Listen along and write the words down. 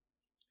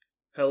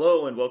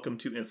Hello and welcome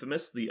to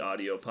Infamous, the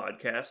audio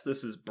podcast.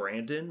 This is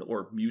Brandon,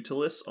 or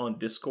Mutilus, on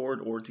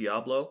Discord or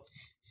Diablo.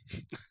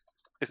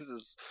 This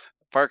is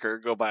Parker,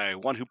 go by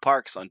One Who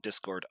Parks on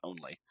Discord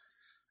only.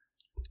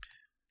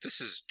 This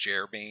is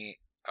Jeremy,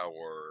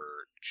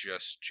 or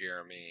just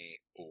Jeremy,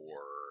 or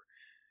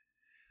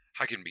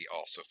I can be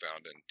also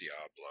found in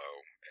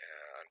Diablo,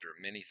 and under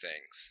many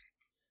things,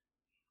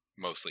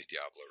 mostly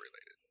Diablo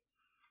related.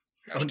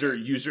 Under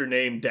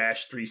username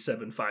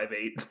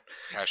 -3758.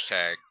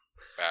 Hashtag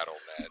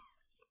BattleNet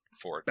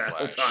 /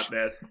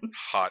 Battle.net.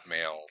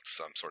 Hotmail,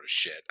 some sort of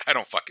shit. I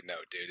don't fucking know,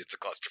 dude. It's a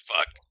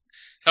clusterfuck.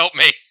 Help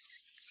me.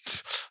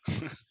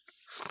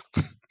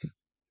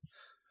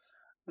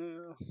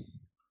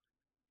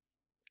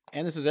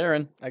 And this is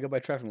Aaron. I go by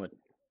Treffenwood.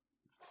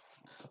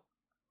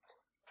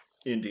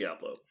 In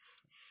Diablo.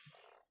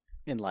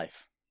 In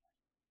life.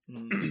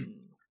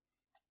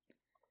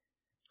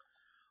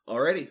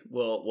 Alrighty,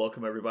 well,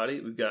 welcome everybody.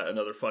 We've got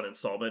another fun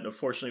installment.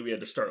 Unfortunately, we had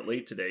to start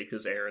late today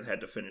because Aaron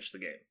had to finish the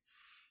game.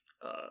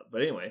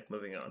 But anyway,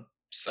 moving on.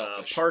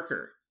 Selfish.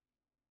 Parker,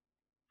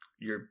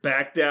 you're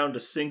back down to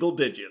single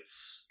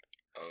digits.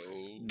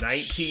 Oh,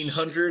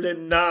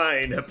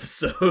 1909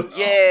 episodes.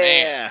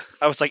 Yeah!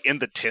 I was like, in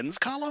the tens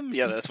column?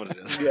 Yeah, that's what it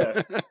is.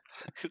 Yeah.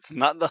 It's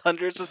not in the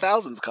hundreds of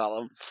thousands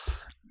column.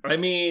 I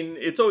mean,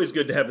 it's always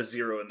good to have a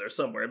zero in there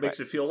somewhere. It makes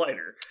it feel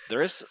lighter.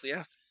 There is,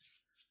 yeah.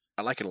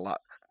 I like it a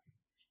lot.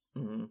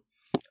 Mm-hmm.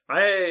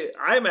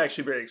 I'm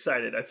actually very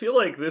excited. I feel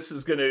like this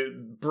is going to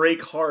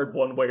break hard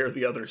one way or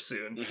the other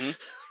soon. Mm-hmm.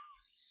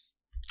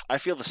 I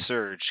feel the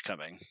surge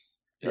coming.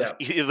 Yeah.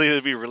 It'll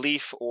either be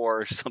relief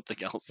or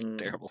something else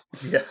terrible.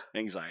 Yeah.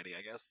 Anxiety,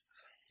 I guess.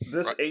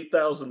 This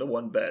 8,000 to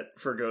 1 bet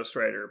for Ghost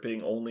Rider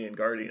being only in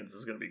Guardians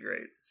is going to be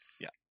great.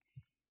 Yeah.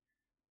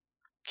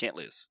 Can't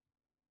lose.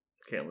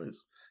 Can't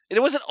lose. And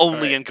it wasn't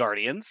only right. in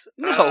Guardians.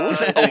 No, it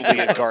wasn't only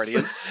in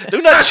Guardians.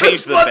 Do not I change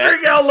was the bet.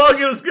 wondering how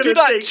long it was going to Do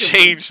take. not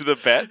change the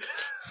bet.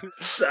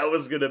 That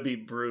was going to be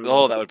brutal.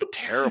 Oh, that would be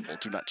terrible.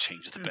 Do not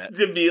change the bet.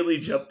 Just immediately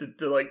jumped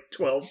into like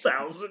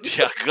 12,000.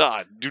 Yeah,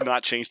 God, do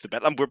not change the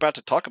bet. We're about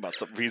to talk about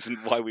some reason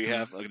why we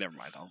have. Oh, never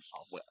mind.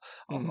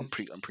 I'm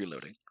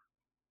preloading.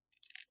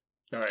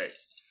 All right.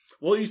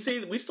 Well, you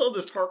see, we still have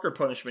this Parker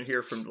punishment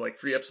here from like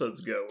 3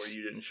 episodes ago where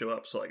you didn't show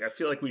up. So, like, I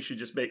feel like we should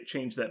just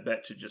change that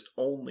bet to just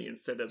only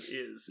instead of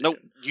is. No,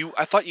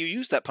 I thought you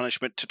used that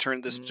punishment to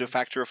turn this to a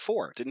factor of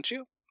 4, didn't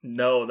you?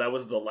 No, that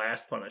was the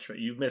last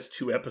punishment. You've missed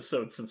 2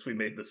 episodes since we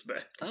made this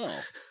bet.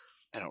 Oh,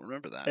 I don't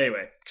remember that.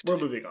 Anyway,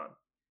 Continue. we're moving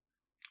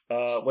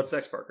on. What's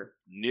next, Parker?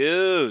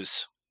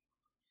 News.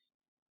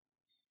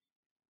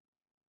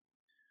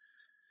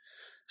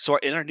 So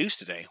in our news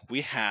today,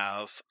 we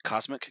have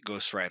Cosmic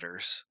Ghost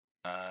Riders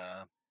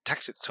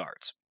tactics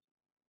cards.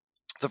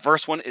 The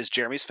first one is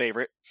Jeremy's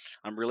favorite.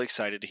 I'm really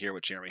excited to hear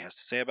what Jeremy has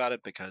to say about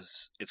it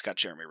because it's got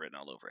Jeremy written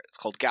all over it. It's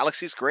called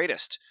Galaxy's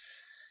Greatest.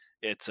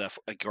 It's a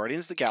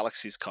Guardians of the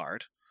Galaxy's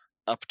card.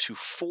 Up to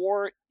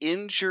 4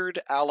 injured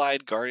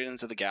allied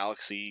Guardians of the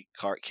Galaxy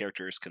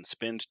characters can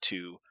spend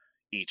 2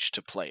 each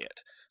to play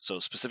it. So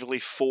specifically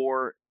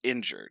 4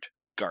 injured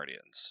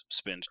Guardians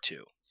spend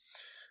 2.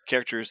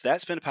 Characters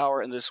that spend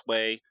power in this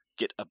way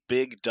get a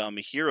Big Dumb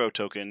Hero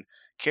token.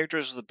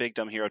 Characters with a Big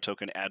Dumb Hero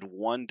token add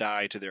 1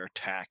 die to their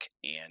attack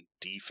and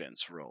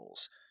defense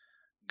rolls.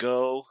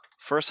 Go.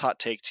 First hot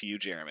take to you,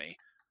 Jeremy.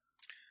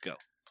 Go.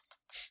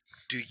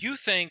 Do you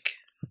think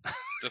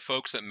the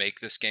folks that make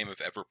this game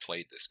have ever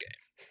played this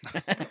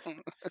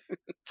game?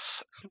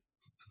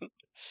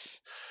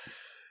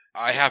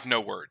 I have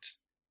no words.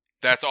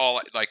 That's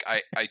all. Like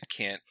I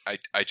can't.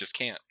 I just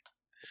can't.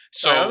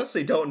 So I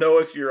honestly don't know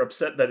if you're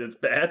upset that it's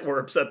bad or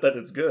upset that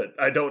it's good.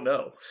 I don't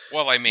know.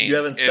 Well, I mean, you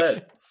haven't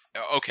said.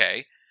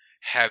 Okay,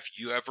 have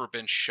you ever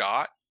been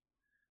shot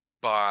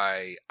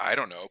by, I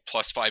don't know,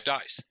 +5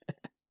 dice?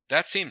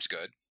 That seems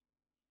good.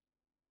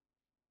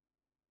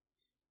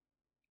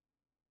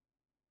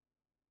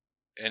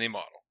 Any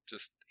model.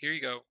 Just, here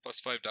you go,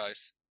 +5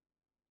 dice.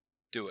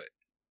 Do it.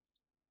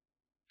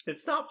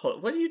 It's not.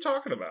 What are you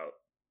talking about?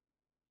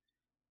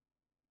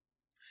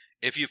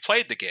 If you've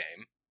played the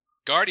game,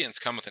 Guardians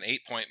come with an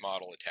 8-point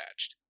model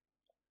attached.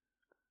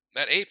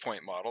 That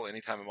 8-point model,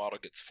 anytime a model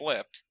gets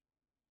flipped.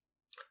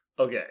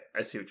 Okay,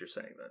 I see what you're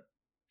saying then.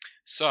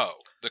 So,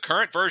 the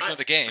current version of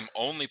the game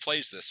only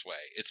plays this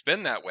way. It's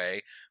been that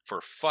way for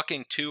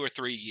fucking 2 or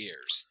 3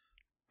 years.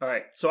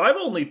 Alright, so I've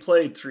only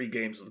played 3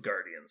 games with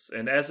Guardians,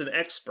 and as an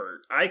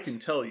expert, I can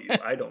tell you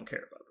I don't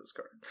care about this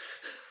card.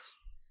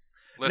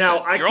 Listen, now,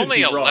 I you're could only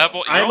be a wrong.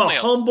 level. I'm a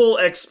humble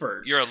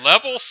expert. You're a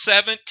level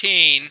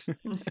 17.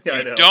 Yeah,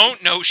 I You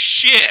don't know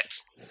shit.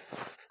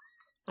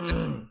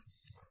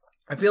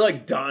 I feel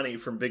like Donnie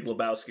from Big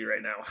Lebowski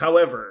right now.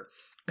 However,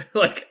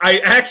 like, I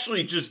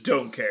actually just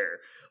don't care.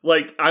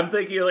 Like, I'm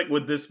thinking, like,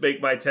 would this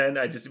make my 10?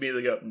 I just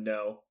immediately go,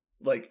 no.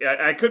 Like,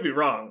 I could be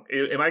wrong.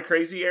 Am I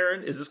crazy,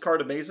 Aaron? Is this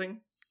card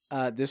amazing?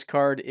 This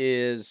card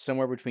is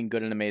somewhere between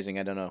good and amazing.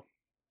 I don't know.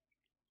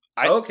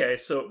 Okay,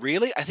 so...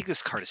 Really? I think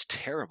this card is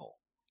terrible.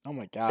 Oh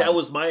my god. That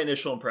was my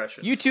initial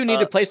impression. You two need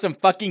to play some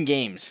fucking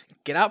games.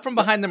 Get out from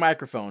behind the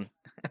microphone.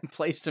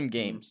 Play some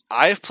games.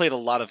 I've played a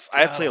lot of.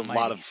 I've God played a lot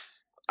almighty. of.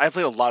 I've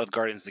played a lot of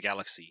Guardians of the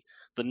Galaxy.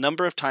 The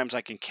number of times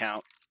I can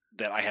count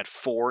that I had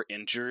 4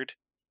 injured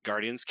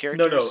Guardians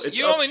characters. No, it's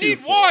You up only to need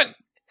 4. one.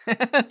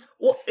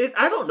 Well,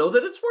 I don't know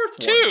that it's worth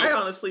 2. one. I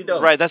honestly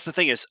don't. Right, that's the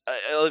thing is,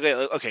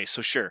 okay,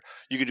 so sure,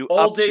 you can do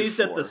All up dazed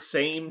to 4. at the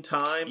same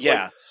time.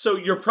 Yeah. Like, so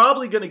you're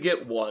probably going to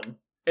get one.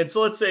 And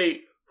so let's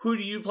say, who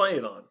do you play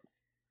it on?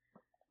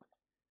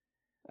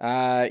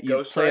 You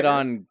Ghost play it Rider?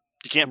 on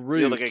You can't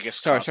Groot. like I guess.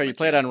 Sorry, you Cosmic,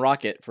 play it yeah. on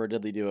Rocket for a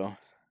Deadly Duo.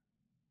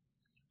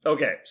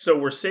 Okay, so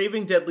we're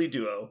saving Deadly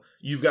Duo.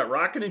 You've got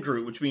Rocket and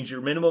Groot, which means you're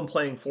minimum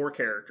playing 4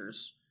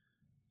 characters.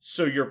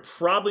 So you're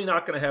probably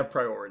not going to have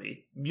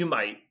priority. You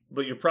might,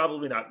 but you're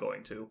probably not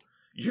going to.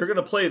 You're going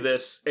to play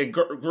this, and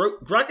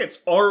Rocket's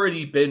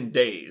already been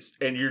dazed,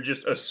 and you're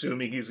just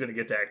assuming he's going to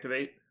get to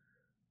activate.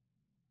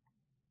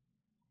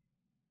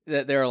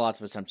 There are lots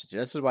of assumptions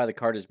here. This is why the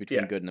card is between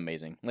Yeah. good and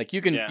amazing. Like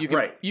you can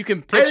Right. you can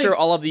I picture think-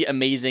 all of the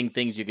amazing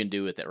things you can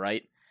do with it,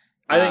 right?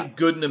 I think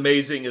good and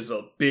amazing is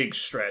a big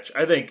stretch.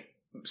 I think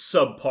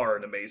subpar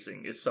and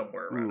amazing is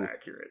somewhere around Ooh.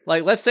 accurate.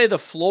 Like let's say the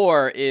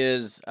floor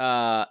is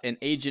an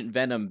Agent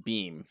Venom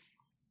beam.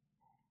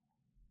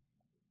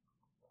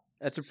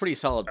 That's a pretty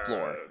solid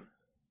floor.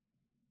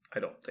 I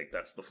don't think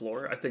that's the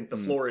floor. I think the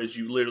Hmm. floor is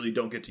you literally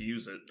don't get to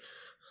use it.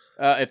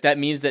 If that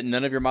means that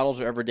none of your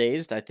models are ever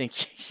dazed, I think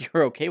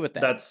you're okay with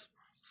that. That's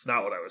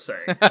not what I was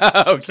saying.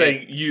 I'm okay.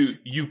 saying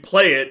you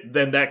play it,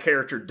 then that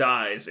character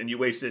dies, and you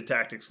wasted a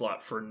tactic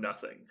slot for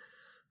nothing.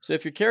 So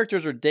if your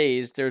characters are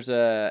dazed, there's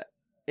a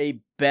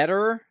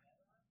better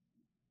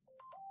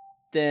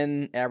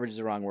than average is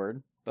the wrong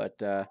word,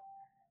 but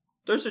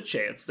There's a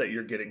chance that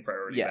you're getting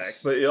priority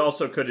Yes. back, but it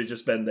also could have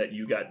just been that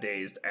you got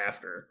dazed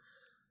after.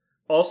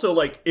 Also,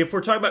 like, if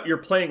we're talking about you're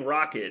playing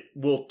Rocket,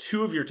 well,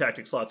 2 of your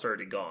tactic slots are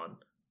already gone.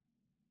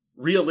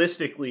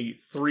 Realistically,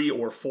 3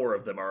 or 4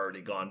 of them are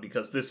already gone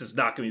because this is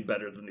not going to be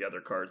better than the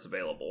other cards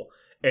available.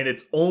 And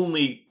it's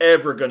only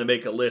ever going to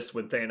make a list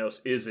when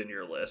Thanos is in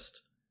your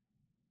list.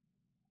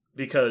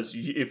 Because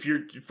if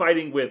you're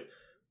fighting with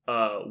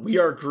We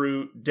Are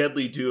Groot,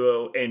 Deadly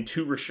Duo, and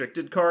 2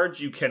 restricted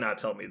cards, you cannot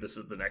tell me this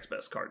is the next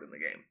best card in the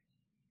game.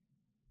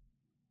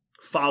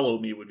 Follow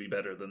Me would be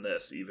better than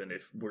this, even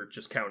if we're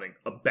just counting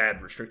a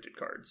bad restricted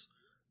cards.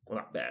 Well,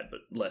 not bad,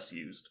 but less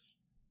used.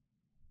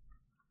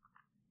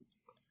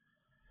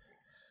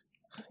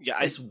 Yeah,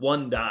 It's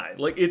 1 die.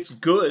 Like, it's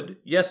good.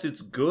 Yes,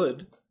 it's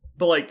good.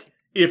 But, like,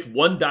 if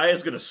 1 die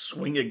is going to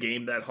swing a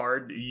game that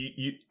hard,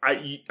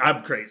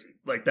 I'm crazy.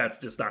 Like, that's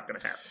just not going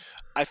to happen.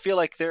 I feel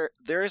like there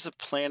is a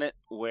planet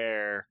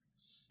where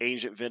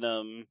Agent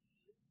Venom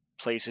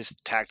plays his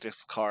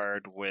tactics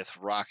card with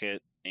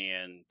Rocket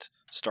and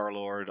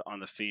Star-Lord on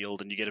the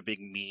field, and you get a big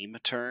meme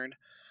turn.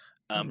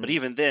 But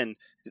even then,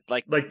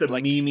 like the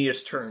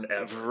memeiest turn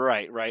ever.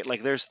 Right.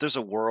 Like there's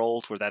a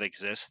world where that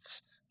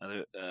exists.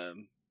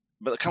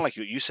 But kind of like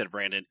you said,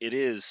 Brandon, it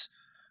is,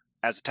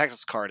 as a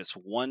tactics card, it's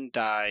 1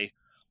 die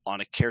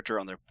on a character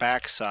on their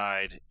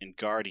backside in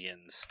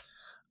Guardians.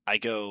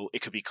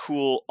 It could be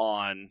cool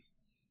on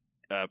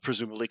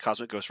presumably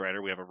Cosmic Ghost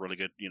Rider. We have a really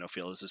good,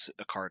 feel this is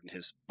a card in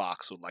his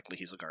box, so likely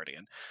he's a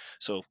Guardian.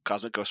 So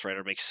Cosmic Ghost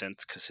Rider makes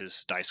sense because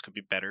his dice could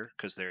be better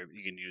because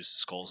you can use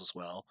skulls as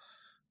well.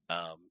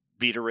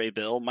 Beta Ray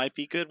Bill might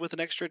be good with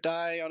an extra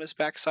die on his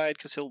backside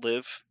because he'll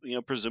live,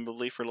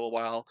 presumably for a little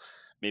while.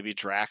 Maybe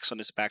Drax on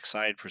his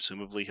backside,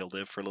 presumably he'll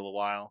live for a little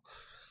while.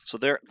 So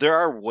there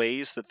are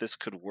ways that this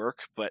could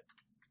work, but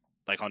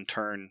like on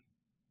turn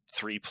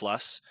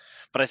 3+.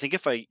 But I think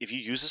if you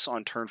use this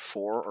on turn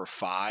 4 or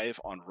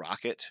 5 on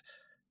Rocket,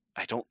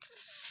 I don't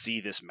see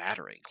this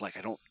mattering. Like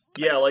I don't.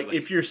 Yeah, like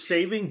if you're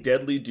saving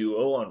Deadly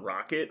Duo on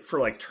Rocket for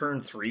like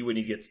turn 3 when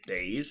he gets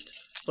dazed,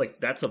 it's like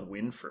that's a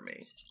win for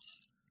me.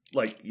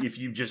 Like if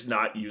you just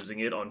not using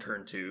it on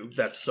turn 2,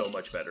 that's so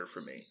much better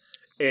for me.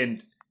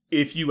 And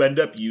if you end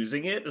up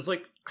using it, it's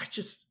like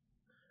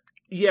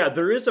yeah,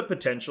 there is a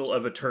potential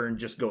of a turn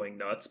just going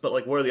nuts, but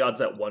like what are the odds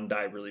that 1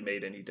 die really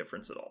made any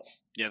difference at all?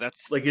 Yeah,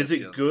 that's like, is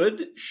it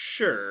good?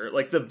 Sure.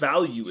 Like the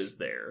value is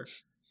there.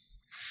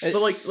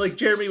 But like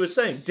Jeremy was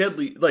saying,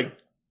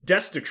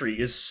 Death Decree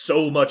is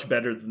so much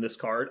better than this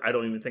card. I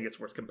don't even think it's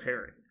worth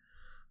comparing.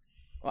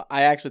 Well,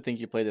 I actually think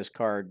you play this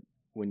card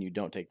when you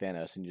don't take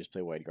Thanos and you just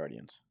play White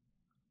Guardians.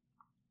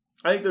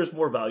 I think there's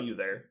more value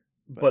there,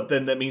 but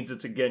then that means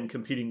it's again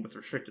competing with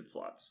restricted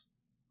slots.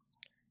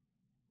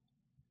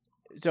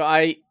 So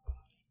I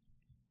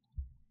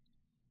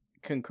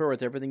concur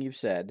with everything you've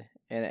said,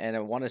 and I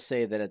want to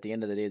say that at the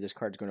end of the day, this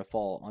card's going to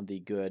fall on the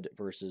good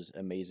versus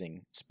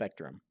amazing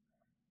spectrum.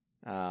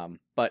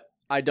 But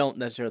I don't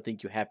necessarily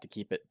think you have to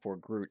keep it for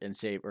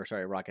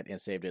Rocket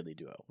and save Deadly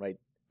Duo, right?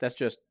 That's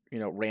just,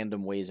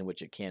 random ways in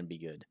which it can be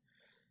good.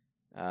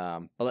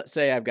 But let's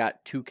say I've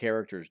got 2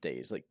 characters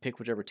dazed, like pick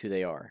whichever 2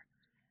 they are.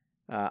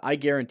 I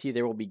guarantee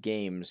there will be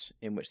games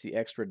in which the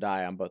extra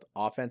die on both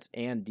offense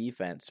and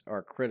defense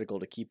are critical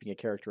to keeping a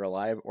character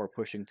alive or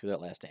pushing through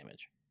that last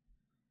damage.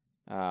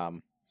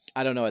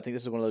 I don't know. I think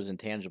this is one of those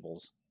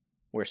intangibles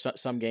where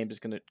some games it's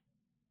going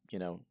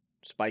to,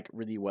 spike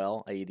really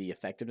well, i.e. the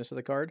effectiveness of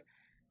the card,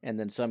 and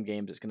then some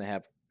games it's going to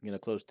have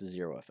close to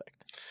zero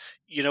effect.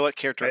 You know what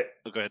character?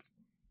 Go ahead.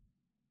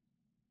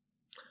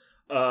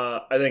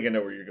 I think I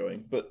know where you're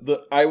going,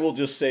 but I will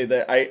just say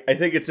that I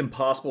think it's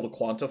impossible to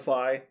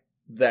quantify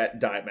that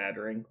die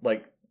mattering.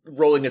 Like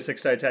rolling a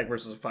 6-die attack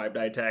versus a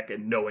 5-die attack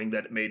and knowing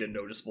that it made a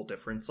noticeable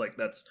difference. Like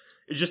it's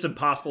just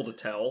impossible to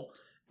tell.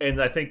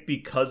 And I think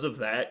because of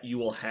that, you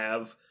will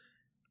have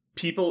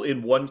people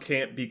in one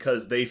camp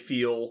because they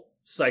feel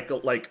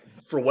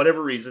for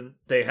whatever reason,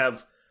 they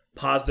have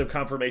positive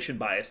confirmation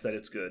bias that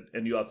it's good.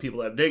 And you have people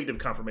that have negative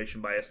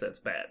confirmation bias that's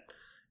bad.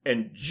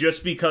 And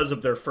just because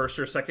of their first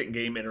or second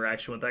game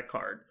interaction with that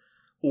card,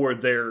 or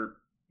their,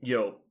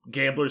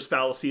 gambler's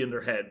fallacy in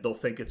their head, they'll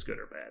think it's good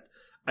or bad.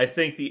 I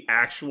think the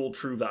actual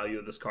true value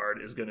of this card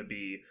is going to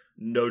be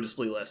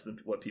noticeably less than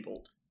what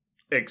people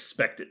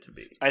expect it to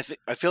be. I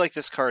feel like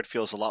this card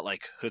feels a lot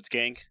like Hood's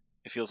Gang.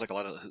 It feels like a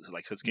lot of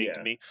like Hood's Gang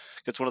to me.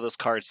 It's one of those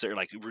cards that are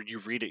like, you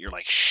read it, you're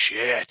like,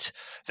 shit,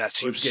 that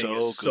seems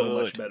so good.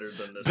 So much better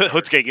than this.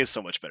 Hood's Gang is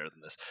so much better than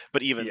this.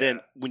 But even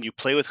then, when you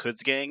play with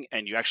Hood's Gang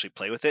and you actually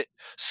play with it,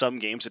 some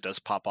games it does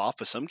pop off,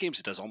 but some games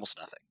it does almost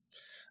nothing.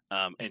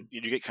 And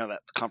you get kind of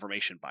that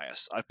confirmation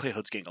bias. I play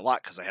Hood's Gang a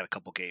lot because I had a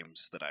couple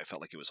games that I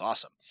felt like it was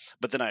awesome.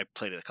 But then I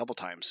played it a couple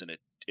times and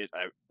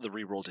the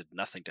reroll did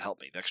nothing to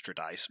help me. The extra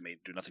dice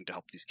do nothing to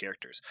help these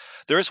characters.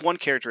 There is one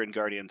character in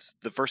Guardians,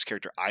 the first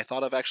character I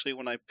thought of actually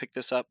when I picked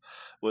this up,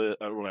 when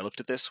I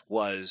looked at this,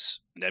 was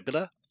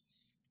Nebula.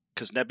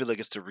 Because Nebula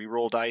gets to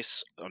reroll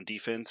dice on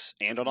defense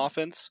and on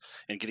offense,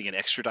 and getting an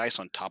extra dice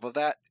on top of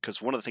that.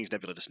 Because one of the things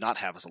Nebula does not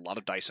have is a lot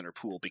of dice in her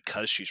pool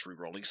because she's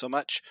rerolling so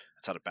much.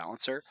 That's how to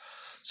balance her.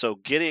 So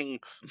getting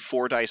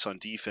 4 dice on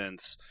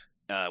defense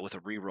with a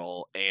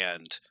reroll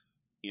and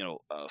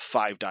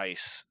 5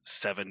 dice,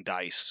 7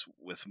 dice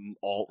with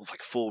all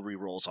like full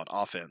rerolls on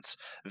offense,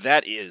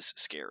 that is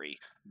scary.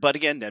 But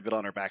again, Nebula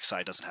on her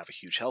backside doesn't have a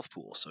huge health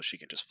pool, so she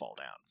can just fall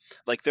down.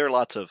 Like there are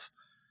lots of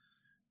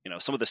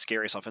some of the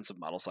scariest offensive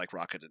models like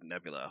Rocket and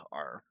Nebula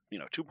are,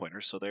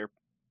 2-pointers, so they're,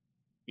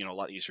 a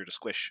lot easier to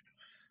squish,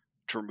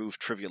 to remove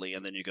trivially,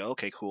 and then you go,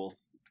 okay, cool,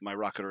 my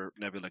Rocket or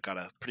Nebula got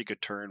a pretty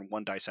good turn,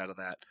 1 dice out of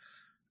that.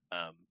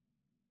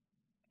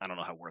 I don't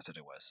know how worth it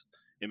was.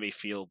 It may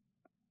feel,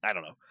 I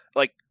don't know.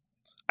 Like,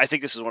 I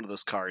think this is one of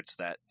those cards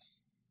that,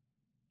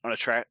 on a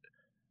trash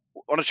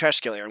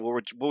scale, Aaron,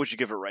 what would you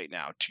give it right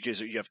now? Do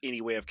you have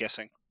any way of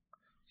guessing?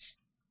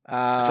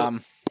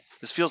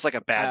 This feels like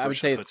a bad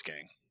version of Hood's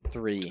Gang.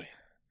 3.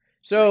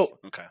 So,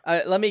 okay.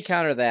 Let me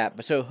counter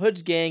that. So,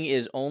 Hood's Gang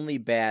is only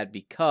bad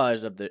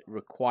because of the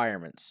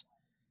requirements.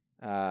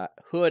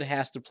 Hood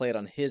has to play it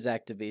on his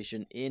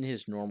activation in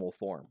his normal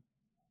form.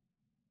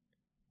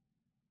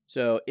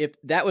 So, if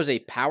that was a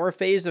power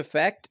phase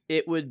effect,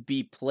 it would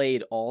be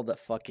played all the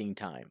fucking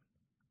time.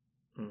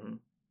 Mm-hmm.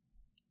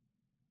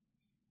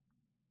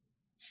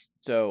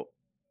 So,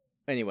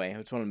 anyway, I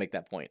just want to make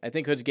that point. I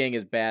think Hood's Gang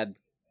is bad.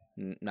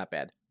 Not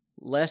bad.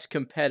 Less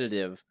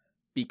competitive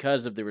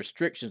because of the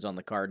restrictions on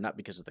the card, not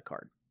because of the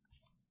card.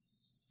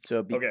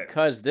 So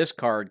because this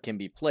card can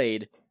be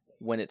played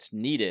when it's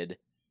needed,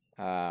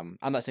 I'm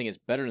not saying it's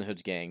better than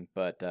Hood's Gang,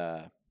 but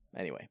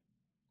anyway.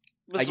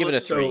 I give it a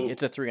 3.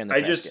 It's a 3 on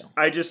the scale.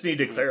 I just need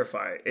to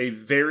clarify. A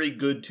very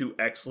good to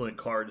excellent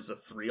card is a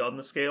 3 on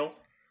the scale?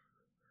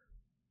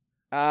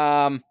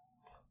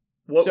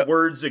 What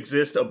words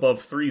exist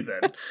above 3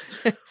 then?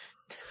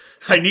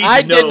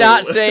 I did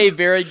not say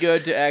very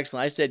good to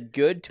excellent. I said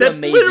good to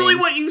amazing. That's literally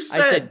what you said.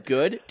 I said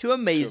good to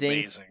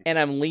amazing, and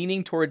I'm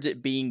leaning towards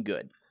it being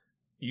good.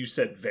 You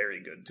said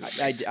very good to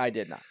amazing. I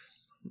did not.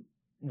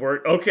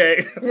 We're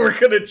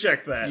going to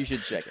check that. You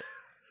should check it.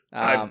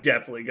 I'm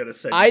definitely going to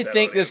say I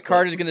think this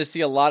card is going to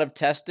see a lot of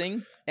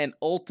testing, and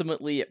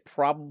ultimately it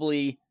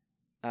probably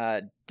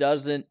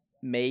doesn't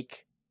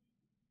make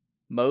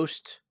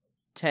most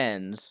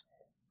 10s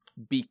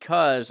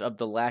because of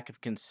the lack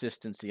of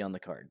consistency on the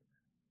card.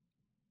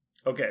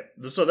 Okay,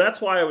 so that's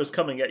why I was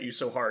coming at you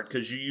so hard,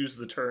 because you use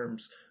the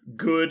terms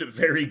good,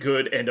 very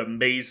good, and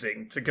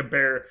amazing to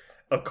compare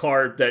a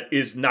card that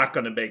is not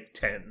going to make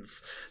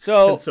 10s.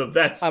 So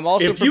that's...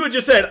 if you had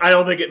just said, I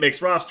don't think it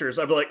makes rosters,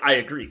 I'd be like, I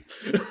agree.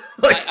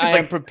 I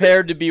am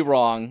prepared to be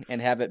wrong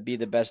and have it be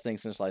the best thing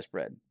since sliced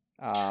bread.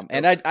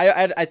 And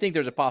I think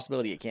there's a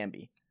possibility it can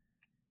be.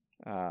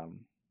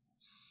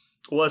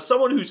 Well, as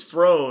someone who's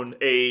thrown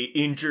a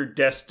injured,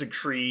 death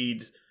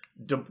decreed...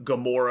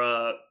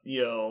 Gamora,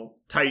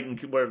 Titan,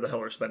 whatever the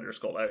hell her spender is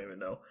called, I don't even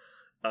know.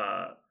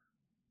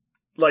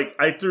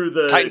 I threw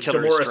the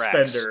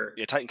Gamora spender.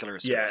 Yeah, Titan Killer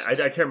is Yeah, I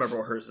can't remember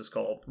what hers is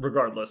called.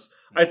 Regardless,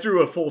 I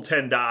threw a full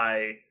 10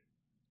 die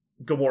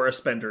Gamora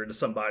spender into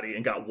somebody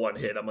and got 1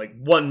 hit. I'm like,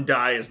 1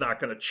 die is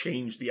not going to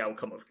change the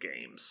outcome of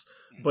games,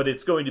 but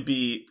it's going to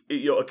be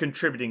a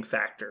contributing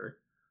factor,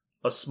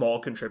 a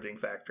small contributing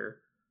factor.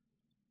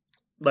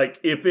 Like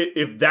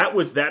if that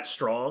was that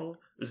strong,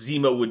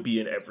 Zemo would be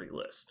in every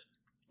list.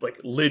 Like,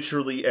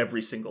 literally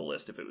every single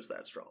list if it was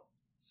that strong.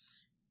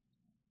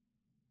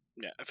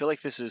 Yeah, I feel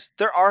like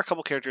there are a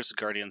couple characters in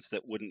Guardians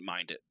that wouldn't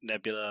mind it.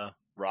 Nebula,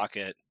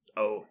 Rocket.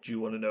 Oh, do you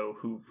want to know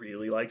who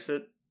really likes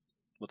it?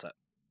 What's that?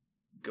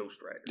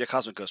 Ghost Rider. Yeah,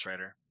 Cosmic Ghost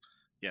Rider.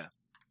 Yeah.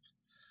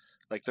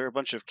 Like there are a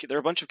bunch of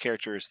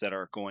characters that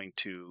are going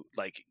to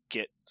like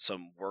get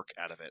some work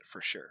out of it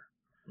for sure.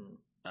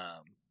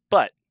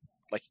 But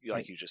like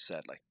you just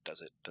said, like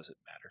does it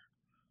matter?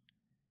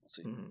 We'll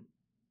see.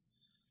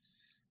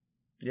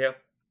 Yeah.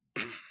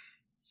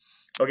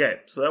 Okay,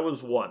 so that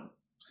was one.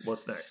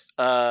 What's next?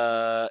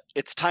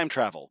 It's time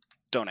travel.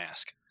 Don't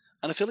ask.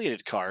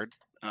 Unaffiliated card.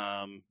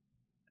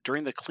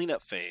 During the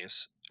cleanup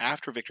phase,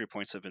 after victory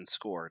points have been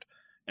scored,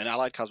 an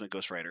allied Cosmic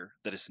Ghost Rider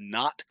that is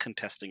not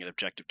contesting an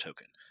objective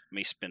token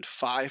may spend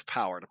 5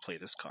 power to play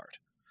this card.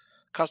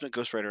 Cosmic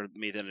Ghost Rider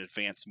may then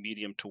advance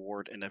medium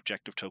toward an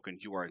objective token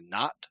you are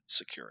not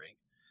securing.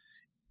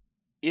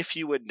 If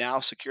you would now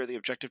secure the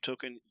objective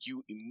token,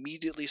 you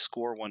immediately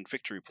score 1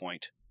 victory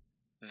point.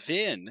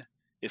 Then,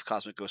 if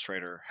Cosmic Ghost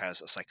Rider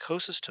has a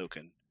Psychosis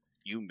token,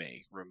 you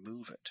may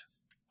remove it.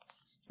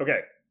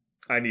 Okay,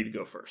 I need to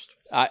go first.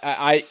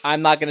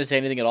 I'm not going to say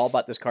anything at all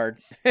about this card.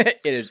 It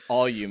is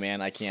all you,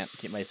 man. I can't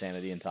keep my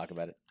sanity and talk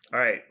about it. All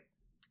right,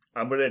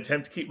 I'm going to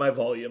attempt to keep my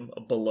volume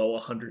below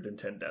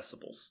 110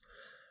 decibels.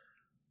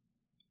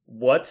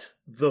 What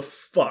the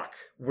fuck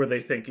were they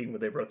thinking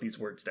when they wrote these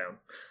words down?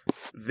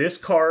 This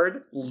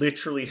card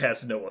literally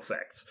has no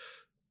effect.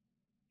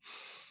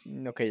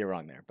 Okay, you're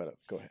wrong there, but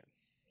go ahead.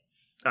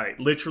 All right,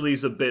 literally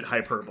is a bit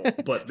hyperbole,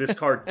 but this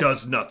card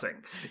does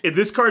nothing. If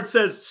this card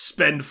says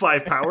spend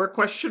 5 power, ?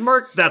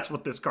 That's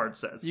what this card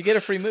says. You get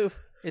a free move.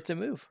 It's a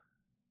move.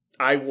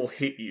 I will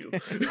hit you.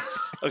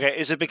 Okay,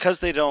 is it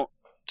because they don't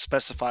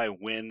specify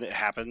when it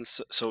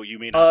happens, so you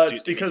may not do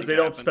it's because they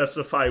don't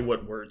specify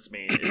what words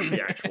mean is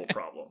the actual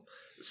problem.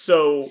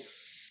 So,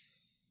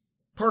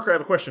 Parker, I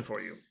have a question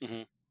for you.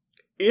 Mm-hmm.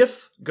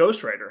 If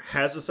Ghost Rider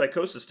has a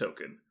Psychosis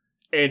token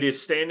and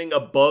is standing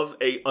above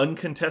a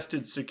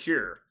uncontested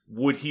secure,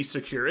 would he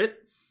secure it?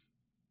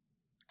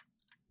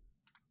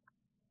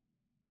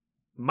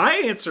 My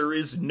answer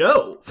is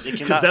no,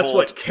 because that's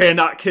what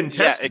cannot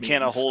contest. Yeah, it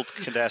cannot hold,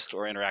 contest,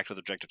 or interact with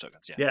objective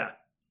tokens. Yeah. Yeah.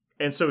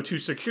 And so to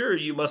secure,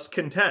 you must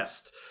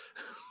contest.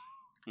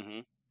 Mm-hmm.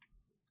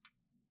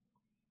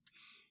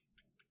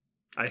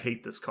 I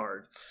hate this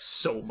card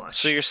so much.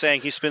 So you're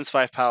saying he spends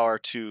 5 power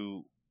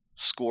to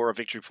score a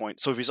victory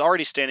point. So if he's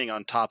already standing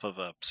on top of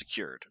a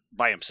secured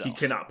by himself, he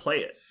cannot play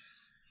it.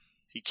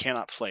 He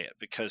cannot play it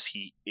because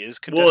he is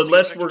contesting. Well,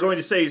 unless we're going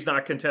to say he's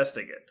not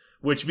contesting it,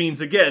 which means,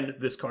 again,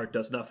 this card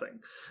does nothing.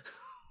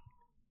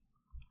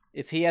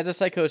 If he has a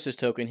Psychosis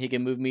token, he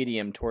can move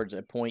medium towards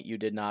a point you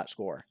did not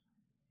score.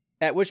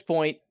 At which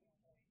point,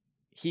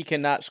 he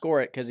cannot score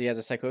it because he has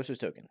a Psychosis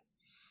token.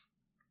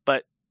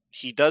 But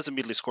he does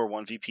immediately score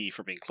 1 VP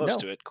for being close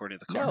to it, according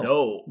to the card.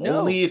 No,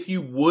 only if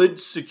you would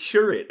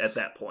secure it at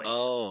that point.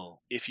 Oh,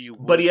 if you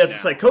would. But he has a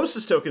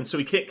Psychosis token, so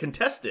he can't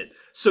contest it.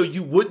 So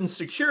you wouldn't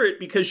secure it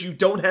because you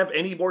don't have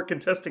any more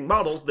contesting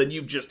models than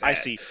you've just had. I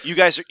see. You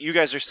guys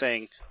are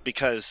saying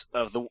because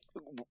of the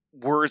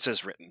words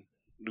as written,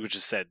 which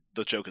is said,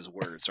 the joke is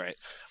words, right?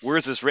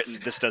 Words as written,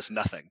 this does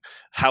nothing.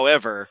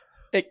 However,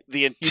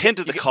 the intent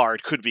of the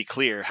card could be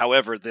clear.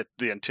 However, the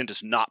intent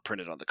is not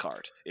printed on the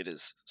card. It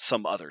is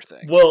some other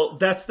thing. Well,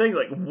 that's the thing.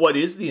 Like, what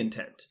is the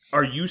intent?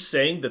 Are you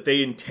saying that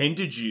they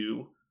intended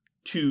you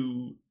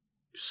to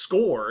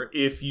score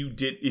if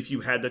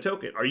you had the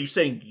token? Are you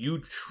saying you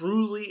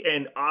truly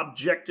and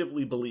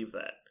objectively believe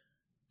that?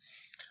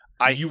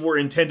 You were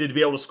intended to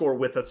be able to score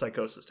with a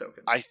Psychosis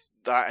token.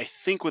 I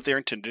think what they're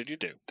intended to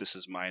do, this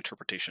is my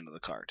interpretation of the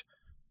card.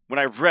 When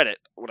I read it,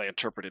 what I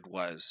interpreted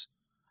was,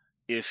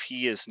 if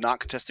he is not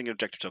contesting an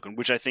objective token,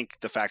 which I think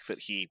the fact that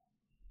he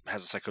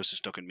has a Psychosis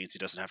token means he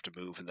doesn't have to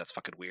move, and that's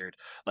fucking weird.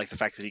 Like the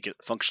fact that he can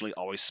functionally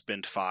always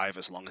spend 5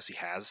 as long as he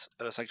has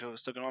a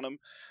Psychosis token on him,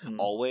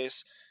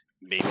 always,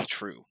 may be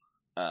true.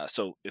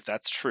 So if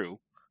that's true,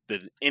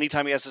 then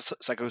anytime he has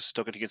a Psychosis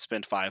token, he can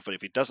spend 5, but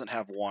if he doesn't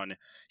have one,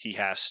 he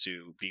has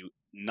to be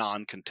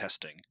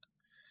non-contesting.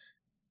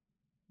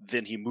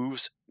 Then he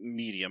moves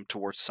medium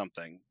towards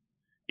something.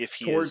 If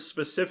he towards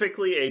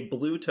specifically a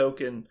blue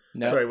token.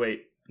 No. Sorry,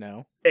 wait.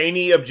 No.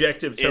 Any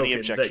objective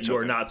token that you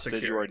are not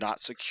securing. That you are not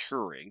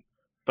securing,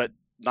 but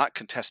not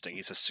contesting.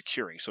 He says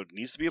securing, so it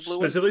needs to be a blue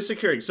one. Specifically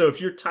securing. So if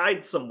you're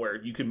tied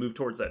somewhere, you can move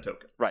towards that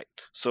token. Right.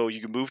 So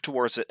you can move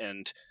towards it,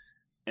 and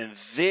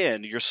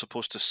then you're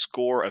supposed to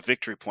score a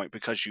victory point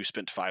because you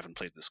spent 5 and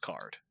played this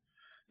card.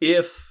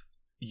 If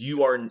you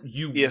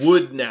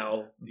would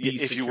now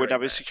be if you would now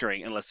be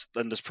securing, and let's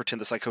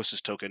pretend the Psychosis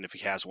token, if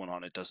he has one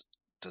on it, does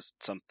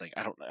something.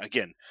 I don't know.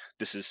 Again,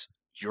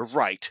 you're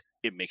right.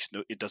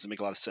 It doesn't make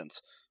a lot of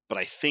sense. But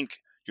I think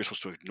you're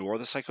supposed to ignore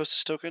the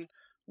Psychosis token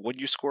when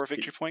you score a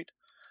victory point,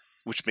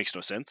 which makes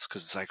no sense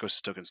because the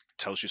Psychosis token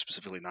tells you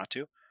specifically not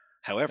to.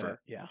 However,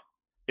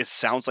 it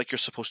sounds like you're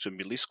supposed to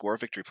immediately score a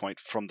victory point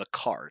from the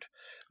card,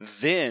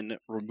 then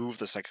remove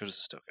the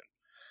Psychosis token.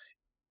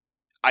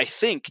 I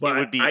think it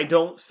would be. I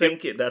don't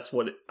think that's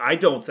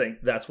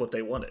what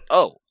they wanted.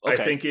 Oh, okay.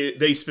 I think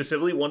they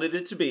specifically wanted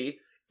it to be,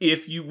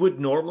 if you would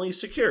normally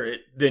secure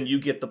it, then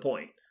you get the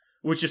point,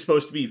 which is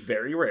supposed to be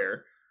very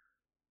rare.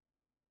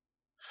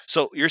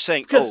 So you're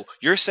saying, Because-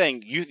 you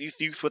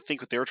would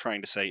think what they're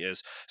trying to say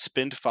is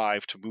spend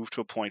 5 to move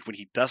to a point when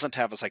he doesn't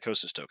have a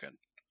psychosis token.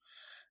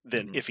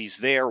 Then Mhm. if he's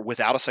there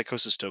without a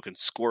psychosis token,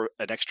 score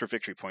an extra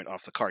victory point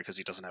off the card because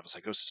he doesn't have a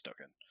psychosis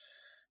token.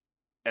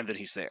 And then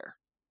he's there.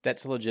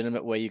 That's a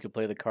legitimate way you could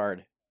play the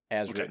card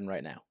as Okay. written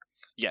right now.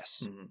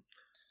 Yes. Mhm.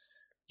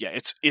 Yeah,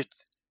 it's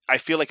I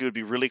feel like it would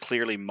be really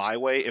clearly my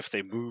way if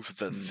they move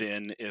the Mhm.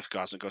 then if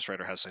Cosmic Ghost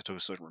Rider has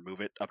psychosis token,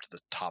 remove it up to the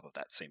top of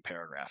that same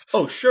paragraph.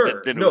 Oh,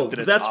 sure. then No,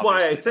 it's that's why I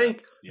obviously think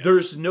that. Yeah.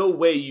 there's no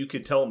way you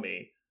could tell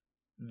me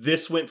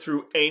this went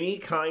through any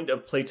kind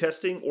of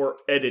playtesting or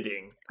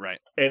editing Right.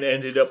 and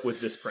ended up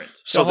with this print.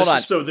 So hold this on.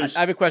 is- So there's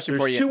I have a question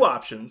for there's you. two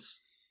options.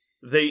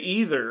 They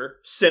either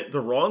sent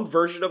the wrong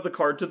version of the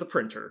card to the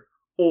printer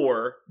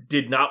or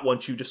did not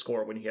want you to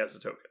score when he has a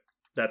token.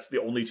 That's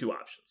the only two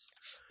options.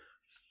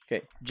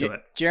 Okay, Go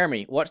ahead.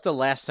 Jeremy, what's the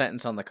last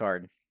sentence on the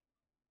card?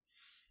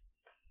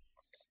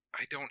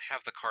 I don't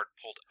have the card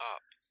pulled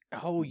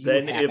up. Oh, you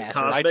Then if half-asser.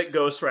 Cosmic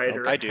Ghost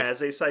Rider I do.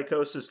 has a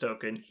psychosis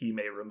token, he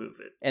may remove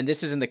it. And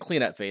this is in the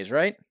cleanup phase,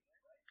 right?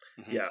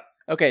 Mhm. Yeah.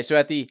 Okay, so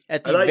at the I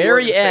thought you weren't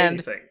very gonna say end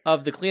anything.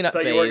 of the I cleanup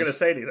thought you weren't going to phase,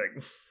 say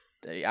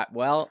anything.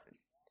 well,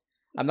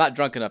 I'm not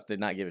drunk enough to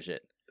not give a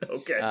shit.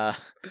 Okay.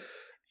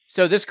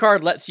 So this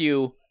card lets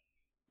you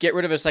get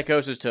rid of a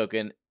psychosis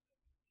token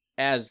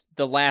as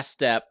the last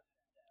step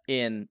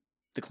in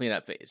the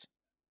cleanup phase.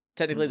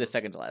 Technically the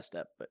second to last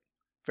step, but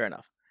fair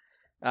enough.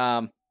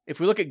 If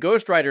we look at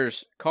Ghost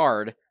Rider's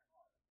card,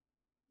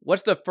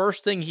 what's the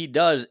first thing he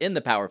does in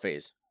the power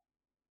phase?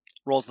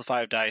 Rolls the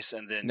 5 dice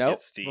and then Nope.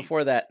 gets the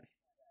Before that,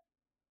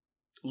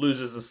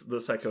 Loses the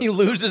psychosis. he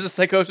loses a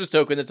psychosis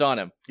token that's on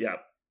him. Yeah.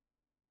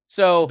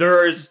 So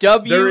There is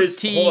hold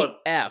on.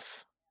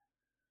 WTF.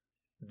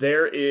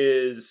 There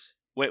is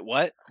Wait,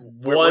 what?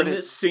 one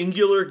did-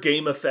 singular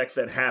game effect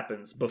that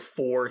happens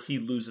before he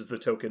loses the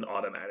token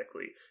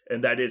automatically,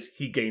 and that is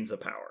he gains a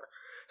power.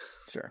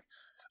 Sure.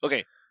 Okay.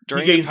 He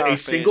During gains the power a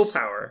single phase-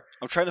 power.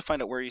 I'm trying to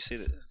find out where you say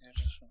that.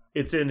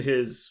 It's in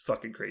his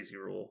fucking crazy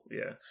rule.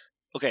 Yeah.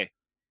 Okay.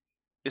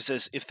 It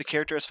says if the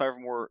character has 5 or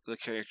more, the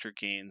character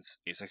gains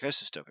a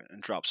psychosis token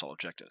and drops all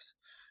objectives.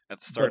 At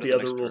the start But the of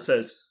other next rule power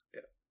says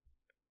phase.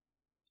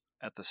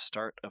 At the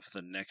start of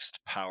the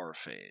next power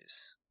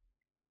phase,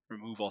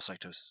 remove all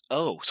psychosis.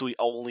 Oh, so he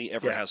only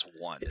ever Yeah. has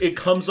one. it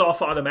comes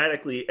off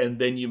automatically, and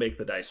then you make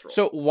the dice roll.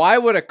 So why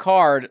would a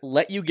card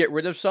let you get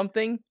rid of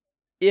something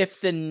if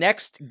the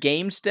next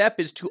game step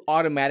is to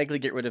automatically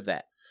get rid of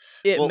that?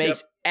 It Well,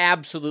 makes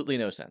absolutely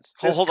no sense.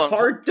 this hold on.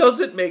 card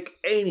doesn't make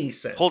any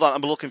sense. Hold on, I'm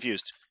a little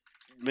confused.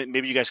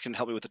 Maybe you guys can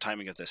help me with the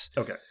timing of this.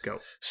 Okay, go.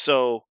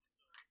 So,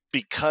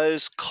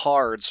 because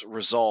cards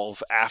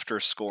resolve after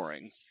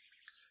scoring,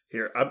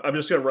 Here, I'm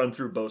just going to run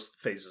through both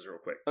phases real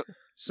quick. Uh.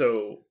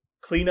 So,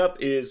 cleanup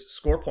is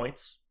score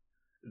points,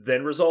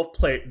 then resolve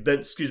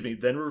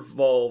then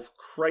resolve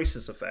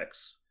crisis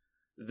effects,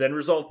 then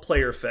resolve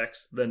player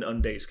effects, then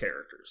undaze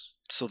characters.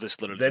 so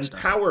this literally Then does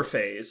nothing. power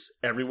phase,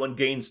 everyone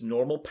gains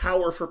normal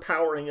power for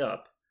powering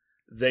up.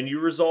 Then you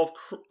resolve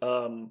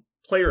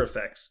player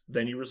effects,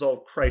 then you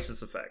resolve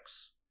crisis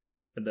effects,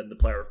 and then the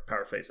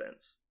power phase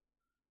ends.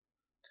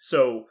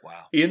 So,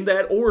 Wow. in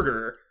that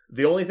order,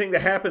 the only thing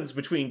that happens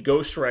between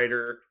Ghost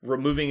Rider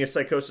removing a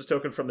psychosis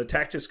token from the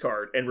tactics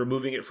card and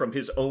removing it from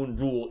his own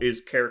rule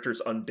is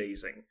characters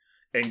undazing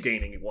and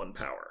gaining 1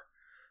 power.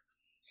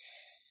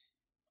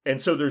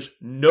 And so there's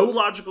no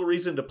logical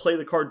reason to play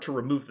the card to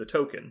remove the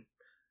token,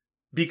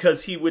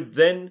 because he would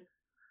then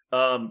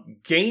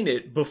gain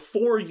it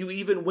before you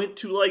even went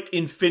to like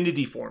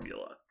Infinity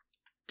Formula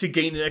to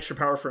gain an extra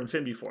power for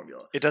Infinity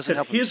Formula. It doesn't Because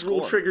help him his rule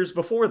score. triggers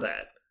before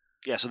that.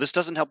 Yeah, so this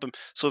doesn't help him.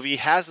 So if he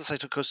has the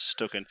psychosis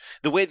token,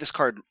 the way this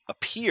card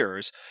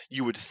appears,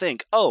 you would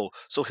think, oh,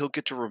 so he'll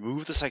get to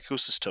remove the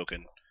psychosis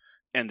token,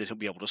 and then he'll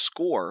be able to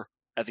score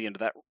at the end of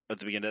that at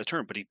the beginning of the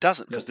turn. But he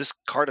doesn't, because Nope. this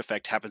card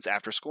effect happens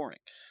after scoring.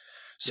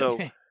 So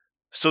Okay.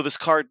 so this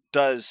card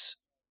does.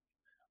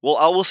 Well,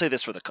 I will say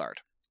this for the card: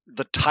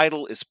 the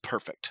title is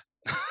perfect.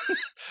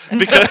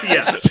 because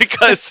Yeah.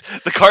 because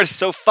the card is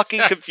so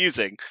fucking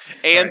confusing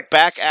and Right.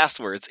 back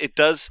asswards. It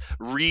does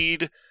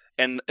read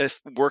and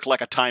work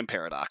like a time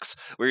paradox,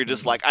 where you're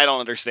just Mhm. like, I don't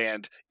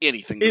understand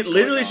anything. It That's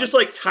literally going is just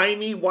on. like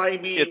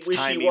timey-wimey, It's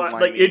wishy-washy.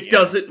 timey-wimey, Like, it yeah.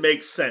 doesn't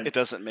make sense. It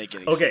doesn't make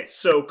any Okay, sense.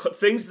 so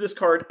things this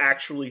card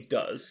actually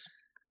does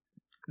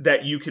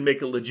that you can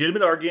make a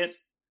legitimate argument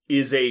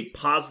is a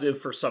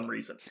positive for some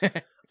reason.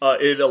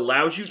 It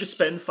allows you to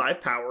spend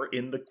 5 power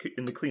in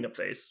the cleanup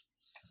phase.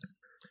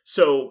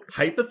 So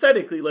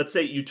hypothetically, let's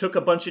say you took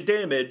a bunch of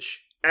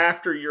damage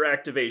after your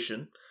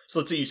activation. So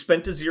let's say you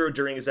spent a 0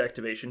 during his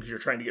activation because you're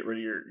trying to get rid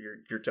of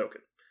your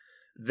token.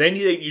 Then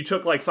you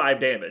took like 5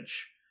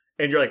 damage.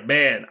 And you're like,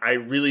 man, I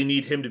really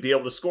need him to be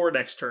able to score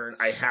next turn.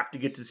 I have to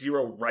get to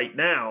 0 right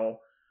now.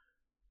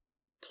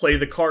 Play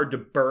the card to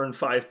burn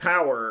 5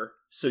 power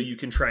so you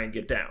can try and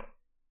get down.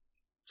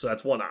 So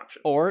that's one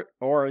option.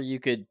 Or you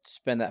could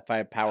spend that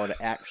 5 power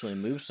to actually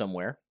move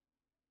somewhere.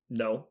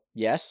 No.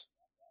 Yes?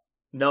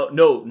 No,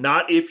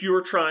 not if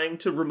you're trying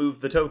to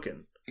remove the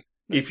token.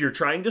 If you're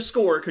trying to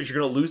score, because you're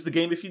going to lose the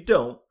game if you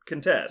don't,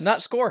 contest.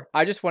 Not score.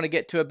 I just want to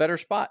get to a better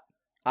spot.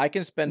 I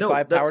can spend No,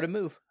 5 power that's- to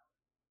move.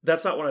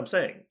 That's not what I'm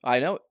saying. I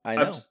know.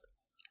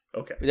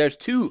 Okay. There's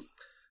 2.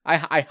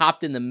 I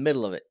hopped in the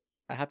middle of it.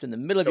 I hopped in the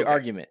middle of your Okay.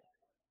 argument.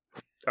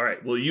 All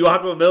right. Well, you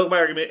hopped in the middle of my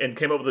argument and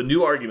came up with a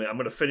new argument. I'm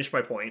going to finish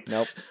my point.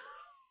 Nope.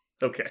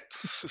 Okay.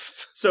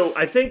 So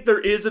I think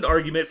there is an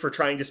argument for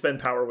trying to spend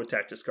power with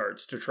Tactics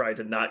cards to try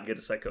to not get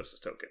a Psychosis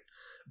token.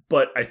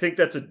 But I think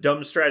that's a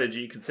dumb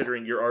strategy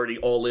considering you're already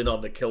all in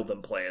on the kill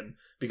them plan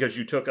because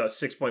you took a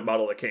 6-point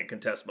model that can't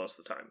contest most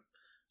of the time.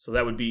 So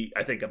that would be,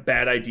 I think, a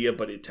bad idea,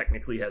 but it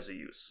technically has a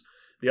use.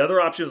 The other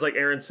option is, like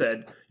Aaron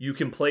said, you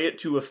can play it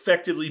to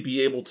effectively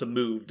be able to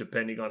move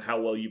depending on how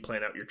well you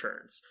plan out your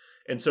turns.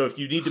 And so if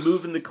you need to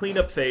move in the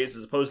cleanup phase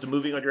as opposed to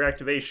moving on your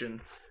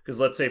activation, because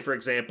let's say, for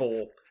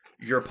example,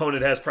 your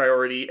opponent has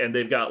priority and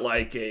they've got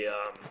like a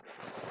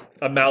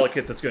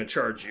Malekith that's going to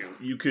charge you,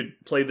 you could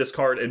play this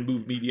card and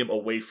move medium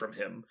away from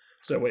him.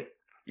 So wait,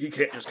 he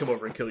can't just come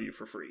over and kill you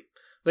for free.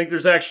 I think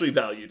there's actually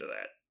value to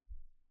that.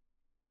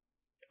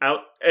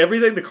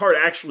 Everything the card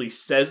actually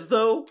says,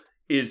 though,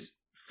 is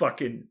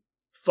fucking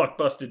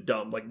fuck-busted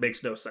dumb. Like,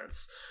 makes no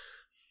sense.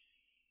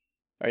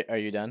 Are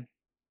you done?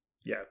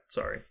 Yeah,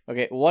 sorry.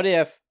 Okay, what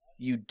if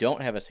you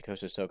don't have a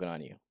Psychosis token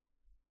on you?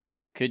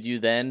 Could you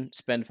then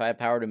spend 5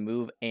 power to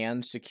move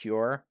and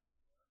secure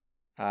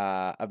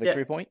a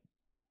victory point?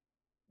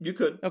 You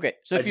could. Okay,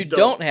 so I if you just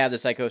don't have the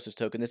Psychosis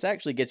token, this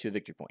actually gets you a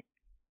victory point.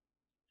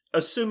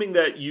 Assuming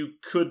that you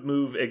could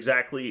move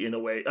exactly in a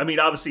way. I mean,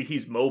 obviously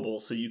he's mobile,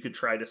 so you could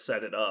try to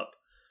set it up.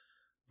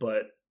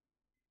 But,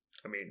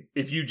 I mean,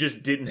 if you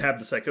just didn't have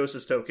the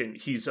Psychosis token,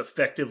 he's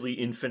effectively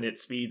infinite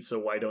speed, so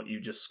why don't you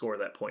just score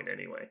that point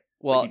anyway?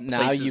 Well, Like, he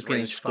now places you can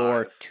range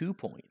score 5. 2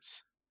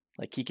 points.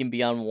 Like, he can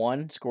be on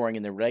 1, scoring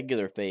in the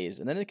regular phase,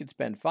 and then it can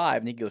spend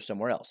 5, and he can go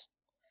somewhere else.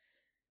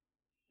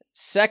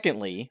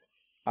 Secondly,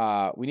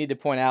 we need to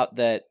point out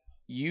that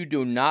you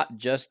do not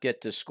just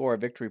get to score a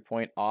victory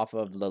point off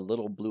of the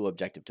little blue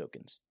objective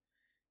tokens.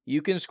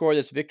 You can score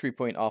this victory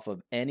point off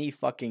of any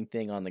fucking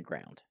thing on the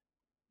ground.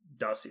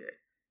 Dossier.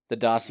 The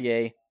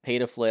dossier, pay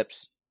to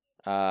flips,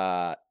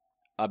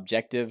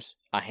 objectives,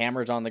 a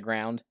hammer's on the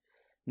ground.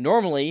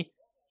 Normally,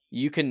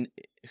 you can...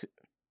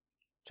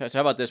 So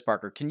how about this,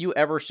 Parker? Can you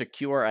ever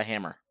secure a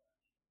hammer?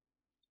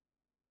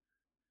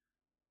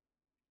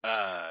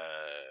 I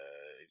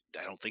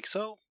don't think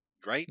so.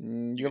 Right?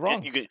 You're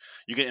wrong. You can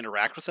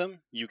interact with them.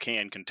 You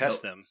can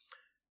contest them.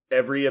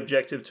 Every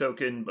objective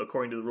token,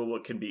 according to the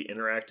rulebook, can be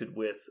interacted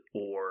with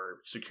or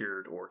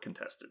secured or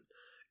contested.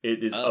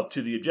 It is up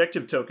to the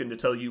objective token to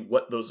tell you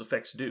what those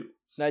effects do.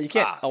 Now, you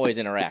can't always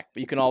interact,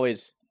 but you can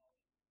always...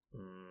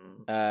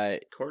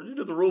 according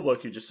to the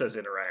rulebook, it just says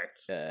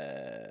interact.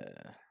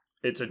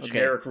 It's a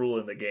generic rule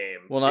in the game.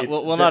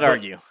 We'll not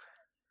argue.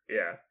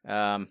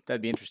 Yeah.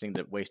 That'd be interesting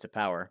to waste of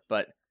power.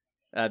 But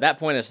that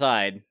point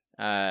aside,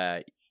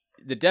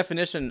 the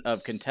definition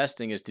of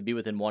contesting is to be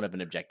within 1 of an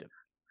objective.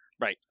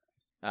 Right.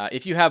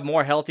 If you have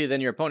more healthy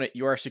than your opponent,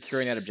 you are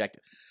securing that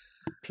objective.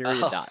 Period.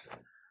 Dot.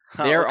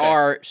 Oh, There okay.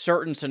 are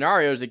certain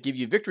scenarios that give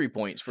you victory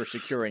points for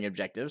securing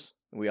objectives.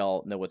 We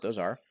all know what those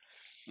are.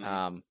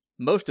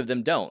 Most of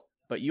them don't.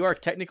 But you are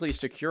technically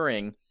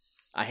securing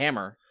a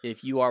hammer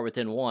if you are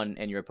within 1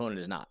 and your opponent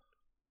is not.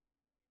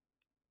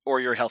 Or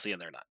you're healthy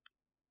and they're not.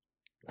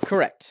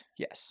 Correct.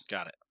 Yes.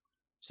 Got it.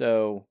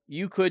 So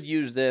you could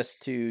use this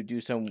to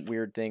do some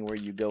weird thing where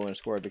you go and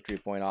score a victory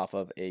point off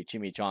of a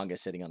chimichanga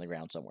sitting on the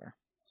ground somewhere.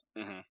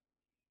 Mm-hmm.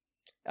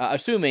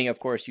 Assuming, of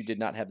course, you did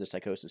not have the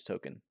Psychosis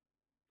token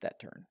that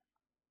turn.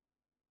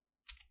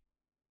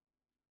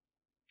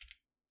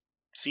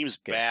 Seems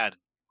Okay. bad.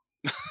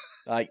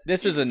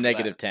 This is a Even for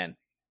negative that. 10.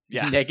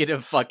 Yeah.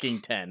 Negative fucking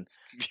 10.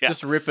 Yeah.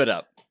 Just rip it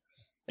up.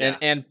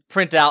 And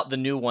print out the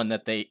new one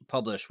that they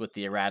publish with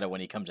the errata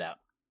when he comes out.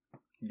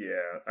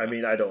 Yeah. I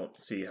mean, I don't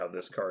see how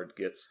this card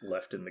gets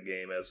left in the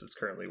game as it's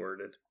currently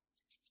worded.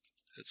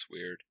 That's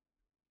weird.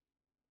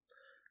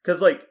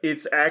 Because, like,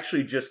 it's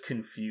actually just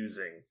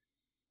confusing.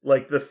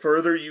 Like, the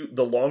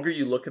longer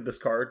you look at this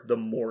card, the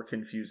more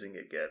confusing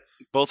it gets.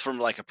 Both from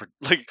like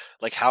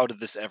how did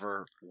this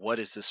ever? What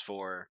is this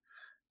for?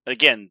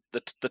 Again,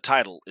 the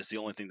title is the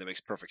only thing that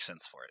makes perfect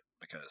sense for it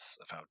because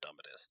of how dumb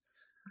it is.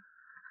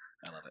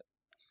 I love it.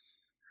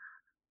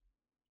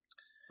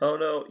 Oh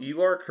no,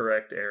 you are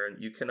correct, Aaron.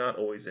 You cannot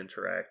always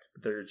interact.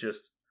 They're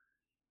just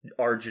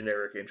our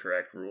generic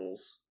interact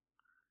rules.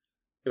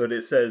 But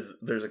it says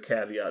there's a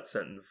caveat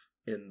sentence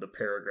in the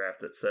paragraph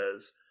that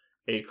says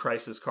a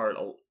crisis card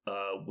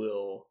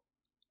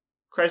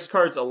crisis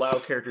cards allow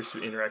characters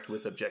to interact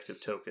with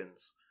objective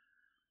tokens.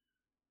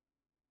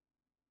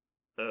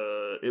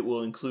 It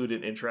will include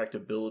an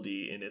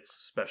interactability in its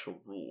special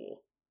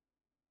rule.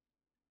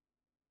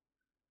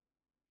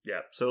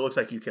 Yeah, so it looks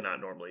like you cannot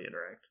normally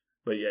interact.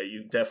 But yeah,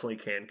 you definitely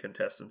can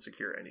contest and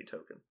secure any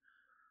token.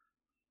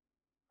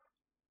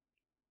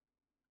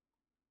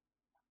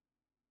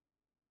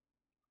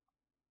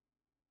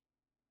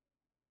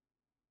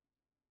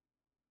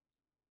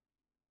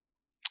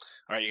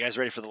 All right, you guys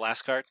ready for the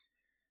last card?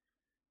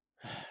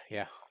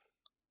 Yeah.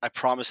 I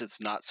promise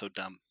it's not so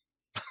dumb.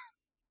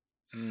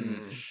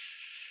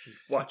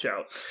 Watch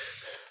out.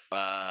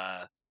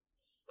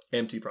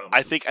 Empty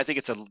promises. I think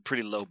it's a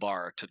pretty low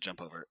bar to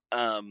jump over.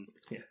 The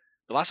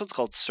last one's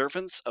called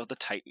Servants of the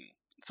Titan.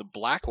 It's a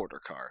Black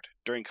Order card.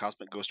 During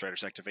Cosmic Ghost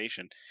Rider's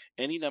activation,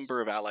 any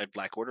number of allied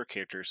Black Order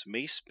characters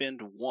may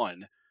spend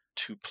 1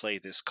 to play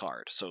this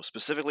card. So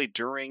specifically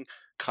during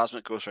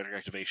Cosmic Ghost Rider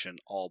activation,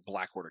 all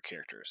Black Order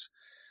characters,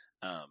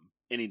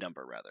 any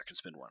number rather, can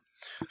spend 1.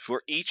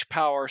 For each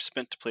power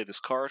spent to play this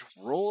card,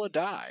 roll a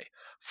die.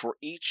 For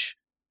each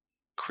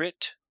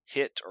crit,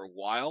 hit, or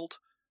wild,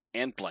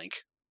 and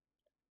blank.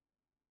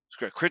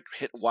 Crit,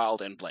 hit,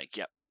 wild, and blank.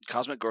 Yep.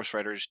 Cosmic Ghost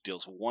Riders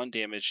deals 1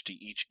 damage to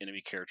each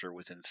enemy character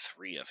within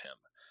 3 of him.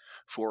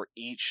 For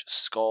each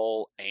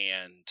skull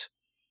and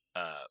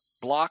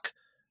block,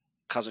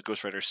 Cosmic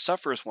Ghost Rider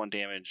suffers 1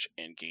 damage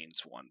and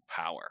gains 1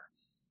 power.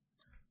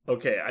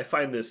 Okay, I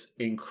find this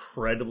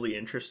incredibly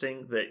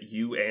interesting that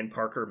you and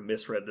Parker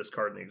misread this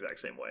card in the exact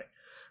same way.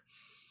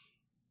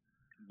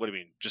 What do you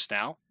mean? Just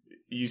now?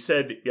 You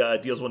said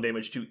deals 1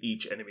 damage to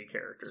each enemy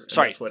character.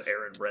 Sorry. That's what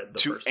Aaron read the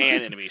to first an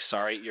time. enemy.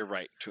 Sorry, you're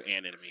right. To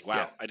an enemy. Wow,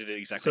 Yeah. I did it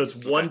exactly. So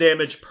it's 1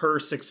 damage per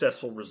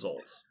successful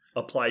result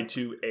applied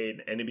to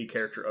an enemy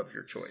character of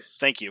your choice.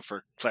 Thank you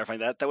for clarifying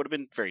that. That would have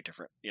been very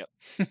different. Yep.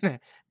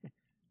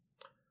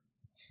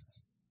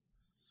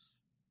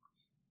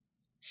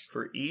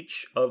 For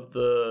each of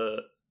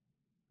the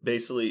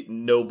basically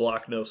no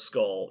block, no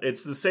skull.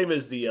 It's the same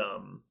as the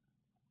oh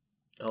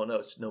no,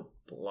 it's no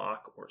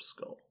block or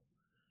skull.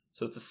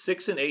 So it's a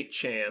 6 and 8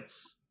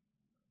 chance.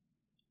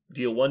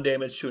 Deal 1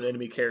 damage to an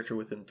enemy character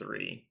within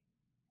 3.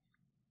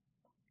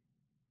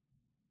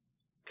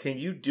 Can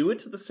you do it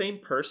to the same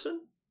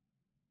person?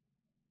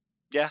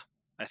 Yeah,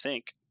 I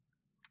think.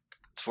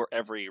 It's for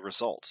every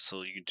result.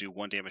 So you can do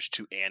 1 damage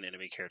to an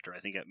enemy character. I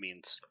think that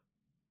means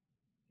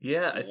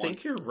Yeah, I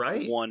think you're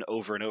right. 1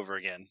 over and over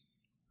again.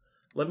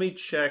 Let me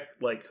check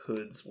like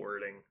Hood's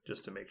wording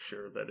just to make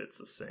sure that it's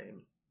the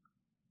same.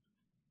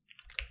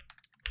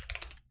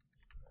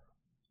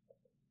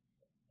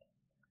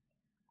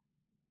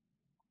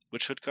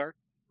 Which Hood card?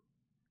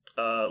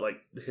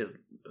 Like his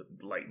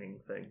lightning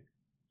thing.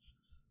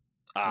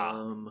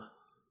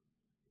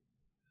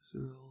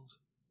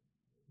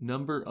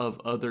 Number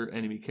of other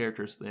enemy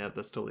characters. Yeah,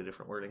 that's totally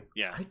different wording.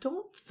 Yeah. I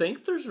don't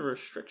think there's a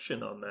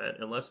restriction on that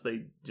unless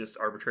they just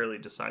arbitrarily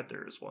decide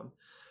there is one.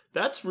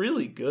 That's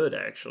really good,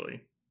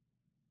 actually.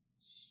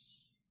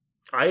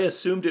 I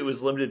assumed it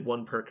was limited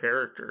 1 per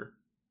character.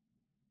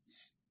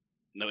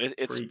 No,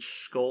 it's For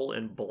each skull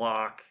and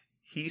block,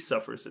 he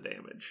suffers the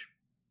damage.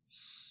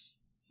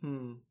 I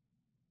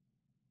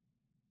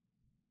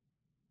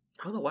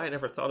don't know why I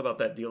never thought about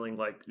that dealing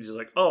like, he's just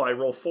like, oh, I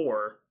roll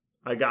 4.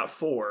 I got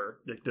 4.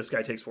 Like, this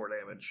guy takes 4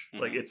 damage. Mhm.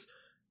 Like, it's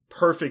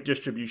perfect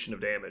distribution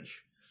of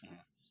damage.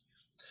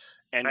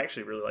 and I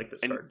actually really like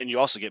this card. and you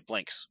also get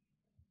blanks.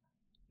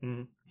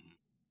 Mhm.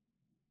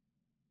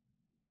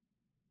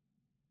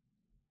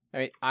 I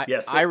mean,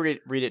 Yes, I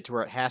read it to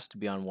where it has to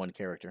be on 1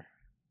 character.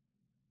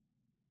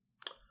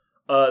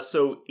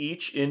 So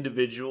each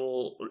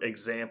individual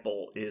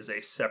example is a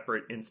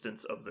separate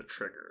instance of the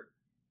trigger.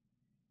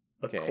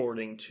 Okay.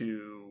 According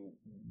to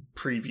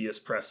previous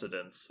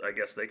precedents. I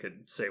guess they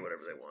could say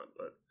whatever they want,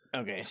 but...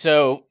 Okay,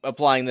 so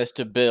applying this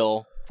to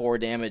Bill, 4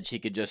 damage, he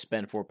could just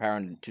spend 4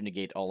 power to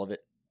negate all of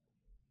it.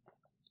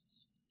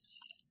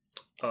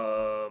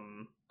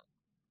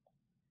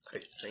 I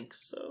think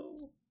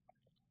so.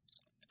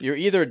 You're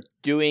either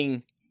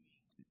doing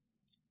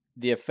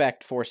the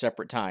effect 4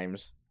 separate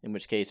times, in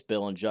which case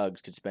Bill and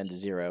Jugs could spend a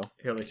 0.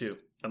 Here, me too.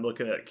 I'm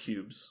looking at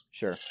cubes.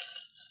 Sure.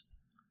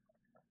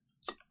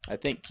 I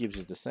think cubes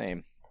is the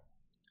same,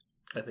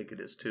 I think it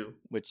is too.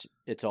 which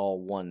it's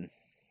all 1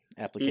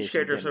 application. Each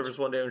character damage. suffers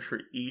 1 damage for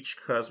each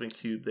cosmic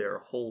cube they are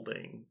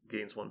holding.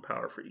 Gains 1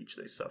 power for each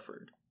they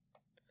suffered.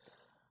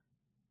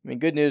 I mean,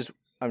 good news,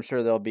 I'm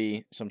sure there'll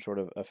be some sort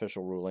of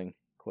official ruling,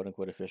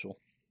 quote-unquote official.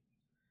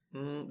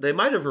 They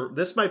might have...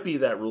 This might be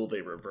that rule they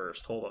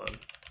reversed. Hold on.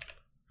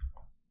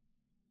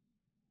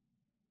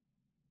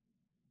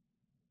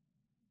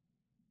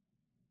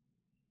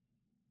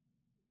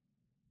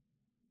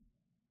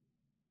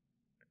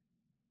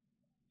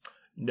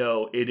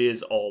 No, it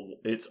is all...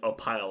 It's a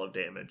pile of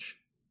damage.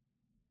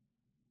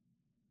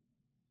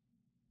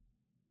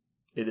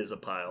 It is a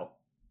pile.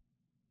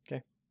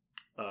 Okay.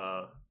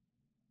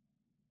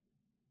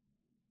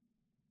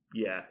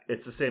 Yeah,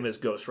 it's the same as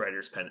Ghost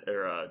Rider's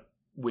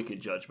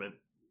Wicked Judgment.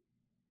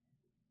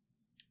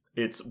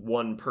 It's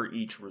 1 per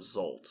each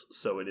result,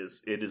 so it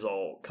is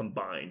all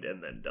combined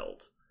and then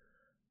dealt.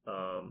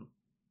 So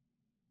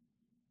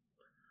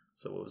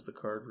what was the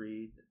card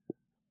read?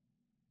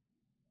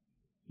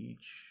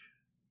 Each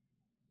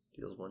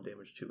deals 1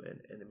 damage to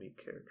an enemy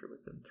character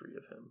within 3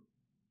 of him.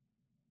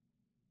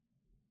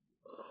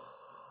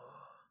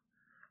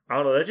 I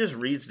don't know, that just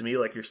reads to me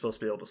like you're supposed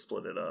to be able to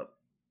split it up.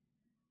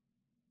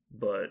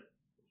 But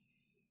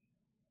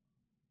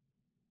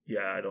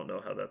yeah, I don't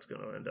know how that's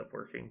going to end up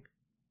working.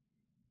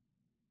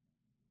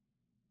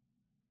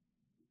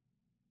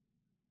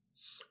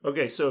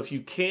 Okay, so if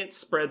you can't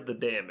spread the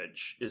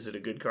damage, is it a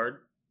good card?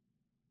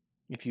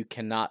 If you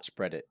cannot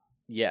spread it,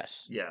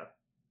 yes. Yeah.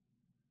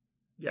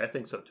 Yeah, I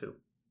think so too.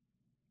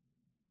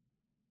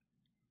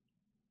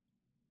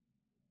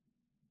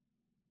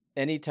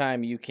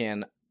 Anytime you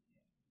can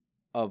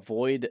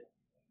avoid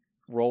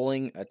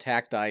rolling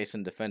attack dice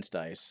and defense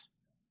dice.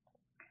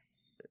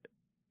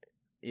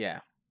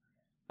 Yeah.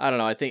 I don't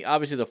know. I think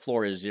obviously the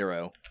floor is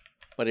 0,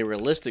 but a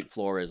realistic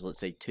floor is, let's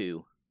say,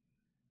 2.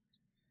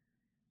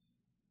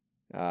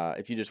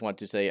 If you just want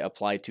to say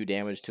apply 2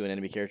 damage to an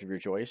enemy character of your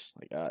choice,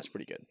 like that's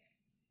pretty good.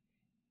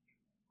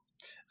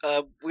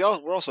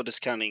 We're also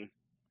discounting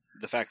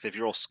the fact that if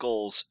you roll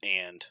skulls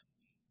and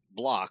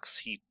blocks,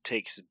 he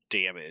takes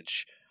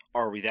damage.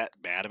 Are we that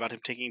mad about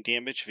him taking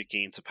damage if he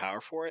gains a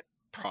power for it?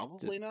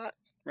 Probably not,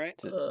 right?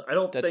 I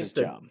don't That's think his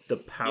job. the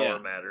power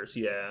matters.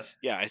 Yeah.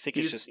 Yeah, I think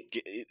He's- it's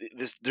just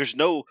this. There's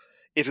no.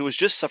 If it was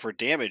just suffer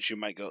damage, you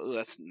might go, "Oh,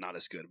 that's not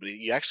as good." But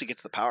he actually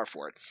gets the power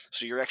for it,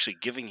 so you're actually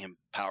giving him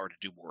power to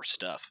do more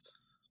stuff.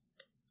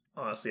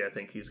 Honestly, I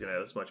think he's going to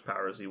have as much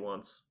power as he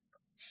wants.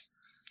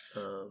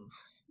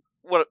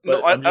 What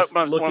But I'm just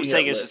what I'm looking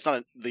saying at is, lists. it's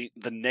not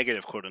the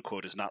negative, quote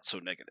unquote, is not so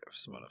negative.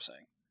 Is what I'm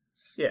saying.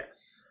 Yeah.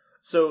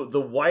 So the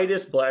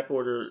widest Black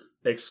Order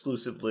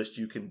exclusive list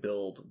you can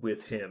build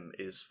with him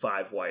is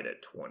 5 wide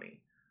at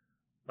 20.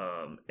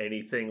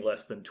 Anything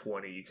less than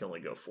 20, you can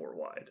only go 4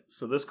 wide.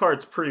 So this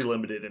card's pretty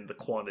limited in the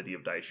quantity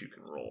of dice you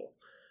can roll.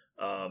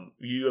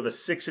 You have a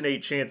 6 and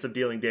 8 chance of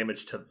dealing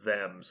damage to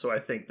them, so I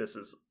think this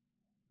is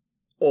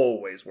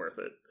always worth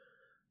it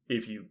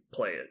if you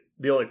play it.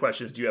 The only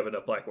question is, do you have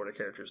enough Black Order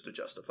characters to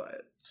justify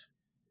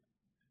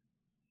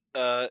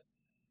it?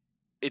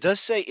 It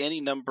does say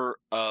any number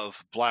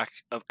of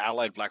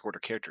allied Black Order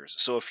characters.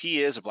 So if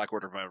he is a Black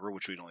Order member,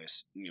 which we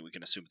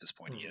can assume at this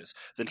point he is,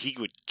 then he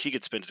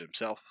could spend it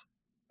himself.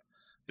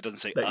 It doesn't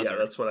say other. Yeah,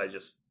 that's what I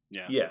just...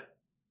 Yeah. Yeah.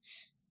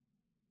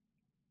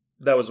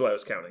 That was what I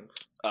was counting.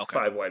 Okay.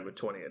 5 wide with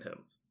 20 at him.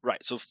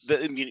 Right. So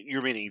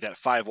you're meaning that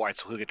 5 wide,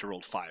 so he'll get to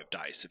roll 5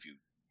 dice if you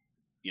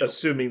know.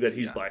 Assuming that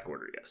he's Yeah. Black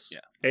Order, yes. Yeah.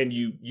 And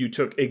you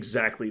took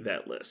exactly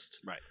that list.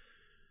 Right.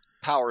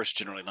 Power is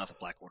generally not the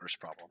Black Order's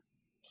problem.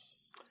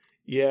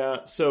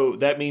 Yeah, so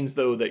that means,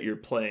 though, that you're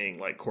playing,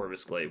 like,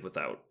 Corvus Glaive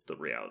without the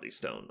Reality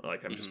Stone.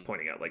 Like, I'm just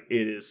pointing out, like,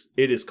 it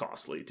is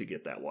costly to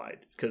get that wide,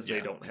 because they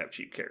don't have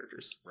cheap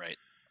characters. Right.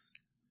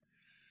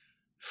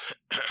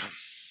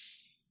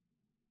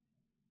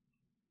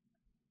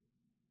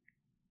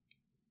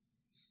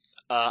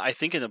 I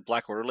think in the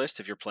Black Order list,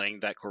 if you're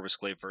playing that Corvus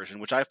Glaive version,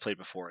 which I've played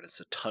before and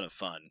it's a ton of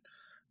fun,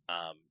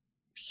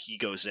 he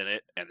goes in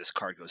it, and this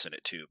card goes in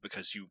it too,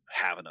 because you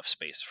have enough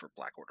space for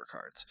Black Order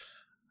cards.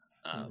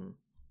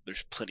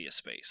 There's plenty of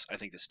space. I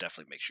think this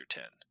definitely makes your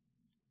 10.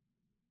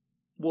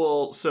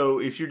 Well, so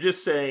if you're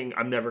just saying,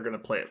 I'm never going to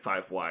play it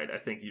 5 wide, I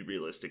think you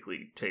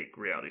realistically take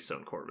Reality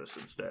Stone Corvus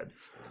instead.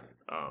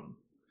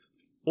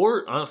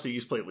 Or, honestly, you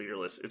just play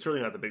leaderless. It's really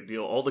not the big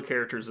deal. All the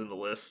characters in the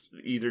list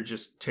either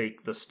just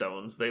take the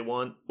stones they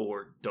want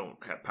or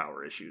don't have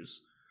power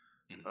issues.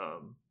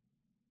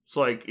 So,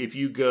 like, if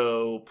you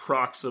go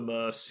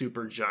Proxima,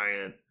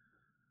 Supergiant,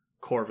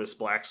 Corvus,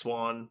 Black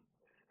Swan,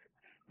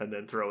 and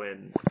then throw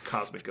in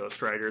Cosmic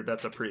Ghost Rider,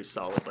 that's a pretty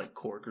solid, like,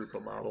 core group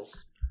of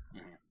models.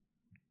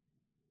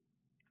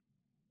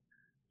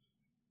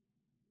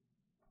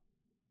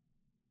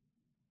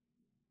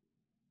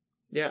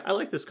 Yeah, I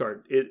like this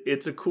card.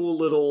 It's a cool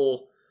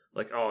little,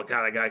 like, oh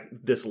god, I got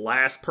this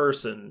last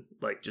person,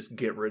 like, just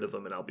get rid of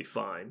them and I'll be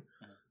fine.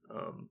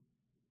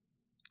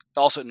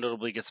 Also,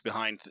 notably gets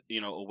behind,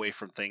 away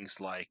from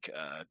things like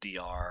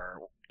DR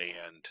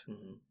and,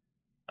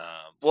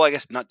 well, I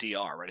guess not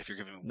DR, right? If you're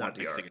giving one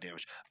big thing of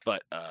damage,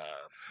 but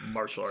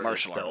martial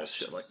artist,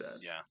 shit like that.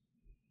 Yeah.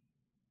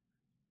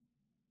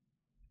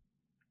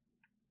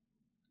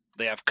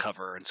 They have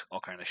cover and all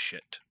kind of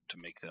shit to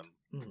make them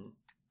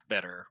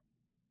better.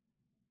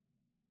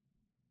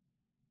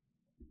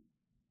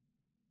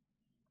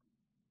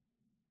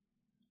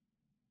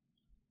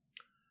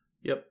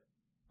 Yep.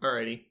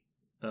 Alrighty.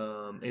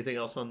 Anything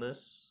else on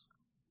this?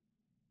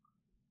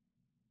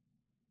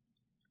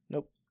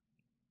 Nope.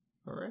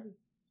 Alright.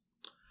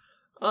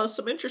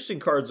 Some interesting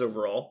cards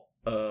overall.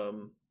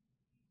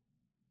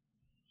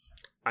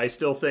 I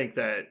still think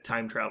that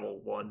Time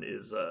Travel 1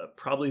 is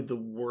probably the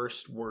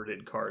worst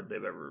worded card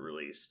they've ever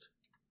released.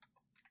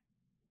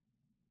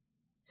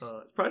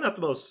 It's probably not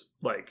the most,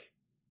 like...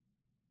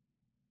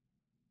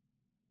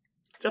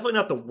 It's definitely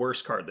not the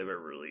worst card they've ever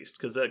released,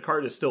 because that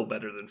card is still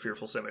better than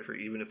Fearful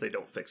Symmetry, even if they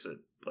don't fix it,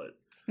 but...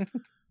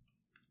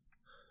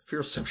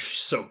 Fearful Symmetry is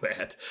so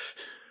bad.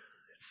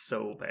 It's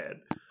so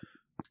bad.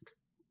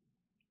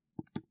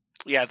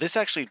 Yeah, this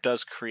actually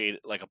does create,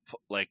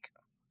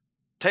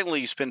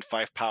 technically you spend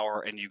 5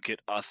 power and you get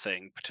a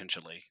thing,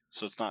 potentially,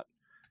 so it's not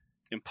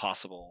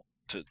impossible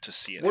to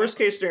see it. Worst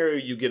case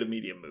scenario, you get a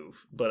medium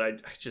move, but I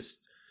just...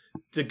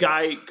 The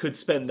guy could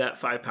spend that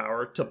 5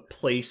 power to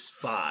place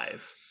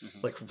 5.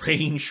 Like,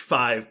 range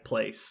 5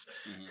 place.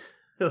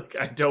 Like,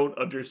 I don't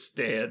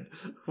understand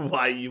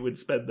why you would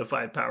spend the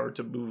 5 power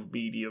to move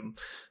medium.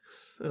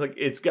 Like,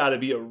 it's got to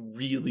be a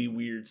really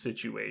weird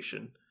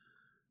situation.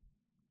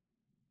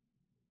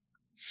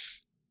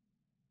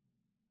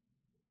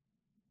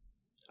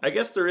 I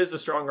guess there is a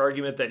strong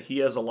argument that he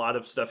has a lot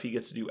of stuff he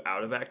gets to do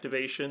out of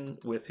activation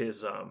with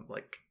his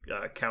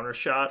counter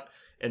shot,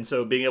 and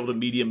so being able to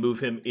medium move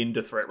him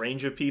into threat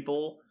range of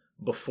people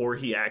before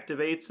he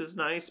activates is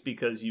nice,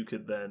 because you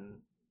could then,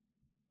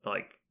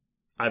 like,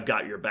 I've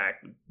got your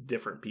back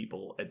different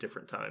people at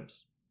different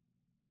times.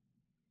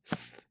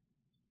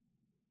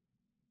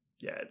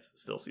 Yeah, it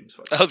still seems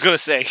fucking. I was gonna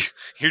say,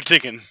 you're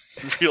digging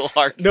real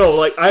hard. No,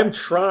 like, I'm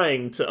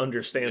trying to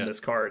understand this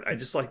card. I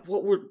just, like,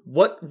 what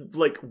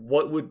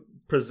would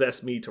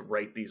possess me to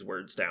write these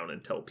words down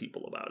and tell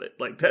people about it?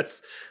 Like,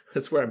 that's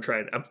where I'm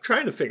trying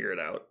to figure it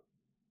out.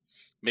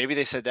 Maybe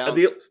they sat down.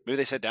 Maybe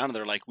they sat down and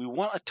they're like, "We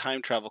want a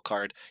time travel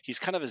card. He's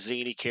kind of a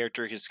zany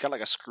character. He's got like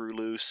a screw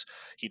loose.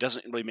 He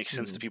doesn't really make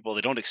sense to people.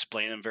 They don't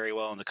explain him very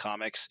well in the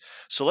comics.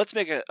 So let's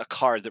make a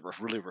card that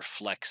really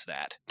reflects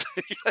that."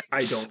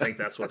 I don't think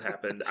that's what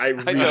happened. I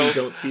really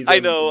don't see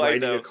them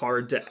writing a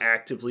card to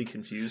actively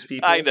confuse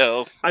people. I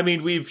know. I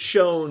mean, we've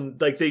shown,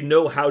 like, they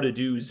know how to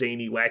do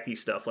zany, wacky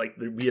stuff. Like,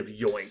 we have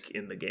Yoink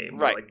in the game,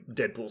 right? Where, like,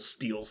 Deadpool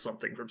steals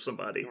something from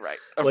somebody, right?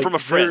 Like, from a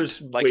friend, there's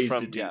like ways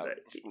from to do that.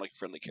 Like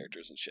friendly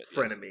characters and shit.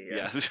 Frenemy,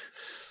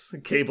 yeah.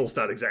 Cable's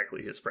not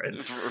exactly his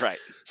friend, right?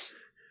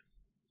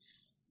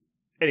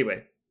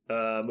 Anyway,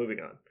 moving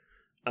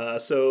on.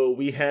 So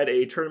we had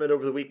a tournament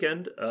over the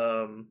weekend. We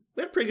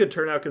had a pretty good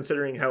turnout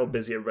considering how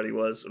busy everybody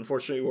was.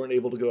 Unfortunately, we weren't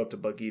able to go up to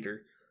Bug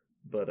Eater,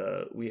 but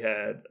we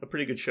had a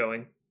pretty good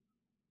showing.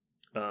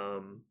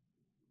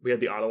 We had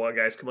the Ottawa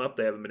guys come up.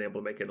 They haven't been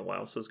able to make it in a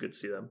while, so it's good to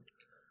see them.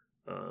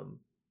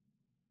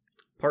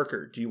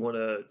 Parker, do you want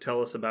to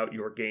tell us about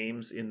your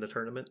games in the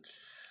tournament?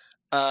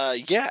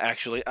 Yeah,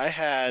 actually, I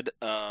had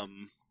a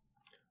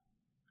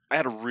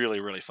really,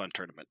 really fun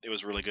tournament. It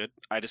was really good.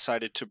 I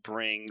decided to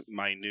bring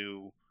my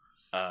new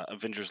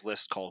Avengers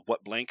list called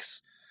What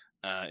Blanks,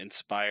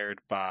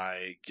 inspired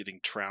by getting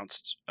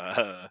trounced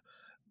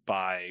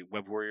by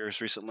Web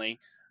Warriors recently.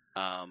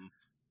 I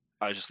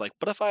was just like,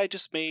 but if I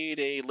just made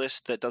a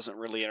list that doesn't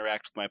really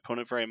interact with my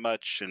opponent very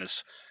much and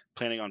is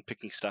planning on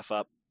picking stuff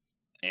up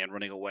and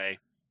running away,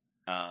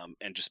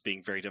 and just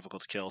being very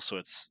difficult to kill, so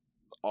it's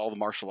all the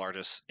martial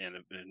artists and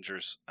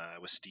Avengers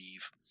with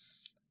Steve.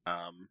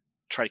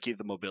 Try to keep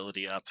the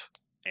mobility up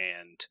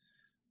and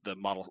the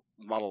model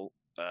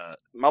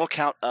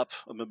count up,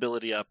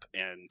 mobility up,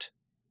 and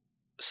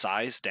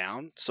size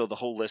down. So the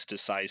whole list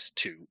is size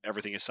 2.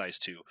 Everything is size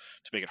 2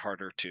 to make it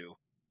harder to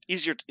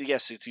easier.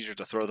 Yes, it's easier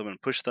to throw them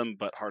and push them,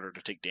 but harder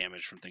to take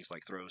damage from things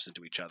like throws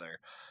into each other.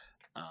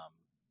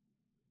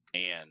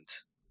 And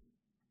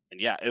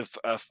yeah, if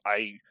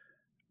I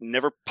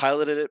never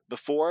piloted it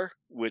before,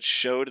 which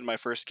showed in my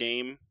first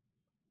game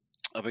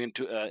up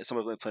into some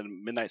of them played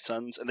Midnight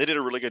Suns, and they did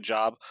a really good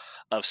job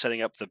of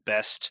setting up the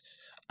best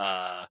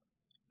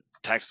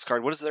tactics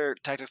card. What is their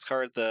tactics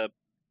card?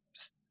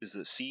 Is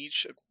it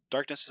Siege of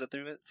Darkness? Is that the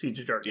name of it? Siege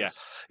of Darkness.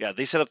 Yeah.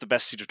 They set up the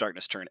best Siege of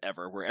Darkness turn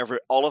ever, where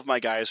all of my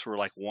guys were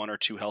like 1 or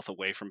 2 health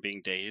away from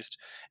being dazed,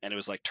 and it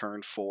was like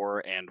turn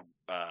 4, and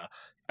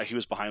he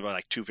was behind by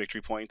like 2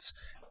 victory points,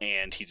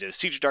 and he did a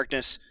Siege of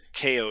Darkness,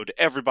 KO'd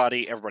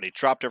everybody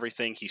dropped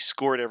everything, he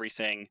scored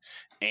everything,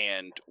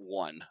 and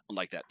won on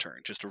like that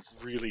turn. Just a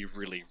really,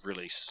 really,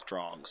 really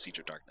strong Siege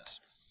of Darkness.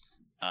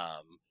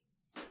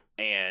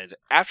 And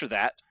after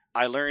that,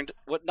 I learned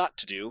what not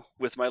to do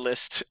with my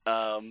list,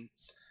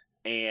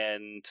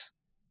 and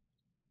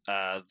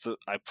I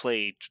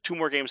played 2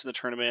 more games in the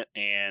tournament,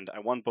 and I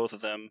won both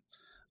of them.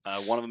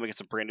 One of them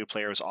against a brand new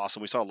player was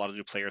awesome. We saw a lot of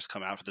new players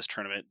come out for this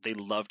tournament. They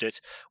loved it.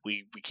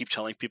 We keep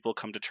telling people,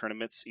 come to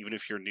tournaments. Even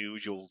if you're new,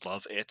 you'll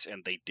love it,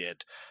 and they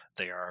did.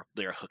 They are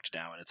hooked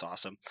now, and it's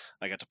awesome.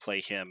 I got to play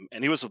him,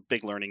 and it was a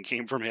big learning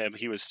game from him.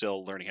 He was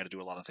still learning how to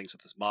do a lot of things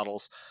with his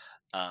models,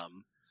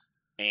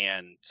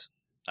 and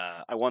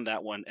I won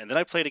that one. And then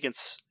I played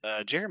against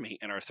Jeremy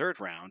in our 3rd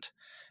round.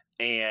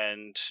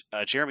 And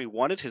Jeremy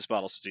wanted his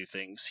models to do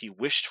things. He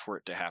wished for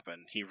it to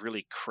happen. He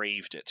really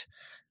craved it,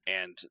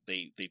 and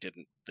they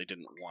didn't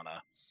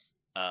wanna.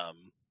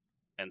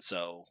 And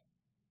so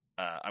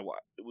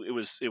it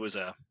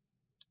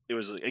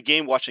was a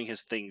game watching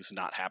his things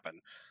not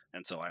happen,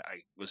 and so I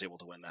was able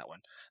to win that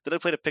one. Then I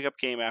played a pickup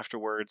game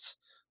afterwards,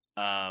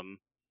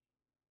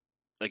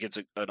 against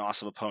an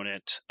awesome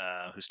opponent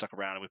who stuck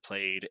around, and we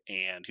played.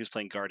 And he was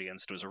playing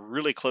Guardians. It was a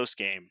really close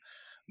game,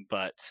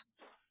 but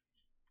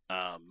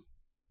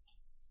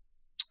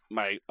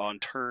on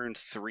turn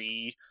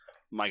 3,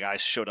 my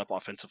guys showed up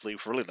offensively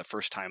for really the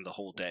first time the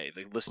whole day.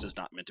 The list is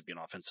not meant to be an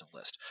offensive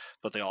list,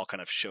 but they all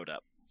kind of showed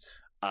up.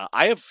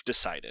 I have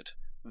decided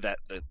that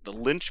the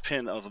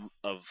linchpin of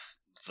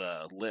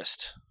the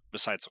list,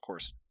 besides of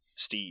course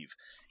Steve,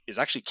 is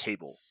actually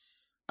Cable.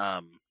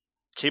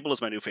 Cable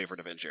is my new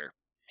favorite Avenger.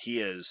 He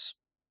is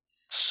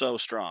so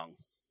strong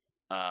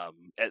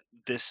at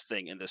this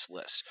thing in this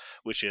list,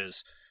 which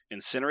is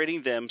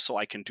incinerating them so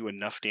I can do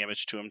enough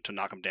damage to him to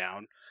knock him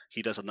down.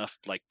 He does enough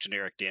like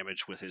generic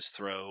damage with his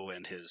throw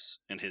and his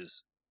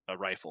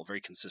rifle,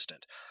 very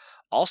consistent.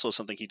 Also,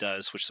 something he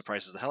does, which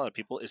surprises the hell out of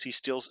people, is he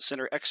steals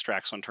center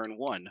extracts on turn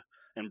 1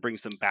 and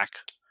brings them back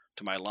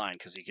to my line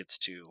because he gets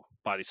to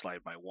body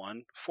slide by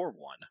 1 for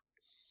 1.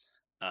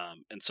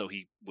 And so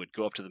he would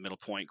go up to the middle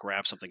point,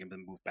 grab something, and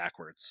then move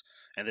backwards.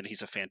 And then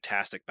he's a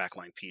fantastic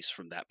backline piece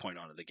from that point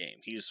on in the game.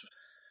 He's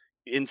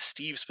in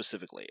Steve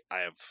specifically.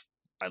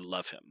 I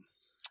love him.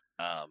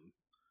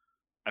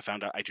 I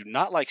found out I do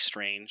not like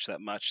Strange that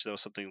much. That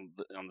was something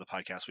on the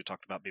podcast we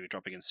talked about, maybe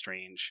dropping in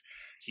Strange.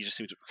 He just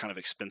seems kind of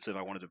expensive.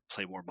 I wanted to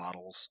play more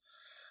models.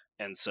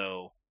 And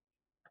so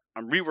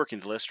I'm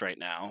reworking the list right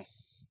now.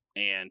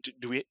 And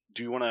do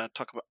you want to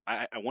talk about?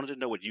 I wanted to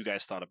know what you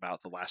guys thought about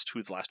who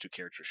the last two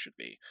characters should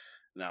be.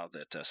 Now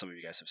that some of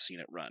you guys have seen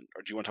it run,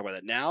 or do you want to talk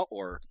about that now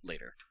or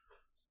later?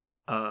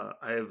 I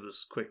have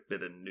this quick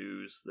bit of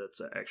news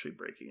that's actually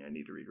breaking. I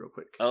need to read real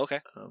quick. Oh, okay.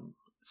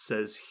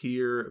 Says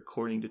here,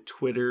 according to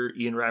Twitter,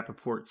 Ian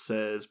Rappaport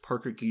says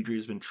Parker Guidry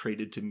has been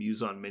traded to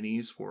Muson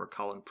Minis for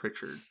Colin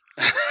Pritchard.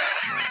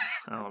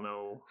 I don't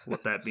know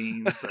what that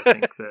means. I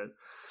think that.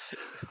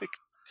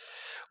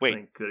 Wait. I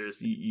think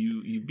there's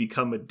you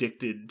become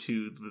addicted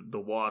to the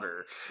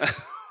water,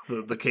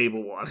 the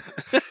cable water.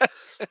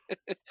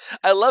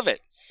 I love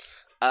it.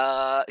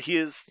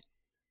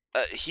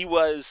 He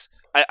was.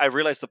 I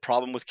realized the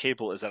problem with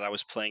Cable is that I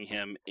was playing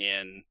him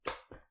in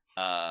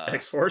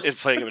X-Force.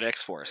 Playing him in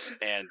X-Force,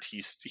 and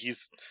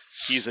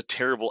he's a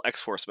terrible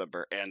X-Force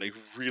member and a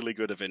really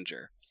good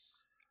Avenger.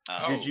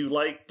 Did you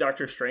like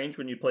Doctor Strange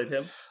when you played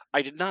him?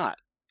 I did not.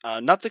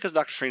 Not because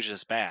Doctor Strange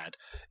is bad.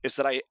 It's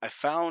that I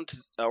found,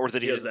 or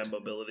that he has that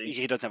mobility.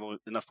 He doesn't have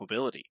enough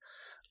mobility.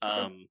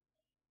 Okay.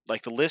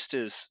 Like the list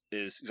is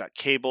he's got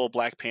Cable,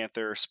 Black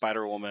Panther,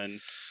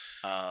 Spider-Woman,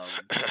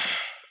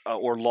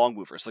 or long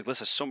movers. Like this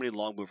has so many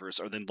long movers,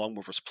 or then long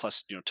movers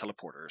plus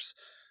teleporters,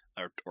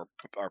 or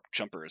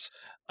jumpers,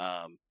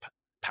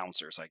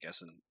 pouncers, I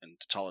guess, in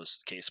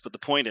T'Challa's case. But the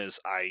point is,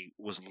 I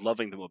was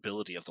loving the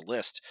mobility of the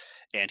list,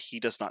 and he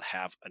does not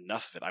have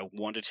enough of it. I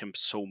wanted him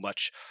so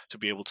much to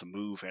be able to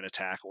move and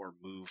attack, or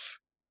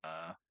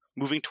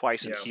moving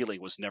twice and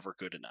healing was never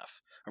good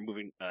enough. Or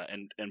moving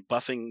and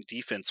buffing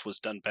defense was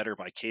done better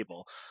by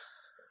Cable.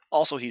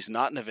 Also, he's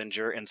not an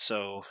Avenger, and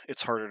so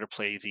it's harder to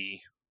play the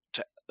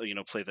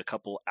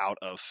couple out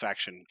of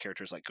faction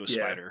characters like Ghost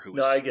Spider.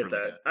 I get really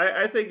that.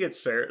 I think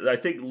it's fair. I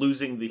think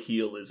losing the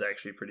heal is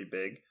actually pretty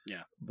big.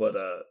 Yeah. But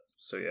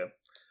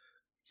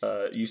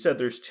you said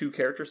there's 2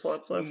 character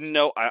slots left?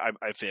 No,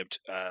 I fibbed.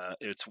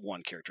 It's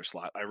 1 character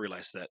slot. I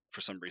realized that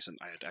for some reason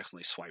I had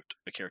accidentally swiped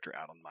a character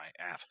out on my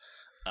app.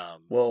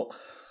 Well,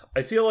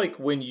 I feel like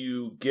when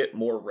you get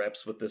more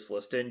reps with this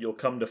list in, you'll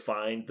come to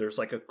find there's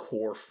like a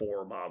core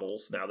 4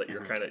 models now that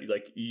you're kind of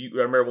like, I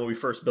remember when we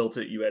first built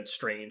it, you had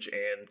Strange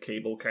and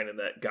Cable kind of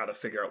that got to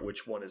figure out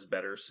which one is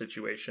better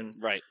situation.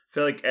 Right. I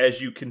feel like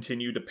as you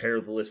continue to pare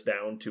the list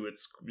down to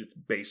its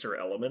baser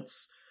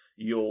elements,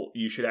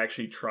 you should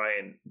actually try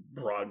and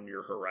broaden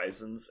your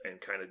horizons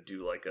and kind of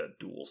do like a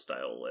dual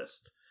style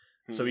list.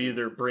 So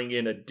either bring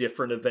in a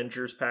different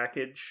Avengers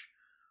package,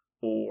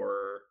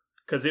 or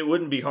because it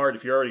wouldn't be hard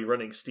if you're already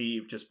running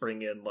Steve, just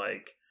bring in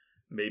like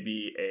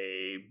maybe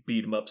a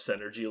beat 'em up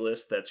synergy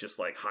list that's just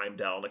like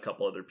Heimdall and a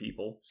couple other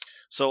people.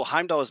 So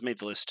Heimdall has made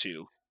the list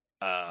too.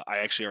 I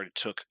actually already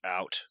took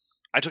out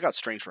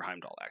Strange for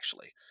Heimdall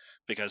actually,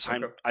 because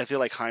I feel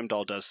like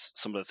Heimdall does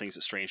some of the things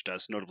that Strange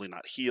does, notably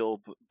not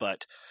heal.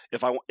 But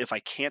if I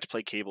can't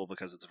play Cable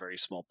because it's a very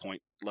small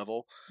point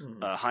level,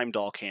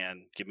 Heimdall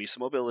can give me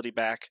some mobility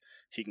back.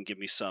 He can give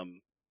me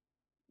some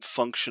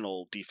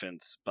functional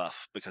defense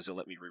buff because he'll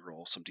let me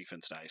reroll some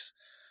defense dice.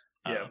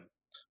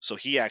 So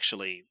he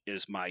actually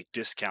is my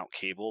discount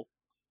Cable.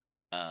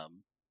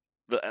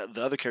 The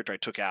other character I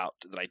took out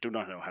that I do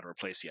not know how to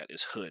replace yet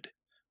is Hood.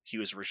 He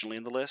was originally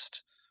in the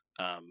list,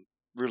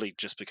 really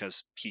just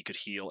because he could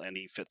heal and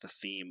he fit the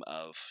theme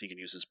of he can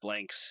use his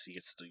blanks, he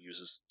gets to use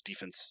his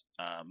defense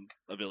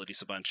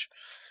abilities a bunch.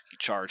 He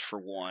charged for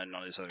 1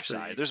 on his other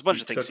side. There's a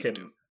bunch of things he can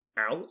do.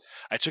 Out?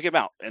 I took him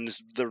out, and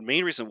the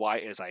main reason why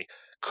is I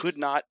could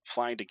not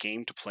find a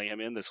game to play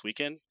him in this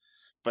weekend,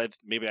 but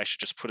maybe I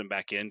should just put him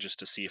back in just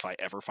to see if I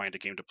ever find a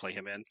game to play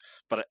him in.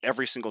 But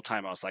every single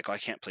time I was like, I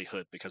can't play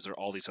Hood because there are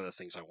all these other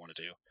things I want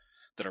to do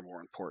that are more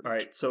important. All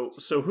right, so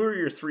who are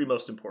your 3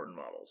 most important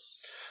models?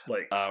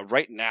 Like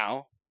right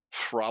now,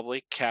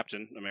 probably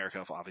Captain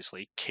America,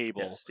 obviously,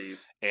 Cable, Steve,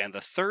 and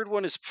the third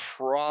one is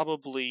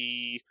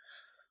probably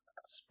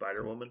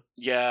Spider-Woman.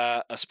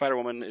 Yeah, a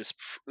Spider-Woman is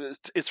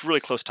it's really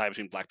close tie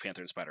between Black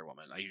Panther and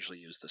Spider-Woman. I usually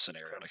use the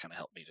scenario to kind of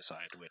help me decide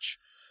which.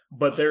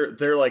 But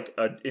they're like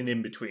an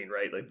in between,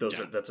 right? Like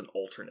that's an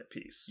alternate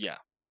piece. Yeah.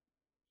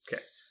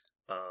 Okay.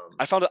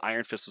 I found that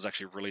Iron Fist was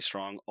actually really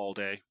strong all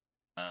day.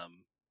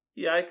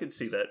 Yeah, I could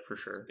see that for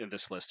sure. In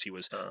this list, he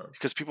was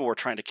because people were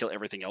trying to kill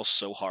everything else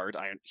so hard.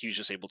 He was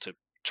just able to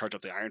charge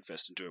up the Iron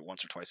Fist and do it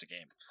once or twice a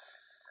game.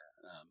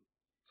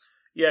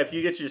 Yeah, if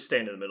you get to just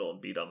stand in the middle and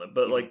beat on them.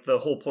 But, Mhm. like, the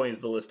whole point is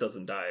the list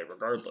doesn't die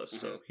regardless,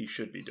 so he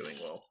should be doing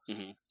well.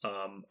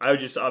 I would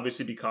just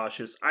obviously be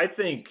cautious. I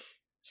think...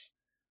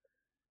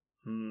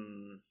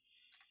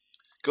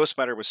 Ghost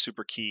Spider was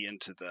super key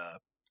into the...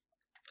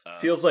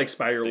 feels like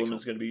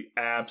Spider-Woman's going to be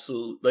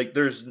absolute... Like,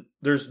 there's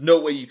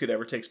no way you could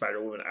ever take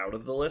Spider-Woman out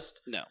of the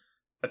list. No.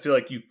 I feel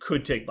like you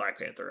could take Black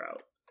Panther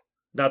out.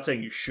 Not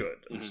saying you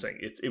should. I'm just saying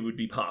it would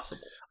be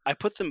possible. I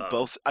put them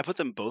both. I put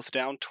them both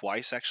down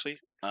twice, actually.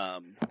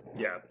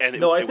 Yeah.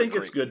 And I think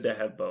it's good to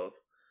have both.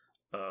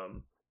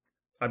 I'm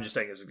just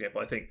saying as an example.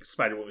 I think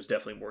Spider-Woman is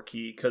definitely more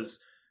key because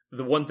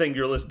the one thing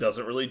your list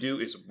doesn't really do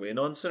is win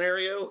on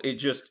scenario. It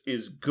just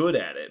is good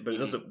at it, but it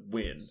doesn't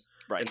win.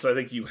 Right. And so I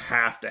think you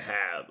have to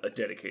have a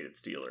dedicated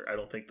stealer. I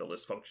don't think the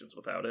list functions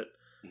without it.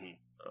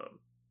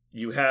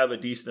 You have a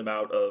decent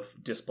amount of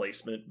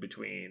displacement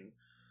between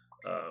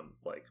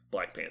like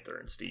Black Panther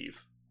and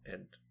Steve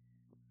and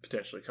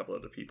potentially a couple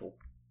other people.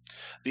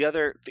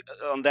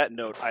 On that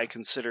note, I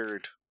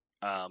considered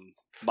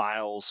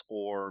Miles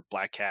or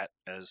Black Cat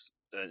as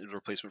a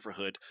replacement for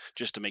Hood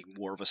just to make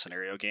more of a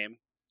scenario game,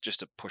 just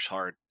to push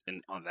hard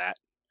on that.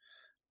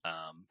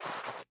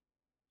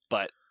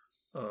 But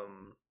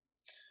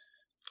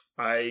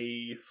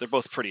they're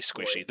both pretty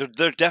squishy.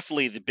 They're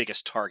definitely the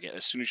biggest target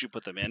as soon as you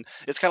put them in.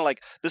 It's kind of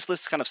like this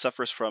list kind of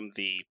suffers from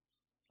the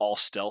all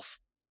stealth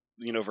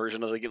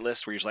version of the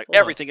list where you're just like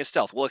everything is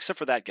stealth. Well, except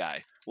for that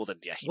guy. Well, then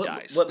he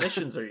dies. What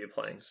missions are you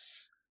playing?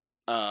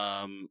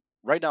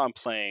 Right now I'm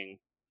playing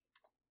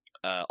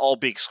all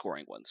big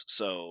scoring ones.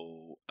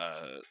 So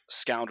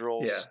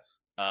Scoundrels,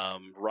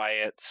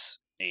 Riots,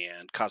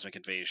 and Cosmic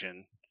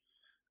Invasion.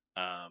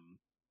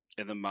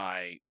 And then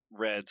my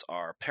reds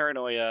are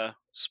Paranoia,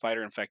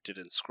 Spider Infected,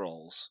 and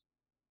Scrolls.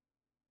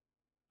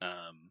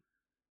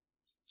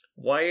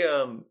 Why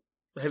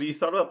have you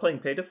thought about playing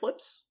pay to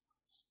flips?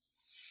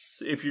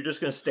 If you're just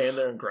going to stand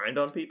there and grind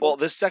on people? Well,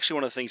 this is actually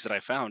one of the things that I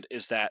found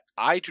is that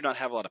I do not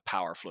have a lot of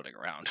power floating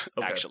around,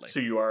 actually. So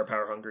you are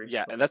power hungry?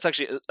 Yeah, and that's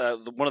actually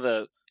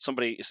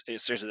somebody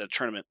says at a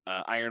tournament,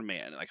 Iron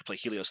Man, and I could play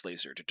Helios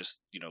Laser to just,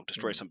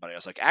 destroy somebody. I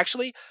was like,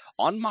 actually,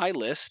 on my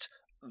list,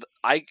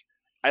 I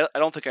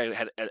don't think I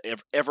had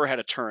ever had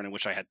a turn in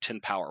which I had 10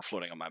 power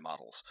floating on my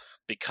models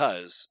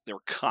because they were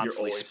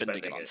constantly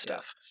spending it on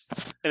stuff.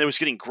 Yeah. And they was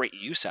getting great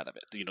use out of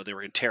it. They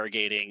were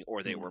interrogating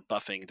or they were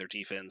buffing their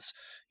defense,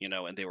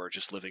 and they were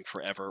just living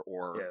forever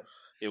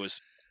it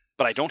was,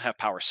 but I don't have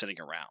power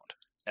sitting around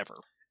ever.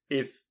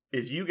 If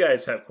you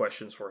guys have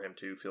questions for him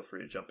too, feel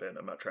free to jump in.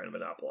 I'm not trying to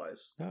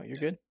monopolize. No, you're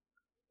good.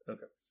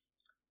 Okay.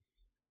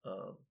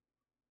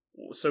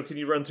 So can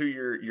you run through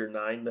your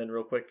 9 then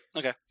real quick?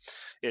 Okay.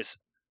 It's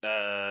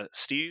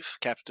Steve,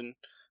 Captain,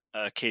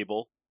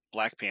 Cable,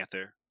 Black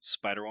Panther,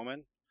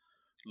 Spider-Woman,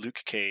 Luke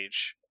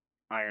Cage,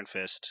 Iron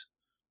Fist,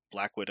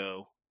 Black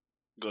Widow,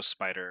 Ghost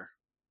Spider,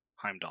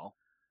 Heimdall.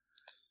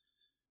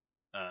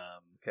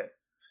 Okay.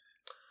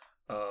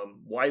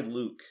 Why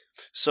Luke?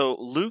 So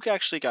Luke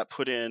actually got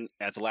put in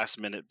at the last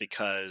minute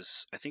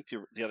because I think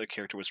the other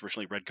character was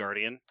originally Red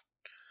Guardian.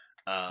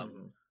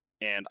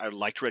 And I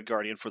liked Red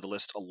Guardian for the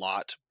list a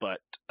lot, but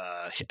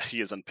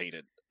he is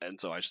unpainted, and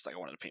so I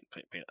wanted to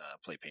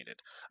play painted.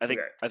 I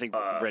think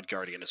Red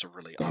Guardian is a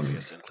really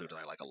obvious include, and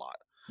I like a lot.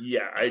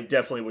 Yeah, I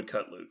definitely would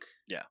cut Luke.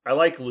 Yeah, I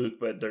like Luke,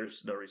 but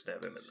there's no reason to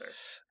have him in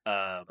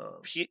there.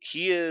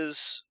 He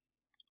is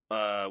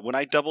when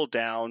I double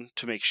down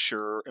to make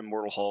sure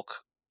Immortal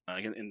Hulk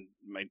in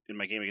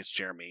my game against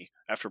Jeremy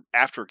after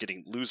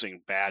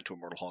losing bad to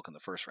Immortal Hulk in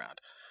the first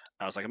round.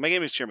 I was like, in my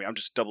game against Jeremy, I'm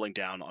just doubling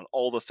down on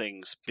all the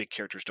things big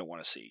characters don't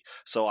want to see.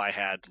 So I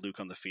had Luke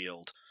on the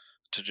field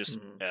to just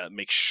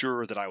make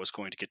sure that I was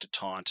going to get to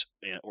Taunt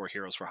or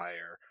Heroes for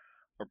Hire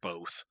or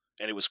both,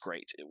 and it was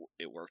great.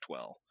 It worked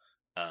well.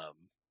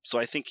 So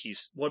I think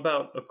he's... What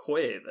about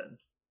Okoye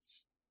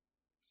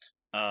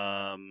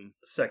then?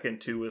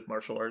 Second 2 with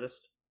Martial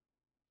Artist,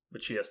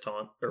 but she has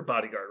Taunt, or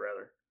Bodyguard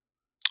rather.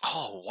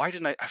 Oh, why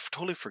didn't I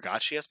totally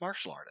forgot she has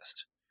Martial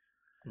Artist.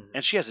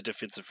 And she has a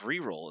defensive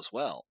reroll as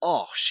well.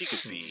 Oh, she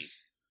could be...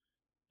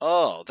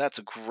 Oh, that's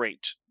a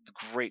great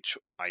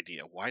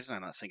idea. Why did I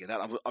not think of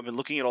that? I've been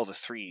looking at all the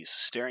threes,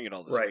 staring at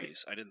all the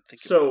threes. I didn't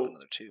think about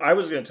another 2. I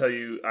was going to tell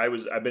you,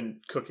 I've been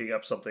cooking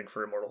up something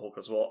for Immortal Hulk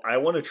as well. I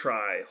want to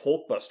try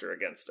Hulkbuster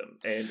against him.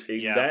 And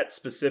in that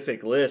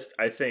specific list,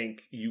 I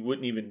think you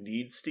wouldn't even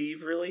need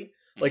Steve, really.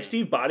 Like,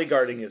 Steve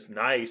bodyguarding is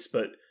nice,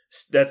 but...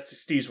 That's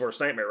Steve's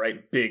worst nightmare,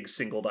 right? Big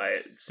single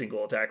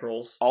attack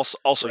rolls. Also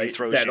right? He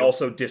throws that you.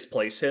 Also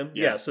displace him.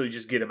 Yeah, so you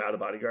just get him out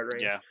of bodyguard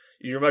range. Yeah,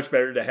 you're much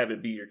better to have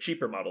it be your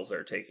cheaper models that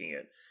are taking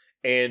it.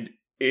 And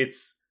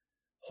it's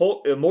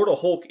Immortal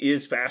Hulk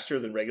is faster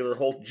than regular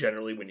Hulk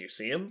generally when you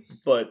see him,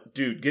 but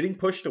dude, getting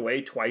pushed away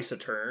twice a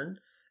turn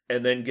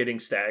and then getting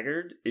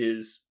staggered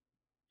is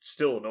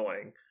still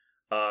annoying.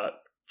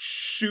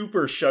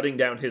 Super shutting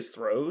down his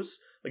throws.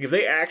 Like if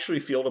they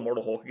actually field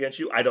Immortal Hulk against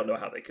you, I don't know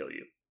how they kill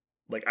you.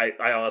 Like,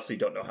 I honestly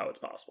don't know how it's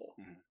possible.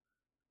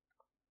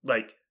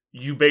 Like,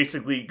 you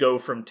basically go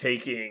from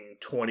taking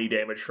 20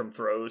 damage from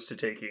throws to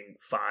taking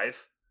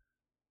 5.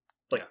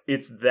 Like,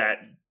 it's that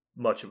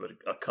much of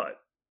a cut.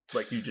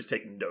 Like, you just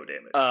take no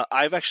damage.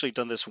 I've actually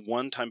done this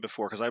one time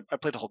before because I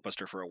played a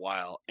Hulkbuster for a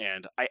while,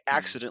 and I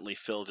accidentally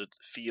fielded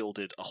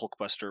a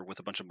Hulkbuster with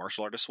a bunch of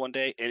martial artists one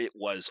day, and it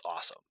was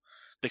awesome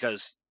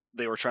because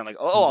they were trying like,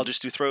 I'll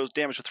just do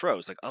damage with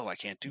throws. Like, I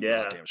can't do a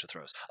lot of damage with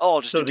throws. I'll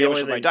just do damage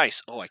with my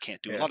dice. I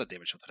can't do a lot of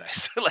damage with the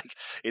dice. Like,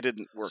 it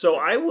didn't work. So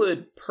I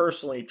would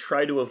personally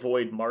try to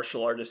avoid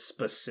martial artists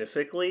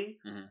specifically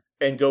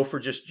and go for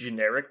just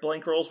generic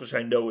blank rolls, which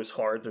I know is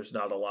hard. There's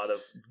not a lot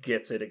of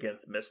gets it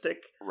against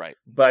Mystic. Right.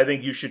 But I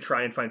think you should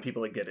try and find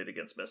people that get it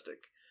against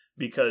Mystic.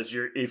 Because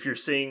if you're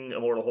seeing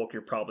Immortal Hulk,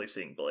 you're probably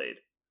seeing Blade.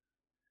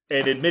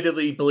 And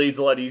admittedly, Blade's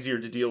a lot easier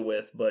to deal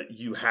with, but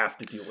you have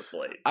to deal with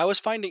Blade. I was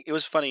finding it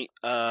was funny.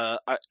 Jeremy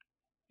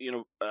and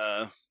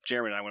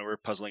I, when we were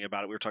puzzling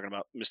about it, we were talking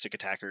about Mystic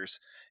attackers,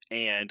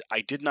 and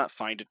I did not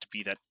find it to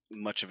be that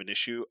much of an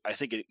issue. I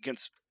think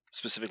against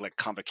specific like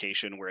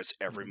Convocation, where it's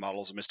every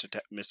model's a Mystic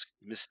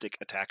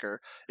attacker,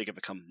 it can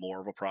become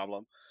more of a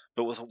problem.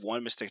 But with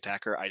one Mystic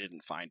attacker, I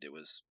didn't find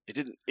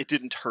it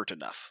didn't hurt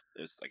enough.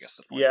 Is I guess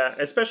the point. Yeah,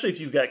 especially if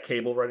you've got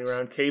Cable running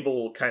around.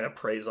 Cable kind of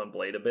preys on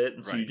Blade a bit,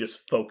 and so you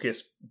just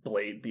focus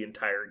Blade the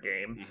entire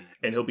game,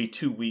 and he'll be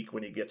too weak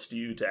when he gets to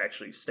you to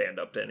actually stand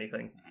up to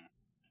anything.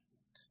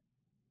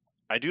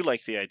 I do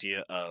like the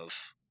idea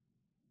of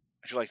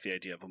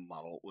a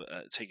model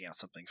taking out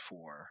something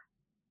for.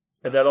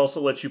 And that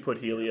also lets you put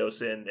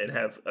Helios in and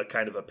have a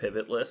kind of a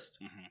pivot list.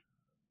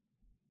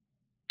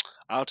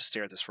 I'll have to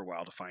stare at this for a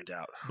while to find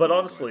out. But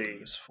honestly,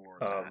 for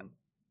that.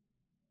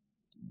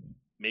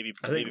 Maybe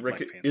I think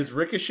is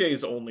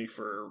Ricochet's only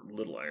for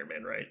Little Iron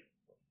Man, right?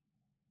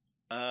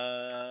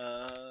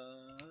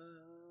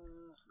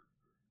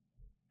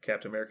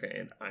 Captain America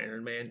and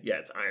Iron Man? Yeah,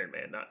 it's Iron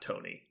Man, not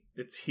Tony.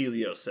 It's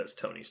Helios, says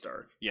Tony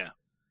Stark. Yeah.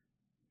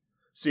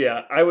 So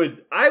yeah,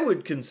 I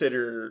would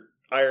consider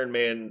Iron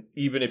Man,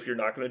 even if you're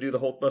not going to do the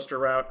Hulkbuster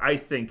route. I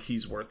think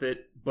he's worth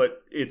it,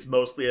 but it's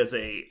mostly as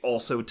a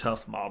also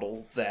tough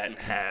model that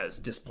has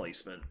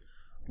displacement,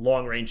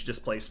 long range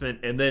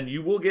displacement, and then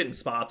you will get in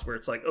spots where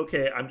it's like,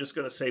 okay, I'm just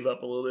going to save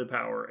up a little bit of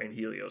power and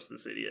Helios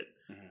this idiot.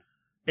 And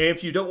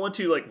if you don't want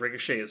to, like,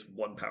 Ricochet is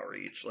 1 power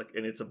each, like,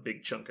 and it's a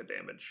big chunk of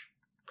damage.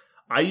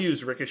 I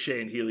use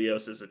Ricochet and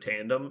Helios as a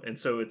tandem, and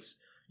so it's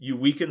you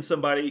weaken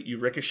somebody, you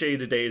Ricochet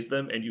to daze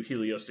them, and you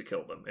Helios to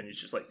kill them, and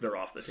it's just like they're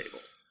off the table.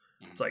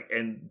 It's like,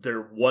 and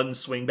their one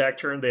swing back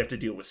turn, they have to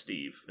deal with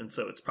Steve, and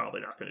so it's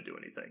probably not going to do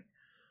anything.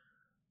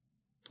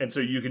 And so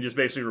you can just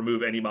basically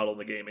remove any model in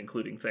the game,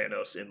 including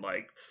Thanos, in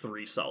like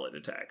 3 solid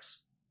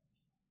attacks.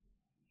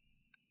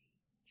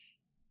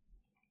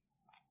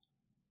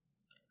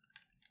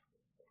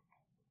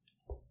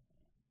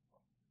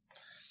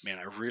 Man,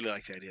 I really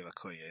like the idea of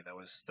Okoye.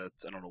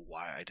 I don't know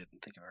why I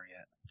didn't think of her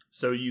yet.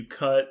 So you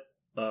cut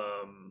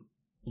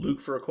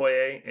Luke for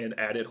Okoye and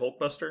added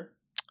Hulkbuster?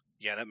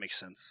 Yeah, that makes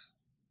sense.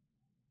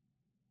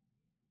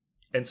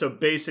 And so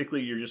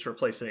basically you're just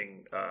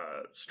replacing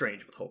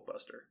Strange with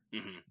Hulkbuster.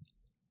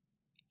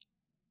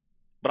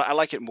 But I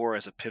like it more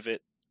as a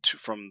pivot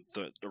from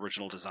the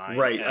original design.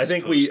 Right. I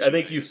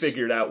think you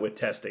figured out with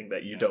testing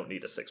that you don't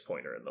need a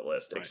 6-pointer in the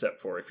list,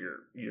 except for if you're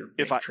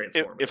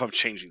transforming. If I'm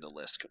changing the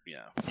list,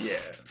 yeah. Yeah.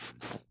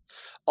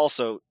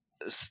 Also,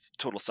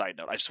 total side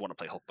note, I just want to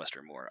play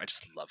Hulkbuster more. I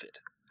just love it.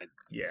 I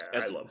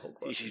love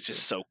Hulkbuster. He's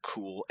just so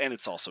cool, and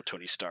it's also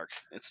Tony Stark.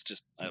 It's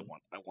just I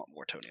want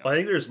more Tony. I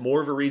think there's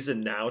more of a reason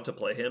now to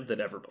play him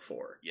than ever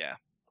before. Yeah.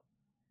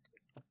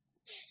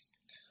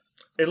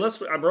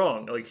 Unless I'm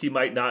wrong, like he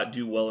might not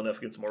do well enough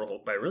against Mortal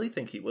Hulk, but I really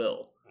think he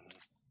will.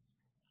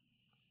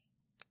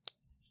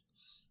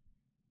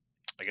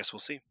 I guess we'll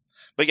see.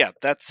 But yeah,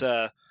 that's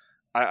I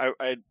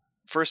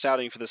first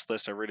outing for this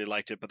list. I really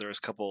liked it, but there's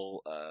a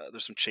couple.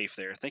 There's some chafe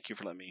there. Thank you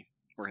for letting me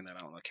working that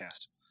out on the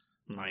cast.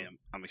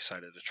 I'm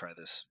excited to try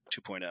this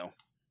 2.0. All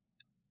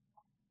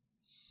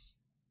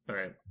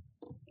right.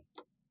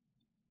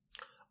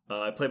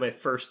 I played my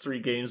first 3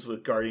 games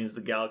with Guardians of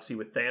the Galaxy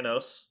with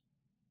Thanos.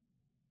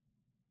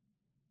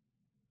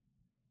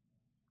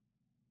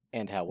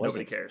 And how was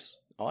Nobody it? cares.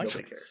 Oh,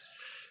 Nobody cares.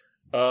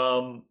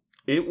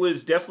 It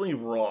was definitely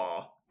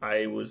raw.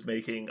 I was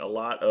making a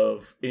lot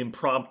of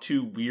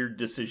impromptu, weird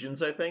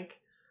decisions, I think.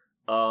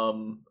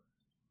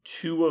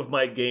 2 of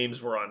my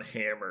games were on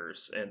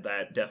hammers, and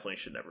that definitely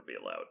should never be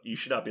allowed. You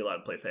should not be allowed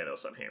to play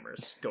Thanos on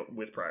hammers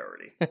with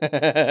priority.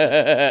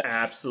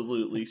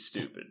 Absolutely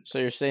stupid. So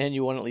you're saying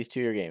you won at least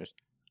 2 of your games?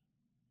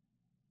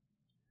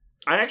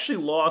 I actually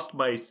lost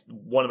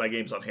one of my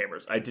games on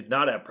hammers. I did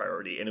not have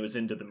priority, and it was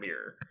into the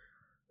mirror.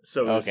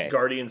 So it was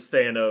Guardians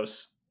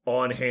Thanos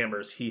on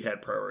hammers. He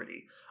had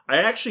priority. I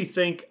actually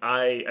think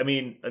I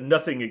mean,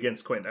 nothing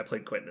against Quentin. I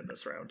played Quentin in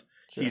this round.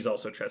 Sure. He's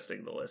also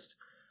testing the list.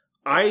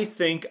 I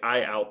think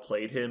I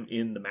outplayed him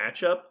in the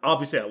matchup.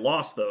 Obviously, I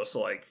lost, though,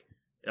 so like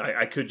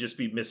I could just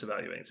be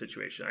misevaluating the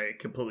situation. I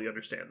completely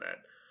understand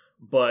that.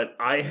 But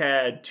I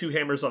had 2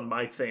 hammers on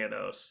my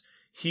Thanos.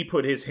 He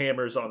put his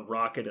hammers on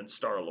Rocket and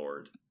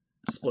Star-Lord.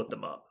 Split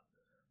them up.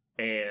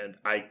 And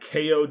I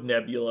KO'd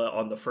Nebula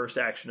on the first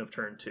action of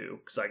turn 2,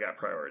 because I got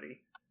priority.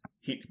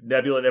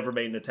 Nebula never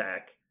made an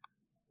attack.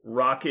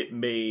 Rocket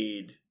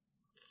made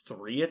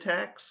 3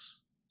 attacks,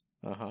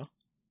 Uh-huh.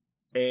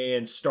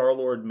 and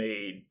Star-Lord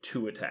made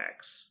 2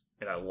 attacks,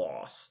 and I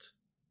lost.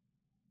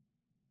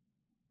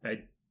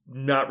 I'm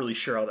not really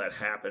sure how that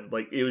happened.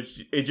 Like,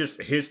 his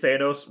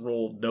Thanos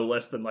rolled no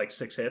less than like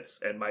 6 hits,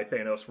 and my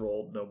Thanos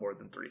rolled no more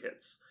than 3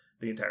 hits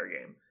the entire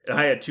game. And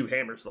I had 2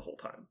 hammers the whole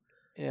time.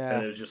 Yeah.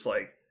 And it was just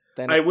like,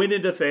 Then I went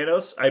into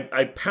Thanos,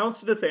 I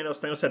pounced into Thanos.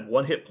 Thanos had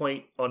 1 hit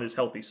point on his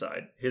healthy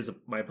side,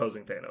 my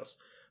opposing Thanos.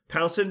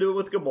 Pounced into it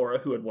with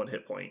Gamora, who had 1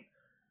 hit point.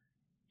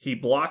 He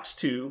blocks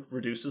 2,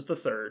 reduces the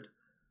 3rd.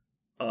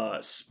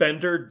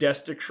 Spender,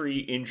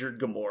 Desticree injured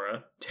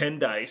Gamora. 10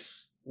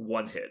 dice,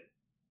 1 hit.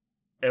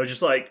 And it was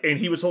just like, and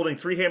he was holding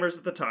 3 hammers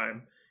at the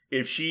time.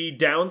 If she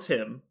downs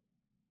him,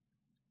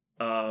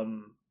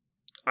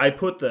 I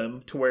put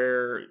them to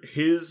where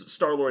his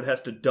Star-Lord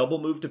has to double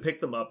move to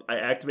pick them up. I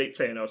activate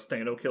Thanos.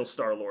 Thanos kills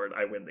Star-Lord.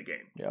 I win the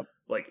game. Yep.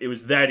 Like, it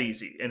was that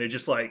easy. And it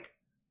just like,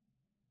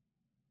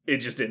 it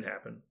just didn't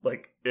happen.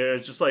 Like, it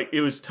was just like,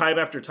 it was time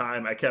after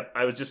time.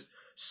 I was just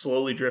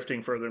slowly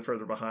drifting further and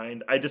further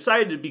behind. I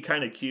decided to be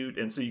kind of cute,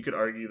 and so you could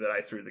argue that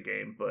I threw the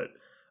game, but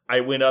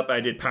I went up,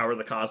 I did Power of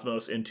the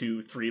Cosmos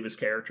into 3 of his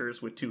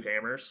characters with 2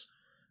 hammers.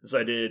 So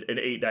I did an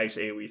 8 dice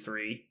AoE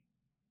 3.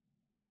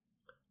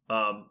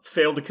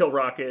 Failed to kill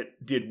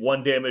Rocket, did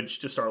 1 damage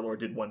to Star-Lord,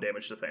 did 1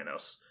 damage to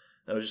Thanos.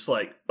 I was just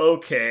like,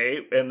 okay.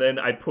 And then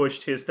I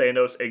pushed his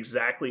Thanos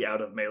exactly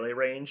out of melee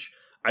range.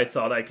 I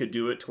thought I could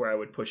do it to where I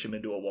would push him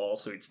into a wall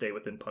so he'd stay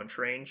within punch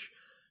range.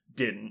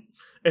 Didn't.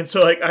 And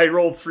so like I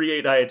rolled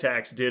 3 8-die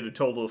attacks, did a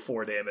total of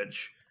 4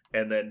 damage,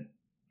 and then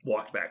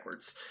walked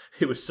backwards.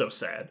 It was so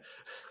sad.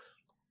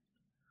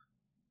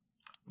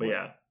 But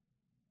yeah.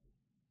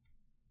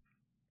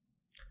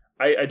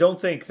 I don't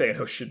think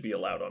Thanos should be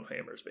allowed on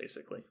hammers,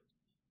 basically.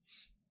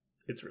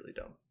 It's really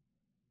dumb.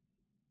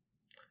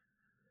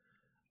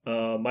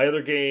 My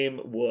other game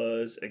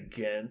was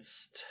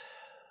against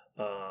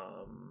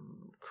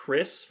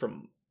Chris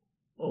from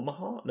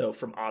Omaha? No,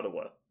 from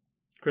Ottawa.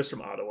 Chris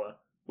from Ottawa.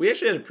 We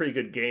actually had a pretty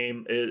good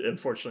game. It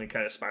unfortunately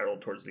kind of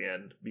spiraled towards the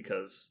end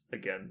because,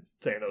 again,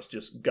 Thanos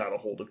just got a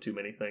hold of too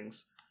many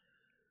things.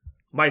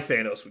 My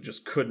Thanos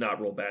just could not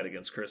roll bad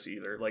against Chris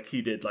either. Like,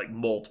 he did like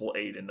multiple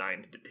 8 and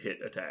 9 hit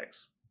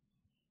attacks.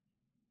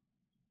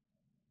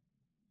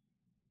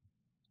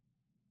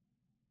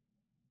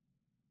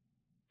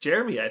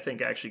 Jeremy, I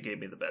think, actually gave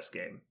me the best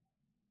game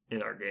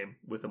in our game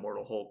with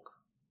Immortal Hulk.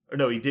 Or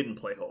no, he didn't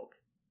play Hulk.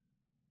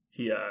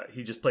 He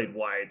just played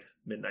wide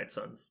Midnight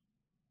Suns.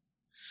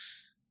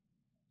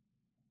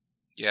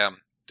 Yeah,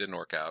 didn't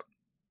work out.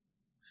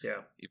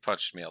 Yeah. You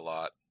punched me a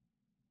lot.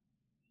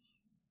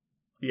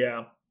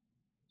 Yeah.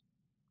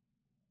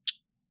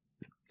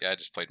 Yeah, I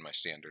just played my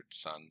standard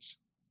Suns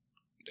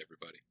and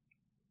everybody.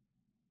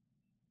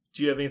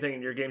 Do you have anything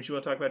in your games you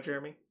want to talk about,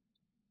 Jeremy?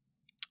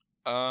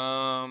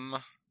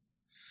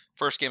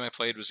 First game I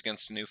played was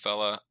against a new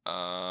fella.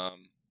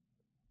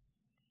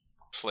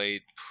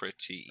 Played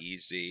pretty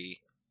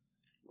easy.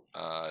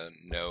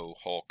 No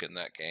Hulk in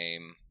that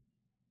game.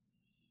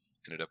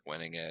 Ended up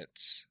winning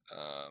it. It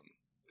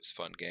was a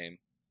fun game.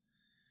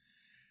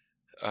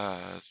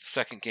 The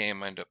second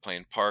game I ended up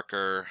playing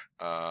Parker.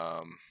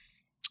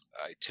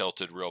 I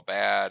tilted real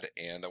bad,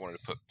 and I wanted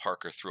to put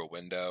Parker through a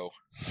window.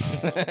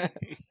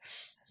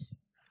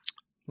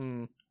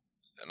 And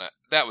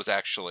that was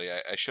actually,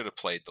 I should have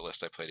played the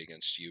list I played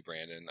against you,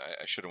 Brandon.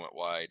 I should have went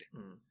wide.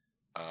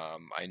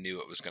 I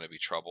knew it was going to be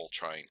trouble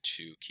trying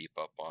to keep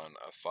up on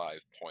a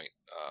 5-point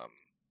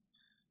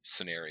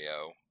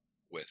scenario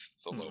with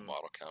the low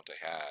model count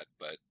I had,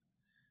 but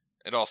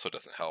it also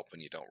doesn't help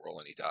when you don't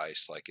roll any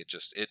dice. Like, it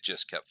just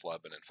kept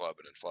flubbing and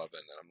flubbing and flubbing,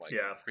 and I'm like,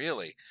 yeah.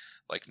 Really?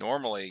 Like,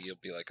 normally you'll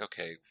be like,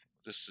 okay,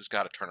 this has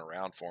got to turn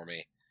around for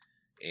me,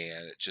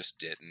 and it just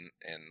didn't,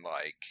 and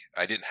like,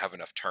 I didn't have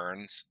enough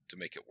turns to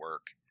make it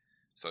work,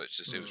 so it's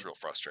just, it was real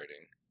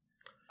frustrating.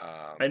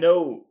 I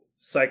know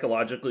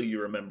psychologically you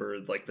remember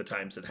like the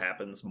times it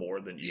happens more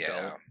than you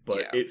don't,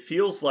 but it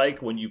feels like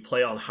when you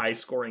play on high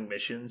scoring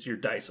missions, your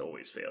dice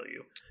always fail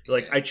you.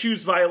 Like, I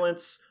choose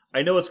violence,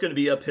 I know it's going to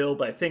be uphill,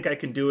 but I think I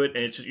can do it,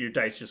 and it's just, your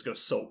dice just go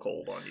so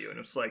cold on you, and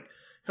it's like,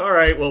 all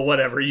right, well,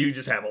 whatever, you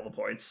just have all the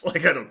points.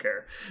 Like, I don't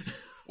care.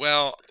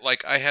 Well,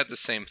 like, I had the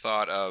same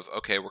thought of,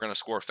 okay, we're going to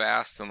score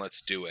fast, and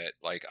let's do it.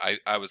 Like,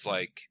 I was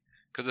like,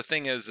 because the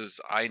thing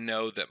is I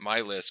know that my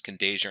list can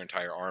daze your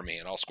entire army,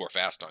 and I'll score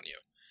fast on you.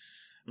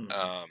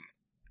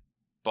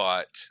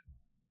 But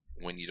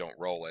when you don't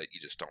roll it,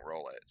 you just don't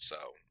roll it. So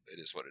it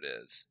is what it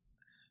is.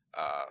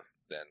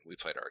 Then we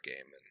played our game,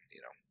 and, you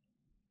know,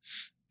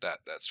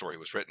 that story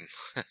was written.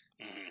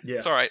 Yeah.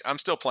 It's all right. I'm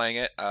still playing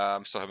it.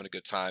 I'm still having a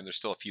good time. There's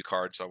still a few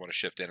cards I want to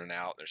shift in and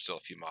out. There's still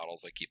a few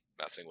models I keep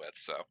messing with.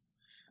 So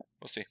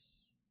we'll see.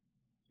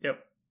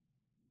 Yep.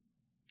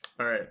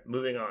 All right.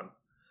 Moving on.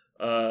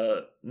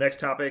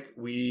 Next topic.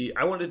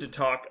 I wanted to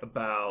talk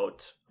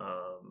about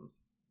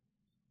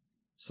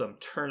some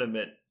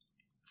tournament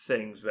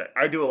things that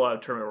I do a lot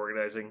of tournament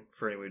organizing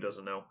for anyone who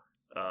doesn't know.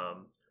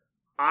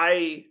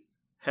 I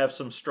have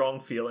some strong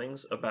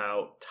feelings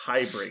about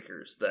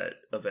tiebreakers that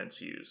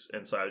events use.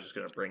 And so I was just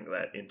going to bring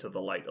that into the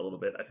light a little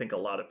bit. I think a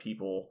lot of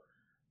people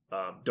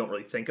don't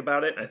really think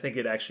about it. I think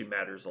it actually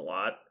matters a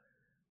lot.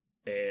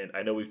 And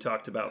I know we've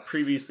talked about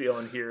previously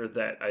on here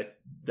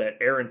that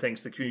Aaron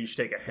thinks the community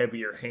should take a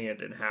heavier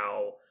hand in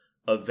how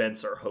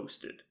events are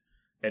hosted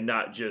and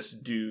not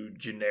just do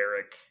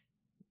generic,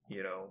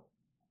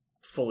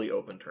 fully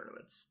open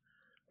tournaments.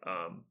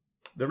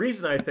 The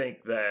reason I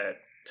think that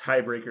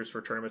tiebreakers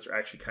for tournaments are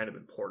actually kind of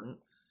important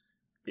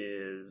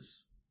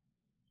is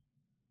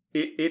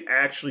it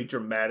actually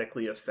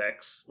dramatically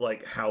affects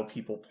like how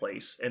people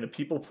place, and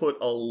people put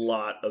a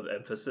lot of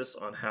emphasis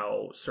on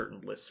how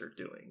certain lists are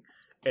doing.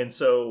 And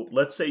so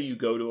let's say you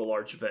go to a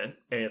large event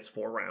and it's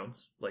 4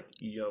 rounds, like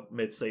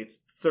let's say it's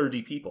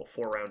 30 people,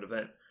 4-round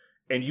event,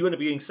 and you end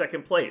up getting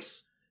second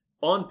place.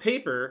 On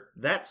paper,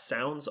 that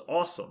sounds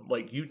awesome.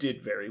 Like you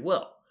did very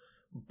well.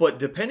 But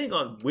depending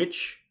on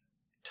which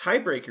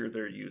tiebreaker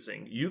they're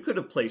using, you could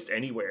have placed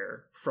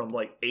anywhere from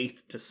like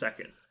 8th to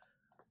 2nd.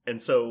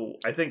 And so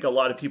I think a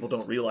lot of people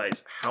don't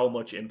realize how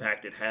much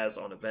impact it has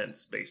on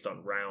events based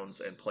on rounds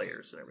and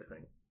players and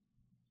everything.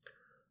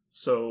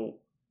 So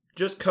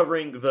just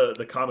covering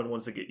the common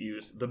ones that get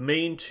used, the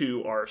main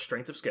 2 are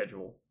strength of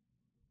schedule,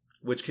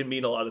 which can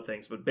mean a lot of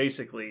things, but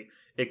basically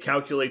it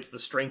calculates the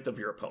strength of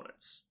your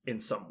opponents in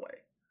some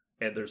way.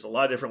 And there's a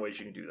lot of different ways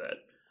you can do that.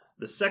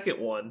 The second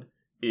one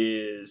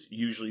is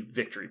usually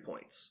victory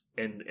points,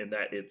 and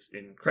that it's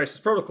in Crisis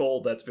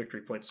Protocol, that's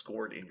victory points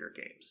scored in your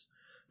games.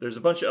 There's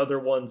a bunch of other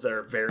ones that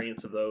are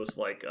variants of those,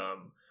 like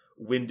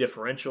win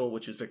differential,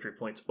 which is victory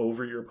points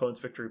over your opponent's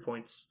victory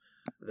points.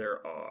 There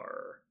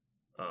are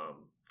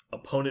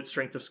opponent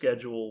strength of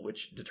schedule,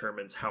 which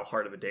determines how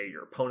hard of a day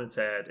your opponents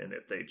had and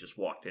if they just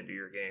walked into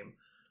your game.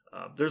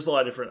 There's a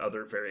lot of different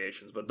other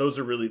variations, but those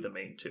are really the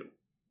main 2.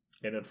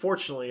 And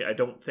unfortunately, I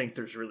don't think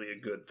there's really a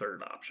good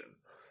third option.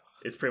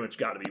 It's pretty much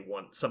got to be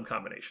some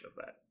combination of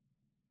that.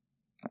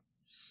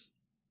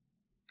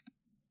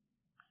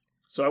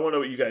 So I want to know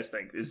what you guys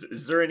think.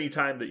 Is there any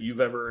time that you've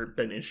ever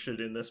been interested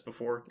in this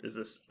before? Is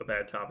this a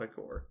bad topic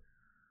or?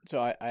 So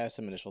I have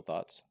some initial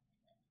thoughts.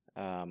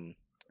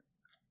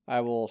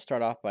 I will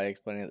start off by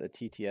explaining that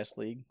the TTS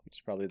League, which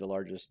is probably the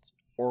largest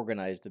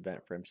organized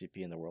event for MCP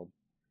in the world,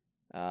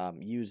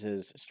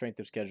 uses strength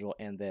of schedule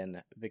and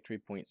then victory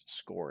points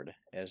scored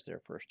as their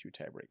first 2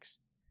 tiebreaks.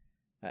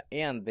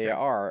 And they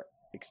are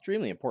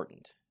extremely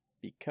important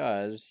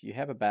because you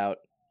have about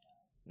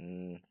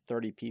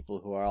 30 people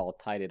who are all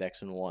tied at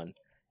X and 1,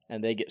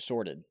 and they get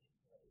sorted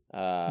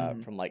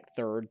from like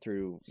 3rd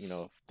through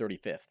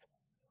 35th.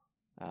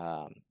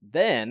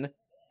 Then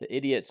the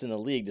idiots in the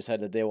league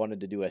decided they wanted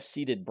to do a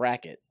seeded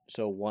bracket,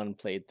 so 1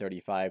 played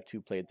 35,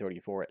 2 played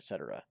 34,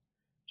 etc.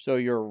 So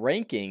your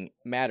ranking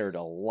mattered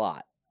a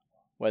lot,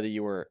 whether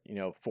you were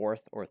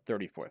 4th or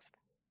 34th.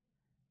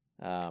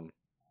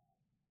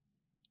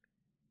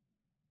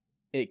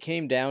 It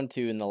came down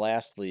to, in the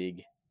last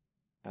league,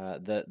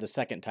 the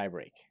second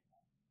tiebreak.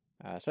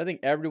 So I think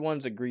everyone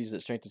agrees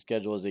that strength of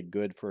schedule is a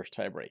good first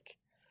tiebreak.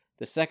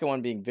 The second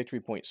one being victory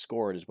point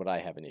scored is what I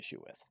have an issue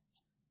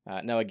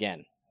with. Now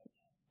again,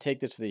 take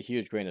this with a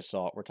huge grain of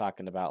salt. We're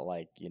talking about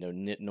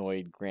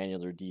nitnoid,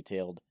 granular,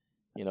 detailed,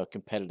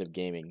 competitive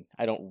gaming.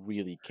 I don't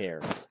really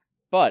care.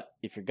 But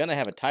if you're going to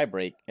have a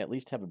tiebreak, at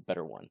least have a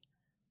better one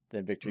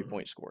than victory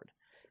point scored.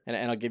 And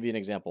I'll give you an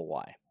example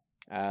why.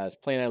 I was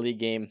playing a league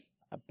game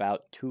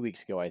about 2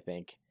 weeks ago, I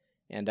think,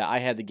 and I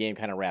had the game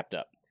kind of wrapped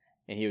up,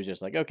 and he was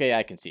just like, okay,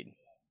 I concede.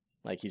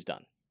 Like, he's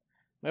done.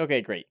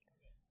 Okay, great.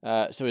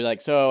 So he's like,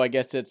 so I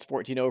guess it's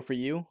 14-0 for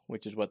you,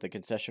 which is what the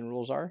concession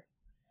rules are.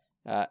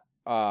 And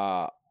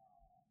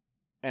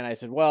I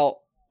said,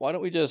 well, why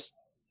don't we just,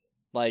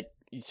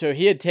 so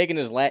he had taken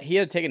his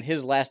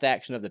last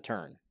action of the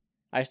turn.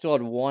 I still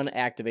had 1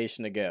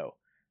 activation to go.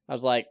 I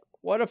was like,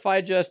 what if I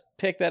just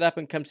pick that up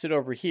and come sit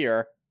over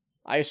here?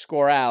 I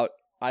score out.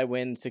 I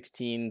win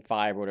 16-5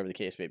 or whatever the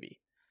case may be.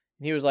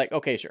 And he was like,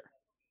 okay, sure.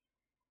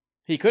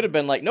 He could have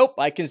been like, nope,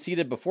 I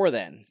conceded before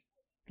then.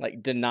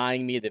 Like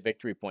denying me the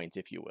victory points,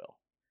 if you will.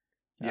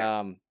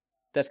 Yeah.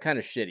 That's kind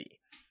of shitty.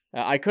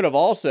 I could have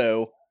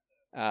also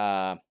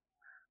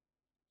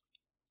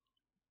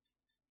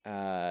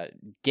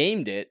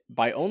gamed it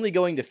by only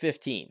going to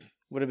 15.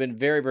 Would have been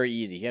very, very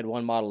easy. He had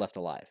 1 model left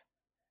alive.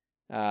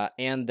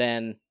 And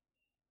then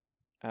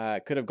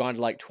could have gone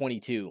to like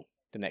 22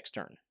 the next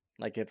turn.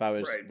 Like if I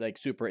was like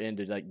super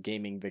into like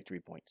gaming victory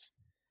points.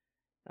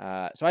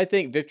 So I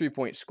think victory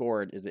point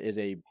scored is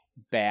a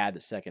bad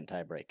second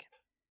tiebreak.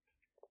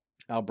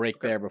 I'll break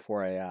there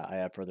before I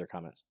have further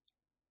comments.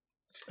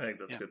 I think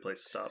that's a good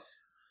place to stop.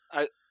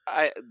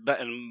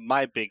 And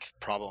my big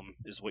problem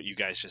is what you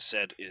guys just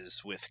said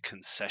is with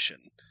concession.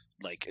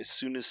 Like as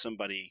soon as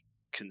somebody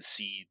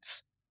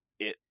concedes,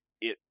 it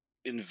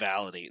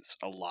invalidates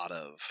a lot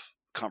of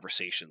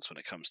conversations when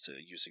it comes to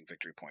using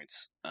victory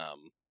points.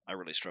 I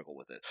really struggle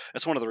with it.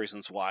 That's one of the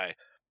reasons why,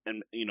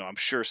 and I'm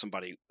sure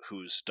somebody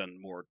who's done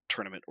more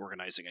tournament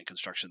organizing and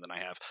construction than I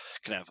have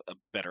can have a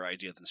better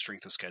idea than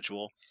strength of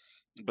schedule.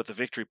 But the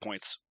victory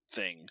points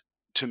thing,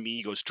 to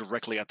me goes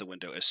directly out the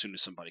window as soon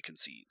as somebody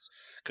concedes,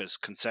 because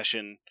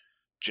concession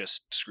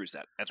just screws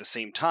that. At the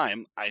same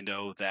time, I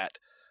know that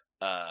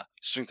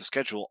strength of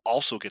schedule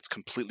also gets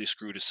completely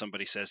screwed if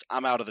somebody says,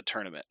 I'm out of the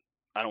tournament,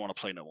 I don't want to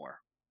play no more.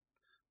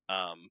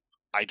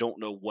 I don't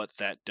know what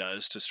that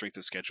does to strength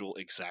of schedule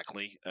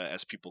exactly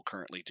as people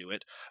currently do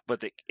it,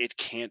 but it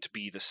can't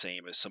be the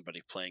same as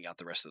somebody playing out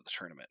the rest of the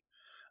tournament.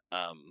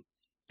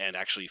 And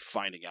actually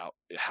finding out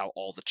how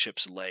all the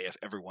chips lay if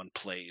everyone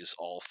plays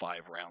all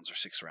 5 rounds or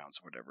 6 rounds,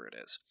 or whatever it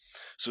is.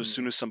 So as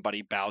soon as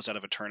somebody bows out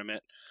of a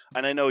tournament,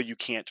 and I know you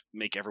can't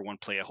make everyone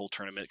play a whole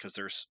tournament because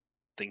there's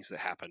things that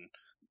happen.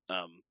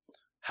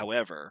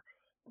 However,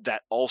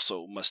 that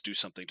also must do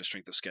something to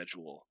strength of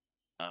schedule.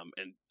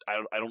 And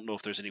I don't know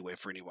if there's any way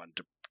for anyone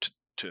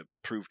to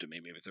prove to me,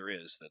 maybe there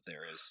is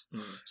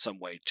some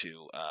way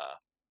to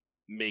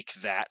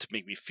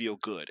make me feel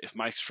good. If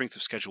my strength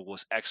of schedule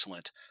was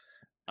excellent,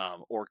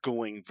 or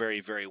going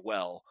very, very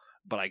well,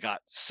 but I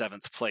got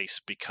 7th place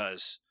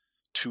because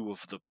 2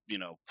 of the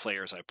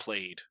players I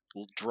played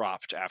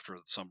dropped after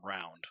some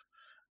round,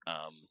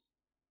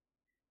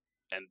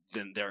 and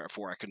then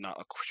therefore I could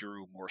not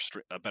accrue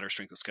a better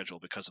strength of schedule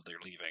because of their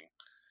leaving.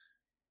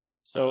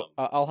 So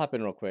I'll hop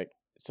in real quick.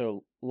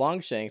 So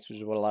Longshanks, which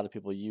is what a lot of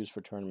people use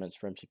for tournaments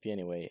for MCP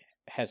anyway,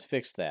 has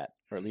fixed that,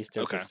 or at least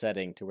there's a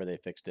setting to where they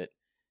fixed it,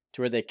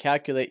 to where they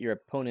calculate your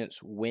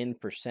opponent's win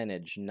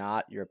percentage,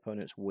 not your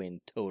opponent's win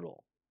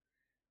total.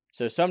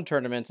 So some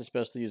tournaments,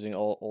 especially using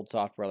old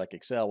software like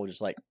Excel, will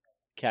just like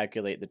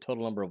calculate the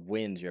total number of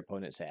wins your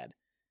opponents had,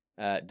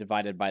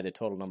 divided by the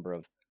total number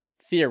of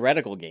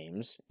theoretical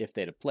games if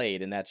they'd have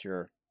played, and that's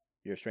your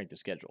strength of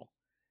schedule.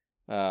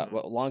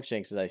 What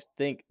Longshanks is, I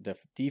think, the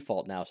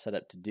default now set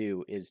up to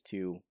do is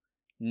to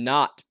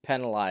not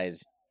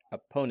penalize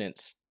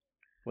opponents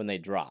when they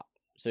drop.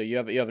 So you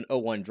have an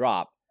 0-1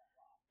 drop,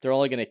 they're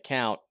only going to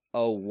count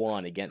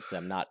 0-1 against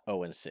them, not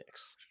 0-6.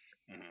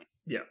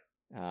 Yeah.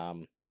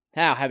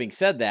 Now, having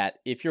said that,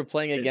 if you're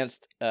playing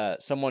against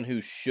someone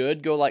who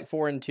should go like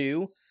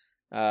 4-2,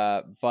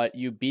 but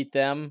you beat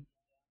them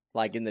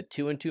like in the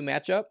 2-2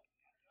 matchup,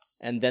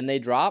 and then they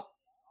drop,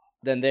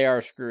 then they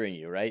are screwing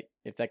you, right?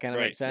 If that kind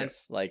of makes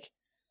sense, like,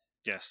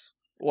 yes,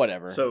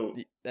 whatever. So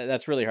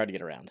that's really hard to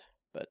get around.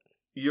 But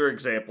your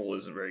example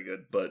isn't very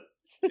good, but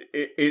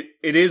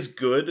it is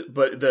good.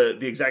 But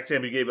the exact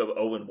same you gave of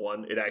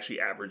 0-1, it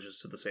actually averages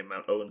to the same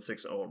amount.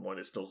 0-6, 0-1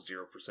 is still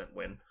 0%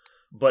 win.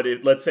 But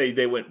let's say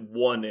they went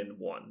 1-1,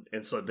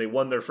 and so they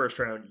won their first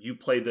round. You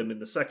played them in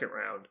the second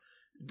round.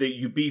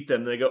 You beat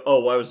them. They go,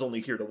 oh, I was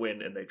only here to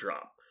win, and they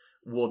drop.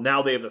 Well,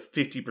 now they have a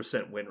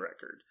 50% win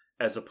record,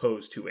 as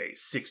opposed to a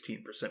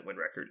 16% win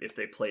record if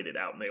they played it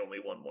out and they only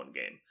won 1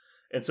 game.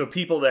 And so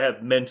people that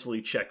have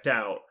mentally checked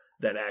out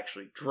that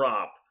actually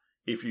drop,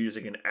 if you're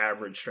using an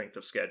average strength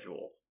of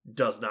schedule,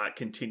 does not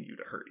continue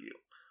to hurt you,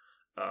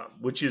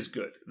 which is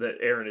good. That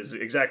Aaron is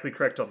exactly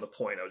correct on the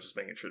point. I was just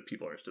making sure that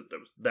people understood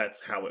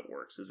that's how it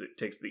works, is it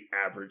takes the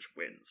average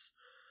wins.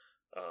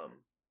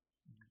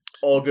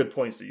 All good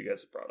points that you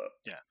guys have brought up.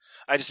 Yeah.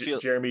 I just feel...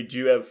 Jeremy, do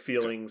you have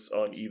feelings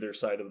on either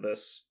side of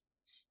this?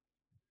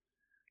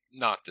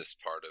 Not this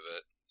part of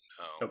it.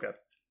 No. Okay.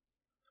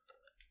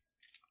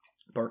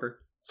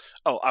 Parker?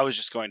 Oh, I was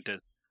just going to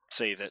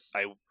say that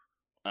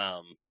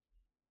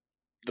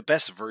the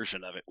best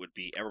version of it would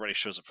be everybody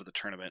shows up for the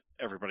tournament,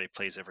 everybody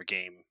plays every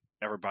game,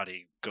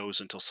 everybody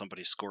goes until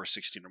somebody scores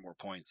 16 or more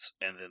points,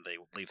 and then they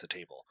leave the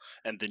table.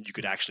 And then you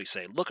could actually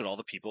say, look at all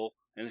the people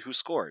who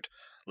scored.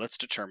 Let's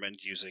determine,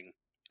 using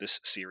this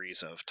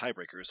series of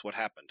tiebreakers, what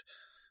happened.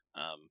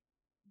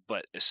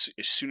 But as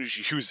soon as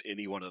you use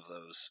any one of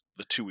those,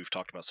 the 2 we've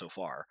talked about so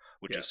far,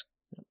 which is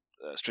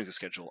strength of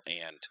schedule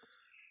and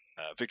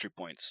victory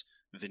points,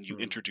 then you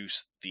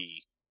introduce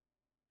the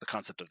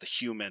concept of the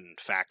human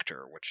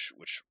factor,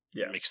 which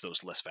makes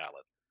those less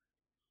valid.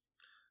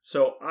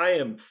 So I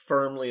am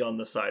firmly on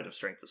the side of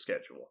strength of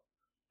schedule.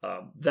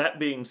 That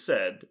being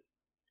said,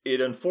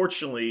 it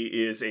unfortunately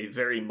is a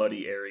very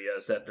muddy area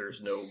that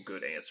there's no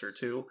good answer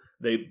to.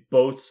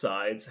 Both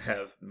sides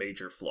have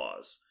major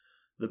flaws.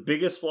 The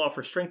biggest flaw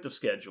for strength of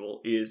schedule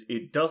is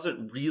it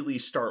doesn't really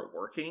start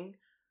working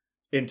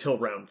until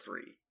round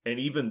 3. And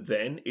even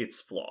then, it's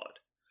flawed.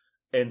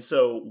 And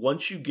so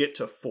once you get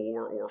to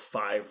 4 or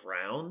 5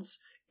 rounds,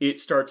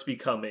 it starts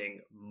becoming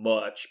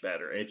much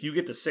better. And if you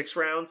get to 6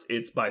 rounds,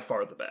 it's by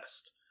far the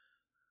best.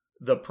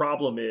 The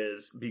problem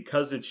is,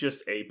 because it's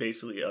just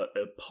basically a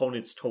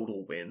opponent's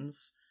total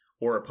wins,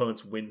 or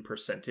opponent's win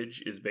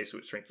percentage is basically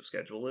what strength of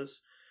schedule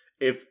is.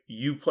 If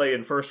you play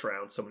in first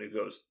round, somebody who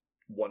goes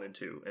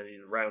 1-2, and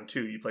in round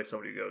 2 you play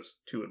somebody who goes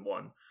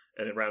 2-1,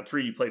 and in round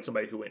 3 you played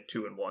somebody who went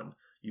 2-1,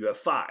 you have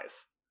 5.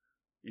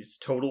 It's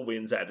total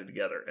wins added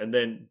together. And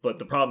then, but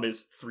the problem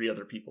is 3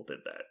 other people did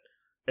that.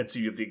 And so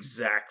you have the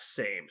exact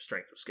same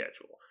strength of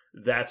schedule.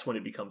 That's when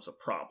it becomes a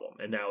problem.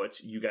 And now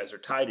it's, you guys are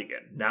tied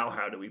again. Now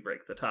how do we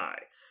break the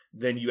tie?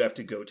 Then you have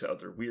to go to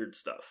other weird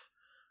stuff.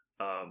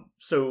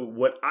 So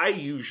what I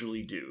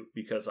usually do,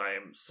 because I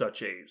am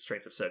such a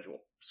strength of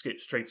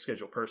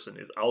schedule person,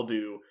 is I'll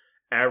do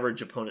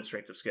average opponent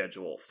strength of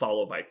schedule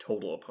followed by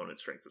total opponent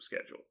strength of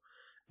schedule.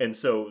 And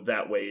so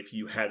that way, if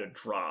you had a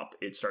drop,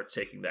 it starts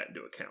taking that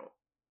into account.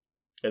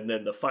 And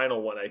then the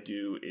final one I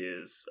do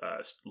is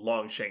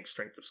Longshank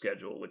strength of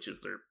schedule, which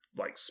is their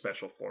like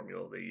special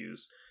formula they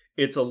use.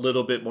 It's a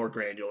little bit more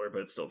granular,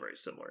 but it's still very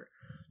similar.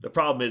 The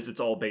problem is it's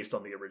all based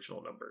on the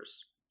original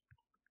numbers.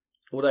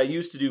 What I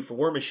used to do for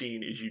War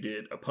Machine is you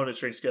did opponent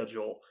strength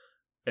schedule,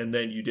 and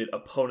then you did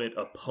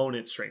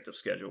opponent strength of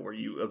schedule, where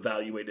you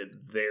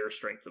evaluated their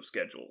strength of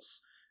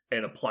schedules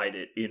and applied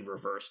it in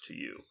reverse to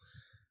you.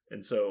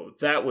 And so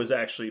that was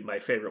actually my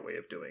favorite way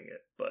of doing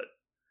it.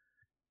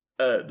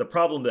 But the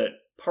problem that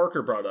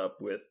Parker brought up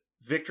with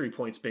victory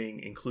points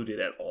being included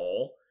at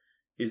all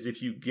is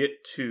if you get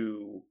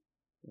to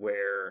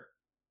where,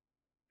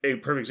 a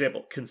perfect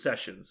example,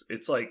 concessions.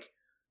 It's like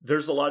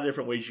there's a lot of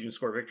different ways you can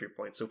score victory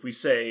points. So if we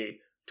say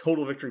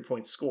total victory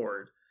points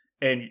scored,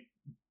 and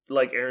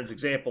like Aaron's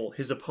example,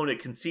 his opponent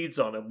concedes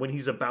on him when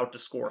he's about to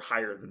score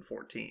higher than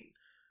 14.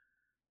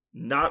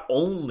 Not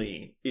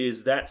only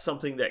is that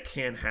something that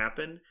can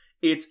happen,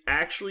 it's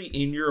actually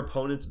in your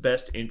opponent's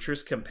best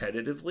interest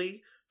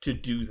competitively to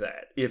do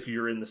that if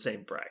you're in the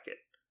same bracket.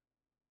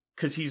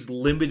 Because he's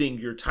limiting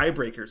your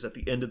tiebreakers at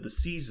the end of the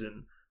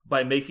season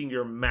by making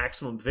your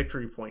maximum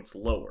victory points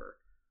lower.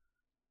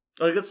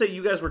 Like, let's say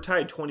you guys were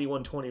tied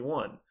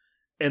 21-21,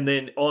 and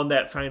then on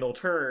that final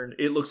turn,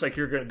 it looks like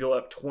you're going to go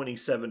up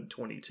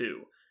 27-22.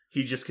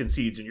 He just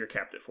concedes and you're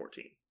capped at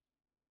 14.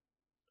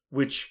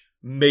 Which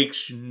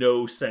makes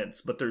no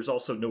sense, but there's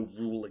also no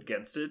rule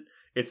against it.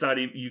 It's not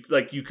even,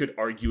 you could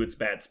argue it's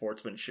bad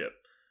sportsmanship,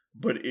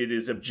 but it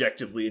is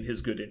objectively in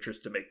his good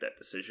interest to make that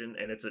decision,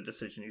 and it's a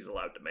decision he's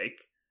allowed to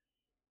make.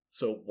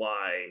 So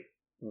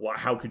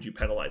how could you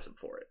penalize him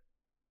for it?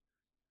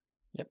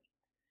 Yep.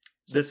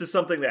 This is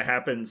something that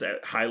happens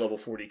at high level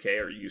 40k,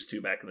 or used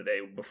to back in the day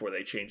before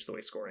they changed the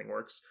way scoring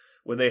works.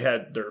 When they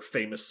had their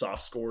famous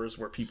soft scores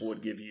where people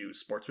would give you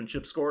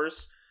sportsmanship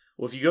scores.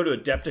 Well, if you go to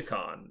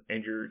Adepticon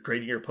and you're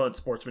grading your opponent's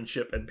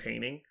sportsmanship and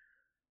painting,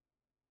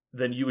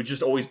 then you would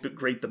just always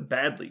grade them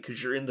badly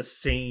because you're in the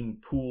same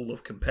pool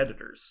of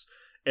competitors.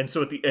 And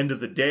so at the end of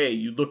the day,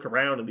 you look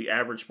around and the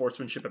average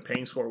sportsmanship and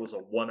painting score was a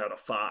 1 out of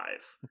 5.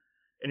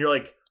 And you're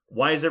like,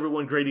 why is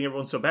everyone grading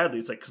everyone so badly?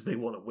 It's like, because they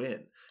want to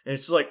win. And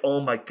it's just like,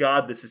 oh my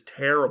God, this is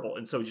terrible.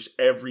 And so just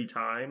every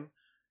time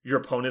your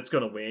opponent's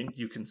going to win,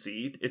 you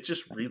concede. It's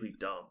just really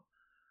dumb.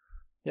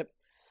 Yep.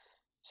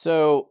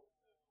 So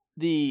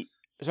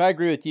I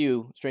agree with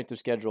you. Strength of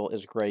schedule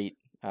is great.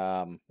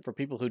 For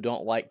people who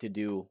don't like to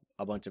do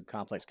a bunch of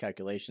complex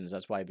calculations,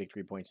 that's why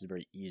victory points is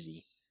very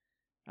easy.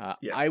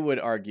 I would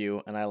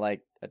argue, and I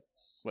like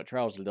what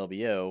Charles did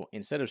LVO,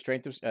 instead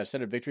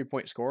of victory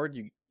points scored,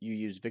 you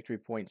use victory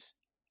points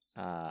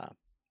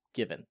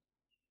given,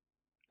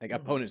 like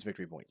opponent's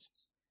victory points.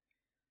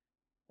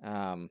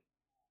 And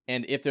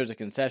if there's a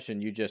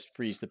concession, you just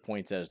freeze the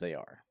points as they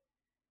are.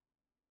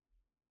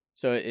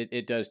 So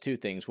it does two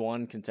things.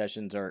 One,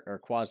 concessions are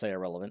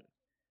quasi-irrelevant.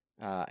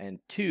 And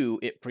two,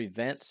 it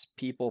prevents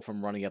people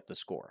from running up the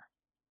score.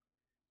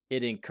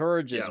 It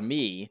encourages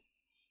me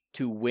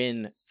to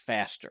win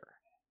faster.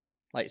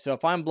 Like, so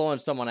if I'm blowing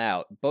someone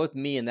out, both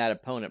me and that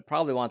opponent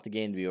probably want the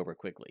game to be over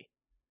quickly.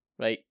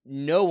 Right?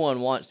 No one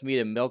wants me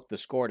to milk the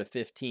score to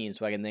 15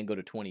 so I can then go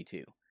to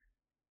 22.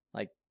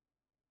 Like,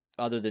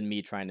 other than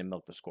me trying to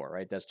milk the score,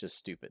 right? That's just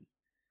stupid.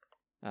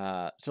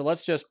 So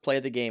let's just play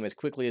the game as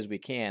quickly as we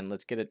can.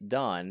 Let's get it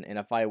done. And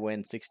if I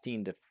win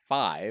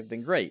 16-5,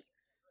 then great.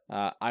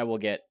 I will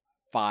get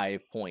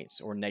 5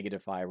 points or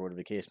 -5 or whatever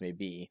the case may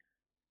be.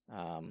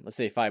 Let's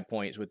say 5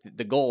 points with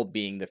the goal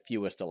being the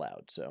fewest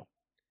allowed. So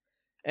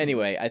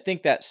anyway, I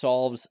think that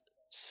solves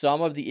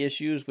some of the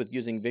issues with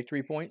using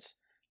victory points,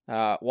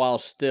 while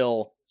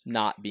still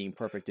not being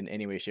perfect in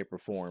any way, shape, or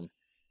form.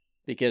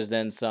 Because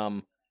then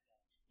some,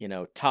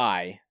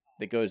 tie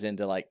that goes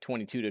into like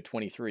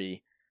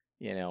 22-23,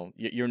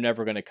 you're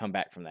never going to come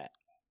back from that.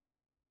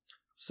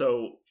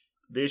 So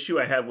the issue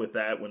I have with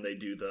that when they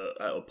do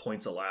the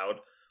points allowed,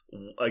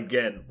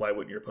 again, why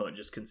wouldn't your opponent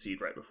just concede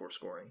right before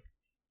scoring?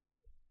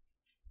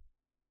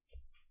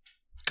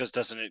 Because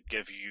doesn't it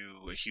give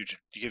you it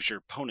gives your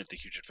opponent the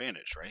huge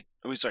advantage, right?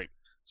 Sorry,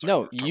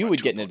 no, you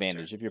would get an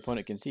advantage if your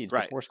opponent concedes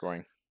before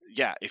scoring.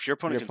 Yeah, if your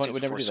opponent concedes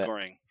before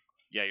scoring,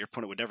 your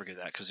opponent would never do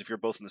that, because if you're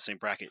both in the same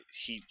bracket,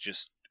 he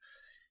just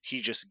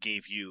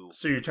gave you.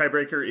 So your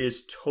tiebreaker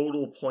is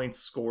total points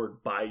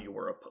scored by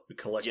your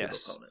collective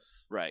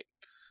opponents. Right.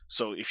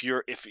 So if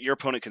your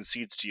opponent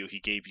concedes to you, he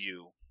gave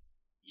you.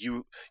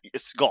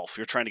 It's golf.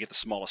 You're trying to get the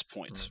smallest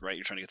points, right?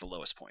 You're trying to get the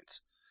lowest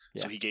points.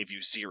 Yeah. So he gave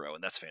you 0,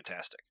 and that's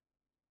fantastic.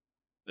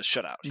 The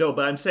shutout. No,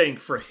 but I'm saying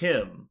for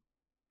him,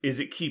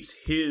 it keeps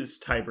his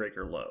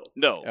tiebreaker low.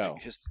 No,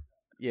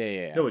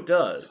 Yeah. No, it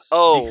does.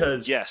 Oh,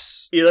 because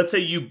yes. Let's say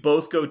you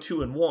both go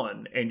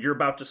 2-1, and you're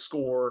about to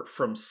score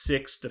from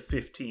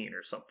 6-15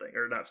 or something,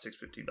 or not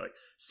 6-15, but like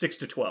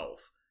 6-12,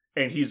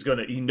 and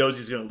he knows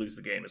he's gonna lose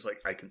the game. It's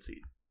like, I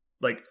concede.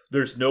 Like,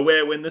 there's no way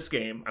I win this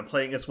game. I'm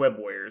playing against Web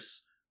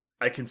Warriors.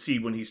 I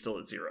concede when he's still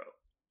at 0.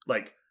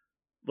 Like,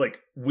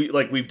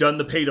 we've done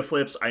the pay to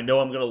flips. I know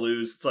I'm going to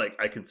lose. It's like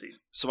I concede.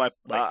 So my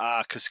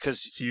Like-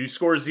 because So you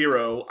score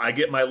 0, I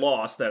get my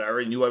loss that I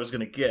already knew I was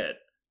going to get.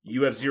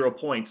 You have 0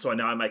 points, so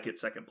now I might get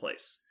second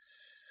place.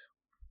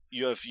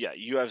 you have 0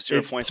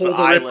 It's points, pull but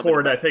the I ripcord.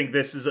 limited. I think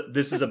this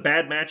is a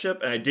bad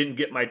matchup, and I didn't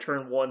get my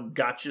turn 1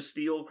 gotcha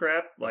steal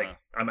crap. Like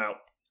I'm out.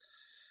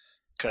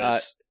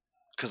 Because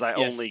I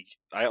yes.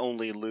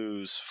 only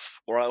lose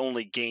or I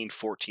only gain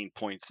 14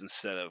 points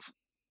instead of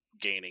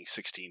gaining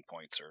 16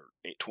 points or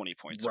 20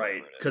 points.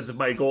 Right, because if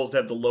my goal is to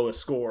have the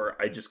lowest score,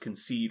 I just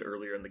concede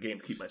earlier in the game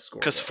to keep my score.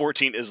 Because down.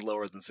 14 is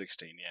lower than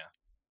 16. Yeah.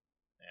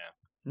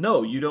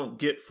 No, you don't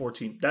get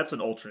 14. That's an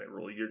alternate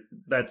rule.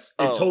 It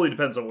Oh. totally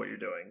depends on what you're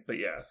doing. But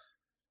yeah,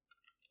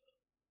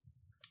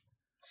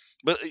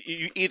 But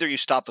either you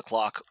stop the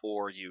clock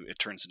or it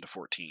turns into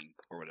 14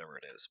 or whatever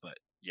it is. But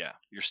yeah,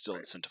 you're still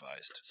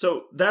incentivized.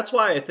 so that's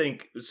why I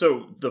think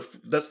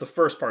that's the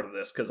first part of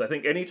this, because I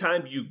think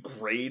anytime you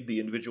grade the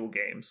individual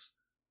games,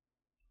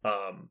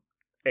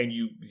 and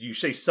you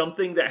say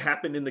something that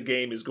happened in the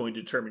game is going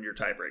to determine your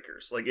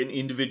tiebreakers, like an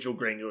individual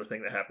granular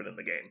thing that happened in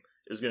the game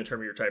is going to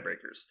determine your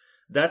tiebreakers.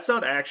 That's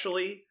not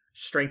actually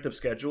strength of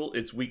schedule,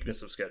 it's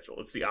weakness of schedule.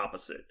 It's the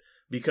opposite.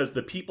 Because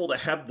the people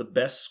that have the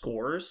best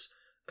scores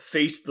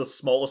face the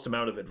smallest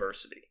amount of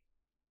adversity.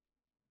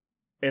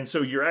 And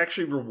so you're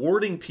actually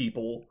rewarding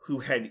people who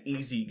had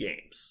easy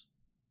games.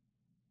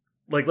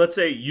 Like, let's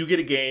say you get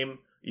a game,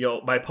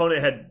 my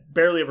opponent had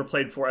barely ever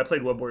played before. I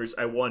played Web Warriors,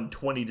 I won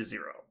 20-0.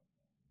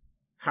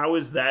 How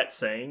is that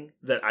saying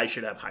that I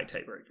should have high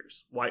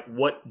tiebreakers? Why?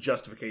 What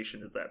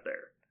justification is that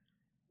there?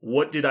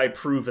 What did I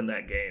prove in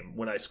that game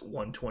when I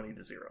won 20-0?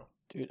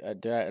 Dude,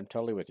 I'm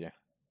totally with you.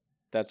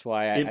 That's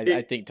why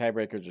I think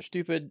tiebreakers are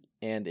stupid,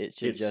 and it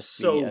should It's just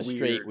so be a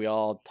straight. weird. We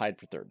all tied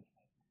for third.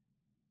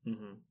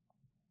 Mm-hmm.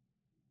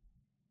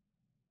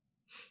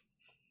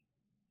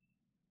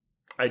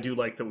 I do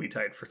like that we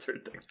tied for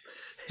third thing.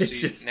 It's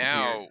See, just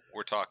now weird.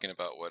 we're talking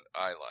about what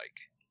I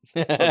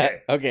like.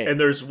 Okay. Okay. And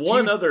there's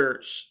one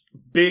other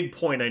big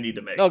point I need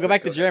to make. No, go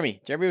back to ahead.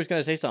 Jeremy. Jeremy was going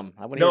to say something.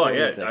 I want to No, hear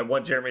Jeremy say. I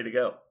want Jeremy to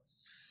go.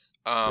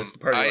 That's the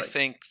part I I like.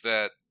 think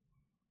that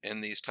in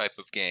these type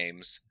of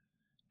games,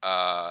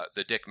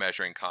 the dick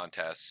measuring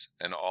contests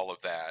and all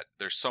of that,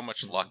 there's so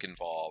much luck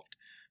involved.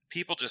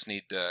 People just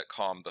need to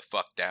calm the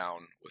fuck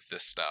down with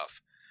this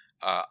stuff.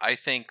 I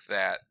think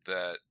that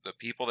the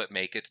people that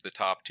make it to the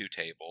top 2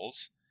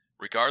 tables,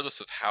 regardless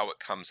of how it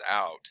comes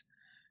out,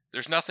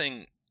 there's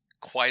nothing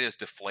quite as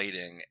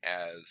deflating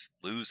as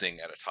losing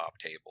at a top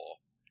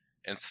table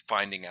and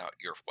finding out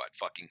you're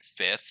fucking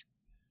 5th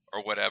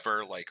or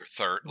whatever, or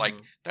 3rd. Like,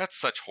 that's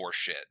such horse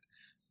shit.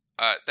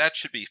 That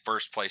should be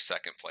first place,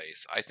 second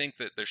place. I think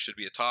that there should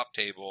be a top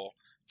table,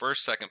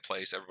 first, second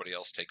place, everybody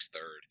else takes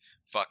 3rd.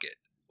 Fuck it.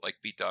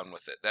 Be done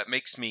with it. That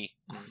makes me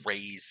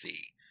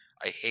crazy.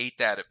 I hate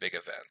that at big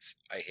events.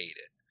 I hate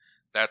it.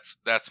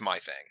 That's my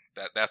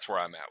thing. That's where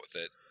I'm at with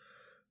it.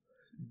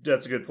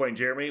 That's a good point,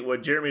 Jeremy.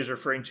 What Jeremy is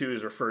referring to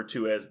is referred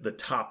to as the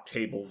top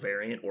table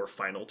variant or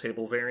final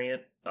table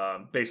variant.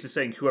 Basically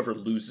saying whoever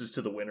loses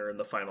to the winner in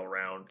the final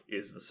round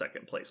is the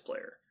second place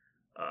player.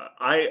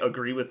 I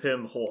agree with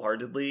him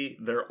wholeheartedly.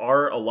 There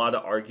are a lot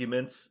of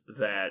arguments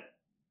that,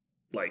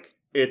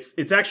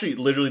 it's actually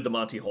literally the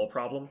Monty Hall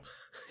problem,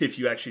 if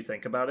you actually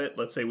think about it.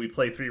 Let's say we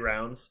play 3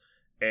 rounds,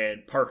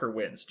 and Parker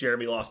wins.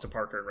 Jeremy lost to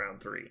Parker in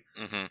round 3.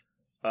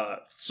 Mm-hmm.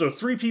 So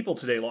 3 people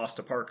today lost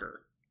to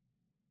Parker.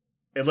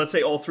 And let's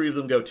say all 3 of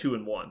them go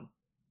 2-1.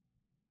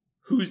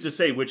 Who's to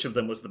say which of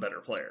them was the better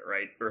player,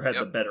 right? Or had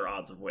the better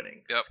odds of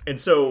winning? Yep. And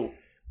so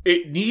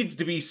it needs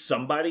to be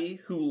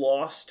somebody who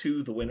lost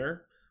to the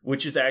winner,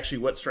 which is actually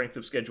what strength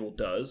of schedule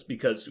does,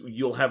 because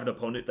you'll have an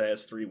opponent that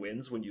has 3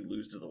 wins when you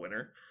lose to the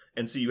winner.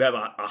 And so you have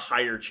a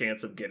higher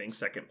chance of getting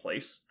second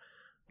place.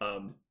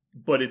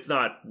 But it's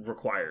not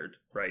required,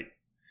 right?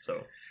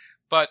 So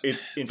but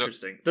it's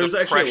interesting. There's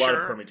actually a lot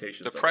of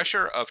permutations. The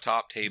pressure of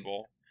top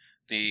table,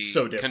 the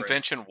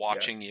convention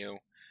watching you,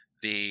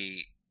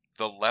 the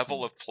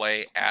level of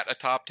play at a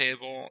top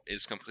table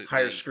is completely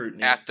higher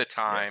scrutiny at the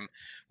time.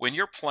 When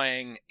you're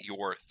playing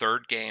your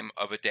 3rd game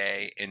of a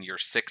day and your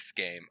 6th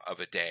game of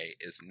a day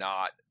is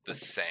not the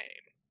same.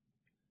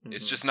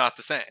 It's just not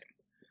the same.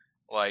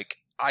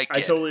 I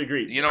totally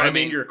agree. You know what I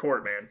mean? I'm in your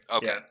court, man.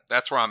 Okay,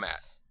 that's where I'm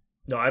at.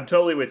 No, I'm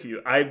totally with you.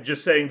 I'm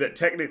just saying that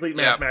technically,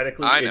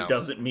 mathematically, it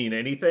doesn't mean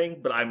anything,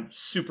 but I'm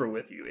super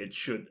with you. It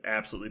should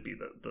absolutely be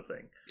the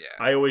thing. Yeah.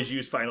 I always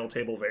use final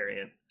table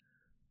variant.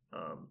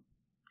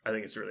 I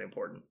think it's really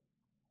important.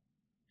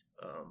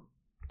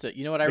 So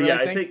you know what I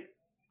really think?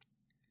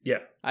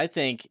 I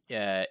think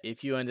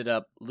if you ended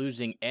up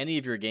losing any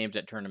of your games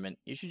at tournament,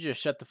 you should just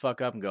shut the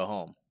fuck up and go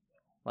home.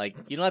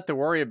 You don't have to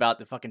worry about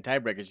the fucking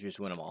tiebreakers. You just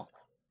win them all.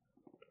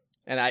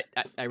 And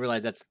I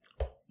realize that's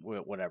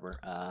whatever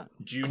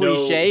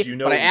cliche,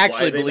 but I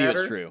actually believe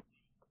it's true.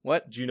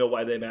 What? Do you know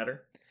why they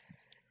matter?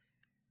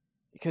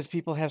 Because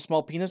people have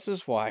small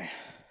penises? Why?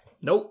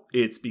 Nope.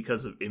 It's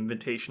because of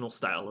invitational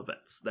style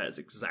events. That is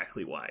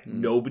exactly why.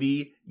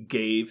 Nobody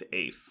gave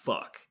a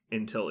fuck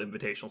until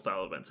invitational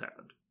style events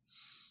happened.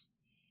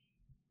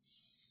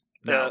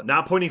 Now,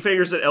 not pointing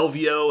fingers at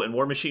LVO and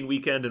War Machine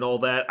Weekend and all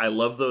that. I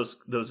love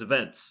those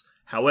events.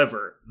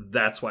 However,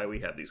 that's why we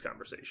have these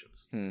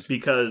conversations.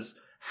 Because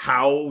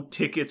how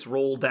tickets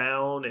roll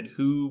down and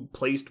who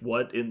placed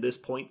what in this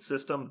point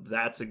system,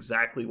 that's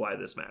exactly why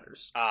this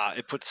matters.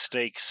 It puts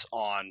stakes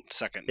on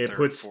second, It third,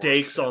 puts fourth,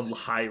 stakes fifth. on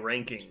high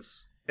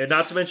rankings. And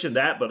not to mention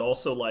that, but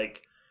also,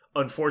 like,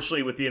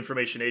 unfortunately, with the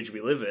information age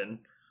we live in,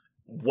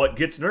 what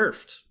gets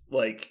nerfed?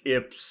 Like,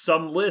 if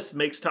some list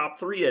makes top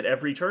 3 at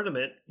every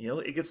tournament,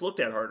 it gets looked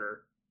at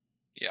harder.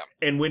 Yeah.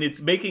 And when it's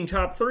making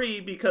top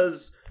 3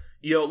 because,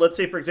 let's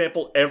say, for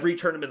example, every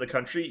tournament in the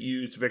country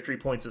used victory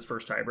points as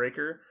first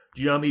tiebreaker.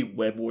 Do you know how many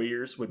Web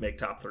Warriors would make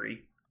top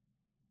 3?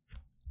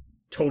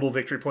 Total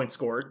victory points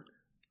scored.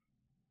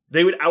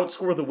 They would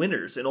outscore the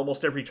winners in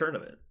almost every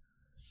tournament.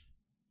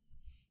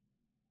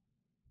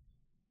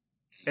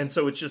 And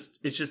so it's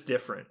just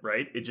different,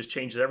 right? It just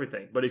changes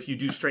everything. But if you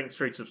do strength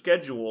of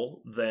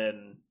schedule,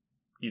 then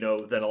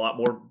then a lot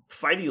more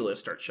fighty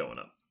lists start showing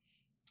up.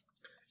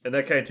 And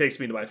that kind of takes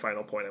me to my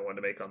final point I wanted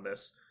to make on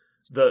this.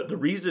 The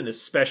reason,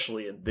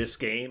 especially in this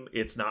game,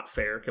 it's not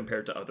fair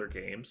compared to other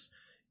games,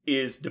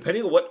 is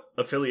depending on what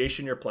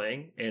affiliation you're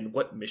playing and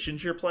what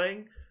missions you're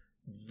playing,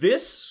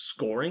 this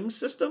scoring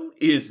system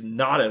is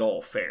not at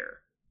all fair.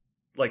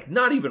 Like,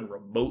 not even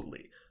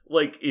remotely.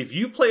 Like, if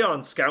you play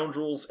on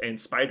Scoundrels and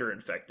Spider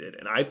Infected,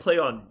 and I play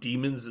on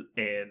Demons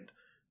and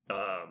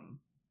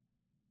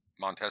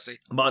Montesi,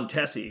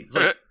 it's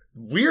like,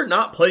 we're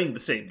not playing the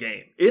same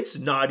game. It's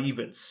not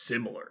even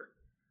similar.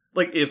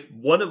 Like, if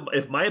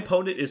my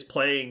opponent is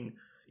playing,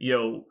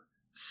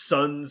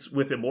 Suns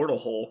with Immortal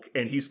Hulk,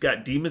 and he's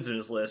got Demons in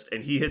his list,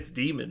 and he hits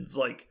Demons,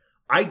 like,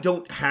 I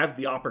don't have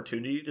the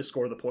opportunity to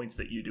score the points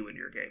that you do in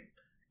your game.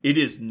 It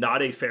is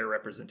not a fair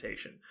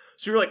representation.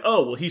 So you're like,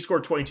 oh, well, he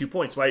scored 22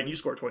 points. Why didn't you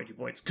score 22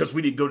 points? Because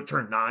we didn't go to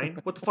turn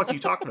 9? What the fuck are you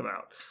talking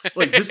about?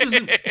 Like, this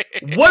isn't...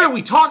 What are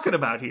we talking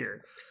about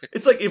here?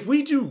 It's like, if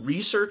we do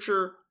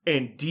Researcher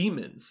and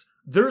Demons,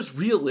 there's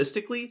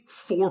realistically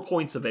 4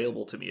 points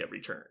available to me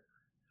every turn.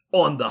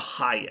 On the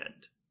high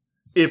end.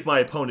 If my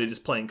opponent is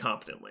playing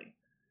competently.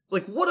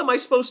 Like, what am I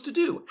supposed to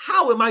do?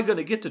 How am I going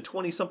to get to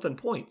 20-something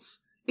points?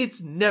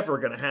 It's never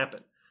going to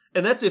happen.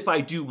 And that's if I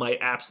do my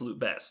absolute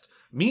best.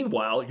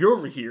 Meanwhile, you're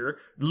over here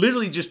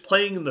literally just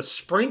playing in the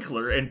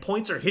sprinkler and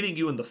points are hitting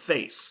you in the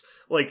face.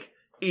 Like,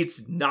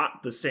 it's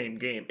not the same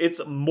game.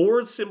 It's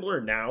more similar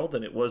now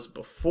than it was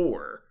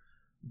before.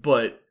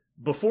 But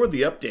before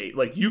the update,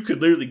 like, you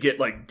could literally get,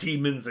 like,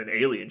 Demons and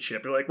Alien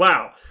ship. You're like,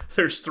 wow,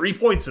 there's 3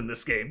 points in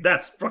this game.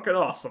 That's fucking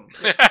awesome.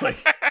 Like,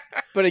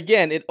 but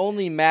again, it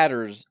only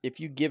matters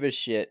if you give a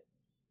shit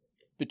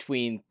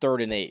between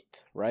 3rd and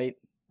 8th, right?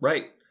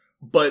 Right.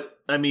 But,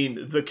 I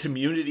mean, the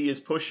community is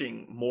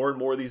pushing more and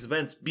more of these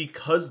events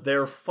because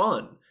they're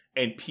fun.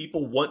 And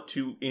people want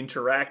to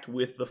interact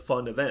with the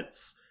fun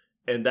events.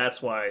 And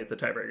that's why the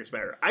tiebreakers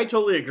matter. I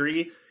totally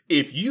agree.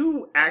 If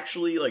you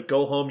actually, like,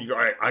 go home, you go,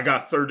 all right, I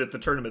got 3rd at the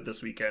tournament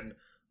this weekend,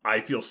 I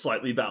feel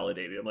slightly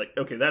validated. I'm like,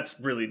 okay, that's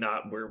really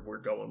not where we're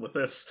going with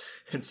this.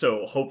 And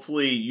so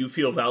hopefully you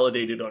feel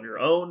validated on your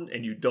own,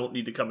 and you don't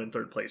need to come in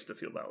 3rd place to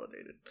feel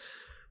validated.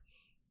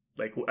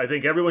 Like, I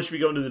think everyone should be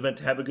going to the event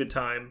to have a good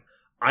time.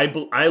 I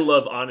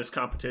love honest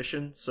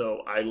competition,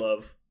 so I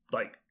love,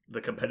 like,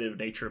 the competitive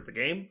nature of the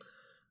game.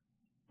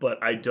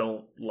 But I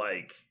don't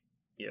like,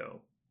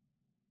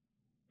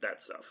 that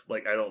stuff.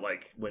 Like, I don't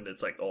like when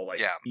it's like all like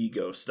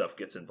ego stuff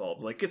gets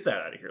involved. Like, get that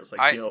out of here. It's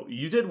like,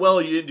 you did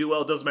well, you didn't do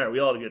well, it doesn't matter. We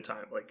all had a good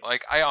time.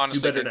 Like I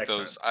honestly think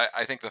those.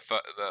 I think the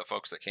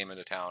folks that came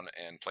into town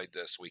and played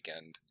this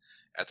weekend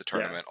at the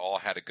tournament all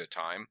had a good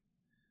time.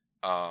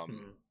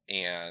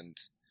 And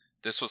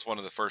this was one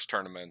of the first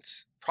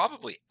tournaments,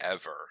 probably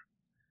ever,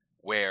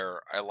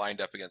 where I lined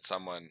up against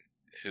someone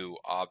who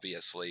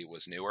obviously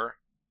was newer,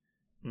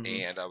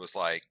 and I was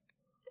like,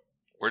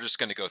 "We're just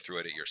going to go through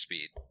it at your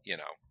speed,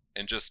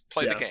 and just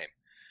play the game."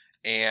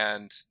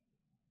 And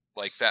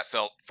like, that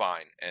felt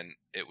fine, and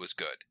it was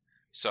good.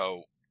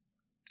 So,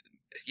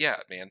 yeah,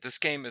 man, this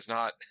game is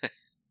not,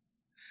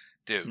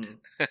 dude.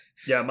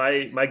 Yeah,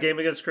 my game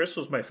against Chris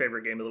was my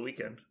favorite game of the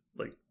weekend.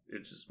 Like,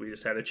 we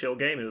just had a chill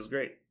game. It was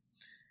great.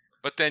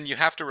 But then you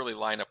have to really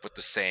line up with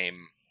the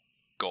same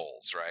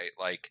goals, right?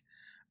 Like,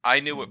 I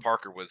knew what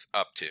Parker was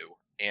up to,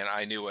 and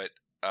I knew what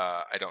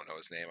I don't know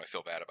his name. I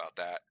feel bad about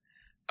that.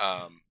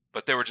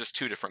 But there were just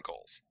 2 different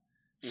goals.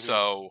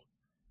 So,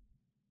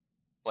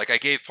 like, I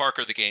gave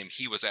Parker the game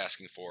he was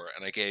asking for,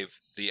 and I gave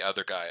the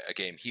other guy a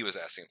game he was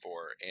asking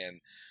for,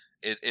 and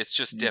it's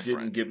just different.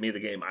 You didn't give me the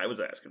game I was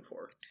asking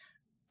for.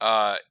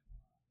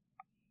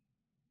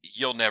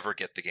 You'll never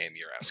get the game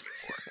you're asking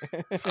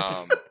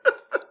for.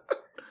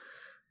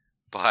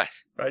 But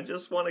I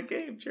just want a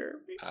game,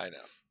 Jeremy. I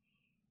know.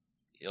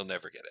 You'll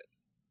never get it.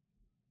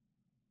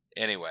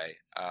 Anyway,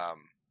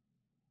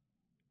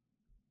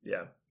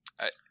 yeah.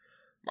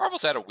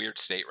 Marvel's at a weird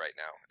state right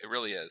now. It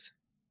really is.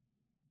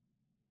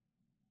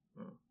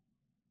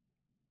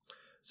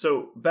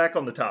 So, back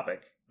on the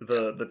topic.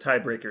 the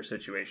tiebreaker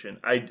situation.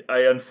 I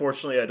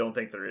unfortunately I don't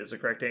think there is a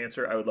correct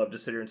answer. I would love to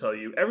sit here and tell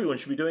you everyone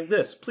should be doing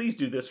this. Please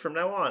do this from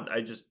now on.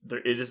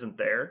 It isn't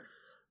there.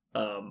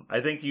 I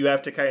think you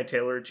have to kind of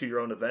tailor it to your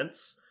own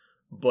events.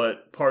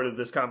 But part of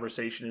this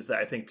conversation is that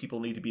I think people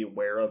need to be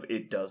aware of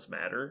it does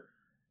matter,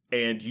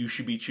 and you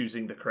should be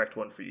choosing the correct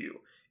one for you.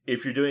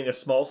 If you're doing a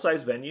small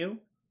size venue,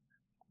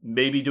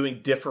 maybe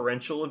doing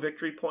differential of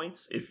victory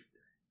points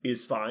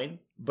is fine.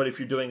 But if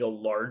you're doing a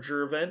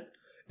larger event,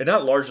 and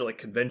not larger like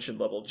convention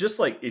level, just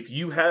like if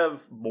you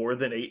have more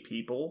than 8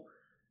 people,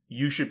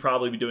 you should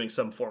probably be doing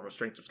some form of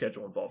strength of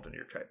schedule involved in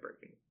your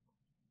tiebreaking.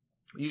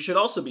 You should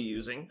also be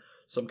using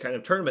some kind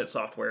of tournament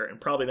software and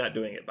probably not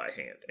doing it by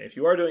hand. And if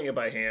you are doing it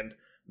by hand,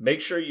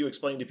 make sure you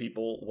explain to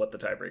people what the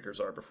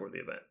tiebreakers are before the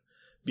event.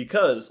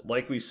 Because,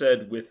 like we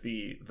said, with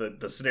the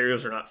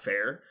scenarios are not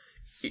fair,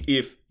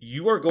 if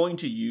you are going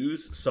to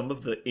use some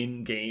of the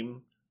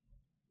in-game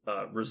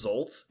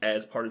results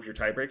as part of your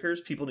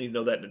tiebreakers, people need to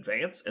know that in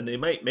advance, and they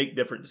might make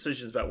different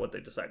decisions about what they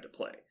decide to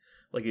play.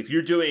 Like, if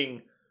you're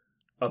doing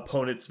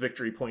opponent's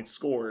victory points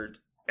scored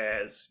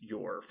as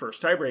your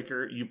first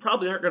tiebreaker, you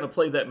probably aren't going to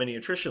play that many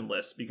attrition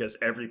lists because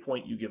every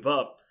point you give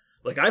up,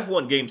 like I've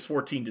won games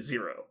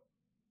 14-0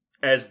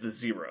 as the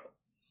 0.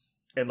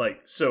 And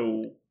like,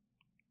 so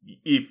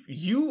if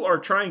you are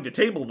trying to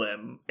table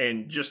them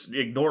and just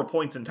ignore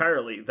points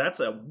entirely, that's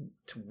a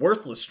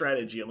worthless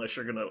strategy unless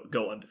you're going to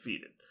go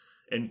undefeated.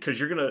 And because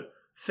you're going to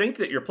think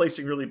that you're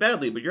placing really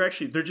badly, but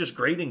they're just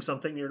grading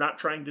something you're not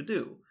trying to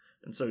do.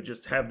 And so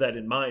just have that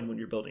in mind when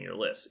you're building your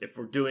list. If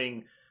we're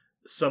doing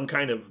some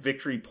kind of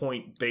victory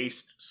point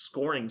based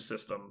scoring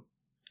system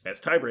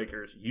as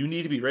tiebreakers, you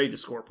need to be ready to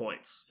score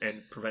points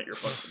and prevent your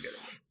opponent from getting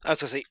them. I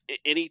was going to say,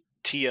 any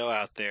TO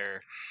out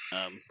there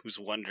who's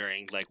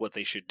wondering like what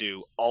they should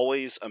do,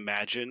 always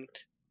imagine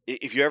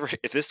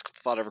if this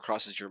thought ever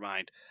crosses your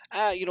mind,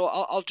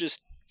 I'll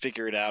just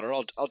figure it out, or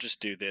I'll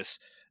just do this.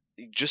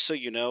 Just so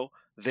you know,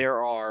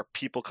 there are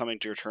people coming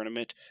to your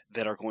tournament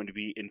that are going to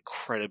be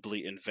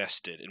incredibly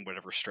invested in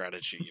whatever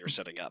strategy you're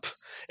setting up,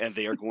 and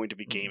they are going to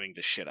be gaming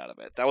the shit out of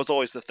it. That was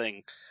always the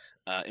thing.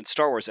 In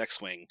Star Wars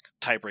X-Wing,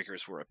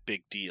 tiebreakers were a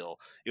big deal.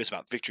 It was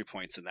about victory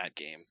points in that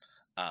game.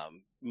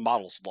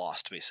 Models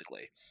lost,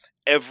 basically.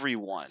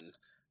 Everyone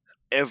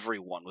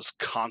was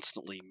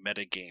constantly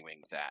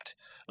metagaming that.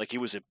 Like, it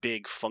was a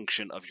big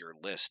function of your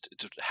list.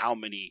 It's how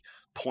many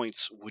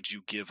points would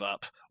you give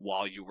up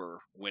while you were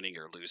winning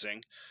or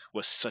losing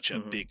was such a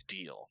big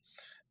deal.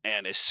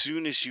 And as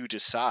soon as you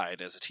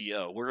decide as a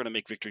TO, we're going to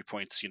make victory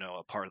points,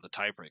 a part of the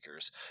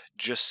tiebreakers,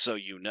 just so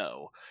you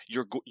know,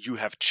 you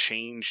have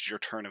changed your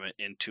tournament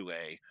into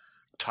a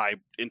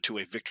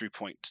victory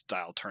point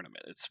style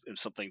tournament. It's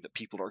something that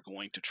people are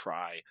going to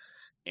try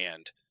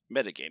and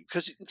metagame,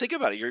 because think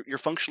about it, you're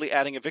functionally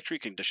adding a victory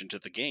condition to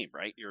the game,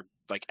 right? You're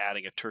like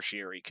adding a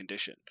tertiary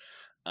condition.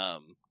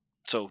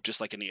 So just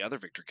like any other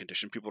victory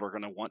condition, people are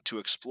going to want to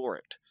explore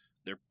it.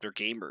 They're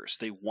gamers.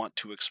 They want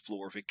to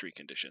explore victory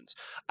conditions.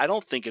 I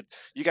don't think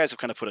you guys have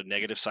kind of put a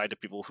negative side to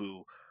people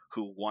who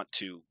want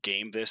to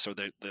game this, or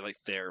they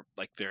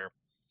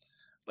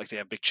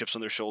have big chips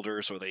on their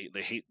shoulders, or they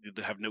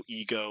have no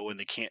ego and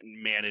they can't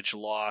manage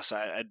loss.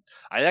 I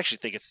actually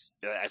think it's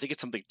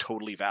something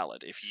totally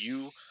valid. If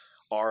you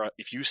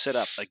set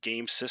up a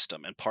game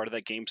system, and part of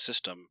that game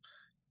system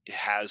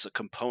has a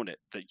component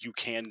that you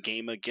can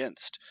game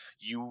against,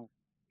 you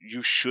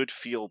should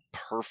feel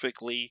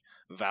perfectly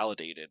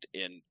validated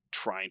in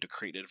trying to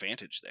create an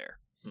advantage there.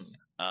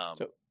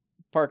 So,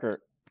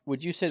 Parker,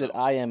 would you say that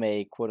I am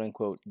a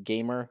quote-unquote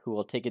gamer who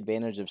will take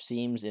advantage of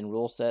seams in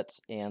rule sets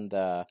and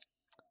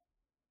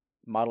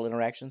model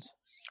interactions?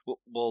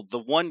 Well,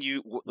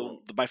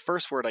 my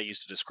first word I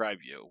used to describe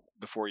you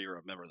before you were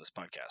a member of this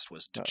podcast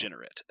was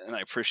degenerate, and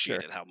I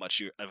appreciated how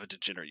much of a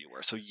degenerate you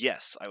were. So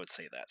yes, I would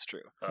say that's true.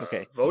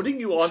 Okay,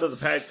 voting you onto the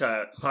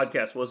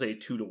podcast was a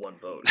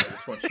 2-1 vote. I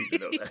just want you to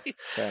know that.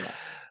 Fair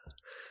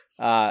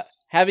enough.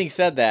 Having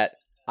said that,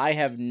 I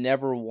have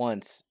never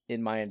once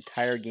in my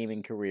entire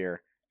gaming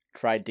career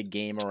tried to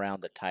game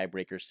around the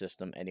tiebreaker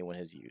system anyone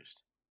has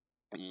used.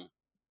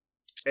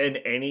 In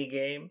any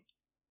game?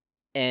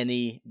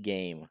 Any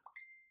game.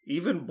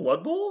 Even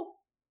Blood Bowl?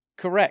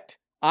 Correct.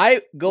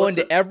 I go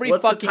into every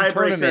fucking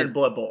tournament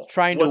Blood Bowl?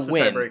 trying to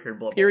win.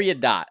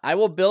 Period. Dot. I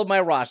will build my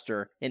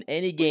roster in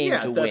any game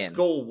to win. That's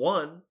goal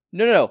 1.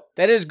 No.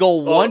 That is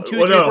goal 1,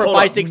 2, 3, 4,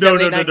 5, 6,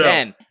 7, 8, 9,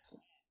 10.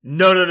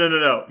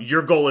 No.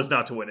 Your goal is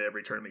not to win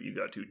every tournament you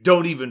go to.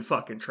 Don't even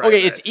fucking try.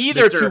 Okay, it's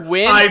either to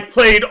win. I've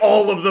played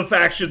all of the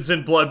factions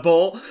in Blood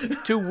Bowl.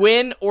 To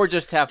win or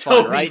just have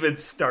fun, right? Don't even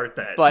start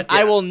that. But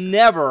I will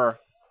never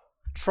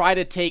try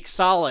to take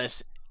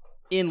solace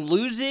in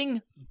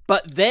losing,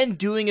 but then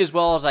doing as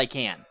well as I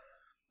can.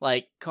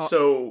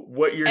 So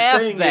what you're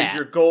saying is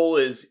your goal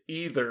is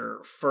either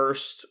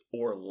first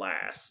or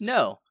last.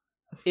 No.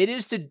 It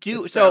is to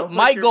do so.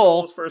 My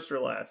goal is first or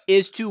last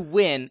is to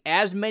win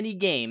as many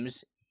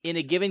games in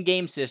a given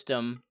game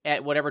system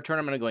at whatever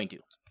tournament I'm going to.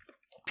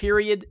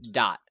 Period.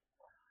 Dot.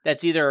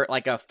 That's either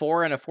like a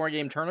 4 and a 4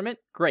 game tournament.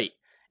 Great.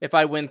 If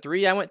I win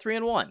 3, I went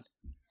 3-1.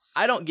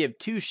 I don't give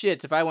two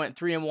shits if I went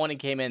 3-1 and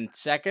came in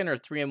second or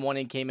 3-1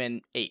 and came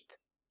in eighth.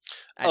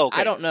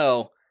 I don't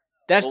know.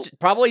 That's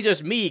probably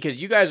just me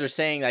because you guys are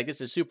saying like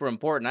this is super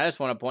important. I just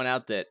want to point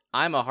out that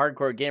I'm a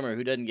hardcore gamer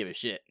who doesn't give a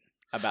shit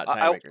about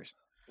tiebreakers.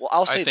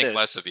 I'll say I think this.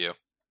 less of you.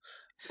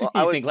 Well,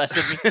 You think less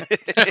of me?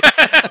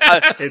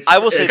 I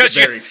will say it's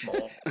this. very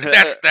small.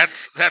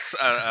 That's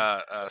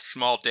a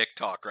small dick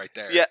talk right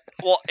there. Yeah.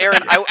 Well,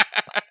 Aaron,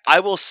 I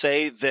will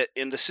say that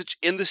in the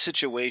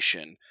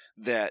situation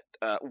that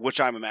which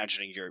I'm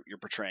imagining you're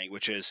portraying,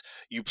 which is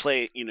you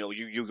play,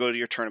 you go to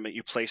your tournament,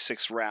 you play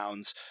 6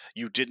 rounds,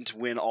 you didn't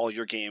win all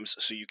your games,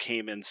 so you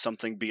came in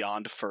something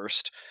beyond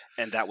first,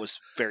 and that was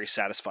very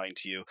satisfying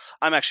to you.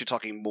 I'm actually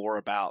talking more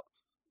about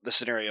the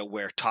scenario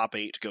where top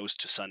 8 goes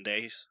to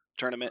Sunday's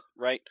tournament,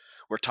 right?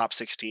 Where top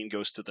 16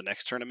 goes to the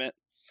next tournament,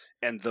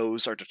 and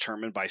those are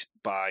determined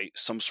by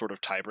some sort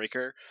of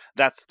tiebreaker.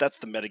 That's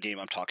the metagame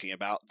I'm talking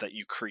about that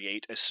you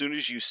create as soon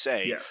as you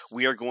say Yes.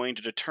 we are going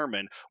to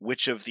determine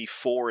which of the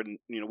 4 and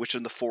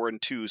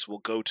 2s will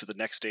go to the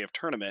next day of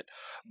tournament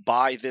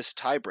by this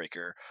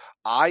tiebreaker.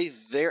 I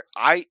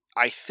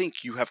think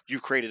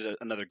you've created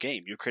another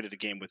game. You've created a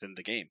game within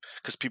the game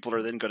because people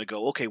are then going to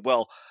go, okay,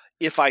 well,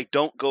 if I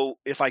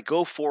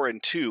go 4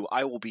 and 2,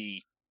 I will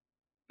be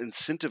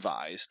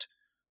incentivized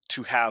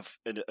to have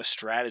a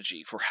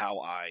strategy for how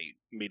I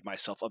made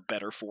myself a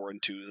better 4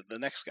 and 2 than the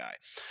next guy.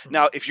 Mm-hmm.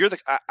 Now, if you're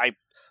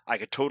I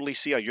could totally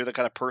see how you're the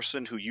kind of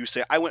person who you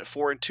say, I went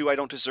 4 and 2, I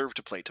don't deserve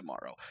to play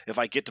tomorrow. If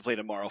I get to play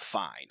tomorrow,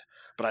 fine,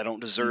 but I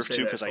don't deserve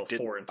to because I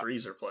didn't. 4 and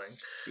 3s are playing.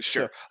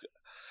 Sure.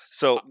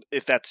 So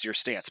if that's your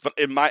stance, but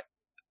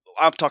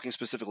I'm talking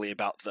specifically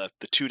about the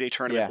 2-day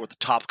tournament or the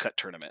Top Cut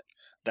tournament.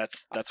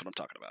 That's what I'm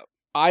talking about.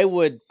 I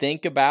would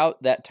think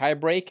about that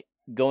tiebreak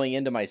going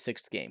into my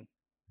 6th game.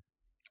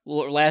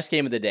 Last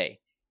game of the day.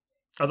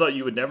 I thought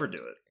you would never do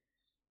it.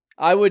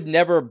 I would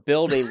never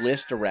build a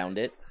list around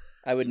it.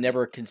 I would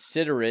never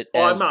consider it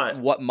as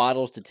what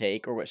models to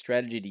take or what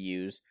strategy to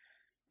use.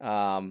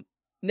 Now,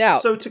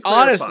 so to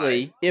clarify,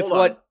 honestly, if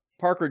what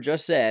Parker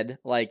just said,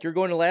 like you're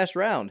going to last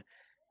round,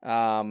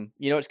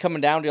 it's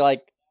coming down to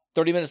like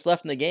 30 minutes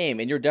left in the game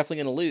and you're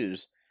definitely going to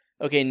lose.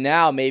 Okay,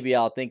 now maybe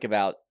I'll think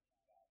about.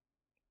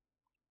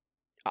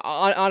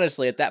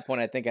 Honestly, at that point,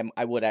 I think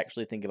I would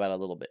actually think about it a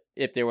little bit.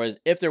 If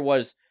there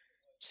was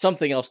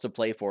something else to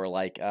play for,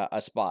 like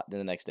a spot in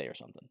the next day or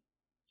something.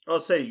 I'll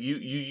say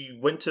you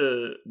went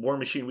to War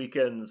Machine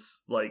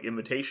Weekends like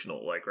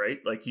invitational, like right,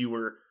 like you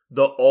were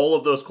all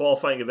of those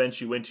qualifying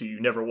events you went to.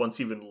 You never once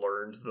even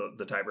learned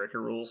the tiebreaker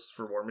rules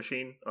for War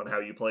Machine on how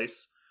you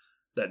place.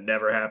 That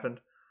never happened.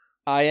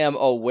 I am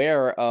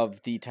aware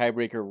of the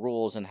tiebreaker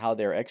rules and how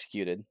they're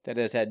executed. That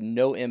has had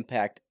no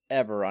impact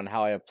ever on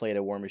how I have played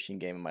a War Machine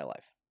game in my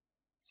life.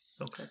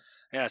 Okay.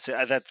 Yeah,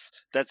 so that's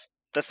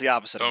the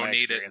opposite of my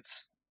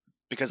experience.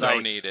 Because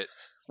need it.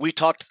 We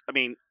talked. I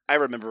mean, I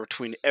remember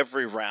between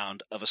every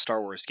round of a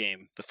Star Wars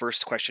game, the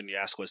first question you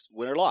ask was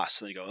win or loss,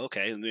 and then you go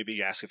okay, and maybe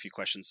you ask a few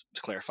questions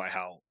to clarify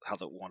how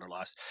the won or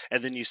lost,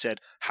 and then you said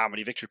how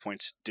many victory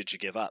points did you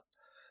give up,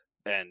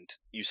 and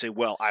you say,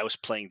 well, I was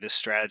playing this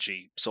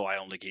strategy, so I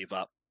only gave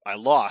up. I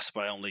lost,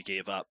 but I only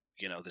gave up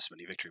this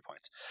many victory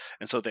points,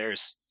 and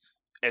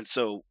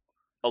so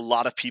a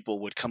lot of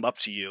people would come up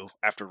to you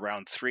after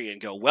round 3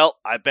 and go, well,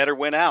 I better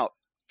win out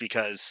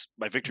because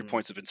my victory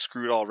points have been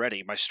screwed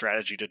already. My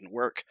strategy didn't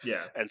work.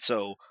 Yeah. And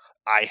so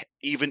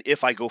even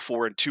if I go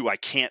 4 and 2, I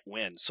can't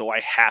win. So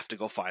I have to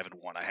go 5 and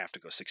 1. I have to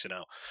go 6 and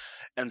 0.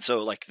 And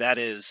so like that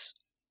is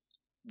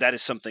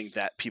something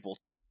that people,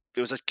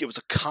 it was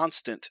a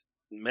constant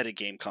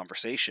metagame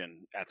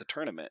conversation at the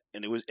tournament.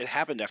 And it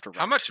happened after round 2.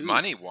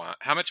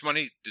 How much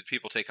money did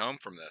people take home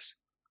from this?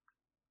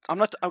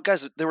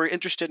 Guys, they were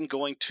interested in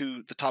going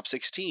to the top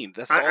 16.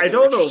 That's I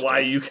don't know why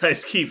you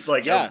guys keep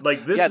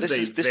this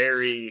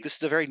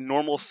is a very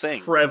normal thing,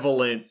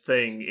 prevalent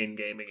thing in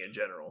gaming in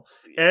general.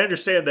 And I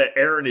understand that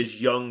Aaron is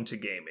young to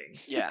gaming.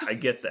 Yeah, I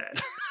get that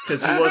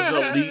because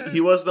he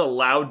wasn't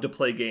allowed to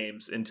play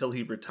games until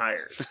he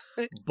retired.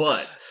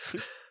 But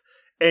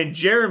and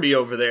Jeremy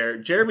over there,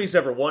 Jeremy's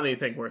never won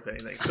anything worth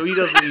anything, so he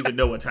doesn't even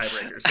know what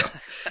tiebreakers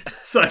are.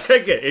 So I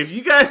get it. If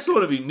you guys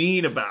want to be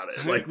mean about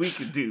it, like we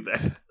could do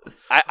that.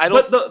 I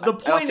don't. But the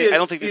point is, I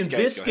don't think in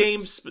this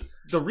game,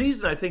 the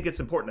reason I think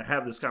it's important to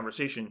have this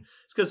conversation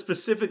is because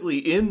specifically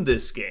in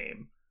this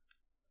game,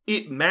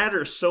 it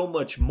matters so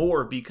much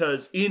more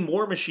because in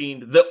War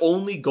Machine, the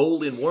only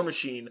goal in War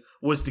Machine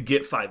was to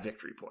get 5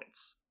 victory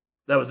points.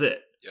 That was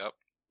it. Yep.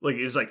 Like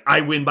it was like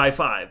I win by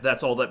 5.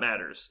 That's all that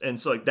matters, and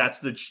so like that's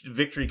the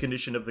victory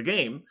condition of the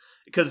game.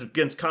 Because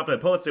against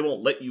competent opponents, they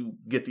won't let you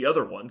get the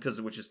other one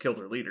which is kill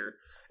their leader.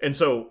 And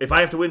so if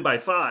I have to win by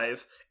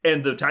 5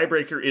 and the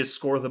tiebreaker is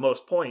score the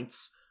most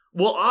points,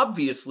 well,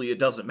 obviously it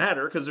doesn't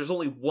matter because there's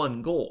only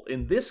one goal.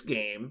 In this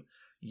game,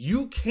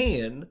 you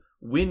can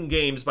win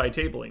games by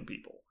tabling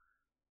people.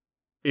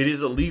 It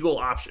is a legal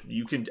option.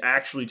 You can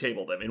actually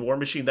table them. In War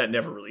Machine, that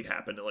never really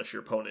happened unless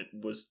your opponent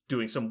was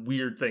doing some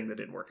weird thing that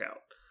didn't work out.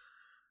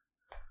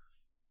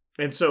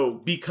 And so,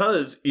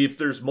 because if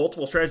there's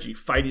multiple strategy,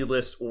 fighty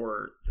list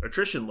or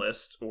attrition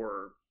list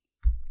or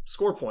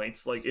score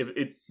points, like if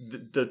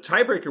the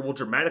tiebreaker will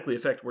dramatically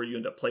affect where you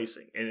end up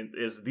placing. And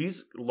as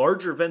these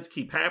larger events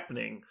keep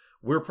happening,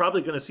 we're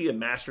probably going to see a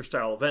master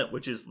style event,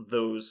 which is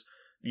those,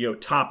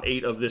 top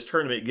 8 of this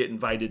tournament get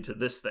invited to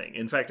this thing.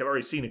 In fact, I've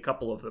already seen a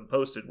couple of them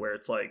posted where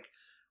it's like,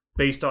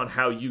 based on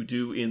how you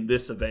do in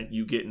this event,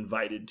 you get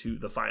invited to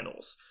the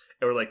finals.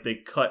 Or like they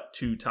cut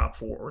to top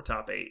 4 or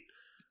top 8,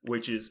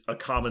 which is a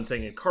common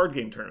thing in card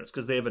game tournaments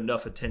because they have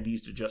enough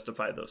attendees to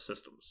justify those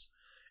systems.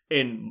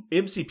 In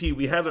MCP,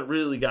 we haven't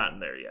really gotten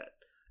there yet,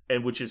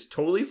 and which is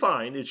totally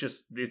fine. It's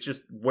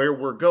just where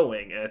we're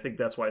going, and I think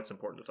that's why it's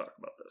important to talk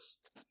about this.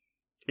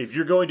 If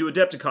you're going to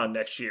Adepticon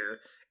next year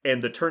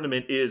and the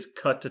tournament is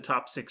cut to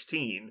top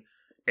 16,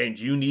 and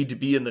you need to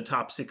be in the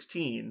top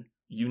 16,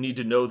 you need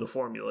to know the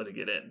formula to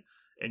get in,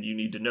 and you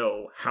need to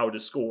know how to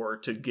score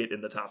to get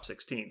in the top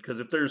 16. Because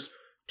if there's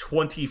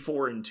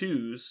 24 and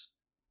 2s,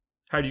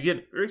 how do you get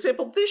it? For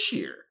example, this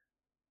year,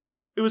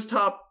 it was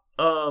top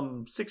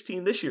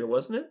 16 this year,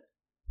 wasn't it?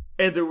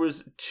 And there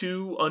was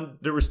two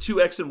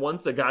X and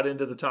 1s that got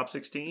into the top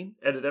 16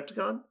 at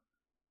Adepticon.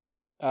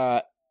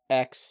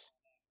 X.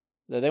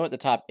 They went the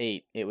top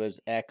 8. It was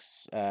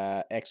X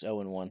 0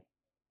 and 1.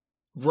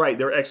 Right,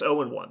 they were X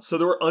 0 and 1. So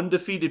there were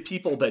undefeated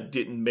people that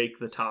didn't make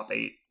the top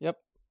 8. Yep.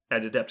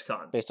 At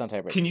Adepticon. Based on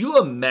tiebreakers. Can you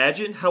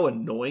imagine how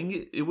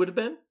annoying it would have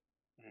been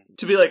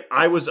to be like,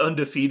 I was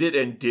undefeated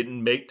and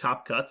didn't make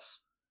top cuts?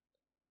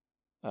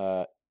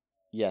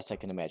 Yes, I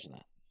can imagine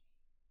that.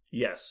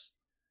 Yes.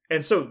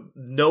 And so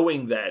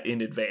knowing that in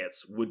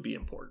advance would be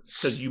important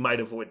because you might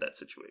avoid that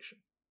situation.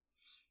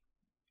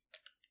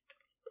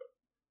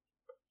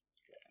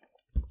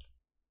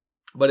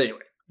 But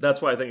anyway,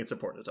 that's why I think it's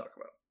important to talk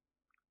about.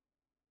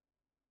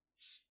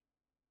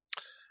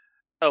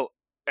 Oh,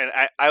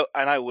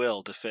 and I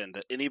will defend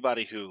that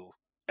anybody who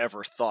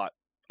ever thought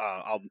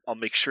I'll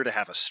make sure to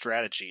have a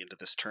strategy into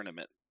this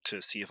tournament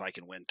to see if I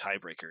can win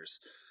tiebreakers.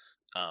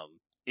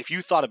 If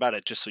you thought about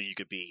it just so you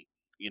could be,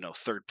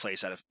 third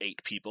place out of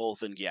 8 people,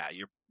 then yeah,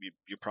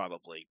 you're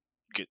probably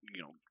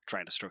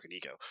trying to stroke an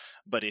ego.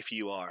 But if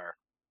you're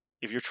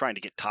trying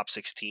to get top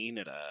 16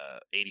 at a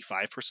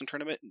 85 person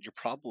tournament, you're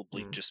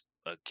probably just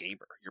a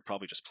gamer. You're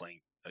probably just playing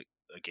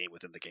a game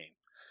within the game,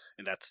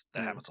 and that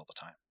happens all the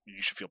time.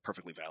 You should feel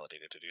perfectly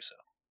validated to do so.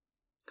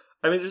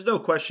 I mean, there's no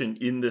question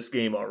in this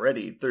game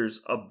already. There's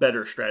a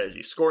better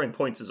strategy. Scoring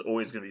points is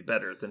always going to be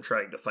better than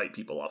trying to fight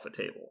people off a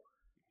table.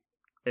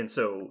 And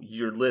so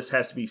your list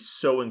has to be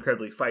so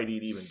incredibly fighty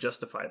to even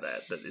justify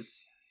that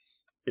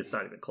it's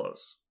not even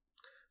close.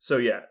 So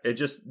yeah,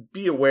 just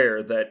be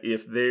aware that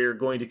if they're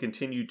going to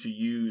continue to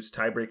use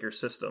tiebreaker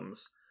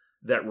systems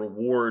that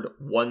reward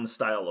one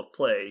style of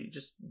play,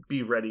 just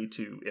be ready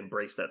to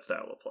embrace that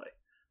style of play.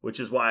 Which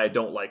is why I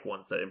don't like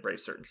ones that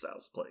embrace certain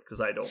styles of play,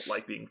 because I don't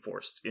like being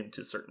forced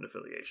into certain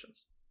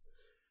affiliations.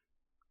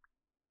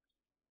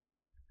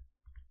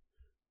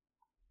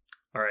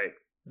 All right.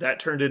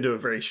 That turned into a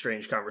very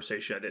strange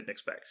conversation I didn't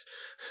expect.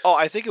 Oh,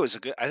 I think it was a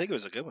good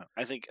one.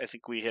 I think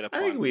we hit upon.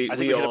 I think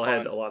we all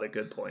had a lot of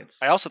good points.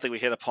 I also think we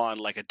hit upon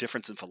like a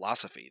difference in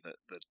philosophy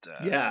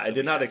I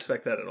did not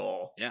expect that at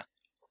all. Yeah.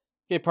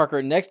 Okay,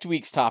 Parker. Next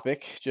week's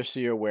topic, just so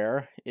you're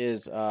aware,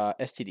 is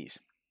STDs.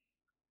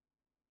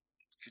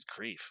 Good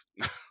grief.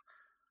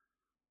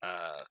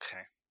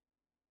 Okay.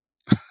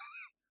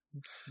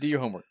 Do your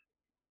homework.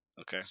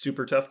 Okay.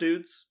 Super tough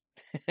dudes?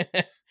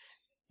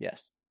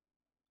 Yes.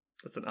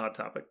 That's an odd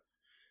topic.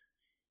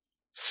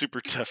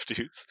 Super tough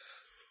dudes.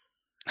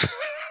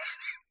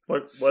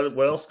 What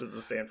else does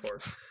it stand for?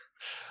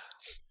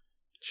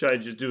 Should I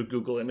just do a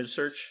Google image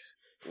search?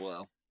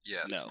 Well,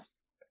 yes. No.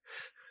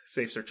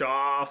 Safe search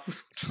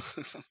off.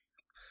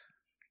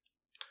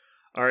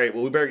 All right,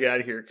 well, we better get out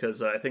of here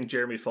because I think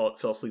Jeremy fell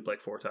asleep like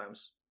 4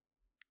 times.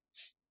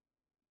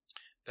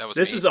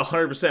 This is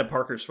 100%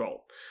 Parker's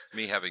fault. It's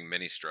me having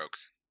mini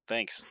strokes.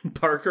 Thanks.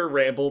 Parker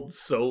rambled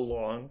so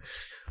long.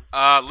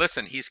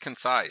 Listen, he's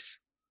concise.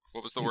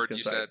 What was the word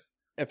you said?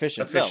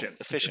 Efficient. No,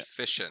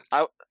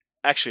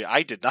 efficient.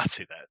 I did not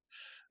say that.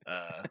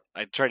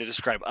 I tried to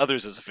describe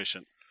others as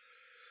efficient.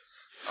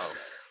 Oh.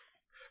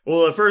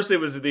 Well, at first it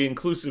was the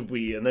inclusive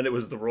we, and then it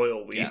was the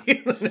royal we. Yeah.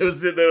 it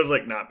was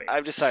like, not me.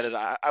 I've decided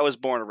I was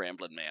born a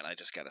rambling man. I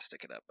just got to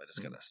stick it up. I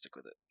just got to stick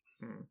with it.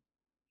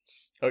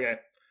 Okay.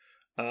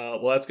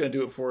 Well, that's going to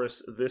do it for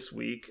us this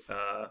week.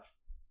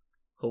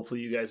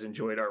 Hopefully you guys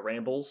enjoyed our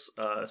rambles.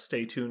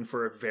 Stay tuned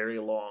for a very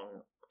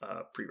long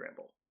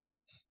pre-ramble.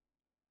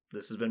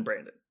 This has been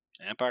Brandon.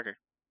 And Parker.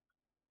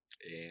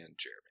 And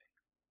Jeremy.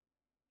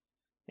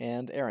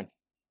 And Aaron.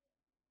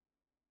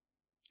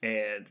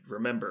 And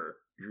remember,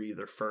 you're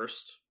either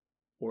first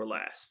or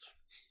last.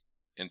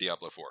 In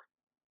Diablo 4.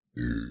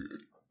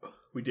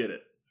 We did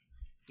it.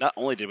 Not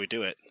only did we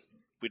do it,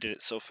 we did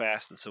it so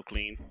fast and so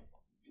clean.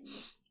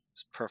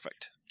 It's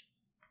perfect.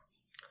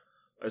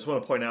 I just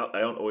want to point out, I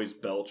don't always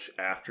belch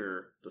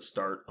after the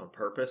start on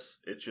purpose.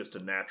 It's just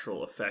a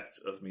natural effect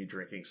of me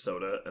drinking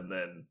soda and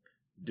then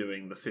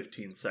doing the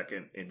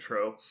 15-second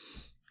intro.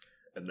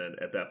 And then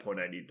at that point,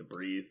 I need to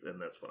breathe,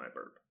 and that's when I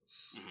burp.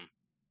 Mm-hmm.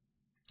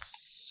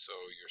 So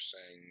you're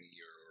saying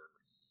you're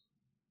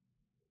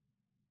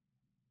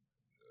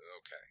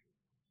Okay.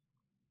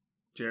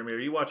 Jeremy, are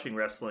you watching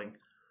wrestling?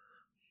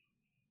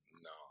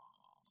 No.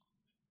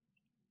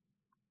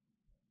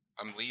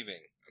 I'm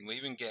leaving. I'm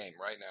leaving game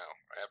right now.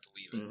 I have to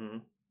leave it. Mm-hmm.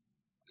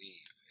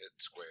 Leave. Hit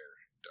square.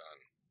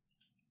 Done.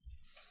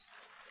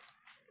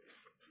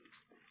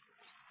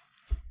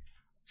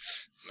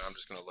 Now I'm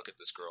just gonna look at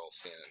this girl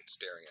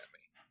staring at me.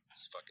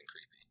 It's fucking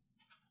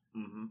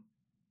creepy. Mm-hmm.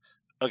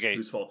 Okay.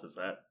 Whose fault is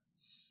that?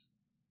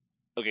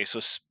 Okay, so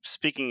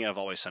speaking of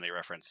Always Sunny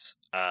reference,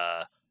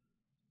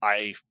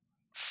 I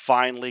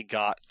finally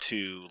got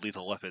to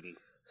Lethal Weapon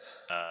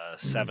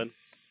 7.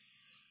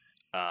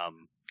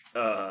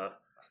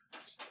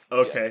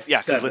 Okay.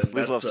 Yeah, because 7.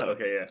 Lethal Weapon 7.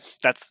 Okay, yeah.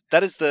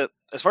 That is the,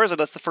 as far as I know,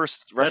 that's the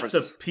first reference.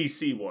 That's the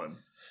PC one.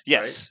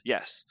 Yes, right?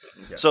 yes.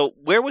 Okay. So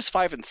where was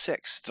 5 and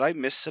 6? Did I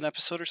miss an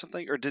episode or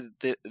something, or did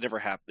it never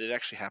happen? Did it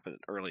actually happen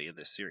early in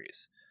this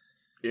series?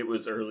 It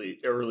was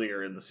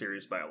earlier in the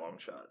series by a long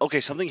shot.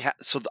 Okay, something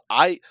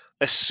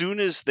as soon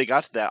as they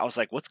got to that, I was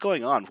like, "What's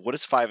going on? What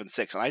is 5 and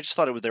 6?" And I just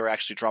thought they were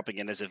actually dropping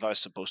in as if I was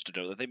supposed to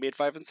know that they made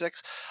 5 and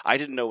 6. I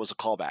didn't know it was a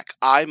callback.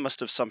 I must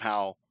have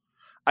somehow.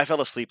 I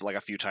fell asleep like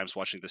a few times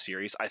watching the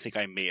series. I think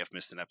I may have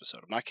missed an episode.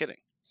 I'm not kidding.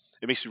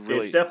 It makes me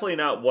really. It's definitely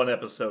not one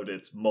episode.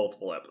 It's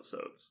multiple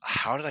episodes.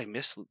 How did I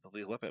miss the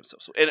Lethal Weapon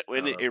episode? So,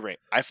 anyway,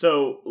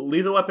 So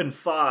Lethal Weapon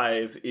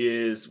 5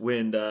 is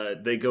when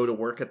they go to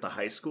work at the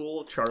high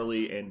school,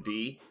 Charlie and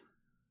Dee,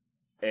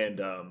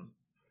 and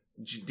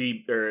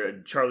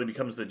Charlie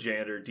becomes the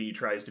janitor. Dee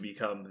tries to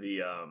become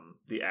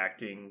the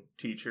acting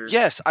teacher.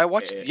 Yes, I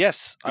watched.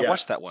 I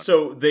watched that one.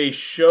 So they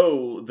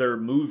show their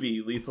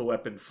movie Lethal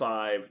Weapon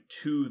 5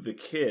 to the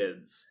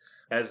kids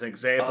as an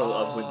example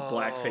of when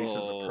blackface is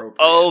appropriate.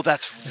 Oh,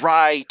 that's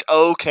right.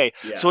 Okay,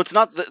 Yeah. so it's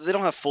not they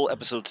don't have full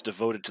episodes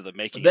devoted to the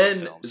making of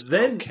the films.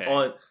 Then okay.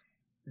 on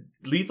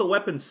Lethal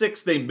Weapon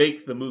 6, they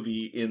make the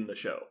movie in the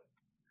show.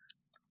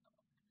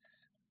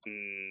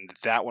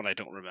 That one I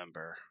don't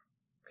remember.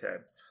 Okay.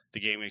 The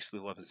game makes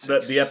Lethal Weapon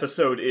 6. The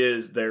episode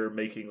is they're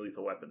making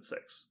Lethal Weapon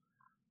 6.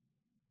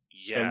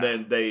 Yeah. And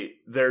then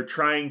they're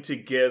trying to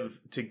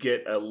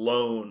get a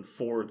loan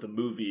for the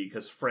movie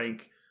because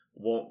Frank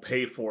won't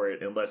pay for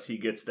it unless he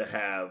gets to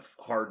have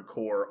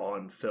hardcore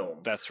on film.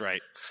 That's right.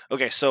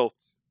 Okay, so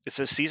it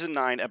says season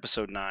 9,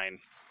 episode 9.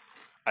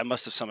 I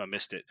must have somehow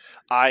missed it.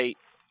 I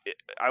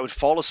would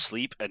fall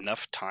asleep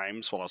enough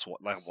times while I was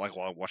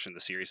while watching the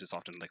series. It's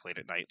often like late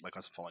at night, like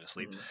as I'm falling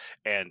asleep,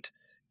 and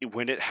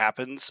when it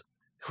happens,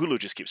 Hulu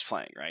just keeps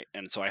playing, right?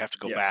 And so I have to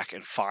go back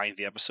and find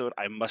the episode.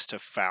 I must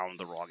have found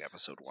the wrong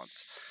episode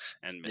once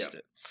and missed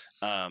it.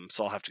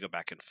 So I'll have to go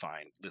back and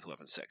find Lethal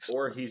Weapon 6.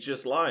 Or he's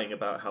just lying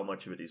about how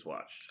much of it he's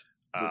watched,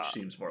 which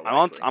seems more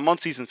likely. I'm on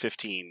season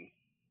 15,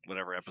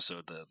 whatever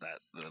episode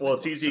well,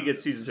 it's easy to get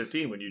season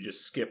 15 when you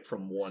just skip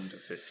from 1 to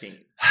 15.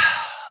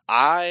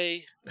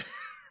 I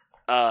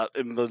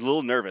am a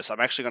little nervous. I'm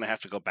actually going to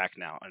have to go back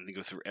now and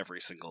go through every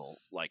single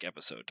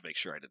episode to make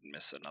sure I didn't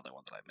miss another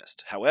one that I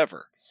missed.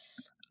 However,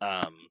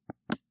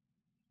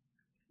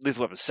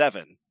 Lethal Weapon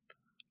 7,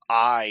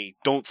 I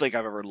don't think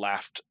I've ever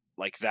laughed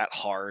like that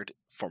hard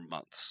for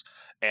months.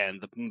 And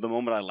the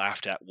moment I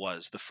laughed at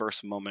was the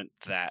first moment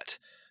that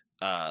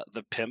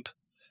the pimp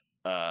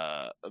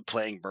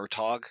playing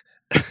Murtaugh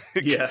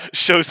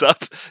shows up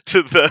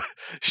to the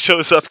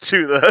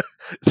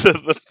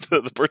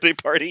birthday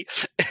party,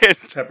 and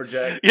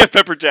Pepperjack. Yeah,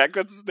 Pepperjack,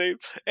 that's his name.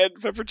 And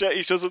Pepperjack,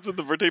 he shows up to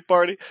the birthday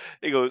party.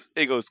 He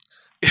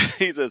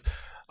says,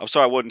 "I'm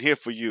sorry I wasn't here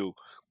for you.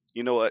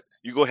 You know what?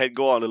 You go ahead and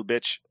go on, little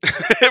bitch."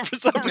 For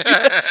some reason,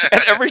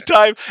 and every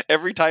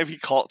time he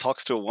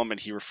talks to a woman,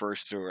 he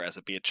refers to her as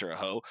a bitch or a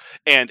hoe.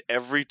 And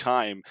every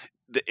time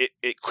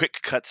it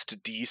quick cuts to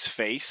Dee's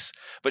face,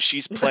 but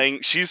she's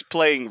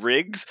playing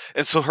Riggs,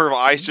 and so her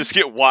eyes just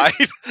get wide.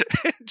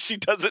 And she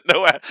doesn't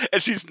know how,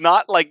 and she's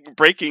not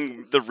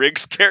breaking the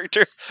Riggs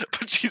character,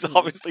 but she's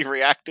obviously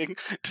reacting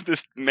to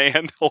this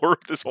man or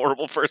this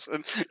horrible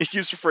person. He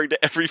keeps referring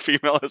to every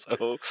female as a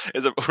hoe,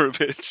 or a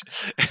bitch,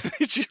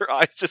 and her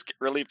eyes just get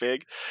really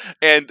big.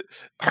 And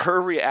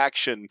her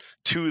reaction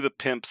to the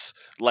pimp's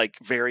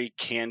very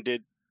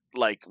candid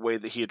way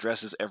that he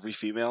addresses every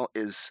female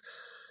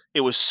it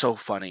was so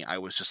funny. I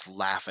was just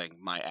laughing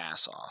my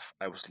ass off.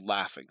 I was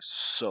laughing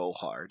so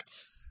hard.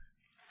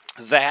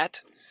 That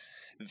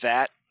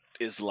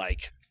is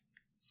like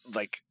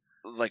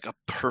a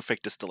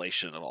perfect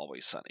distillation of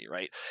Always Sunny,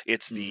 right?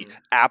 It's the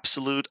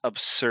absolute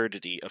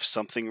absurdity of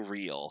something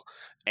real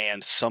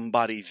and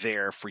somebody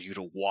there for you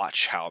to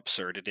watch how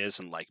absurd it is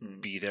and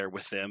be there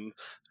with them.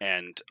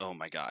 And oh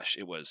my gosh,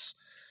 it was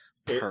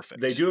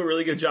perfect. They do a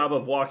really good job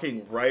of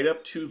walking right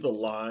up to the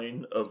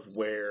line of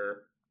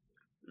where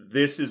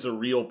this is a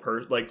real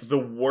person. The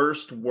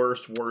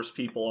worst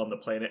people on the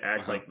planet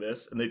act like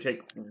this, and they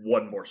take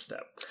one more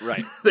step.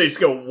 Right. They just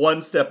go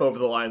one step over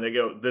the line. They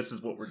go, "This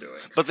is what we're doing."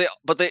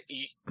 But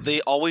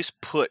they always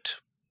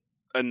put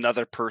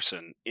another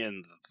person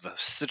in the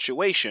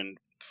situation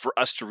for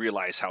us to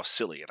realize how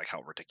silly and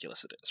how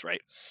ridiculous it is,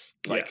 right?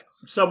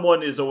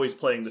 Someone is always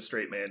playing the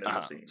straight man in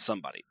the scene.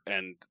 Somebody,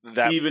 and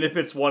that even if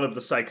it's one of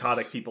the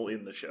psychotic people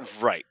in the show,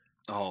 right?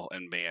 Oh,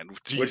 and man,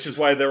 which Jesus. is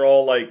why they're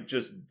all like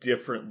just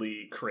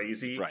differently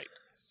crazy. Right.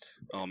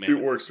 Oh It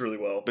man, works really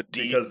well, But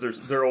because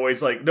they're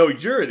always like, "No,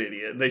 you're an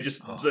idiot," and they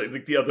just Oh.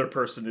 the other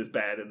person is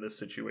bad in this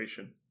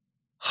situation.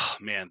 oh,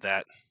 man,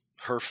 that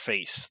her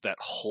face that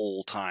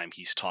whole time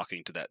he's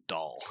talking to that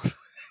doll.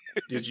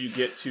 Did you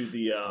get to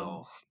the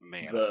Oh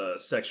man. the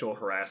sexual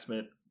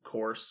harassment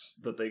course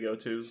that they go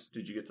to?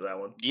 Did you get to that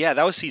one? Yeah,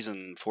 that was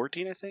season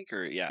 14, I think,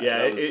 or yeah. Yeah,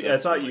 that was, I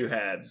that's thought really- you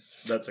had.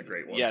 That's a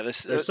great one. Yeah,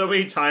 There's so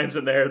many times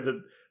in there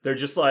that they're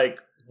just like,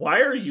 "Why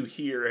are you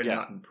here and Yeah.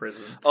 not in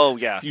prison? Oh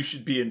yeah, You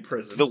should be in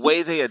prison." the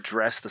way they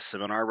address the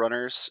seminar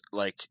runners,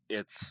 like,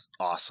 it's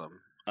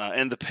awesome,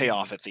 and the Mm-hmm.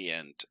 payoff at the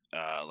end,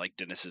 like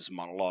Dennis's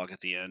monologue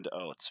at the end.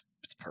 Oh, it's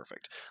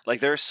perfect. Like,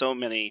 there are so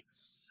many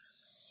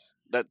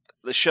that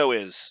the show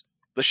is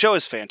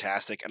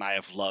fantastic, and I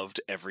have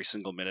loved every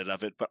single minute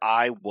of it. But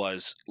I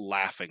was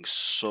laughing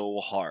so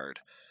hard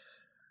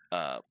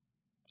at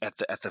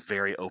the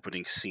very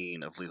opening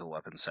scene of Lethal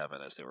Weapon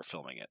 7 as they were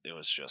filming it. It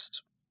was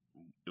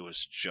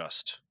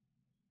just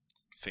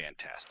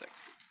fantastic.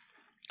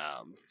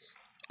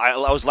 I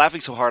was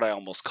laughing so hard I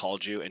almost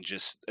called you, and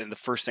the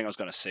first thing I was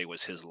going to say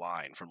was his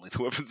line from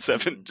Lethal Weapon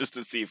 7, Mhm. just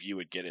to see if you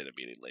would get it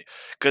immediately,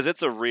 because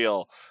it's a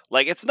real,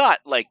 like, it's not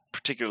like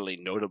particularly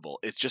notable.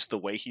 It's just the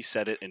way he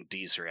said it and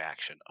Dee's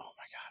reaction. Oh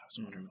my god, it was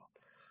Mhm. wonderful.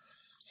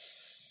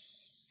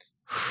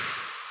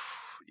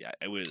 Yeah,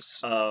 it was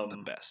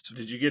the best.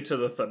 Did you get to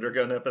the Thunder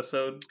Gun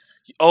episode?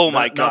 Oh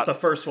my Not god, the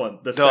first one,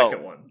 the No,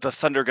 second one. the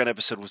Thunder Gun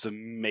episode was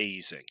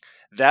amazing.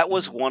 That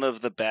was Mhm. one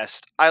of the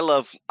best. I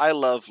love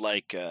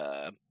like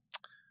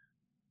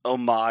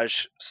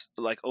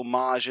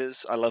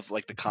homages. I love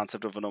like the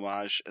concept of an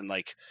homage, and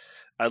like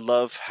I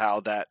love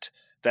how that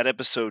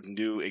episode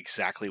knew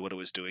exactly what it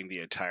was doing the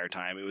entire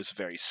time. It was a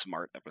very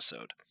smart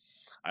episode.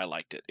 I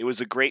liked it. It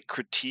was a great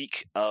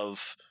critique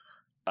of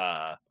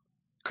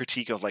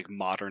like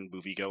modern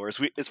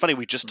moviegoers. It's funny,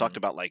 we just talked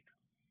about like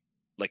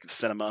the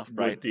cinema,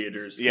 When right?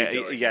 theaters keep Yeah,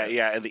 going,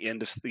 yeah. At the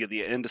end of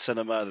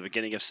cinema, the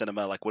beginning of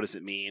cinema, like, what does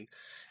it mean?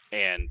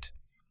 And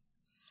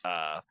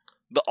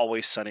the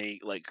Always Sunny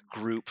like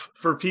group.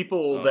 For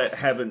people Ugh. that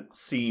haven't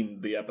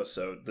seen the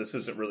episode, this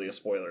isn't really a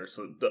spoiler.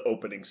 So the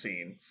opening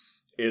scene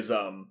is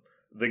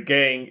the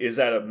gang is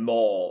at a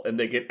mall and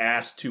they get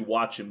asked to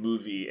watch a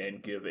movie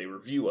and give a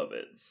review of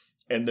it.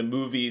 And the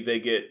movie they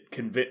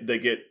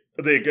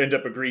end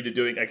up agreeing to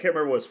doing. I can't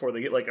remember what it's for.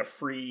 They get like a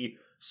free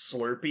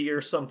Slurpee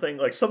or something,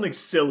 like something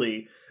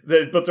silly.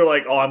 But they're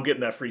like, "Oh, I'm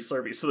getting that free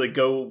Slurpee," so they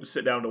go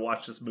sit down to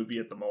watch this movie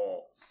at the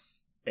mall.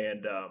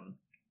 And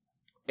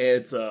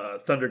it's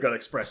Thunder Gun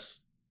Express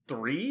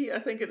 3, I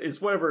think it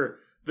is, whatever,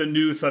 the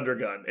new Thunder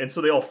Gun. And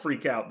so they all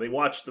freak out. They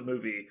watch the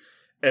movie,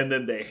 and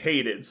then they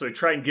hate it. So they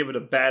try and give it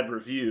a bad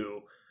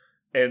review.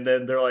 And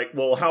then they're like,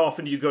 "Well, how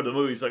often do you go to the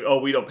movies?" Like, "Oh,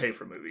 we don't pay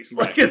for movies."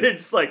 Like, they're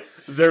just like,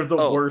 they're the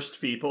worst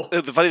people.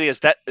 The funny thing is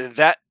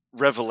that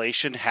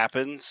revelation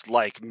happens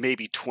like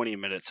maybe 20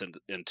 minutes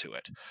into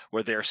it,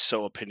 where they're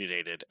so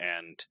opinionated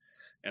and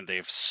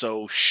they're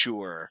so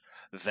sure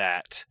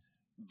that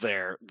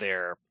they're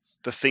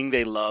the thing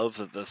they love,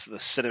 the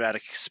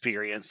cinematic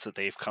experience that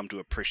they've come to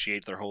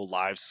appreciate their whole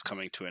lives is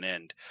coming to an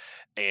end.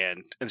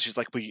 And she's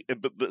like,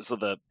 so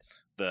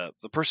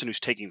the person who's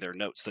taking their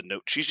notes,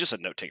 she's just a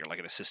note taker, like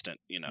an assistant,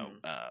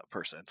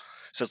 person,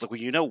 says, like, well,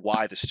 you know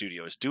why the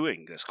studio is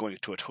doing this, going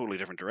to a totally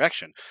different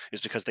direction,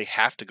 is because they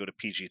have to go to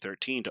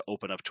PG-13 to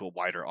open up to a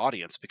wider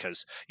audience,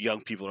 because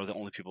young people are the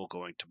only people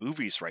going to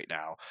movies right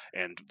now,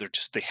 and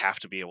they have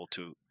to be able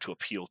to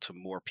appeal to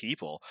more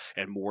people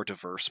and more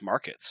diverse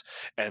markets.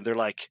 And they're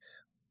like,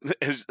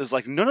 it's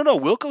like, no,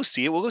 we'll go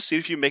see it. We'll go see it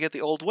if you make it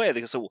the old way.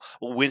 They go,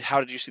 well, how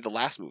did you see the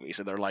last movies?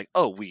 And they're like,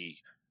 oh, we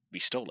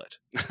stole it.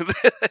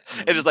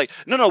 And it's like,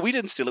 no, we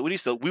didn't steal it.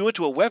 We went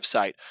to a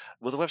website.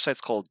 Well, the website's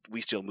called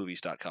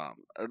WeStealMovies.com.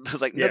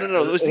 It's like, no,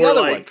 it was the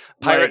other one.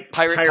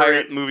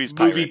 Pirate Movies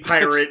Pirate.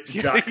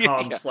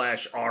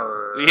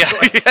 Moviepirate.com/r. Yeah.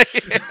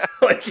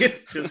 Like,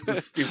 it's just the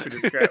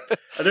stupidest crap.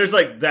 And there's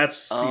like, that's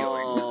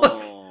stealing.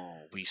 Oh,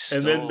 we stole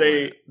and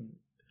then it.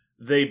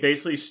 they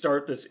basically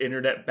start this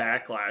internet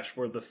backlash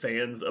where the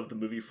fans of the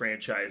movie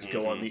franchise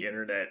go on the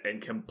internet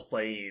and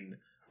complain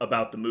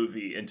about the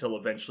movie until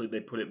eventually they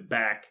put it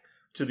back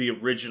to the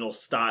original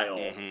style.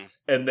 Mm-hmm.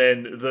 And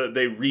then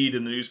they read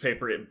in the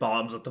newspaper it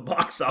bombs at the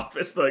box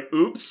office. They're like,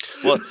 oops.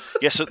 Well,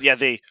 yeah,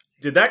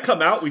 Did that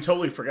come out? We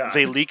totally forgot.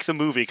 They leak the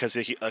movie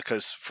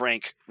because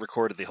Frank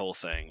recorded the whole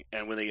thing,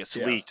 and when it gets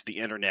leaked, the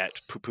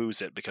internet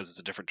poo-poos it because it's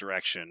a different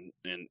direction,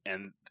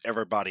 and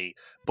everybody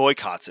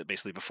boycotts it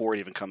basically before it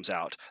even comes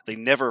out. They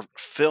never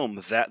film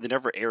that. They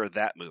never air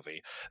that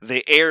movie.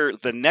 They air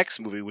the next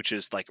movie, which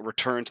is like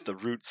Return to the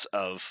Roots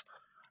of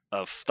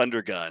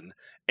Thunder Gun,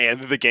 and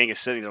the gang is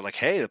sitting there like,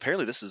 hey,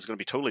 apparently this is going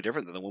to be totally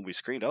different than the one we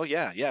screened. Oh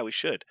yeah, we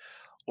should.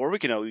 Or we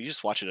can you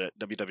just watch it at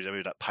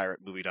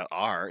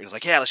www.piratemovie.r. It's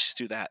like, yeah, let's just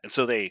do that. And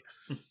so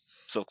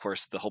of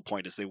course the whole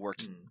point is they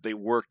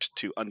worked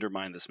to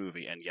undermine this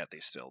movie, and yet they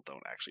still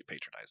don't actually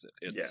patronize it.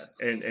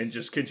 And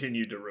just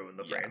continue to ruin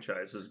the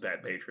franchise as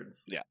bad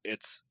patrons. Yeah,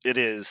 it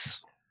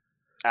is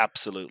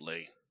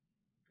absolutely.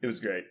 It was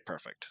great.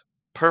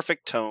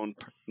 Perfect tone,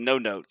 no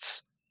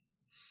notes.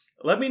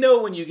 Let me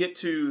know when you get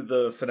to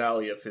the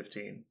finale of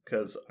 15,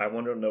 because I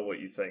want to know what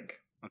you think.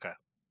 Okay.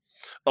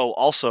 Oh,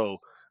 also,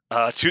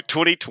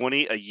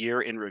 2020, a year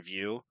in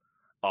review.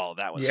 Oh,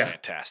 that was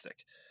fantastic.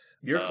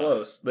 You're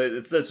close.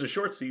 It's a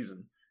short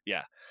season.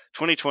 Yeah.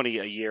 2020,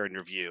 a year in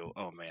review.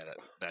 Oh, man,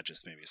 that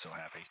just made me so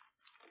happy.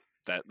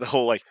 That the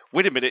whole, like,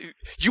 wait a minute,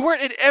 you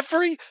weren't in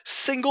every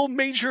single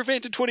major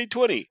event in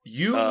 2020.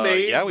 You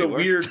made the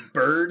weird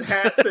bird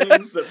hat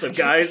things that the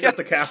guys at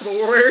the Capitol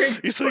were wearing.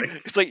 It's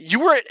like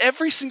you were at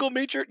every single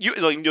major. You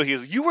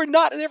were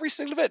not in every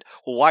single event.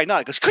 Well, why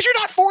not? Because you're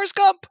not Forrest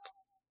Gump.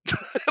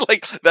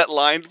 Like that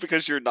line,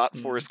 because you're not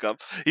Forrest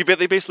Gump. They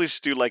basically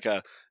just do like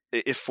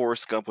if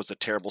Forrest Gump was a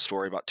terrible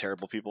story about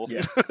terrible people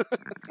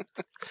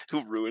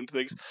who ruined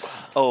things.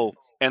 Oh,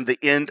 and the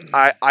end,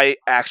 I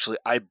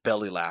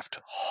belly laughed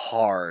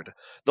hard.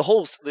 The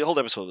whole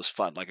episode was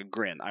fun, like a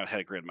grin. I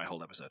had a grin my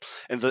whole episode.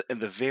 And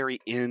the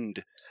very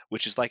end,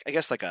 which is like, I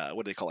guess like a,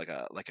 what do they call, like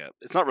a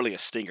it's not really a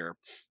stinger,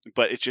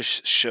 but it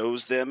just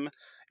shows them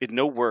in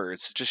no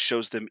words. It just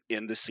shows them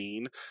in the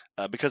scene,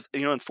 because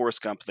in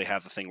Forrest Gump they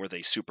have the thing where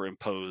they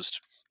superimposed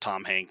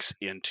Tom Hanks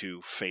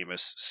into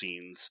famous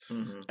scenes,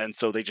 and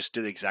so they just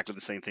did exactly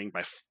the same thing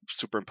by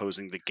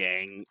superimposing the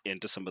gang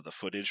into some of the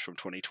footage from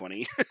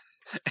 2020,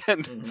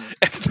 and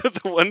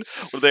the one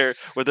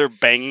where they're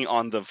banging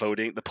on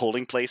the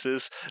polling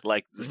places,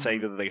 like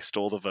saying that they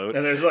stole the vote,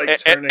 and there's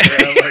like turning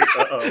around like,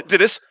 uh-oh.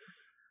 Dennis,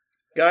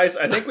 guys,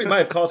 I think we might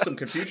have caused some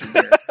confusion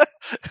here.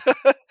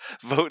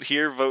 Vote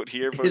here, vote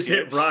here, vote Is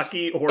here. it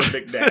Rocky or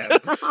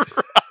McNabb?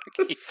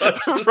 Such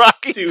a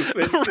Rocky,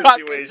 stupid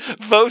situation.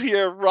 Vote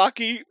here,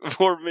 Rocky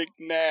or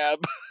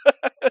McNabb.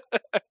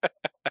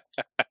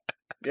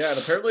 Yeah, and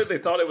apparently they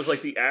thought it was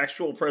like the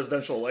actual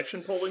presidential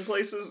election polling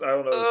places. I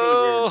don't know. It was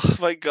Oh really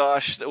weird. my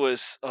gosh, there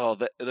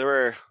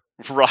were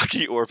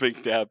Rocky or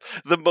McNabb.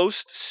 The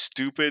most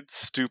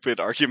stupid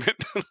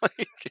argument.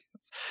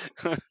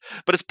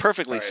 But it's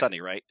perfectly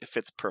sunny, right? It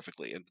fits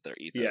perfectly into their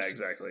ethos. Yeah,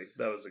 exactly.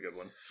 That was a good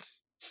one.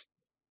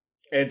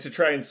 And to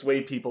try and sway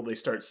people, they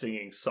start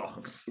singing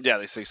songs. Yeah,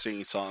 they start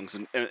singing songs,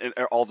 and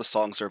all the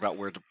songs are about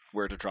where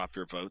to drop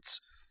your votes.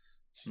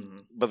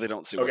 But they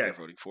don't say what you're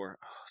voting for.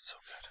 Oh, it's so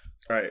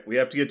good. All right, we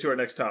have to get to our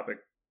next topic.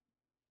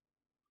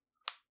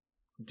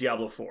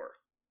 Diablo 4.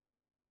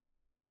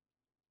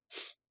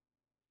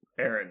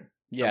 Aaron.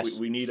 Yes.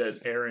 We need an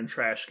Aaron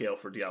trash scale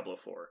for Diablo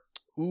 4.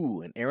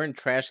 Ooh, an Aaron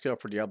trash scale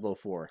for Diablo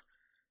 4.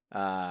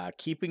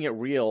 Keeping it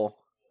real,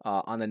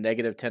 on the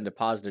 -10 to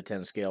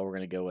 +10 scale, we're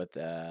going to go with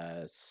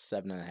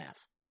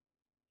 7.5.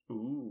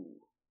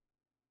 Ooh.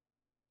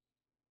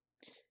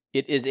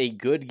 It is a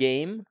good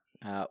game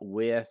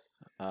with,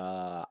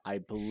 I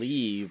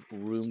believe,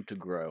 room to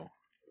grow.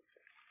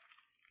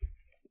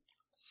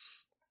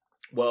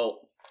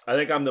 Well, I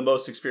think I'm the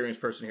most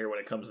experienced person here when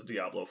it comes to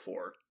Diablo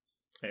 4.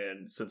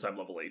 And since I'm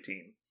level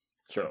 18.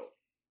 So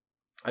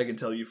I can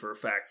tell you for a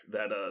fact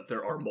that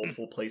there are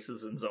multiple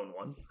places in Zone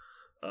 1.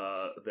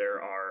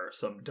 There are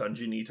some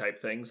dungeon-y type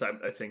things.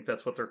 I think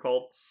that's what they're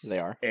called. They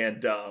are.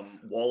 And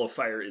Wall of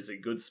Fire is a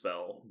good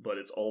spell, but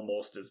it's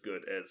almost as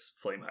good as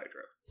Flame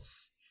Hydra.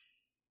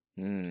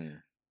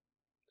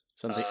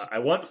 Something. I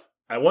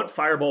want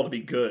Fireball to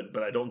be good,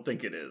 but I don't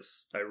think it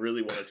is. I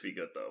really want it to be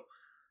good, though.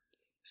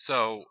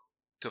 So,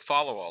 to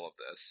follow all of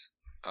this,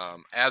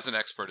 as an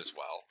expert as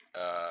well,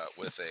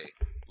 with a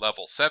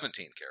level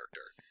 17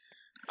 character.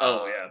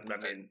 Oh, yeah. I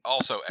mean,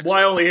 also expert. Well,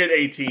 I only hit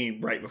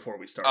 18 right before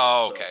we started.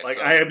 Oh, okay. So,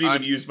 So I haven't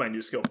even used my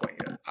new skill point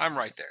yet. I'm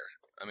right there.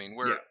 I mean,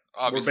 we're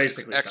obviously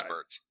basically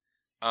experts.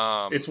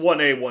 It's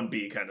 1A,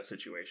 1B kind of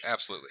situation.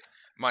 Absolutely.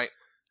 My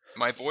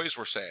boys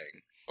were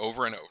saying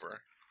over and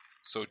over,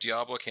 so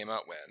Diablo came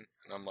out when?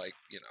 And I'm like,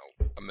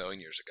 1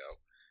 million years ago.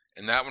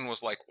 And that one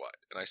was like what?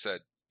 And I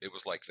said, it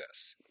was like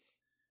this.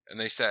 And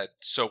they said,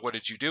 so what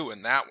did you do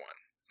in that one?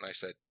 And I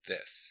said,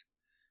 this.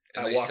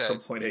 And I walked from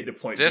point A to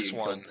point B. This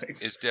one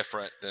is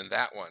different than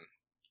that one.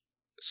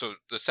 So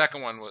the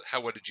second one was,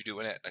 what did you do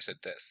in it? And I said,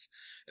 this.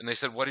 And they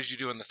said, what did you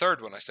do in the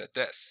third one? I said,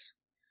 this.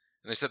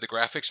 And they said, the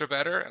graphics are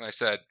better? And I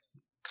said,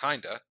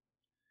 kinda.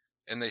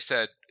 And they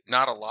said,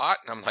 not a lot?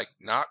 And I'm like,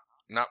 not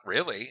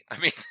really. I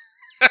mean,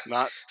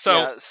 not so,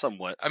 yeah,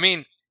 somewhat. I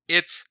mean,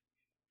 it's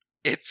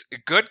a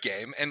good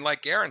game. And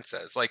like Aaron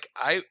says, like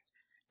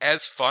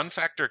as fun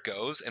factor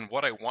goes and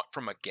what I want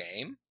from a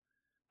game,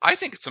 I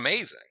think it's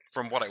amazing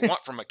from what I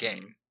want from a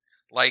game.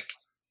 Like,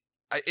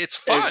 it's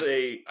fun.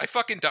 I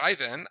fucking dive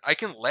in. I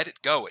can let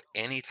it go at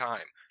any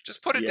time.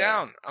 Just put it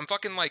down. I'm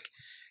fucking like,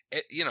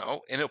 and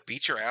it'll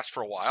beat your ass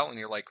for a while. And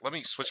you're like, let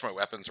me switch my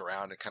weapons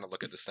around and kind of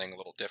look at this thing a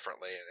little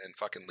differently and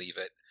fucking leave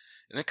it.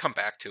 And then come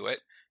back to it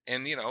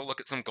and,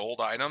 look at some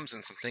gold items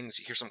and some things.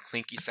 You hear some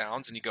clinky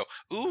sounds and you go,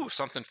 ooh,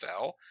 something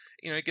fell.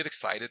 You get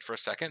excited for a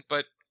second,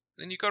 but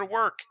then you go to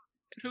work.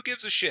 And who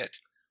gives a shit?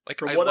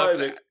 Like, I love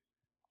that.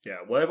 Yeah,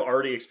 what I've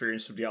already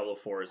experienced from Diablo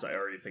 4 is I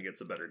already think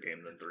it's a better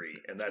game than 3,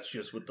 and that's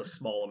just with the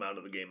small amount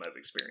of the game I've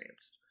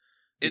experienced.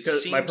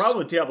 Because my problem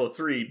with Diablo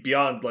 3,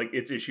 beyond like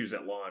its issues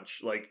at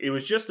launch, like it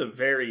was just a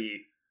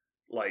very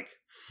like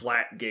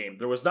flat game.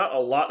 There was not a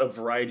lot of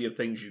variety of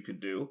things you could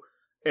do.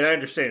 And I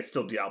understand it's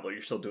still Diablo.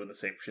 You're still doing the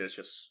same shit. It's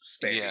just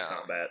spamming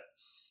combat.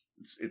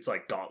 It's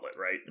like Gauntlet,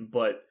 right?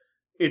 But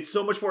it's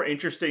so much more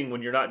interesting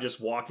when you're not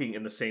just walking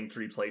in the same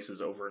 3 places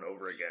over and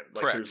over again.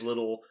 Like Correct. There's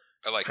little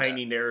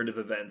tiny narrative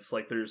events.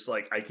 Like there's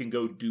like I can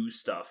go do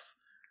stuff,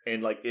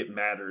 and like it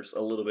matters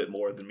a little bit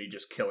more than me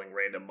just killing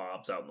random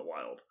mobs out in the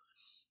wild.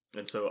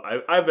 And so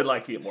I've been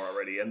liking it more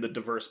already, and the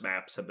diverse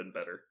maps have been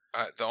better.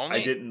 I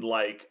didn't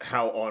like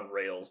how on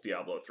rails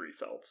Diablo 3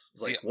 felt.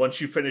 It's like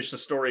once you finish the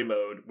story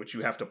mode, which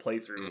you have to play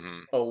through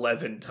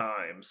 11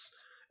 times,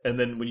 and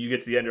then when you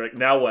get to the end, you're like,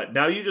 now what?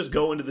 Now you just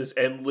go into this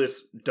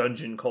endless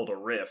dungeon called a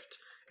Rift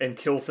and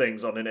kill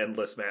things on an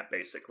endless map,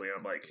 basically. And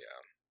I'm like,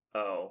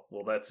 oh,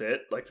 well, that's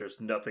it? Like, there's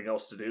nothing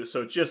else to do?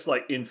 So it's just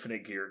like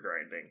infinite gear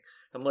grinding.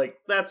 I'm like,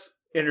 that's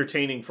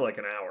entertaining for like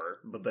an hour,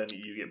 but then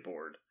you get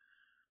bored.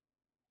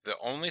 The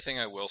only thing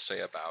I will say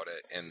about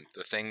it, and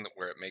the thing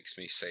where it makes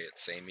me say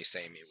it's samey